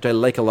 2 albums which I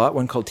like a lot,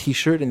 one called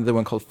T-Shirt and the other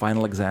one called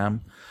Final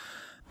Exam.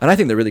 And I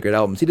think they're really great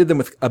albums. He did them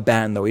with a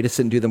band though. He just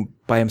didn't do them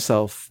by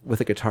himself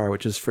with a guitar,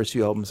 which his first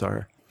few albums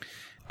are.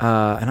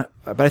 But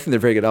I think they're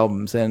very good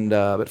albums.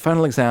 But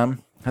Final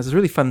Exam has this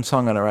really fun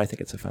song on it, or I think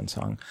it's a fun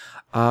song,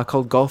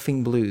 called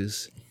Golfing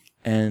Blues.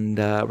 And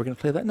we're going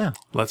to play that now.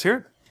 Let's hear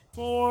it.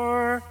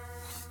 4.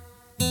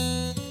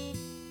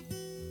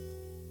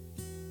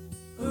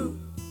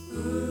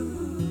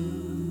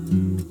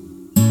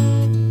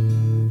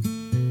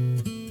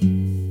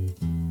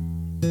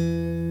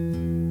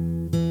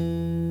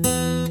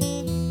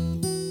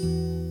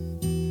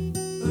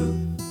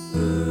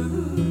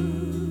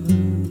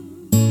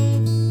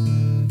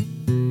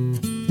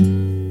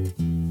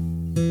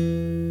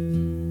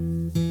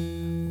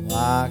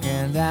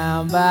 Walking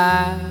down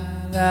by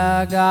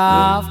the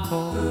golf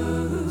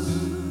course,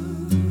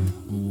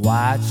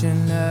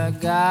 watching the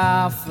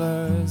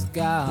golfers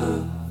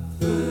golf,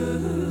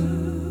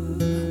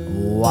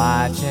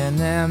 watching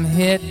them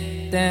hit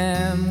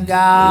them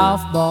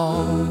golf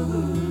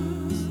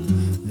balls.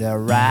 They're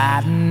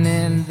riding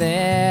in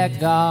their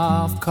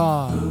golf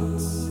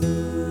carts.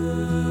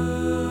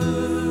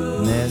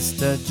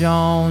 Mr.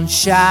 Jones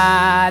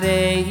shot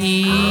a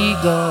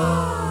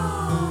eagle,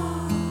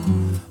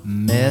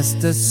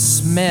 Mr.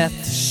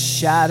 Smith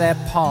shot a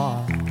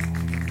par,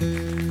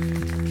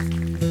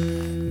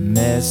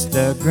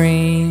 Mr.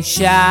 Green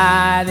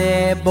shot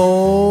a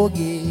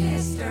bogey.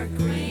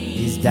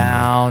 He's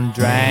down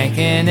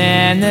drinking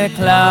in the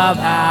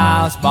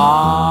clubhouse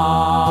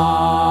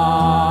bar.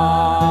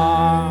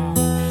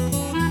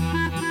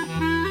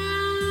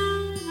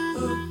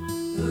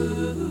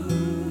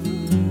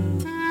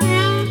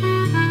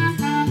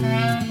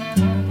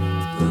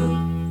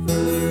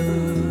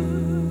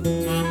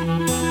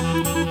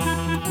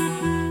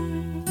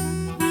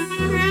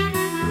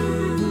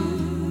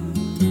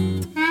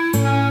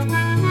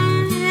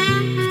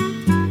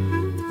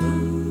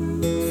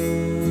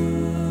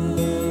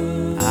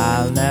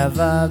 I'll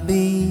never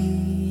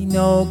be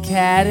no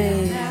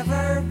caddy,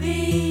 never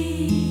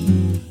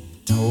be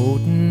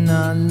toting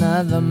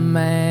another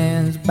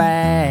man's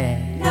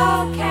bag,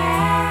 no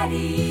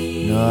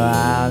caddy. No,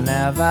 I'll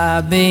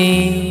never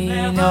be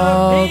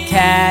no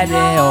caddy,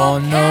 oh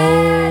no,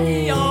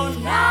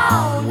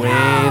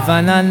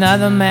 waving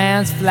another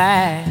man's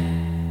flag.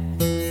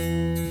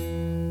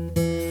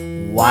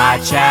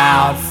 Watch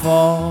out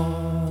for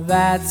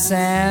that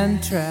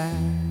sand trap.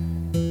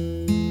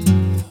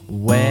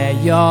 Wear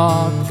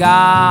your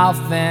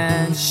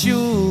golfing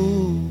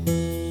shoes.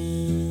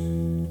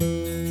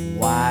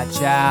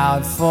 Watch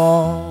out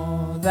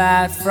for of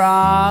that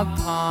frog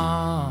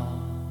pond.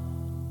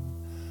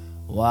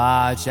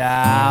 Watch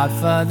out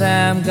for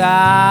them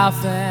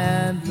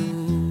golfing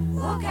blues.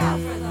 Look out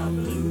for the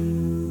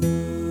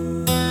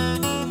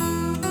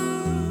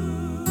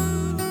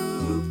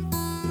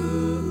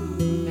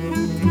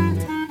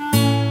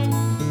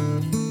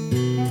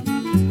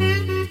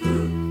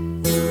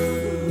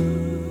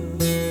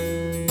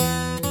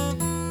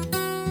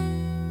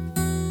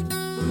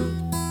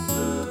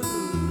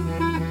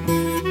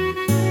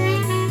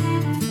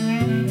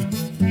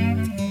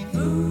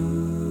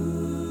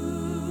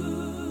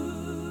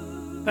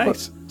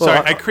Nice. Well, sorry,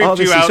 I creeped you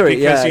obviously, out sorry,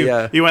 because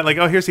yeah. you went like,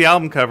 oh, here's the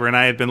album cover, and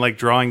I had been like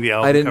drawing the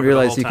album cover. I didn't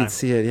realize the you whole could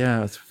see it.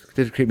 Yeah, it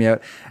did creep me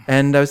out.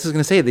 And I was just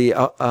going to say,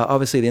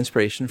 obviously the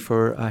inspiration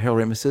for Harold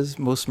Ramis's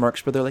most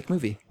Marx Brother-like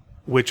movie,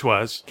 Which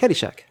was?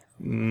 Caddyshack,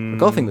 a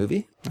golfing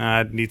movie.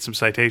 I'd need some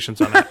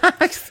citations on that.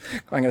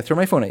 I'm going to throw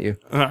my phone at you.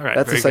 All right.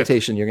 That's a very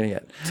citation you're going to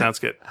get. Good. Sounds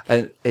good.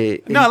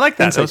 No, I like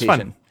that. That was fun.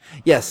 citation.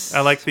 Yes.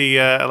 I like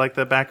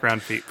the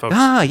background feet, folks.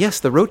 Ah, yes,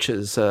 the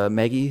Roaches.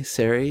 Maggie,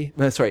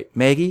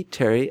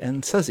 Terry,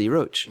 and Suzy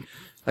Roach.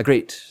 A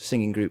great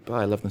singing group. Oh,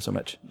 I love them so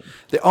much.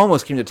 They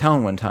almost came to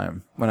town one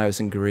time when I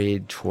was in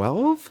grade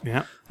 12. Yeah.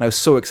 And I was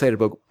so excited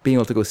about being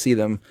able to go see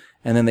them,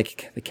 and then they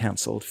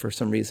canceled for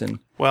some reason.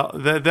 Well,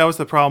 that was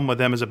the problem with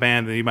them as a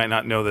band, and you might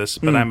not know this,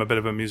 but I'm a bit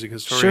of a music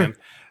historian.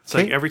 Sure. It's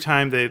like every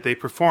time they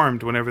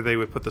performed, whenever they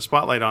would put the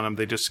spotlight on them,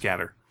 they just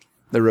scatter.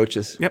 The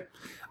Roaches. Yep.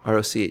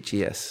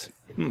 Roches.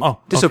 Oh,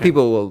 Just so okay.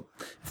 people will,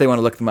 if they want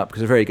to look them up, because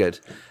they're very good.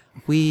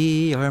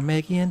 We are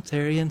Maggie and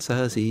Terry and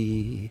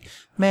Suzy.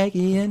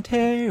 Maggie and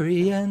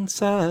Terry and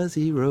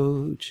Suzy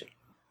Roach.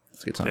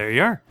 That's a good song. There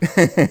you are.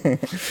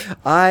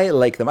 I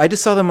like them. I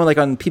just saw them on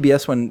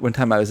PBS one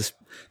time. I was just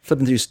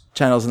flipping through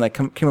channels, and I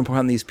came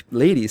upon these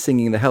ladies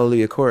singing the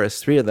Hallelujah chorus,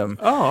 3 of them.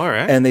 Oh, all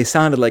right. And they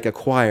sounded like a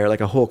choir,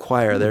 like a whole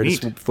choir. Their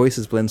Neat.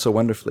 voices blend so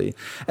wonderfully,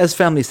 as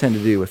families tend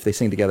to do if they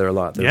sing together a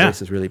lot. Their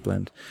voices really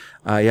blend.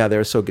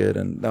 They're so good,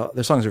 and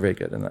their songs are very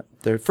good. And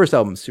their first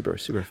album is super,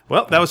 super.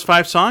 Well, that was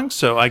 5 songs,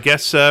 so I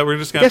guess we're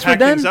just going to pack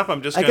things up.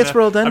 I guess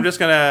we're all done. I'm just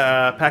going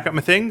to pack up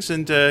my things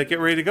and get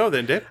ready to go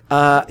then, Dave.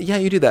 Yeah,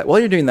 you do that. While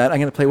you're doing that, I'm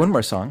going to play one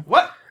more song.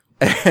 What?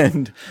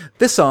 And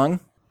this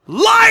song,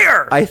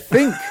 Liar! I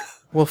think,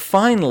 will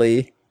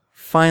finally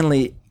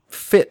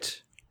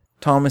fit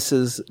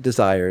Thomas's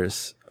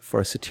desires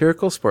for a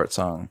satirical sports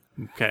song.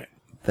 Okay.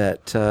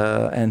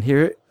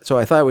 So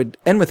I thought I would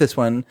end with this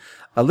one,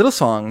 a little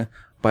song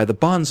by the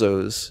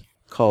Bonzos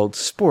called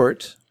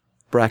Sport,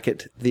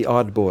 The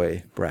Odd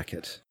Boy,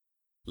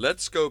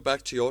 Let's go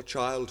back to your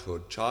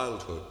childhood,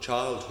 childhood,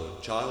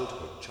 childhood,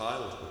 childhood,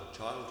 childhood,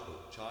 childhood,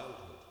 childhood.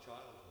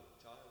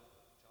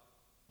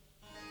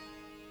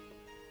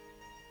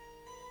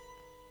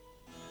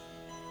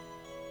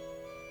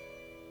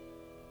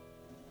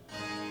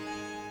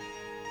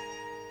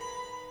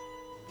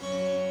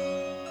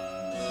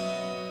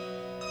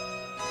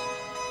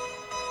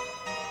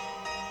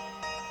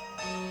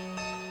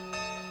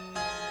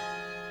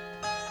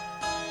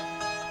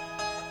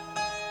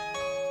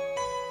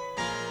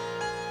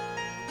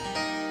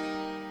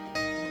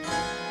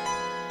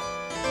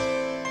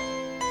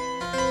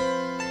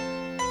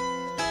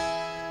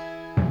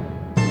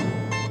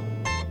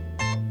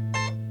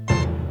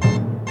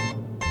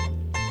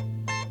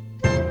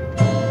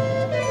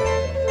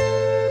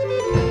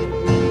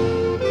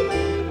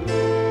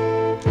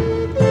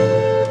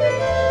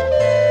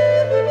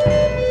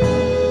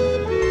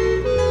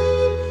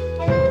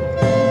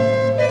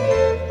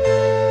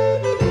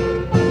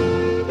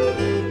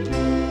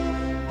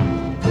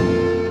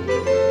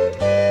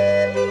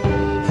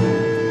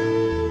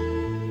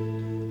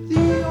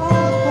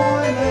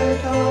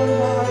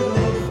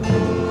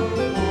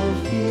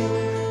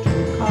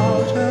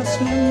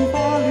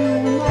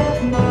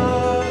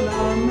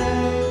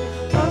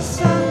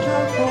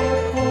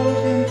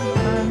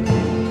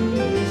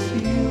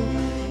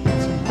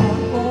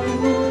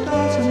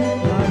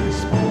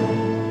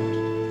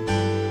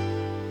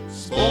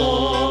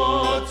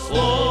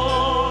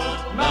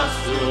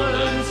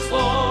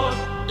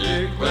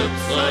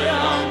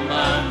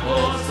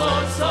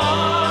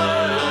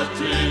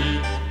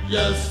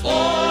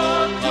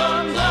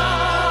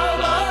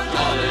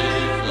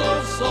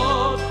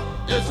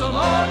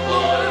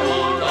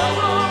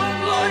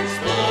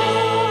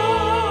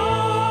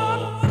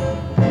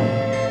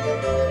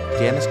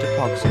 Dear Mr.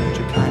 Pogson, would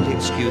you kindly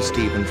excuse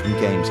Stephen from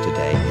games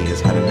today? He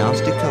has had a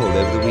nasty cold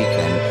over the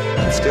weekend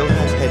and still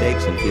has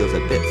headaches and feels a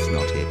bit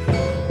snotty.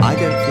 I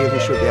don't feel he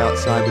should be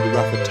outside with a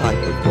rougher type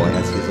of boy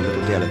as he is a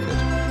little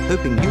delicate.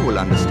 Hoping you will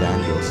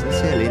understand, yours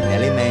sincerely,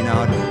 Nellie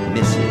Maynard,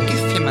 Mrs.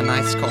 Give him a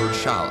nice cold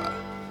shower.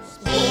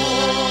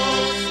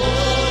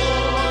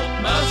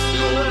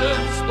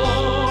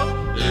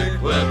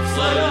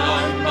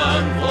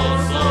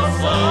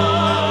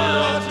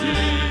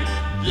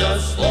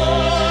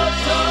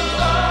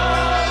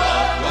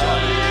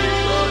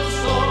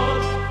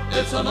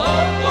 It's an old boy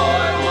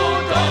who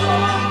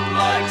doesn't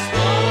like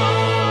sport.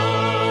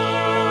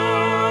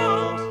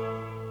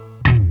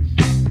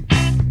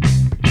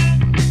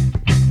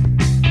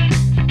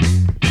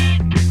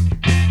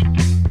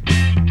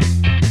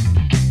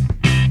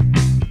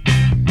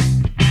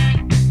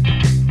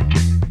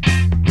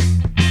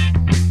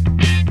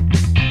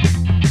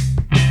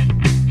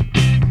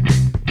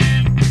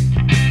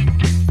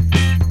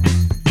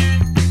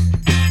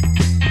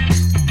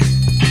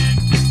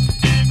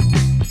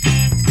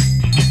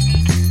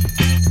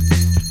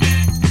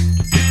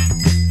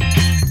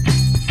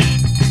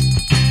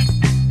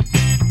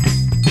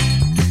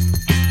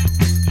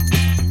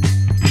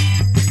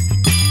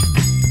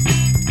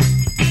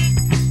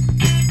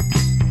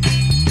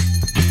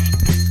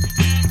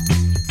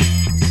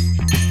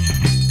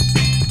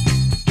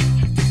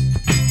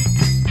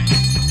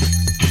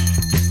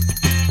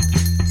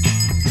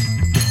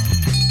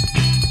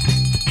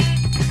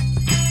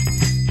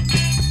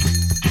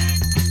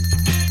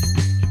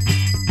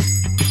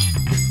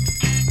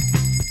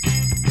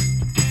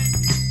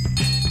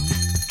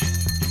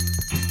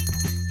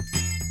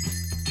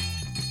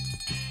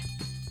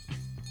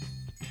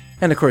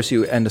 And of course,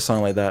 you end a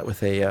song like that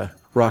with a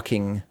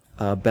rocking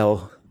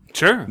Bell's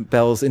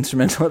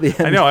instrumental at the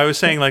end. I know. I was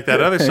saying like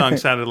that other song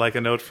sounded like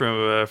a note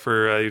from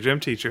for your gym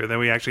teacher. Then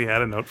we actually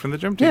had a note from the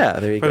gym teacher. Yeah,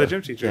 there you go. For the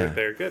gym teacher, Yeah.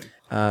 there. Good.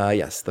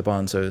 Yes, the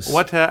Bonzos.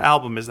 What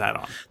album is that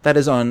on? That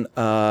is on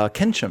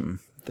Kenchum,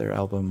 their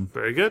album.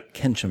 Very good.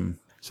 Kenchum.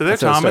 So there,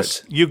 That's how it Thomas,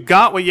 starts. you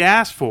got what you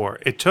asked for.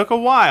 It took a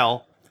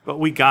while, but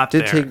we got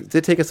there.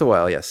 Did take us a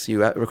while, yes.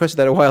 You requested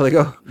that a while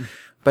ago.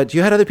 But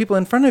you had other people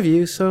in front of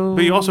you, so...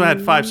 But you also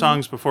had 5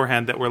 songs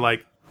beforehand that were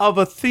like of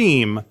a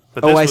theme.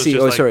 But this I was see.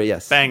 Just like Sorry,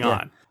 yes. Bang Yeah.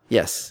 on.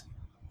 Yes.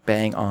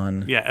 Bang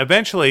on. Yeah,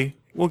 eventually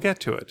we'll get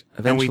to it.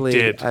 Eventually, and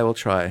we did. I will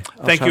try.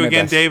 I'll Thank try you my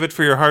again, best. David,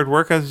 for your hard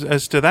work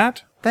as to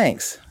that.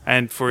 Thanks.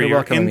 And for You're your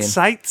welcome, Ian.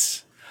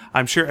 insights.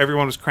 I'm sure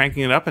everyone was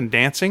cranking it up and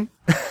dancing.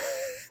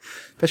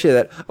 Especially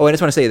that. Oh, I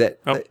just want to say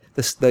that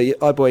the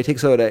odd boy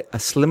takes out a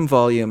slim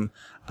volume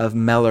of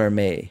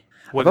Mallarmé.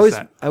 What I've is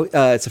always,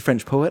 that? it's a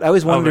French poet. I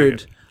always very wondered.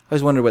 good. I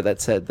always wondered what that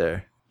said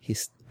there. He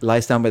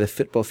lies down by the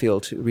football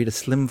field to read a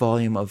slim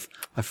volume of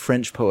a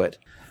French poet,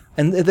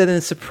 and then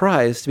is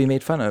surprised to be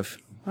made fun of.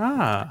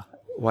 Ah.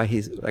 Why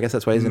I guess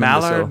that's why he's an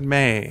imbecile.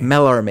 Mallarmé.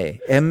 Mallarmé.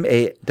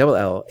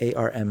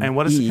 Mallarmé. And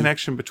what is the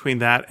connection between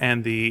that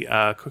and the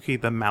cookie,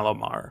 the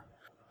Malamar?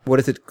 What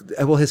is it?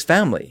 Well, his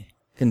family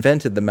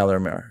invented the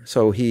Mallarmé,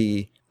 so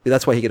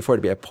that's why he could afford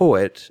to be a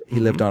poet. He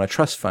lived on a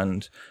trust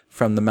fund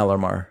from the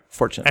Mallarmé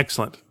fortune.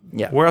 Excellent.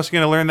 Yeah. Where else are you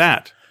going to learn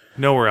that?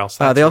 Nowhere else.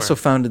 They That's also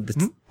where. founded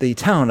the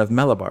town of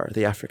Malabar,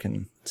 the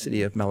African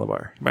city of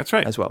Malabar. That's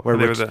right. As well, where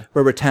There was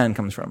where rattan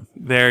comes from.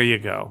 There you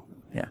go.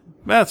 Yeah.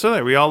 Well, so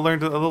there. We all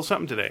learned a little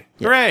something today.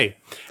 Hooray!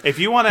 If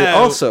you want to... They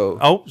also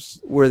Oh,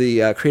 were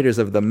the creators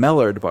of the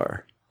Mellard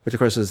Bar, which of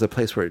course is the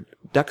place where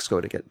ducks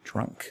go to get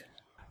drunk.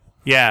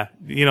 yeah.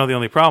 You know the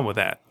only problem with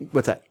that?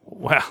 What's that?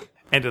 Well,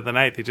 end of the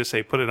night, they just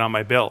say, put it on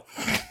my bill.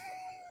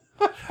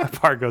 The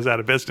bar goes out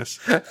of business.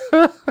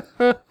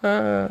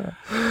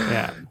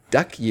 Yeah,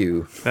 Duck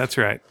you. that's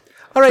right.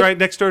 All right. It's right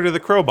next door to the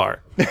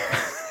Crowbar.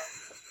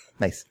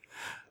 Nice.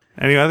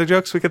 Any other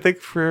jokes we could think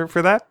for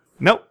that?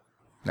 Nope.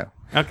 No.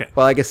 Okay.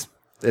 Well, I guess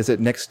is it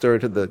next door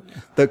to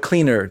the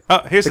cleaner? Oh,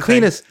 here's the the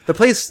thing. cleanest the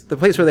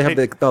place where they have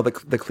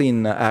the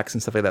clean acts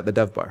and stuff like that. The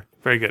Dove Bar.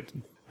 Very good.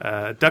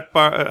 Duck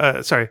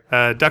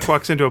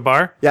walks into a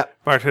bar. Yeah.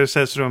 Bartender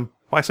says to him,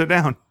 "Why so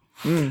down?"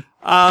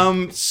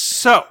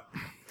 So,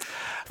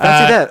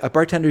 Fancy that, a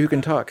bartender who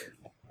can talk.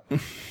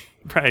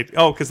 right.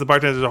 Oh, because the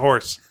bartender's a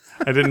horse.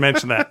 I didn't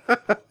mention that.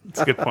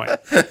 That's a good point.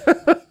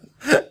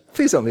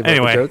 Please don't leave out the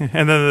Anyway, joke.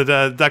 and then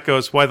the duck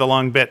goes, "Why the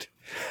long bit?"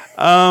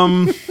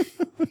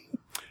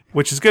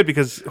 Which is good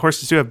because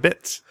horses do have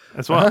bits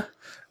as well.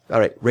 All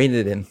right, rein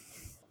it in.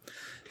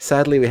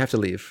 Sadly, we have to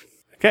leave.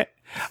 Okay.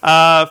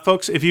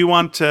 Folks, if you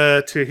want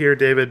to hear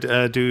David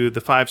do the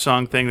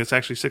 5-song thing, that's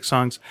actually 6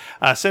 songs,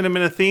 send him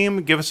in a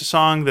theme, give us a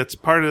song that's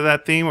part of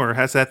that theme or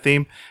has that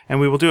theme, and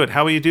we will do it.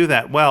 How will you do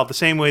that? Well, the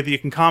same way that you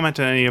can comment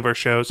on any of our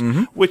shows,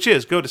 which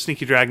is go to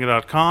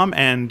sneakydragon.com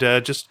and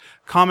just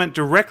comment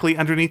directly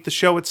underneath the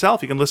show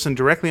itself. You can listen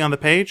directly on the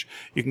page.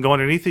 You can go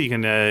underneath it. You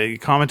can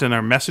comment on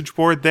our message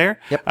board there.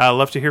 Yep.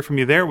 Love to hear from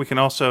you there. We can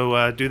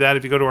also do that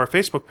if you go to our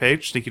Facebook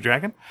page, Sneaky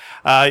Dragon.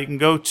 You can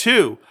go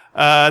to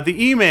the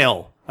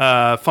email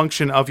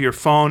function of your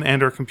phone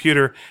and or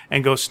computer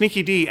and go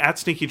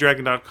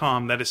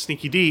sneakyd@sneakydragon.com. That is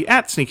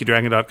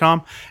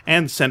sneakyd@sneakydragon.com,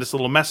 and send us a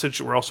little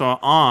message. We're also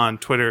on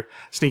Twitter,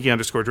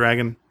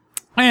 sneaky_dragon,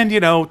 and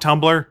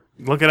Tumblr.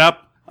 Look it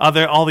up.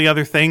 All the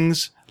other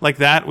things like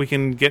that, we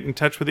can get in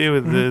touch with you.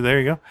 There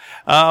you go.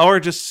 Or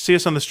just see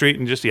us on the street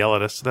and just yell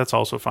at us. That's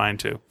also fine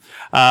too.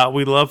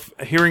 We love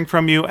hearing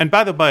from you. And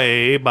by the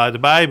way,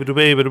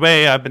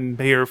 I've been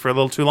here for a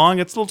little too long.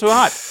 It's a little too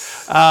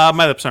hot.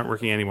 My lips aren't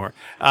working anymore.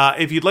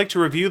 If you'd like to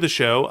review the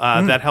show,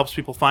 that helps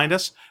people find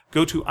us.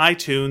 Go to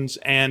iTunes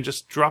and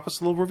just drop us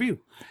a little review.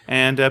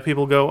 And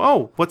people go,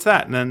 "Oh, what's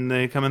that?" And then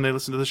they come and they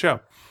listen to the show.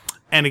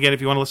 And again,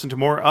 if you want to listen to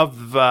more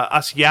of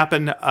us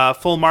yapping,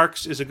 Full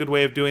Marks is a good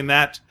way of doing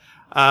that.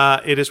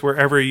 It is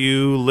wherever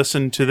you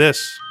listen to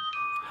this.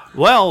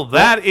 Well,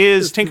 that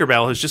is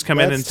Tinkerbell has just come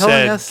in and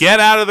said, "Get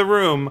out of the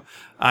room.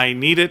 I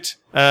need it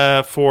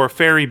for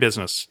fairy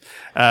business."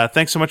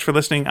 Thanks so much for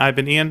listening. I've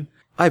been Ian.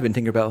 I've been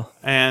Tinkerbell.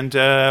 And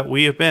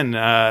we have been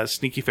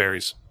Sneaky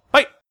Fairies.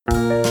 Bye.